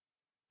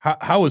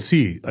 how was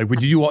he? Like,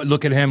 did you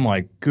look at him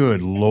like,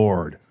 good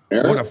Lord,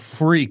 Eric? What a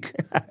freak,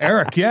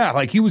 Eric? Yeah,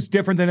 like he was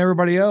different than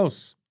everybody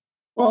else.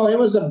 Well, he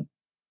was a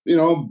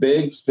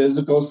big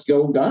physical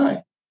skilled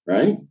guy,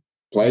 right?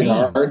 Played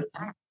hard.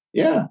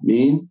 Yeah,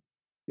 mean.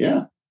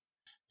 Yeah.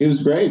 He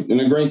was great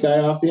and a great guy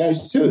off the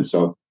ice too.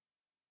 So,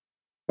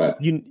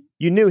 but you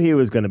knew he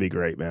was going to be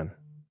great, man.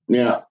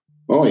 Yeah.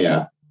 Oh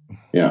yeah.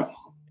 Yeah.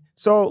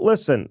 So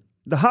listen,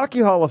 the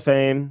Hockey Hall of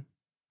Fame.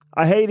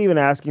 I hate even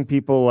asking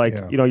people like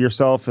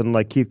yourself and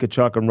like Keith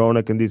Kachuk and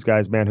Roenick and these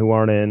guys, man, who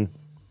aren't in.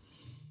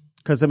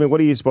 Because I mean, what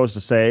are you supposed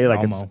to say?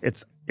 Like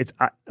it's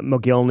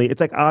McGillney.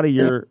 It's like out of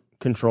your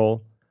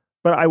control.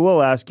 But I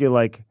will ask you,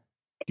 like,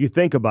 do you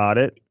think about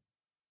it,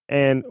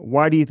 and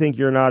why do you think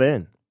you're not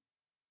in?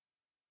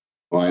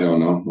 Well, I don't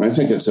know. I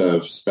think it's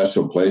a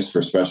special place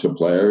for special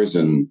players.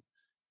 And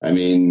I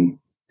mean,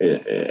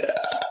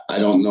 I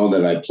don't know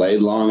that I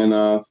played long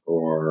enough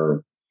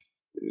or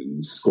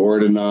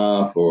scored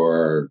enough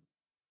or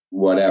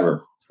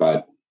whatever.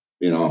 But,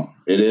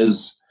 it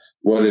is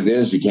what it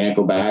is. You can't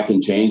go back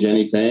and change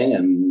anything.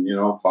 And,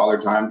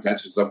 Father Time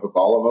catches up with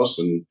all of us.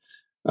 And,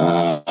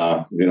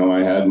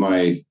 I had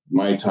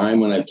my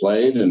time when I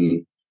played,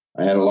 and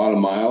I had a lot of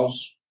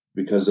miles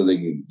because of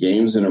the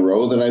games in a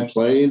row that I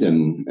played.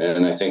 And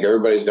I think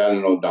everybody's got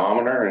an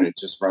odometer, and it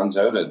just runs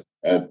out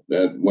at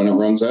when it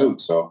runs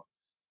out. So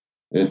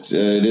it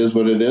is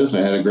what it is.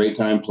 I had a great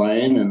time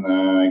playing, and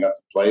I got to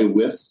play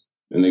with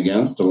and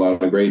against a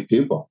lot of great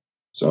people.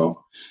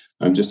 So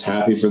I'm just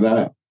happy for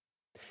that.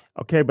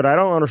 Okay, but I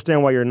don't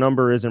understand why your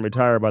number isn't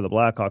retired by the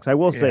Blackhawks. I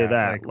will say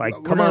that. Like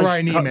come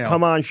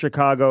on,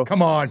 Chicago.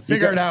 Come on,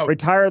 figure it out.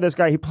 Retire this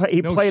guy. He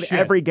played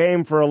every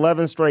game for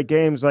 11 straight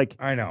games. Like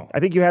I know.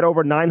 I think you had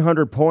over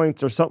 900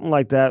 points or something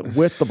like that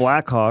with the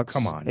Blackhawks.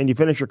 Come on. And you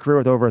finished your career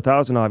with over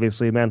 1,000,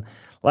 obviously, man.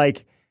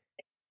 Like,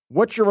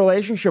 what's your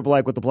relationship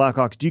like with the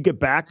Blackhawks? Do you get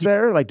back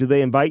there? Like, do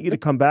they invite you to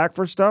come back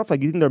for stuff?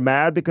 Like, you think they're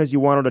mad because you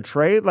wanted to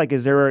trade? Like,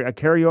 is there a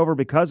carryover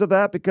because of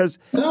that? Because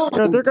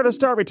they're going to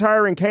start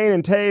retiring Kane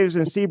and Taves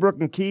and Seabrook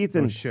and Keith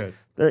and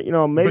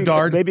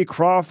maybe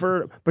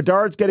Crawford.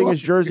 Bedard's getting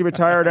his jersey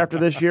retired after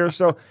this year.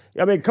 So,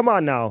 I mean, come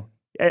on now,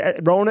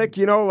 Roenick.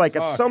 Like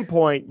at some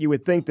point, you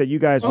would think that you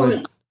guys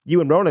you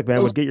and Roenick,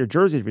 man, would get your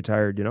jerseys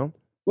retired.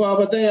 Well,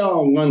 but they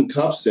all won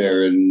cups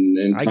there,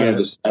 and kind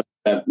of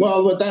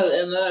well, with that,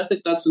 and I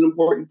think that's an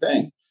important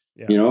thing,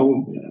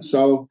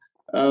 So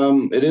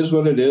it is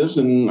what it is,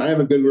 and I have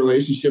a good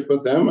relationship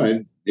with them.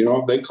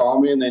 If they call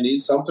me and they need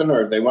something,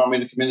 or if they want me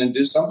to come in and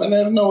do something, I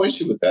have no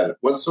issue with that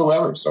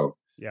whatsoever. So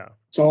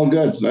it's all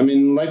good. I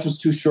mean, life is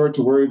too short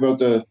to worry about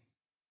the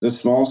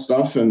small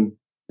stuff and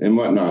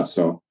whatnot.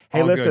 So.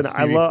 Hey, listen,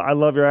 I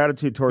love your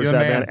attitude towards that,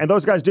 man. And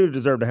those guys do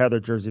deserve to have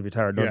their jersey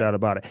retired, no doubt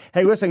about it.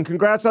 Hey, listen,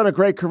 congrats on a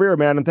great career,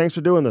 man, and thanks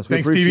for doing this.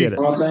 We appreciate it.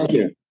 Oh, thank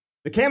you.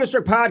 The Cam and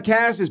Strick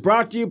podcast is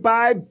brought to you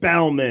by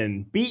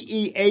Bellman,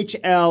 Behlmann.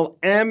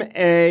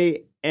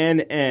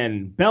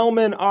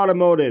 Bellman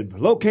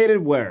Automotive, located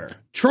where?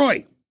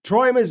 Troy,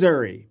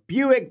 Missouri.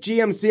 Buick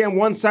GMC on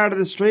one side of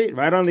the street,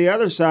 right on the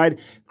other side,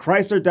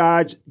 Chrysler,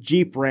 Dodge,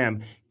 Jeep,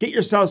 Ram. Get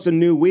yourself some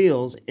new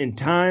wheels in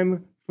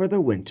time for the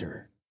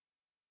winter.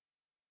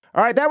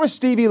 All right, that was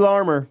Stevie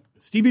Larmer.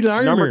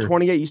 Number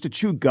 28. Used to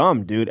chew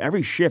gum, dude,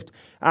 every shift.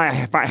 I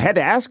had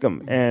to ask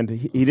him, and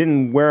he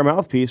didn't wear a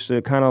mouthpiece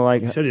to kind of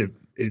like... He said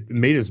it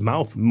made his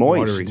mouth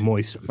moist.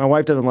 Moist. My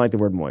wife doesn't like the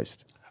word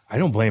moist. I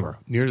don't blame her.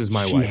 Neither does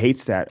my wife. She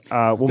hates that.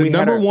 The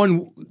number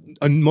one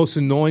most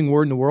annoying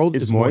word in the world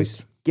is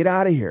moist. Get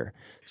out of here.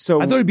 So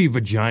I thought it'd be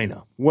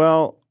vagina.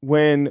 Well,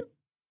 when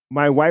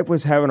my wife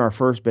was having our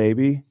first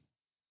baby,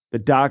 the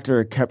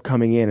doctor kept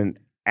coming in and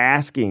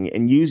asking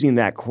and using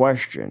that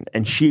question,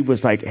 and she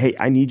was like, "Hey,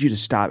 I need you to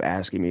stop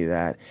asking me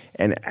that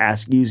and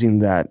using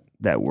that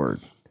word.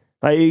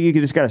 Like, you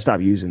just got to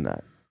stop using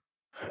that."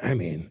 I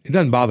mean, it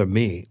doesn't bother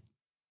me.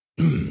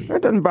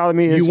 It doesn't bother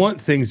me. You want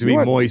things to be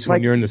moist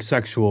when you're in the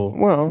sexual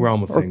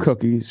realm of things, or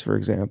cookies, for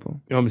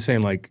example. You know what I'm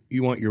saying? Like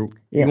you want it to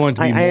be moist.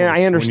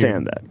 I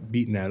understand that.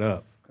 Beating that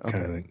up.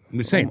 Kind of thing. I'm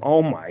just saying.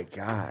 Oh my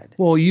God.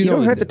 Well, you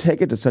don't have to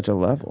take it to such a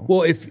level.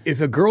 Well,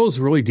 if a girl's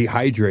really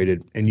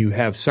dehydrated and you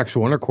have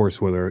sexual intercourse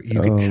with her, you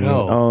can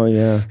tell. Oh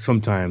yeah.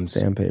 Sometimes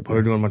sandpaper.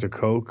 They're doing a bunch of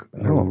coke.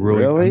 And they're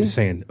really? I'm just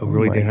saying,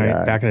 really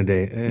dehydrated. Back in the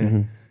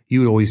day, you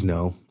would always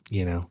know.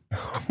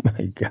 Oh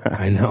my God.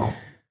 I know.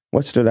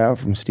 What stood out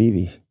from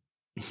Stevie?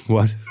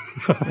 What?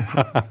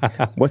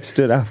 What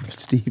stood out from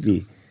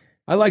Stevie?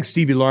 I like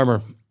Stevie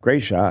Larmer.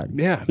 Great shot.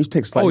 Yeah. He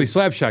takes he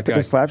slap shot guy.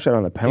 Took a slap shot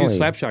on the penalty. He's a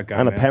slap shot guy,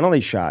 on a man. penalty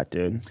shot,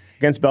 dude,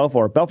 against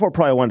Belfort. Belfort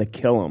probably wanted to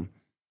kill him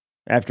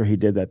after he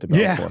did that to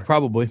Belfort. Yeah,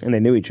 probably. And they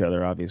knew each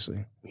other,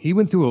 obviously. He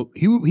went through.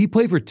 He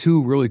played for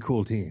two really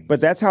cool teams.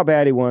 But that's how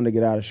bad he wanted to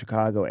get out of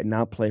Chicago and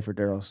not play for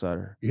Daryl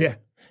Sutter. Yeah.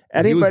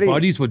 Anybody, he was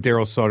buddies with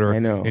Daryl Sutter I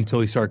know. until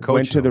he started coaching.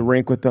 Went to the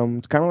rink with them.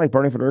 It's kind of like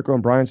Bernie Federico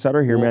and Brian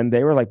Sutter here, man.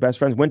 They were like best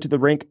friends. Went to the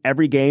rink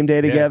every game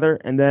day together,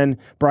 and then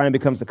Brian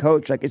becomes the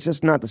coach. Like, it's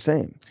just not the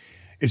same.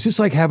 It's just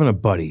like having a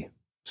buddy.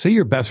 Say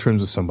you're best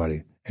friends with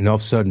somebody, and all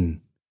of a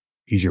sudden,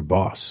 he's your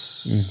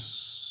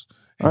boss.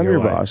 I'm your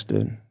boss,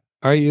 dude.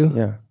 Are you?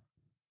 Yeah.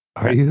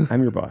 Are you?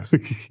 I'm your boss.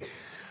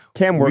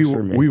 Cam works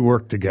for me. We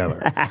work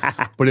together.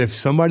 But if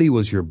somebody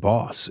was your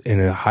boss in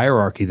a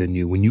hierarchy than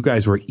you, when you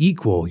guys were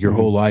equal your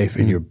whole life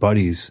and your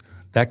buddies,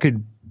 that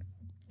could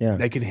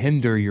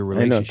hinder your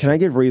relationship. I know. Can I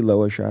give Reed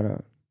Lowe a shout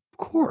out? Of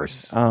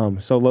course.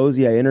 So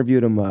Losey, I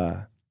interviewed him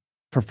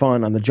for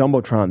fun on the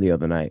Jumbotron the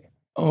other night.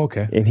 Oh,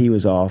 okay. And he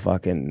was all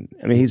fucking,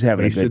 I mean, he's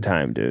having a good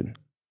time, dude.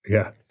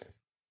 Yeah.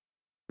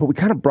 But we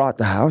kind of brought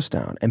the house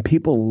down and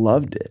people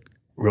loved it.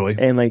 Really?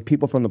 And like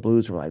people from the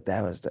Blues were like,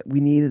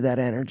 we needed that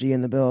energy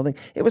in the building.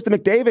 It was the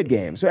McDavid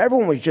game. So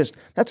everyone was just,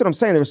 that's what I'm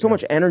saying. There was so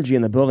much energy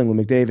in the building when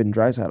McDavid and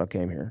Draisaitl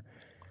came here.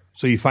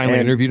 So you finally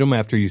interviewed him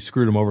after you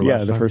screwed him over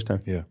last time? Yeah, the first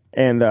time. Yeah.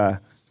 And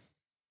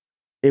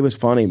it was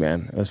funny,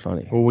 man. It was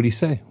funny. Well, what did he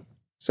say?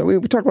 So we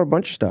talked about a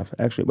bunch of stuff,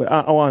 actually. But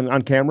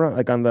on camera,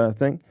 like on the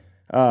thing.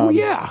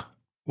 Yeah.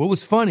 What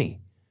was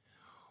funny?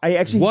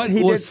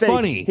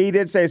 Funny? He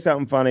did say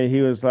something funny.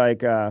 He was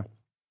like,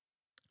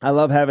 I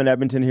love having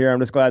Edmonton here. I'm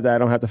just glad that I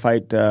don't have to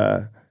fight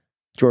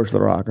George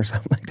LaRock or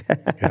something like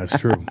that. Yeah, that's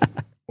true.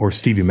 Or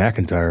Stevie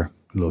McIntyre. A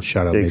little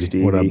shout out, Big baby.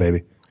 Stevie. What up,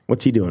 baby?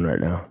 What's he doing right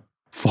now?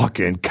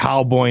 Fucking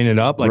cowboying it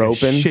up like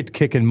Roping. a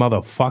shit-kicking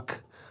motherfucker.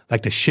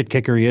 Like the shit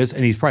kicker he is.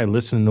 And he's probably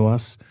listening to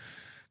us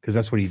because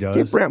that's what he does.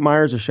 Give Brent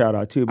Myers a shout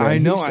out, too. Man. I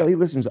know. He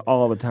listens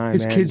all the time,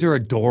 His man. kids are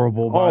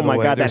adorable, by Oh, the my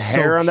way. God. They're that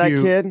hair so on that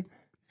cute. kid.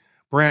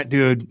 Brant,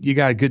 dude, you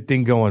got a good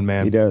thing going,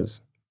 man. He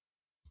does.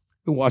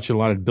 Been watching a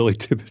lot of Billy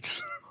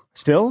Tibbetts.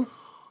 Still?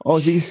 Oh,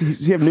 does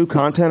he have new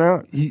content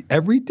out?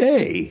 Every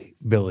day,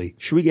 Billy.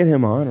 Should we get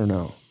him on or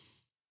no?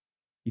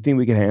 You think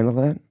we can handle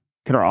that?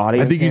 Can our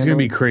audience I think he's going to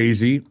be handle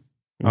crazy.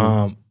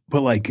 Mm-hmm.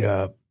 But like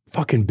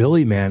fucking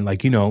Billy, man,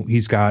 like, you know,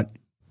 he's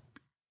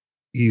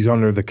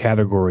under the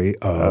category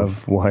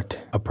of what?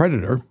 A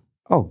predator.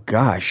 Oh,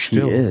 gosh,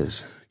 Still. he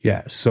is.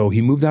 Yeah, so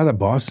he moved out of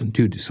Boston,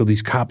 dude. So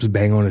these cops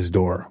bang on his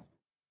door.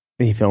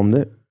 And he filmed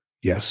it?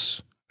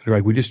 Yes. They're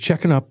like, we're just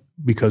checking up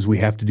because we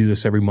have to do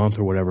this every month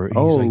or wwhatever. And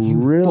he's like, you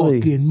really?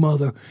 fucking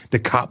mother. The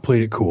cop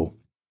played it cool.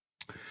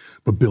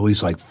 But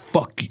Billy's like,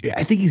 fuck you.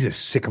 I think he's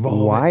just sick of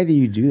all Why do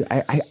you do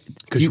that?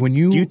 Because do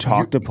you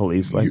talk to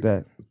police like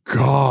that?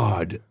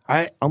 God.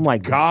 I'm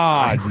like,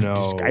 God, I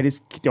no.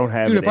 just don't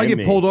have Dude, it if I in get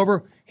me. pulled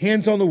over,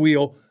 hands on the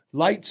wheel,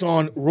 lights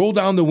on, roll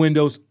down the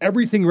windows,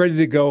 everything ready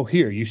to go.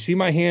 Here, you see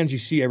my hands, you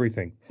see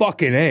everything.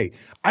 Fucking A.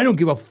 I don't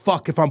give a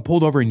fuck if I'm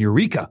pulled over in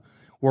Eureka.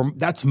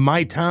 That's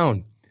my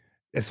town.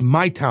 It's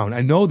my town.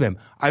 I know them.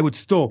 I would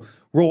still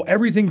roll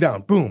everything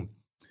down. Boom.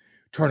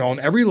 Turn on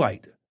every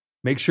light.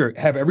 Make sure,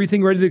 have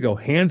everything ready to go.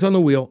 Hands on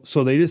the wheel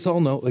so they just all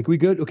know, like, we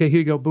good? Okay, here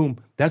you go. Boom.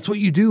 That's what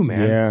you do,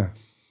 man. Yeah.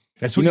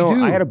 That's what you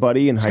do. I had a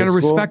buddy in high school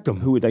respect him.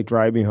 who would like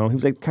drive me home. He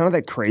was like kind of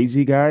that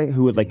crazy guy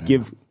who would like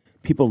give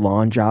people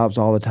lawn jobs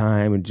all the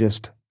time and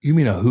just. You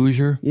mean a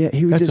Hoosier? Yeah,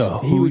 he would That's just a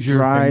he would Hoosier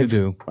drive thing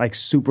to do. like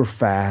super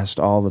fast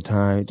all the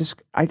time.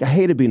 I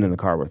hated being in the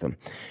car with him.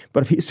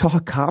 But if he saw a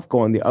cop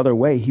going the other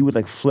way, he would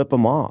like flip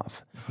him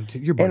off.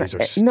 Your buddies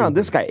are stupid. No,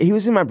 this guy, he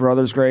was in my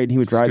brother's grade. And he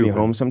would drive me Stupid.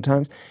 home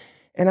sometimes.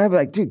 And I'd be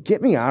like, dude,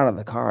 get me out of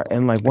the car.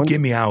 And like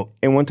Get me out.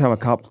 And one time a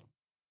cop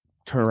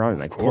turned around and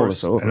like pulled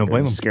us over. I don't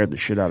blame him. Scared the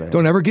shit out of him.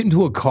 Don't ever get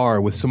into a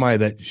car with somebody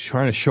that's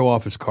trying to show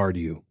off his car to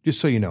you. Just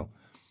so you know.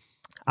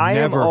 I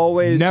am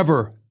always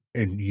never.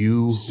 And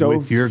you so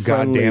with your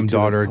friendly goddamn to the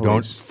daughter, don't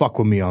police. fuck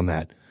with me on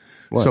that.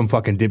 What? Some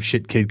fucking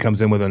dipshit kid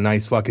comes in with a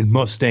nice fucking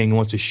Mustang and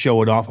wants to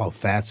show it off how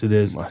fast it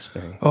is.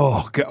 Mustang.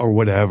 Oh, or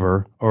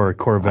whatever. Or a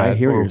Corvette. I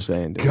hear what you're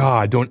saying, dude.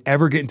 God, don't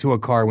ever get into a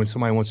car when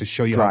somebody wants to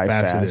show you Drive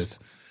how fast fast. it is.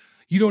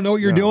 You don't know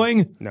what you're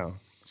doing? No.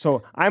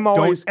 So I'm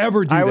always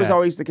ever do I was that.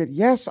 always the kid.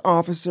 Yes,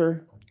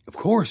 officer. Of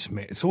course,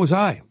 man. So was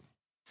I.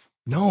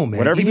 No, man.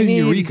 Whatever Even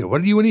you need. Eureka.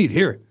 What do you need?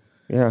 Here.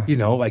 Yeah. You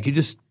know, like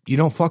you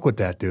don't fuck with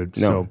that, dude.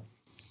 No. So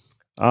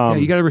yeah,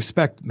 you got to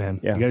respect, man.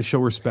 Yeah. You got to show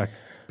respect.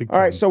 Big All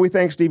right. time. So we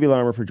thank Stevie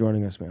Larmer for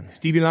joining us, man.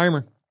 Stevie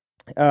Larmer.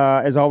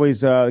 As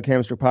always, the Cam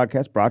and Strick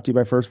podcast brought to you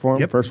by First Form.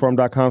 Yep.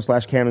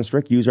 Firstform.com/Cam and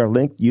Strick. Use our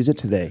link. Use it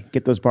today.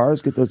 Get those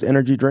bars. Get those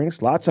energy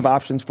drinks. Lots of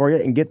options for you.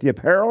 And get the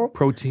apparel.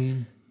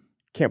 Protein.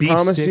 Can't Beef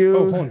promise stick. you.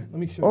 Oh, hold on. Let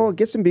me show you.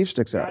 Get some beef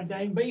sticks out.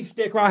 Goddamn beef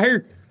stick right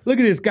here. Look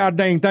at this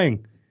goddamn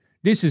thing.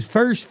 This is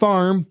First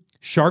Farm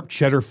sharp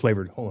cheddar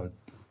flavored. Hold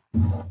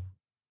on.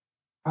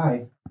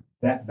 Hi.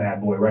 That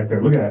bad boy right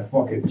there. Look at that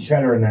fucking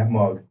cheddar in that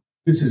mug.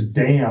 This is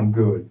damn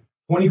good.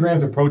 20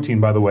 grams of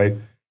protein, by the way.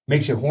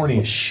 Makes you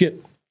horny as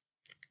shit.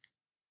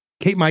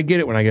 Kate might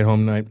get it when I get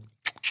home tonight.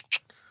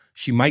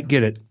 She might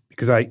get it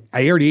because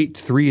I already ate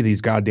 3 of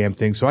these goddamn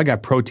things, so I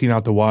got protein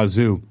out the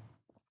wazoo.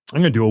 I'm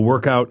going to do a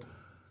workout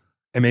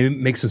and maybe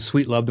make some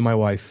sweet love to my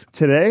wife.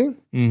 Today?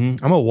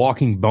 Mm-hmm. I'm a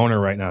walking boner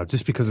right now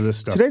just because of this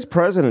stuff. Today's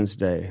President's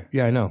Day.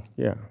 Yeah, I know.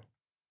 Yeah.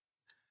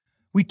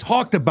 We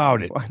talked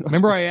about it.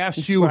 Remember I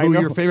asked you who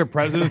your favorite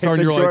presidents are,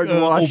 and you're like,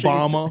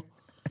 Obama.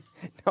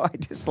 No, I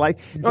just like...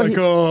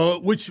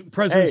 which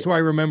presidents do I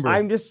remember?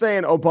 I'm just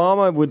saying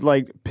Obama would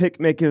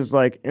make his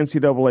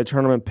NCAA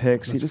tournament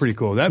picks. That's pretty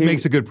cool. That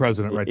makes a good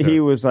president right there.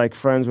 He was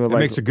friends with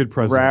makes a good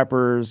president.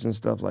 rappers and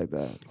stuff like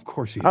that. Of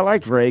course he is. I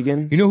liked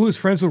Reagan. You know who was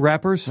friends with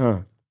rappers?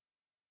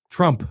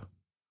 Trump.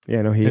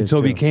 Yeah, no, he is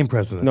until too. he became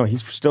president. No,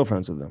 he's still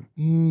friends with them.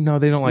 No,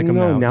 they don't like him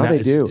now. Now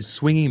they do. It's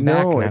swinging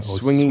back now. It's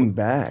swinging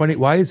back. Funny.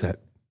 Why is that?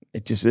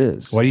 It just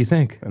is. Why do you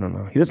think? I don't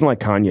know. He doesn't like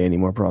Kanye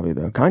anymore, probably,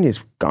 though.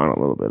 Kanye's gone a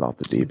little bit off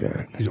the deep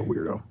end. He's a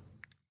weirdo.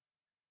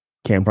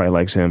 Cam probably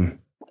likes him.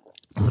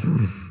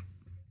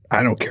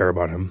 I don't care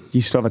about him. Do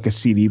you still have a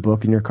CD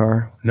book in your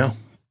car? No.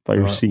 Thought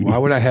you were CD. Why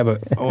would I have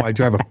I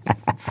drive a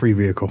free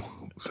vehicle,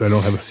 so I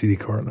don't have a CD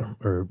car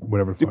or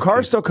whatever. Do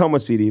cars still come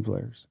with CD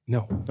players?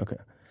 No. Okay.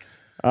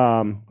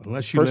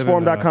 Unless you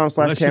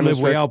firstform.com/Cam live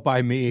way out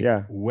by me.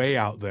 Yeah. Way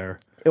out there.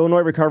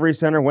 Illinois Recovery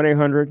Center,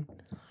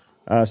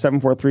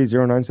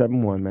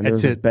 1-800-743-0971. Man,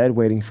 there's a bed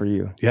waiting for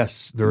you.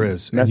 Yes, there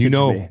is. Message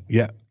and me.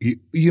 Yeah,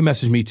 you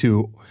message me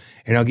too,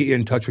 and I'll get you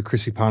in touch with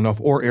Chrissy Pondoff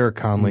or Eric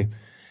Conley.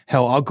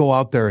 Hell, I'll go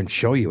out there and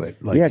show you it.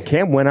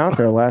 Cam went out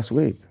there last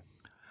week.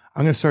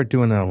 I'm going to start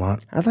doing that a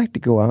lot. I'd like to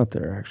go out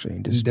there, actually.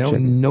 And just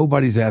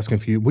nobody's asking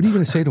for you. What are you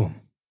going to say to him?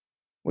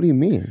 What do you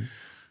mean?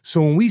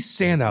 So when we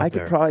stand out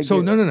there. No,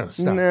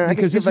 stop.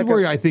 Because this is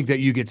where I think that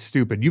you get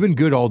stupid. You've been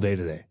good all day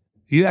today.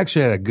 You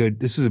actually had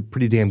this is a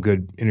pretty damn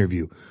good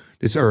interview.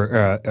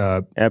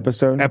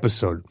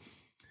 Episode.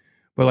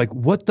 But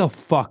what the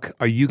fuck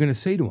are you going to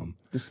say to him?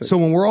 So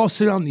when we're all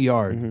sitting out in the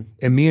yard,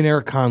 and me and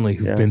Eric Conley,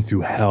 who've been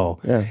through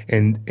hell,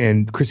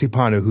 and Chrissy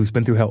Pondo, who's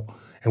been through hell,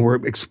 and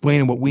we're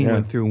explaining what we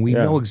went through, and we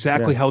know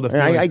exactly how the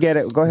feeling. I get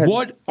it. Go ahead.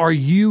 What are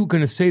you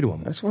going to say to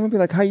him? I just want to be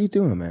like, how you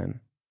doing, man?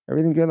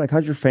 Everything good?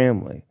 How's your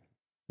family?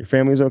 Your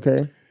family's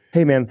okay?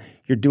 Hey, man,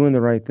 you're doing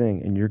the right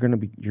thing, and you're gonna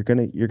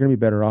be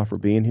better off for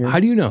being here. How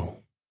do you know?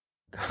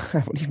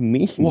 God, what do you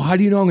mean? Well, how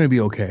do you know I'm going to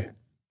be okay?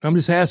 I'm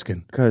just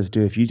asking. Because,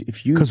 dude, if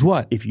you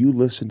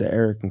listen to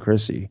Eric and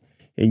Chrissy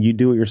and you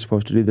do what you're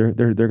supposed to do,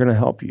 they're going to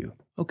help you.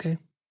 Okay,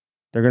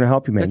 they're going to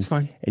help you, man. That's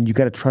fine. And you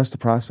got to trust the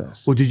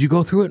process. Well, did you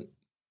go through it?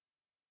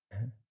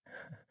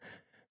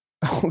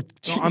 Oh,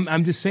 no,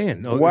 I'm just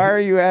saying. No, why are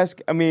you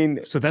asking? I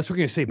mean, so that's what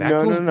you're going to say back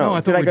to him? No. I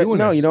thought we were doing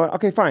this. No, you know what?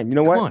 Okay, fine. You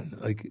know what? Come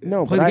on,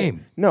 play the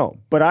game. No,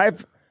 but I'm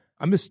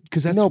just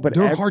because they're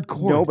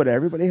hardcore. No, but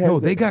everybody has.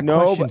 No, they got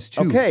questions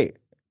too. Okay,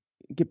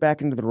 get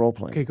back into the role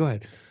playing. Okay, go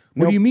ahead.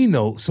 What do you mean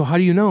though? So how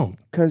do you know?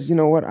 Because you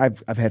know what?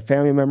 I've had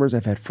family members,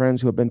 I've had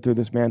friends who have been through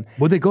this, man.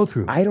 What'd they go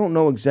through? I don't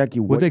know exactly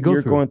what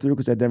you're going through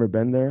because I've never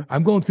been there.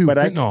 I'm going through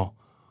fentanyl.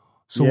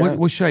 So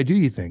what should I do?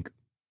 You think?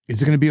 Is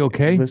it going to be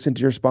okay? Listen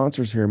to your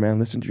sponsors here, man.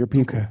 Listen to your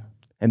people, okay.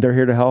 And they're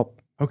here to help.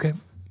 Okay,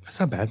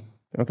 that's not bad.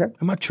 Okay,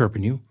 I'm not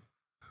chirping you,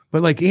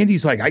 but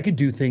Andy's I could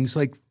do things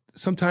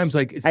sometimes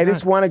I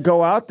just want to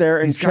go out there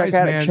and check it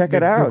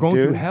out. They're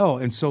going through hell,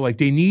 and so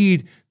they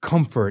need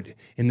comfort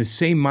in the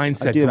same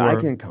mindset. Dude, I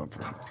can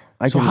comfort.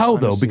 How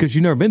though? Because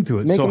you've never been through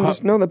it. Make them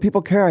just know that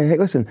people care. Hey,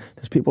 listen,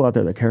 there's people out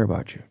there that care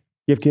about you.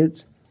 You have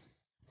kids?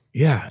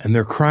 Yeah, and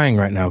they're crying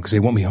right now because they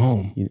want me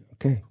home.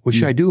 Okay. What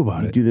should I do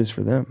about it? Do this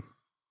for them.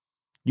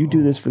 You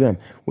do this for them.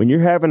 When you're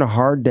having a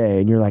hard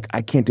day and you're like,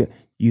 I can't do it,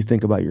 you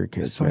think about your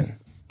kids. That's fine.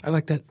 I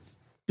like that.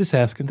 Just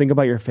asking. Think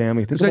about your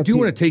family. Because I do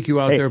want to take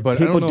you out there, but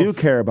people I don't know do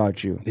care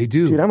about you. They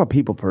do. Dude, I'm a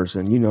people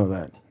person. You know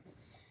that.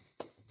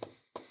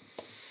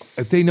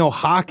 If they know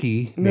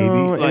hockey,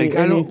 maybe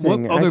anything. What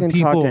other I can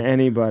people? Talk to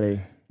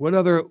anybody. What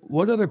other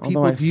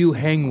people do you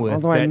hang with?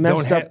 Although I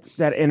messed up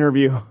that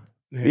interview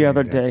the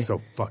other day.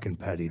 So fucking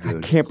petty, dude. I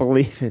can't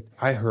believe it.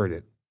 I heard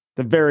it.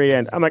 The very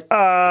end. I'm like, Kate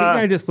and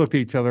I just looked at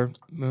each other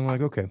and I'm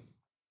like, okay.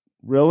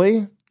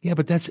 Really? Yeah,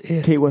 but that's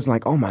it. Kate wasn't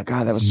like, oh my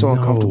God, that was so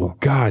uncomfortable.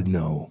 God,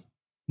 no.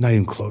 Not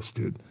even close,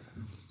 dude.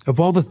 Of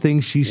all the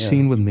things she's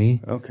seen with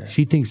me,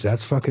 she thinks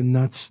that's fucking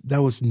nuts.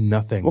 That was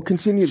nothing. Well,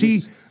 continue.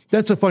 See,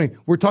 that's so funny.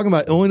 We're talking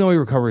about Illinois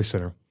Recovery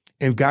Center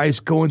and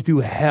guys going through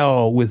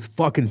hell with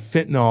fucking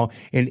fentanyl,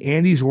 and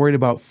Andy's worried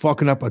about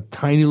fucking up a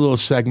tiny little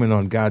segment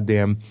on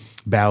goddamn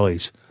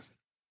Bally's.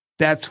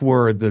 That's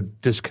where the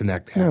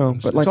disconnect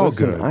happens. But it's all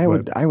listen, good.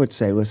 I would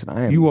say,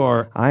 listen,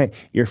 your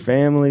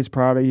family's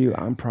proud of you.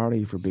 I'm proud of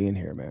you for being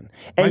here, man.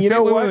 And you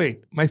know what?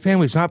 Wait. My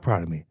family's not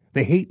proud of me.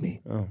 They hate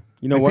me. Oh,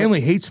 you know my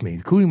family hates me,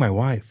 including my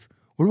wife.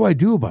 What do I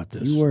do about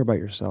this? You worry about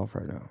yourself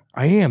right now.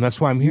 I am. That's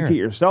why I'm here. You get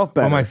yourself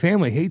better. Well, my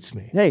family hates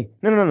me. Hey,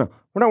 no.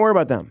 We're not worried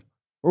about them.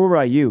 We're worried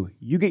about you.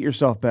 You get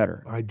yourself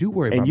better. I do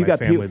worry about my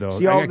family, though.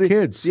 I got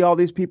kids. See all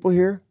these people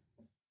here?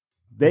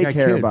 They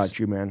care about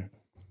you, man.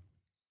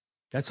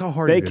 That's how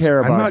hard it is. They care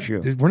about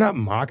you. We're not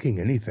mocking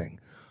anything.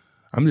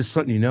 I'm just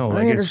letting you know.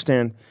 I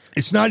understand.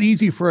 It's not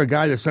easy for a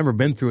guy that's never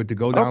been through it to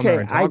go down there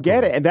and talk I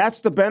get it. And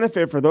that's the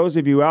benefit for those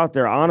of you out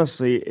there,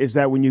 honestly, is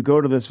that when you go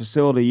to this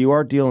facility, you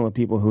are dealing with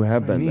people who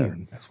have been there.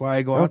 That's why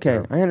I go out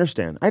there. Okay, I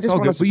understand. I just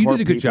want to support people, but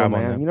you did a good job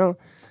man. on that. You know?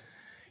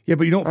 Yeah,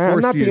 but you don't force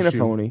I'm not the being issue. a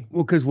phony.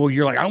 Well, because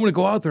you're like, I want to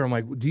go out there. I'm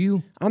like, do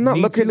you? I'm not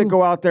looking to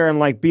go out there and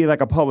like be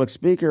like a public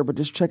speaker, but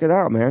just check it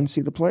out, man.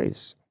 See the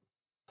place.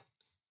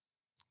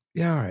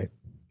 Yeah, all right.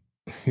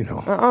 You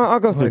know, I'll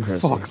go through.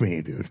 Like, fuck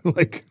me, dude.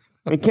 Like.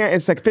 I mean,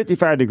 it's like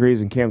 55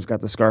 degrees, and Cam's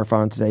got the scarf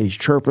on today. He's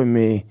chirping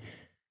me.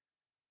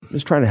 I'm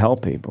just trying to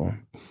help people.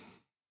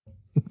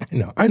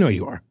 I know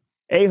you are.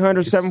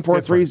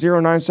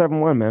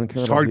 800-743-0971, man.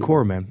 It's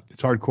hardcore, man.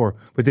 It's hardcore.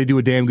 But they do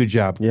a damn good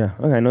job. Yeah,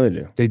 okay, I know they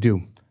do. They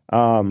do.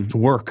 It's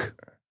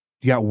work.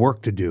 You got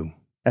work to do.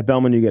 At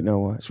Bellman, you get no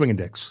what? Swinging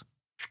dicks.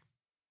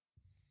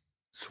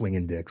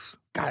 Swinging dicks.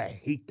 God, I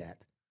hate that.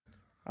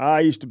 I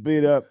used to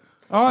beat up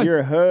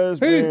your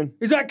husband.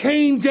 Hey, is that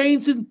Kane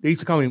Jansen? They used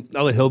to call me,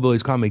 all the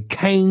hillbillies call me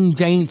Kane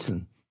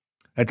Jansen.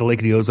 At the Lake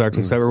of the Ozarks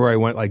and stuff, everywhere I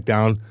went, like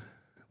down,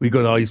 we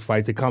go to all these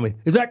fights. They call me,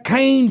 is that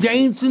Kane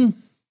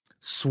Jansen?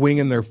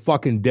 Swinging their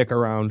fucking dick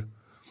around,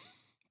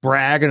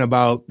 bragging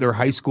about their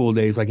high school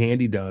days like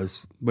Andy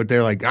does. But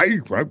they're like, I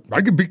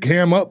could beat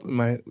Cam up.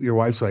 Your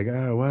wife's like,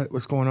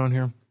 what's going on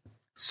here?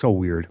 So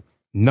weird.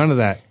 None of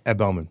that at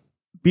Bellman.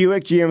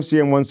 Buick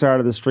GMC on one side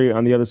of the street,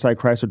 on the other side,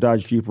 Chrysler,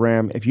 Dodge, Jeep,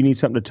 Ram. If you need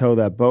something to tow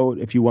that boat,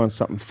 if you want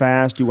something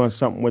fast, you want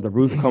something where the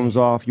roof comes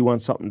off, you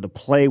want something to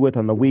play with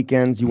on the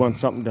weekends, you want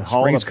something to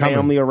haul the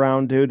family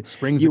around, dude.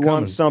 Spring's you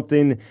want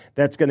something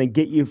that's going to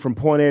get you from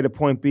point A to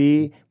point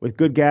B with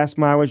good gas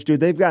mileage, dude.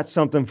 They've got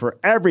something for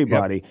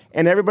everybody,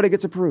 and everybody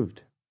gets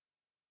approved.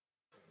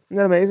 Isn't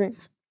that amazing?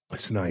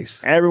 That's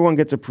nice. Everyone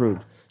gets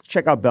approved.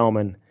 Check out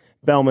Bellman.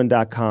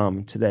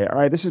 Bellman.com today. All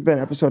right, this has been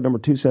episode number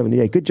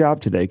 278. Good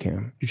job today,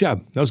 Cam. Good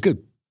job. That was good.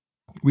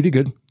 We did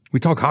good. We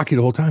talked hockey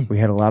the whole time. We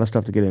had a lot of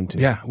stuff to get into.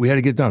 Yeah, we had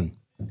to get done.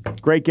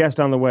 Great guest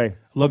on the way.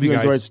 Love you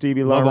guys. Enjoyed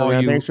Stevie Larmer,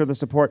 man. Thanks for the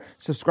support.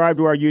 Subscribe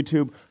to our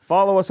YouTube.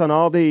 Follow us on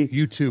all the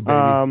YouTube,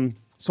 baby.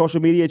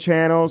 Social media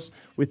channels.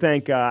 We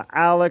thank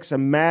Alex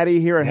and Maddie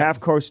here at Half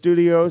Coast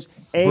Studios.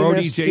 Amos,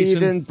 Brody,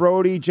 Steven, Jason.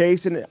 Brody,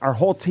 Jason, our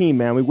whole team,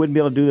 man. We wouldn't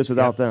be able to do this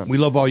without them. We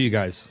love all you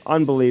guys.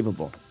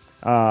 Unbelievable.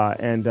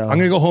 I'm going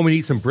to go home and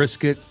eat some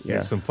brisket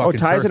and some fucking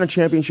Ty's in a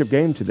championship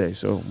game today,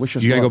 so wish us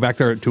luck. You got to go back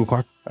there at 2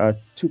 o'clock?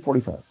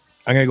 2:45.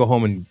 I'm going to go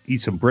home and eat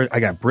some I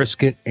got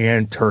brisket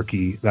and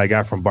turkey that I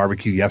got from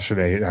barbecue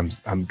yesterday. And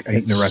I'm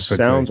eating the rest of it.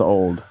 Sounds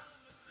old.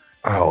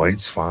 Oh,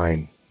 it's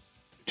fine.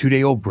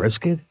 2-day-old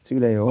brisket?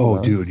 2-day-old.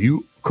 Oh, dude,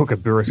 you cook a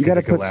brisket. You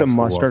got to put some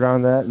mustard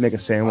on that and make a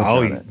sandwich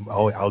on it.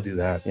 I'll do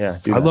that. Yeah,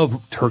 I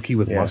love turkey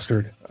with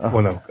mustard.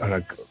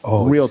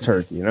 Real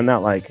turkey,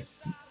 not like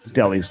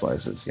deli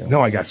slices.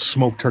 No, I got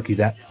smoked turkey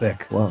that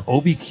thick. Wow.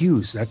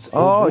 OBQs. That's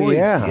boys.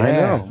 I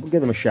know. We'll give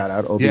them a shout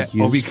out.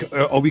 OBQs.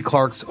 Yeah, OB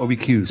Clark's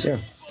OBQs. Yeah.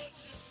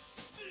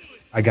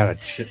 I got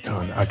a shit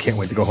ton. I can't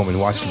wait to go home and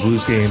watch the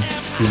Blues game,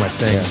 do my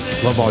thing.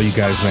 Yeah. Love all you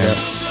guys, man.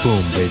 Yeah.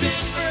 Boom, baby.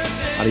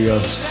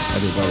 Adios,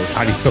 everybody.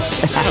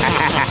 Adios.